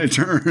take 9 a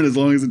turn as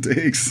long as it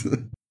takes.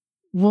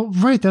 Well,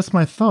 right, that's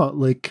my thought.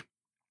 Like,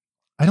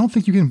 I don't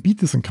think you can beat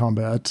this in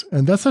combat.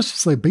 And that's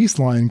just like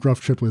baseline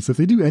Gruff Triplets. If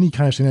they do any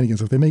kind of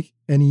shenanigans, if they make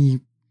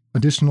any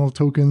additional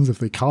tokens, if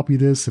they copy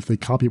this, if they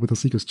copy it with a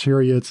Seeker's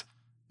Chariot,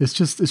 it's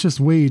just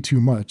way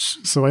too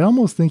much. So I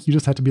almost think you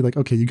just have to be like,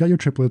 okay, you got your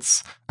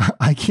triplets.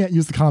 I can't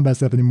use the combat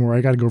step anymore. I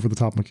got to go over the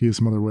top and key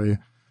some other way.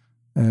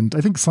 And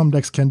I think some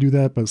decks can do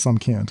that, but some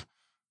can't.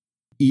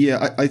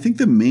 Yeah, I think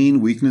the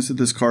main weakness that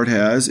this card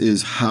has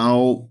is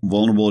how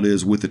vulnerable it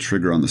is with the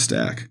trigger on the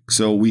stack.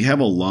 So we have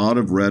a lot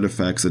of red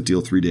effects that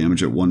deal 3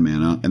 damage at 1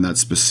 mana, and that's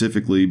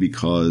specifically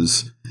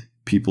because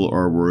people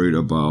are worried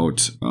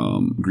about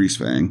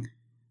Greasefang.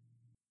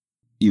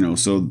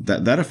 So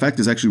that effect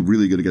is actually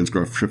really good against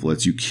Gruff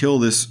Triplets. You kill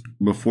this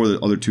before the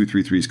other 2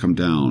 3/3s come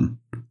down.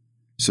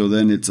 So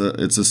then it's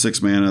a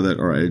 6 mana that,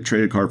 all right,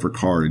 trade a card for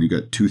card, and you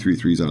got 2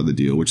 3/3s out of the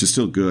deal, which is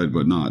still good,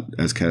 but not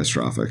as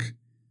catastrophic.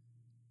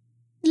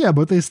 Yeah,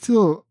 but that's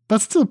still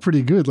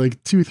pretty good.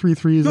 Like 2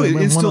 3/3s. No, and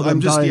when it's one still. of them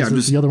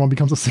dies, the other one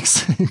becomes a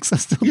 6/6.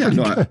 That's still pretty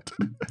good.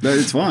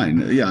 It's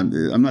fine. Yeah,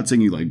 I'm not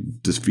saying you like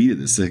defeated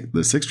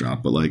the 6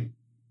 drop, but like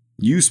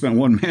you spent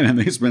 1 mana and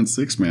they spent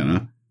 6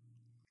 mana.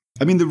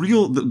 I mean, the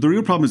real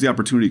problem is the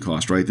opportunity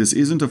cost, right? This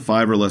isn't a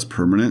 5 or less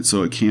permanent,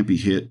 so it can't be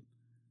hit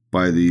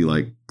by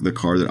the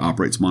card that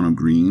operates mono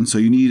green. So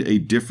you need a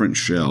different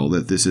shell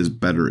that this is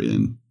better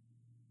in.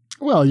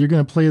 Well, you're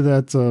going to play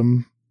that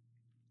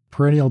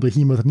Perennial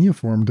Behemoth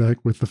Neoform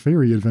deck with the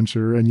Fairy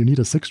Adventure, and you need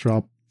a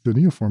 6-drop to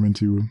Neoform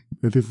into.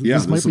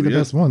 This might be the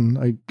best one.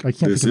 I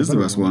can't. This is the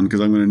best one because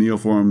I'm going to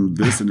Neoform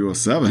this into a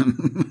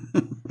 7,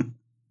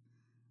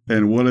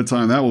 and what a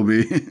time that will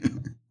be.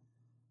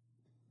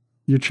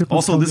 Your triple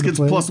also, this gets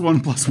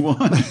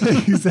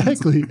 +1/+1.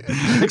 Exactly.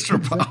 Extra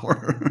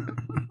power.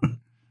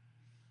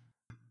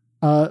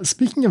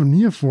 Speaking of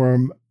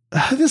Neoform,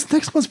 this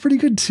next one's pretty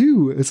good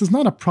too. This is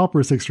not a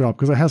proper 6-drop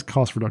because it has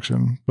cost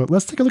reduction. But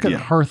let's take a look at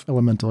Hearth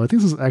Elemental. I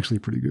think this is actually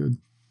pretty good.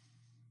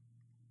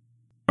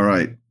 All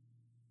right.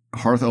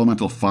 Hearth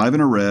Elemental, 5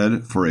 in a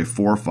red for a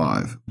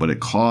 4/5. But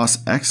it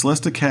costs X less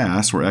to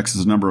cast, where X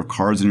is the number of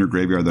cards in your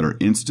graveyard that are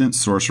instant,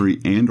 sorcery,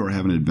 and or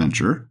have an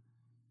adventure.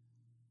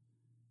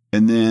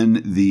 And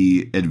then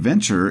the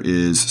adventure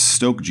is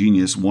Stoke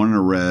Genius, 1 in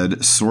a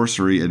red,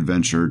 sorcery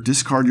adventure.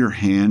 Discard your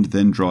hand,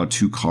 then draw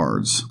 2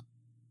 cards.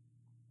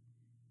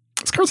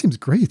 This card seems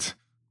great.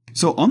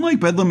 So unlike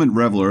Bedlam and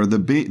Reveler,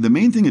 the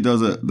main thing it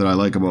does that I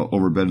like about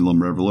over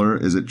Bedlam Reveler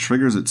is it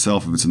triggers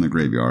itself if it's in the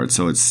graveyard.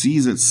 So it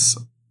sees its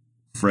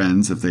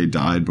friends if they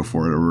died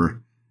before it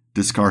were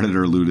discarded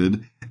or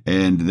looted,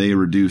 and they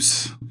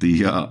reduce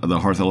the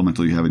Hearth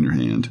Elemental you have in your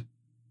hand.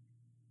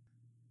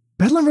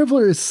 Bedlam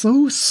Reveler is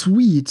so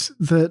sweet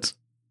that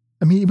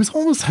I mean, it was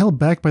almost held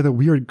back by the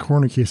weird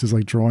corner cases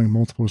like drawing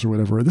multiples or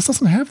whatever. This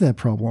doesn't have that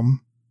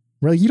problem.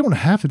 Right? You don't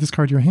have to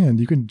discard your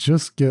hand. You can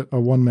just get a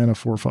 1 mana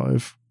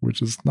 4/5,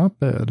 which is not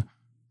bad.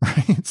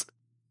 Right?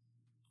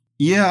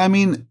 Yeah, I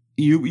mean,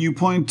 you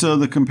point to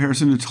the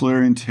comparison to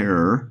Tolarian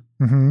Terror.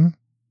 Mm-hmm.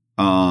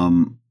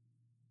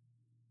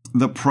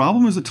 The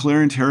problem is that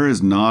Tolarian Terror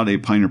is not a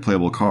Pioneer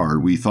playable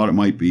card. We thought it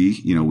might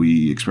be. You know,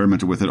 we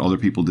experimented with it. Other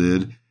people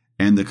did.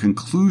 And the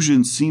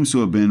conclusion seems to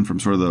have been from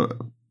sort of the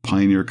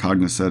Pioneer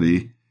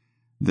cognoscenti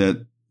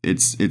that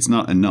it's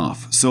not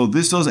enough. So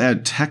this does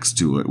add text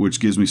to it, which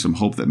gives me some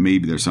hope that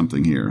maybe there's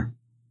something here.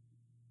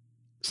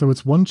 So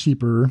it's 1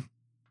 cheaper,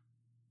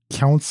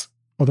 counts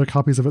other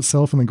copies of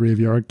itself in the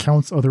graveyard,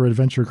 counts other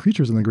adventure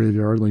creatures in the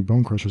graveyard, like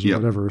Bone Crushers or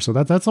whatever. So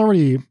that's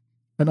already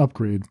an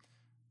upgrade.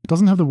 It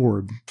doesn't have the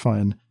ward.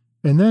 Fine.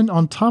 And then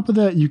on top of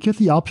that, you get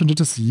the option to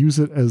just use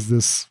it as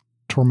this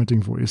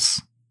Tormenting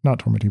Voice. Not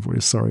Tormenting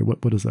Voice, sorry.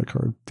 What is that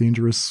card?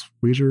 Dangerous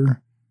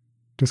Wager?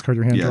 Discard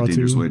your hand, draw 2.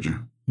 Dangerous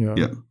Wager.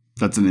 Yeah.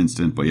 That's an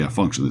instant, but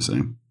function the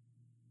same.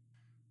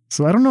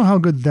 So I don't know how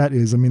good that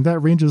is. I mean, that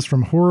ranges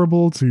from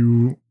horrible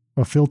to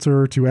a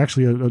filter to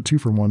actually a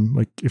 2-for-1.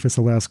 Like if it's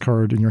the last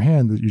card in your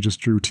hand that you just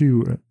drew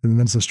 2, and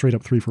then it's a straight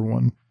up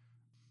 3-for-1.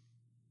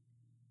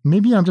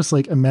 Maybe I'm just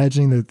like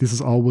imagining that this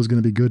is always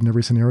going to be good in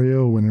every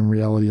scenario when in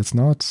reality it's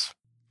not.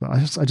 But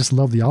I just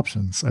love the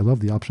options. I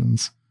love the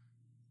options.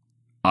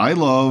 I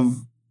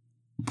love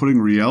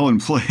putting Riel in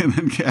play and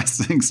then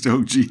casting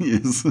Stoke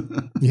Genius.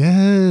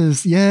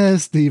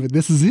 Yes, David.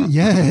 This is it.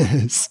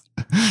 Yes.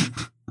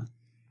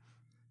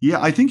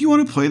 Yeah, I think you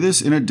want to play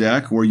this in a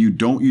deck where you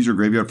don't use your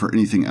graveyard for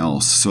anything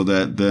else so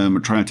that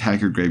them trying to attack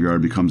your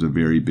graveyard becomes a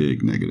very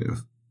big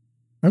negative.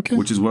 Okay.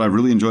 Which is what I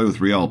really enjoy with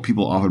Riel.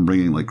 People often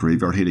bringing like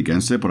graveyard hate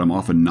against it, but I'm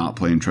often not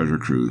playing Treasure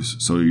Cruise.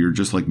 So you're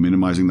just like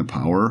minimizing the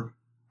power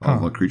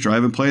of a creature I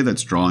haven't played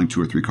that's drawing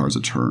 2 or 3 cards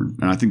a turn.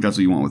 And I think that's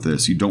what you want with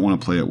this. You don't want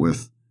to play it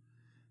with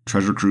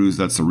Treasure Cruise.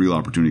 That's the real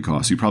opportunity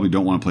cost. You probably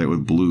don't want to play it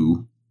with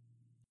blue.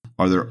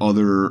 Are there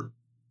other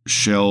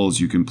shells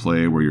you can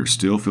play where you're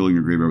still filling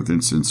your graveyard with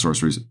instant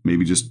sorceries?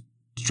 Maybe just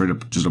straight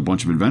up just a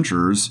bunch of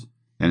adventurers.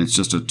 And it's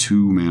just a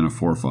 2 mana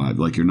 4/5.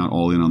 Like you're not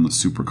all in on the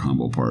super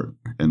combo part.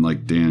 And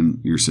like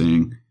Dan, you're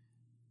saying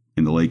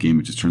in the late game,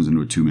 it just turns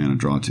into a 2 mana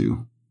draw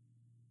 2.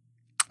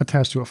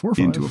 Attached to a 4/5.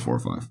 Into a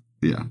 4/5.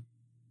 Yeah.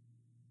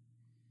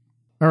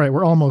 All right,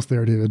 we're almost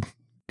there, David.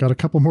 Got a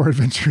couple more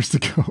adventures to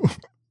go.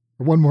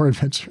 One more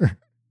adventure.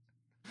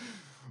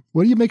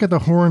 What do you make of the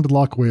Horned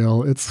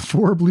Lockwhale? It's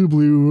 4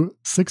 blue,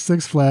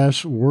 6/6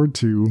 flash, ward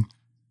 2.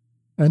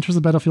 Enters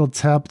the battlefield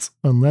tapped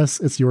unless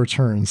it's your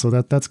turn. So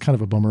that's kind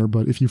of a bummer.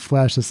 But if you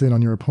flash this in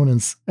on your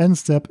opponent's end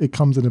step, it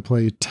comes into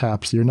play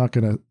tapped. So you're not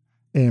going to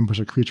ambush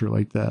a creature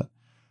like that.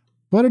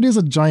 But it is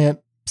a giant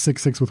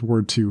 6/6 with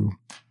ward 2.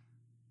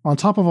 On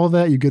top of all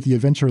that, you get the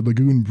Adventure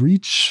Lagoon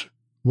Breach.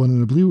 1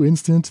 in a blue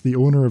instant, the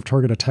owner of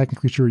target attacking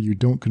creature you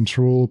don't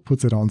control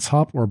puts it on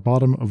top or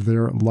bottom of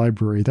their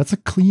library. That's a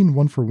clean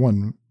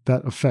 1-for-1,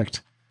 that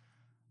effect.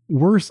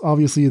 Worse,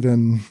 obviously,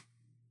 than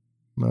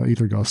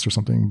Ether Gust or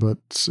something, but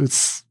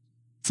it's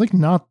like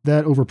not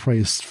that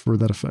overpriced for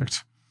that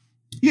effect.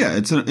 Yeah,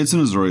 it's an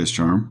Azorius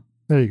Charm.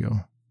 There you go.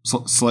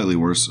 Slightly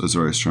worse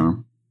Azorius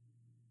Charm.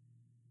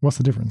 What's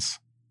the difference?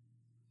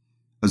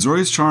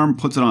 Azorius Charm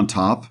puts it on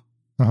top.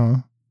 Uh-huh.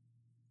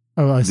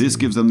 Oh, I see. This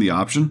gives them the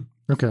option.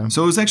 Okay.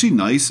 So it was actually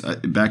nice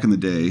back in the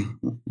day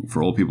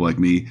for old people like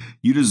me.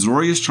 You'd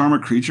Azorius Charm a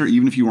creature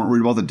even if you weren't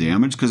worried about the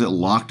damage because it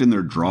locked in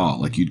their draw.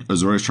 Like you'd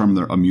Azorius Charm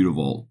their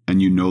Immutable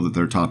and you know that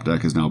their top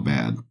deck is now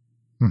bad.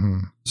 Mm-hmm.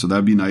 So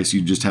that'd be nice.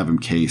 You'd just have them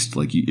cased.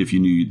 Like if you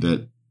knew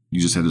that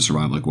you just had to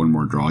survive like one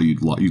more draw,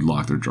 you'd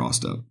lock their draw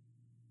step.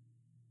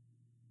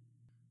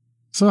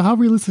 So how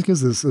realistic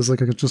is this? Is like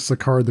just a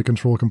card that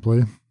Control can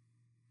play?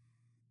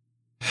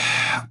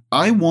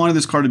 I wanted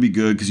this card to be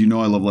good because I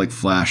love like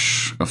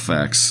flash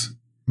effects.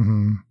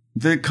 Mm-hmm.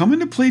 The come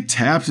into play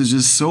taps is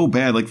just so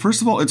bad. Like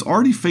first of all, it's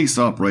already face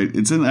up, right?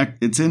 It's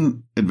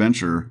in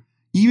adventure.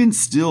 Even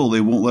still, they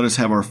won't let us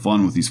have our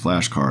fun with these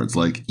flash cards.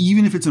 Like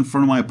even if it's in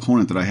front of my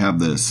opponent that I have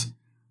this,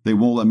 they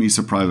won't let me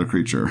surprise a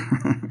creature.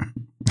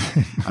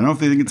 I don't know if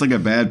they think it's like a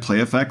bad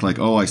play effect. Like,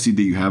 oh, I see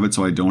that you have it,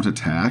 so I don't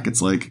attack.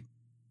 It's like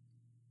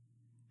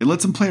it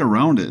lets them play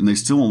around it, and they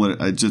still won't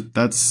let it.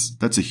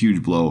 That's a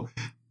huge blow.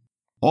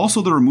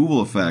 Also, the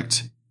removal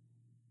effect.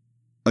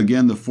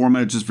 Again, the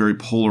format is just very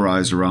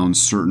polarized around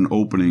certain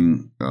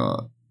opening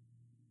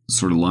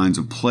sort of lines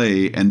of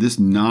play, and this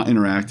not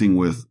interacting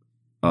with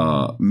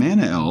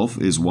Mana Elf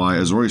is why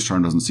Azorius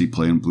Charm doesn't see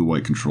play in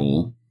blue-white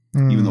control,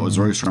 even though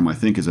Azorius Charm, I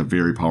think, is a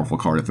very powerful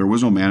card. If there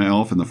was no Mana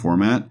Elf in the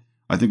format,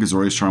 I think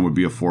Azorius Charm would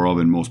be a 4-of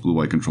in most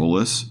blue-white control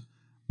lists,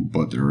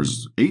 but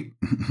there's 8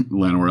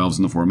 Llanowar Elves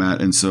in the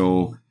format, and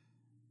so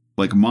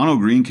like mono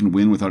green can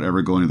win without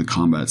ever going to the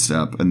combat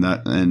step,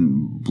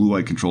 and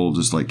blue-white control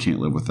just like can't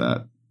live with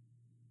that.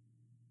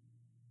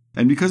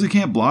 And because it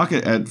can't block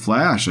it at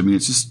flash, I mean,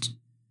 it's just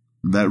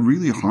that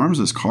really harms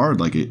this card.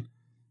 Like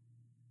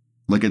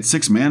at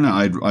 6 mana,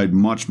 I'd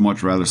much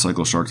rather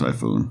cycle Shark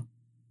Typhoon.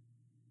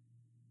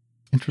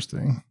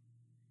 Interesting.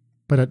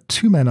 But at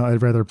 2 mana,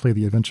 I'd rather play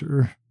the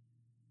Adventure.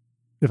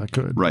 If I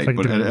could. Right,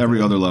 but at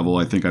every other level,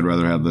 I think I'd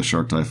rather have the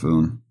Shark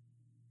Typhoon.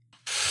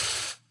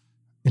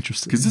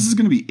 Interesting. Because this is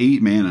going to be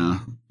 8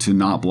 mana to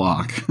not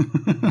block.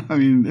 I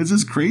mean, it's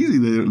just crazy.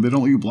 They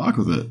don't let you block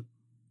with it.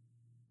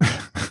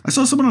 I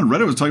saw someone on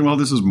Reddit was talking about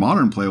this as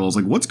modern playable. I was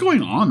like, what's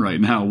going on right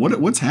now?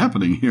 What's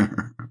happening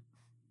here?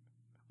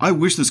 I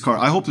wish this card,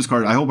 I hope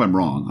I'm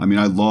wrong. I mean,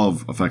 I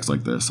love effects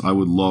like this. I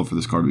would love for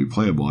this card to be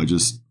playable.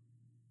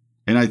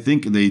 And I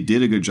think they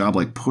did a good job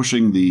like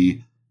pushing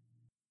the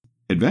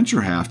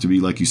Adventure half to be,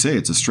 like you say,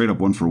 it's a straight up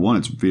 1-for-1.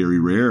 It's very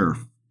rare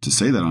to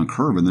say that on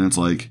curve. And then it's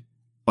like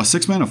a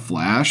 6 mana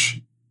flash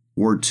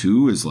or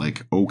 2 is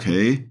like,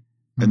 okay.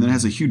 And then it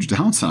has a huge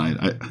downside.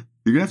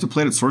 You're going to have to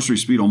play it at sorcery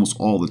speed almost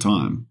all the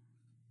time.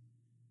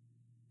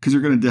 Because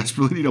you're going to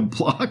desperately need a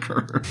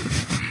blocker.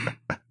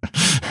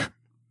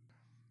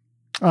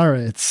 All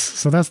right.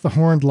 So that's the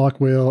Horned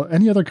Lock Whale.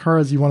 Any other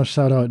cards you want to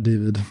shout out,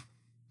 David?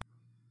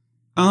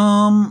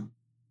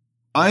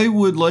 I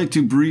would like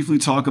to briefly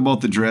talk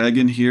about the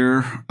dragon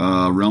here.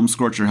 Realm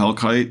Scorcher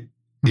Hellkite.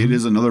 Mm-hmm. It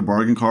is another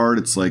bargain card.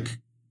 It's like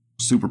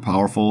super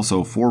powerful.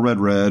 So 4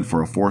 red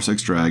for a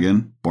 4/6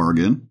 dragon.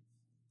 Bargain.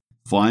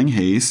 Flying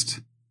haste.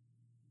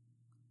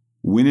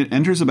 When it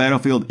enters the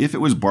battlefield, if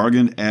it was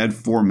bargained, add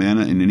 4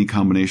 mana in any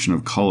combination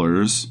of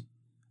colors.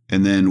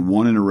 And then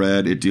 1 in a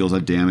red, it deals a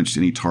damage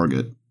to any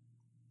target.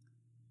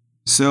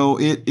 So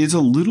it is a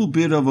little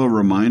bit of a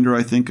reminder,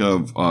 I think,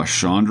 of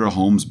Chandra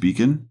Home's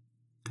Beacon.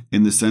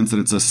 In the sense that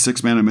it's a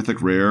 6 mana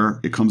mythic rare.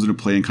 It comes into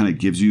play and kind of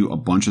gives you a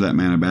bunch of that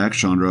mana back.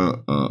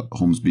 Chandra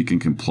Home's Beacon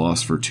can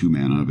plus for 2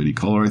 mana of any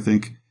color, I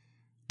think.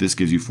 This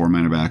gives you 4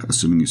 mana back,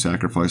 assuming you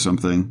sacrifice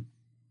something.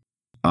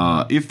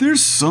 If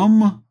there's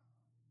some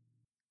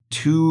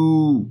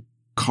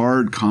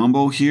 2-card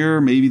combo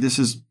here, maybe this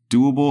is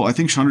doable. I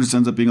think Chandra just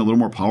ends up being a little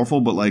more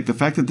powerful, but like the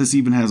fact that this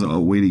even has a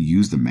way to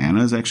use the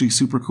mana is actually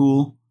super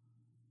cool.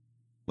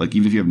 Like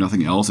even if you have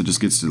nothing else, it just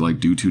gets to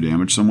like do 2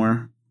 damage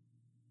somewhere.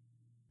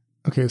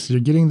 Okay, so you're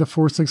getting the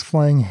 4/6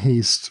 flying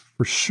haste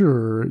for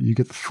sure. You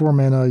get the 4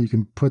 mana. You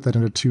can put that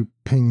into 2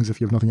 pings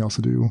if you have nothing else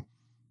to do.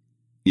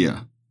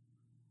 Yeah.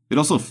 It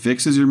also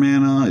fixes your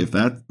mana, if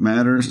that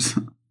matters.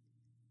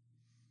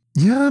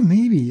 Yeah,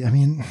 maybe. I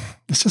mean,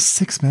 it's just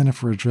 6 mana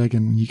for a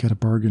dragon. You got a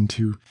bargain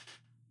too.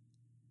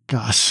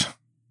 Gosh.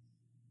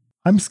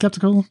 I'm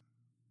skeptical.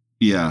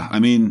 Yeah, I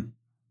mean,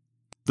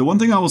 the one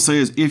thing I will say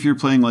is if you're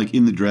playing like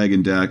in the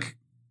dragon deck,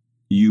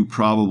 you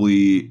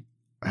probably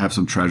have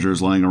some treasures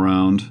lying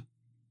around.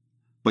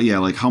 But yeah,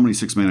 like how many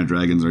 6 mana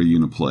dragons are you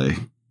going to play?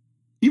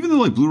 Even though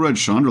like blue-red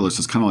Chandraless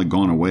has kind of like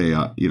gone away,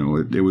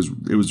 it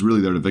was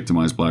really there to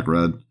victimize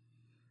black-red.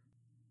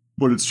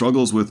 But it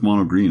struggles with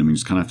mono-green. I mean, you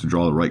just kind of have to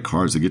draw the right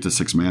cards to get to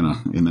 6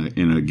 mana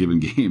in a given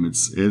game.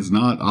 It's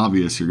not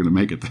obvious you're going to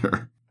make it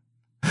there.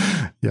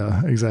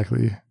 Yeah,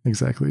 exactly.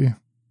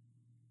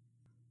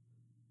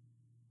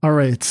 All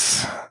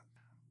right.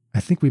 I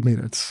think we've made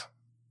it.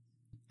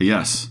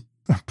 Yes.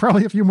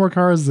 Probably a few more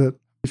cards that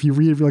if you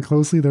read really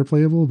closely, they're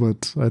playable,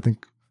 but I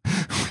think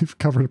we've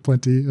covered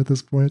plenty at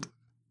this point.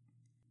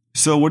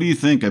 So what do you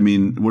think? I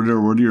mean, what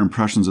are your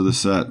impressions of this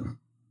set?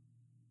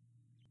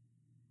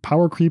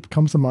 Power creep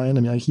comes to mind.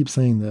 I mean, I keep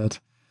saying that.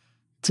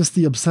 Just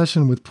the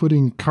obsession with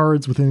putting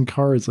cards within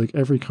cards, like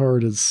every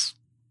card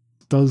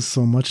does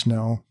so much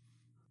now.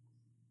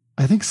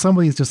 I think some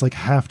of these just like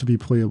have to be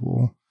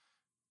playable.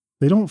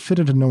 They don't fit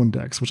into known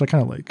decks, which I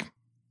kind of like.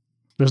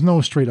 There's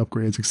no straight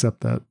upgrades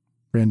except that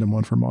random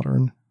one for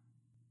modern.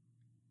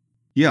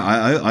 Yeah,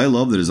 I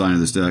love the design of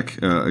this deck.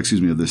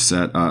 Of this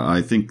set.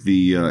 I think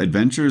the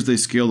adventures, they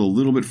scaled a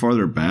little bit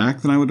farther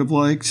back than I would have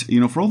liked. You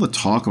know, for all the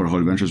talk about how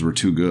adventures were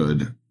too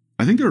good,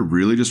 I think they're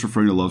really just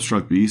referring to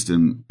Lovestruck Beast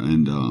and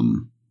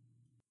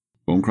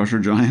Bone Crusher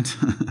Giant.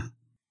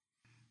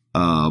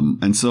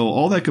 And so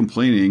all that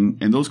complaining,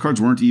 and those cards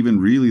weren't even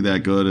really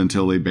that good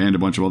until they banned a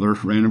bunch of other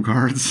random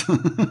cards,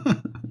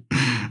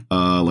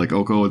 like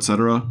Oko,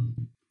 etc.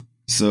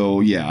 So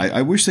yeah,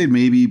 I wish they'd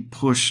maybe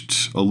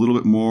pushed a little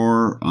bit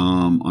more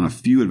on a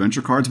few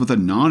adventure cards, but the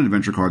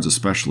non-adventure cards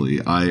especially.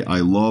 I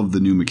love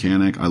the new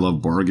mechanic. I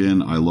love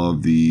Bargain. I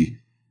love the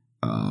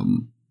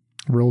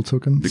roll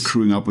tokens, the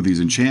crewing up with these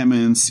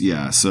enchantments.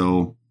 Yeah,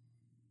 so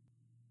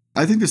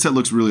I think this set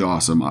looks really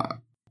awesome.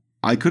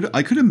 I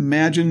could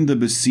imagine the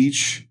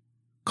Beseech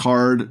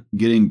card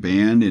getting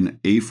banned in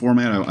a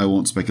format. I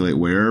won't speculate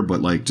where, but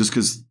like just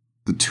because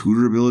the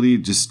tutor ability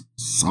just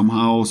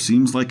somehow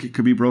seems like it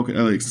could be broken.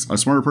 Like a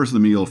smarter person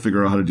than me will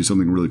figure out how to do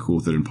something really cool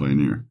with it in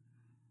Pioneer.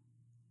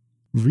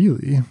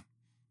 Really?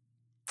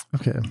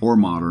 Okay. Or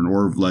Modern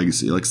or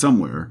Legacy, like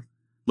somewhere.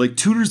 Like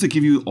tutors that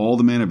give you all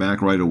the mana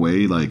back right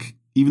away, like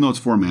even though it's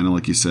 4 mana,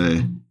 like you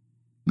say,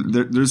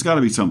 there's got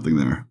to be something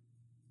there.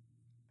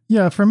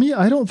 Yeah, for me,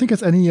 I don't think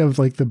it's any of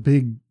like the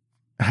big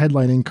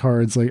headlining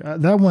cards. Like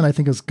that one I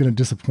think is going to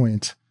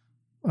disappoint.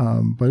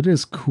 But it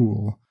is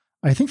cool.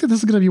 I think that this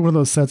is going to be one of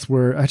those sets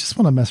where I just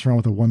want to mess around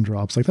with the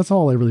 1-drops. Like, that's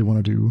all I really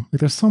want to do. Like,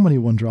 there's so many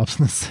 1-drops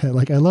in this set.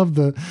 Like, I love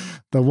the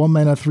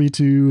 1-mana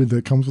 3/2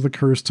 that comes with a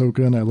curse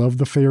token. I love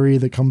the fairy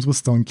that comes with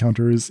stun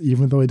counters,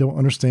 even though I don't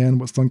understand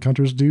what stun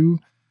counters do.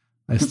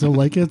 I still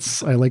like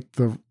it. I like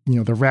the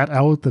rat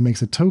out that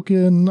makes a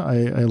token.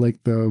 I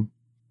like the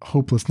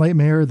hopeless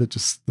nightmare that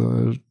just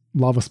the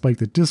lava spike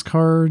that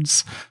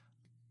discards.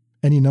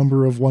 Any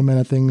number of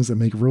 1-mana things that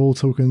make roll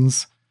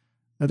tokens.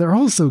 They're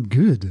all so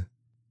good.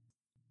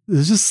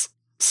 There's just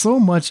so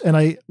much,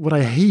 and what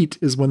I hate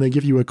is when they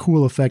give you a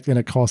cool effect and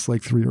it costs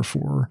like 3 or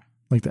 4,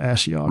 like the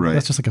Ashiok. Right.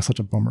 That's just like such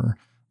a bummer.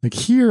 Like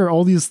here,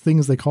 all these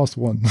things, they cost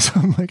 1. So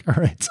I'm like, all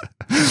right,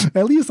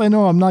 at least I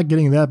know I'm not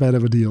getting that bad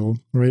of a deal,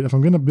 right? If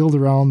I'm going to build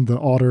around the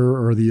Otter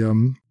or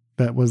the,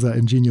 that was that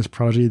Ingenious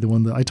Prodigy, the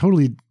one that I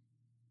totally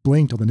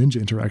blanked on the Ninja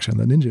interaction.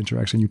 The Ninja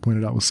interaction you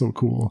pointed out was so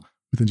cool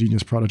with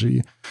Ingenious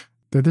Prodigy.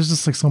 There's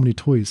just like so many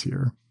toys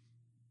here.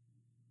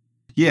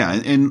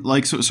 Yeah, and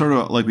like sort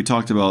of like we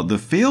talked about, the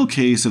fail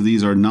case of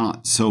these are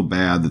not so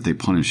bad that they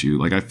punish you.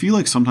 Like I feel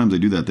like sometimes they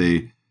do that.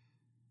 They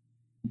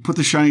put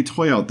the shiny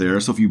toy out there,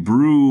 so if you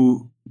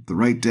brew the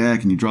right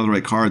deck and you draw the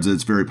right cards,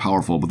 it's very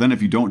powerful. But then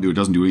if you don't do it,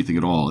 doesn't do anything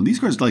at all. And these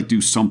cards like do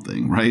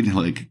something, right?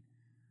 Like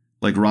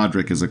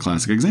Roderick is a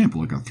classic example.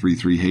 Like a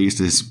 3/3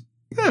 haste is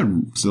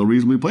still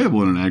reasonably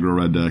playable in an aggro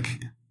red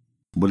deck.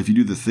 But if you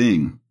do the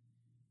thing,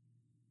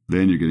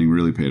 then you're getting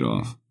really paid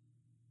off.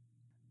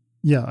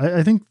 Yeah,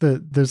 I think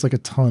that there's like a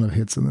ton of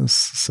hits in this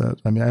set.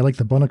 I mean, I like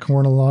the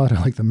Bunnicorn a lot. I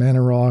like the Mana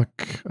Rock.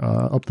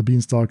 Up the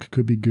Beanstalk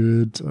could be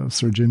good.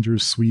 Sir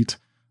Ginger's sweet.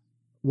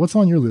 What's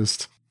on your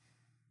list?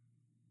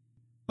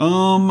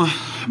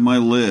 My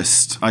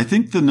list. I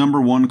think the number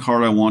 1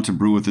 card I want to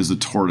brew with is a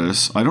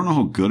Tortoise. I don't know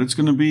how good it's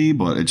going to be,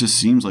 but it just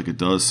seems like it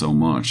does so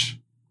much.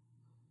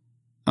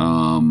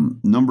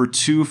 Number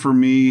 2 for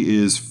me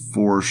is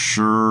for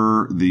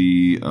sure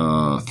the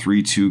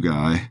 3/2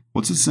 guy.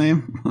 What's his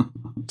name?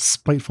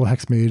 Spiteful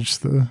Hexmage.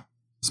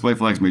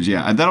 Spiteful Hexmage,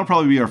 yeah. And that'll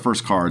probably be our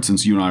first card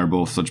since you and I are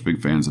both such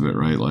big fans of it,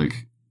 right?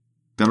 Like,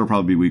 that'll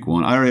probably be week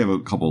 1. I already have a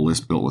couple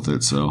lists built with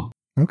it, so.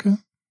 Okay.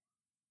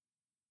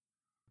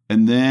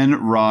 And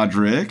then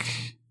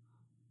Roderick.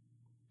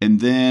 And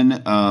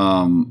then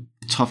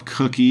Tough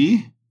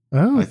Cookie.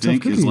 Oh, I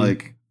think is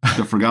like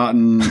the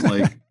forgotten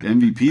like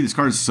MVP. This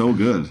card is so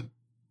good.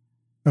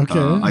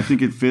 Okay. I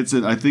think it fits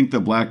it. I think the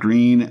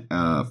black-green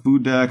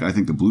food deck. I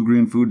think the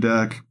blue-green food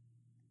deck.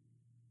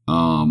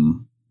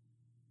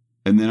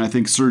 And then I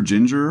think Sir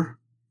Ginger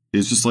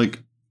is just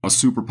like a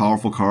super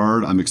powerful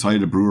card. I'm excited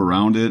to brew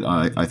around it.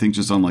 I think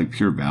just on like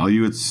pure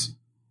value, it's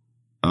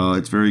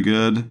very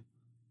good.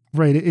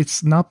 Right.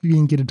 It's not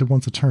being gated to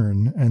once a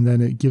turn, and then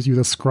it gives you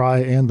the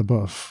scry and the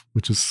buff,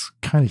 which is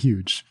kind of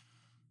huge.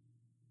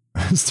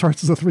 It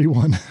starts as a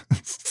 3/1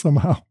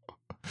 somehow.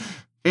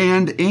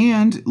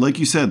 And like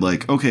you said,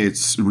 like, okay,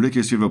 it's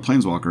ridiculous you have a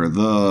Planeswalker.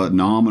 The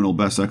nominal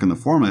best deck in the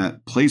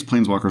format plays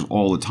Planeswalkers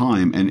all the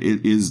time, and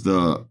it is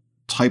the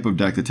type of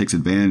deck that takes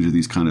advantage of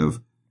these kind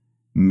of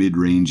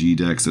mid-rangey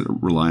decks that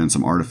rely on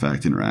some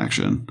artifact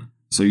interaction.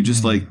 So you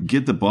just like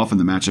get the buff and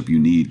the matchup you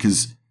need,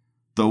 because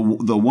the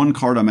one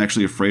card I'm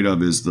actually afraid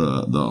of is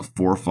the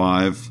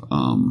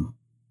 4/5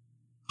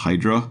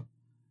 Hydra,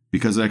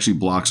 because it actually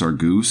blocks our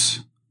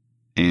Goose,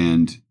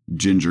 and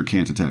Ginger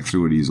can't attack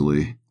through it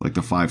easily. Like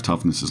the 5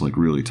 toughness is like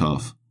really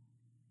tough.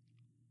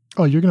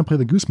 Oh, you're going to play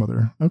the Goose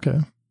Mother. Okay.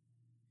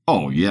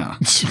 Oh, yeah.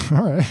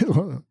 All right.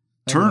 Well,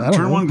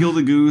 turn 1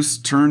 Gilded Goose,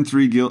 turn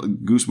 3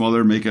 Goose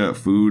Mother, make a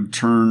food,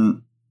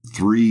 turn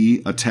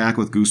 3 attack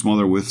with Goose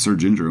Mother with Sir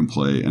Ginger in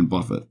play and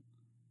buff it.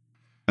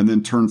 And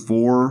then turn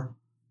 4,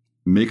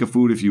 make a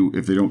food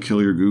if they don't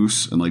kill your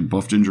Goose and like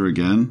buff Ginger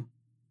again.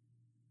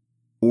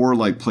 Or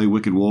like play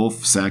Wicked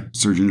Wolf, sack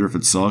Sir Ginger if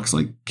it sucks,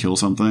 like kill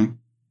something.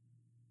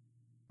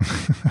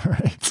 All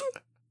right.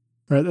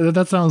 All right.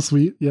 That sounds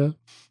sweet. Yeah.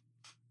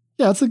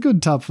 Yeah, it's a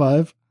good top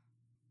 5.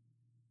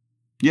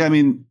 Yeah, I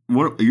mean,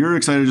 you're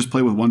excited to just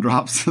play with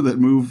 1-drops that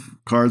move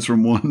cards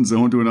from one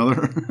zone to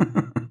another?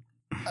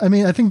 I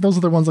mean, I think those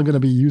are the ones I'm going to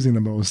be using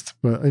the most.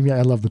 But I mean,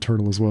 I love the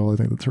turtle as well. I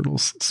think the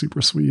turtle's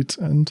super sweet.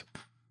 And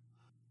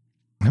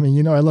I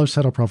mean, I love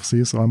Shadow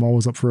Prophecy, so I'm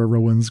always up for a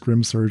Rowan's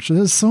Grim Search.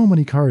 There's so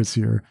many cards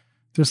here.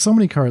 There's so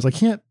many cards. I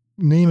can't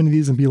name any of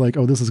these and be like,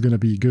 oh, this is going to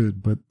be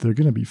good, but they're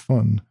going to be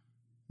fun.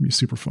 Be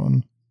super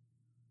fun.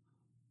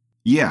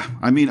 Yeah,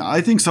 I mean,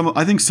 I think some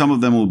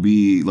of them will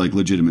be like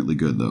legitimately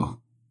good though.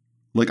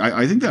 Like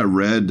I think that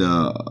red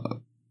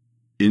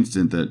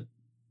instant that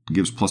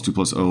gives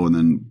 +2/+0 and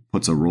then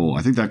puts a roll.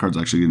 I think that card's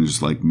actually going to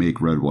just like make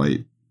red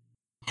white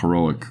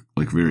heroic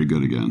like very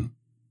good again.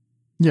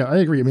 Yeah, I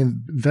agree. I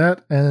mean,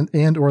 that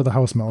and or the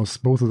House Mouse,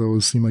 both of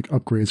those seem like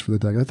upgrades for the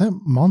deck. Like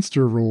that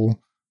monster roll,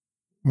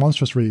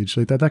 Monstrous Rage,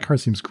 like that card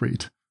seems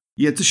great.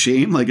 Yeah, it's a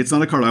shame. Like, it's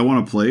not a card I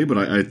want to play, but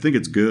I think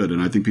it's good,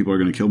 and I think people are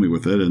going to kill me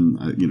with it, and,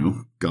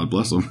 God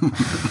bless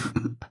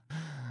them.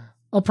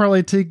 I'll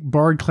probably take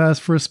Bard class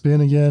for a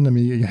spin again. I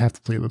mean, you have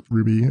to play it with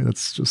Ruby.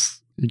 That's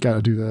just, You got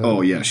to do that.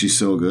 Oh, yeah. She's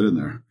so good in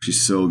there.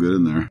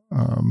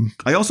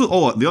 I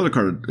also, the other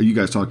card, you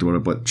guys talked about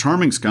it, but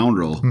Charming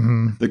Scoundrel,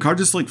 the card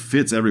just like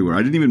fits everywhere. I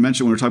didn't even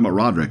mention when we were talking about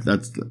Roderick.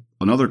 That's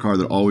another card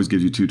that always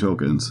gives you 2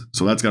 tokens.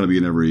 So that's got to be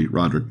in every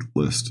Roderick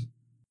list.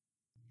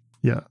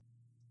 Yeah.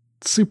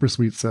 Super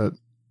sweet set.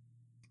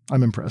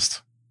 I'm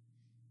impressed.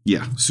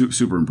 Yeah.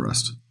 Super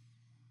impressed.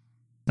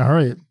 All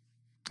right.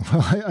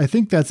 Well, I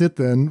think that's it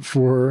then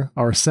for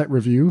our set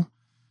review.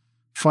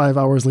 5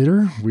 hours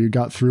later, we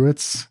got through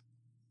it.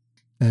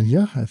 And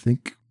yeah, I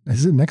think,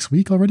 is it next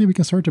week already we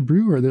can start to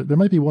brew? Or there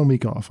might be 1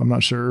 week off. I'm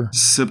not sure.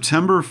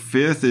 September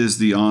 5th is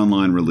the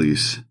online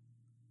release.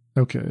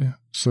 Okay.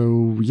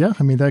 So yeah,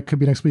 I mean, that could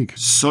be next week.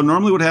 So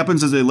normally what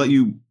happens is they let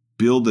you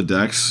build the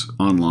decks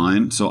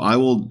online. So I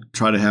will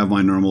try to have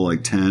my normal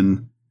like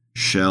 10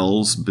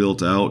 shells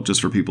built out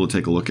just for people to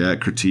take a look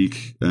at,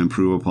 critique,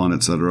 improve upon,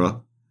 etc.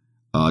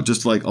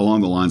 Just like along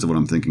the lines of what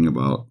I'm thinking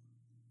about.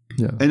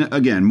 Yeah. And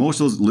again,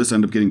 most of those lists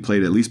end up getting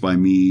played at least by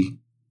me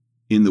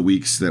in the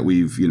weeks that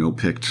we've,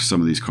 picked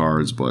some of these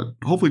cards, but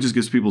hopefully it just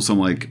gives people some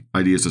like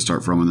ideas to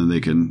start from and then they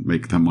can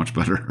make them much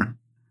better.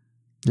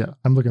 Yeah,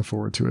 I'm looking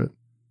forward to it.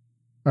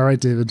 All right,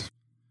 David.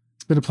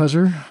 It's been a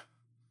pleasure.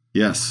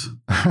 Yes.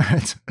 All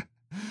right.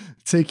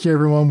 Take care,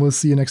 everyone. We'll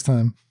see you next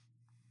time.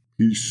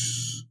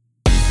 Peace.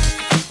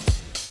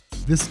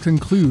 This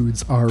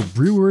concludes our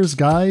Brewer's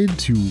Guide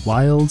to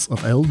Wilds of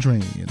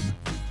Eldraine.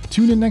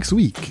 Tune in next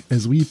week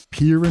as we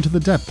peer into the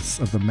depths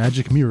of the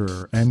Magic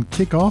Mirror and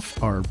kick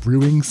off our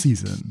brewing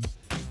season.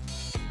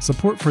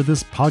 Support for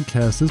this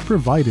podcast is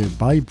provided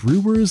by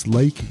brewers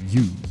like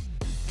you.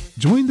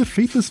 Join the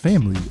Faithless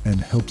family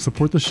and help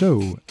support the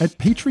show at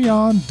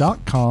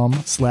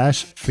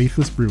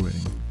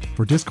patreon.com/faithlessbrewing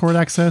for Discord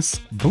access,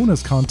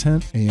 bonus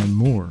content, and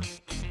more.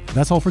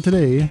 That's all for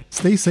today.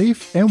 Stay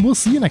safe, and we'll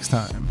see you next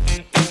time.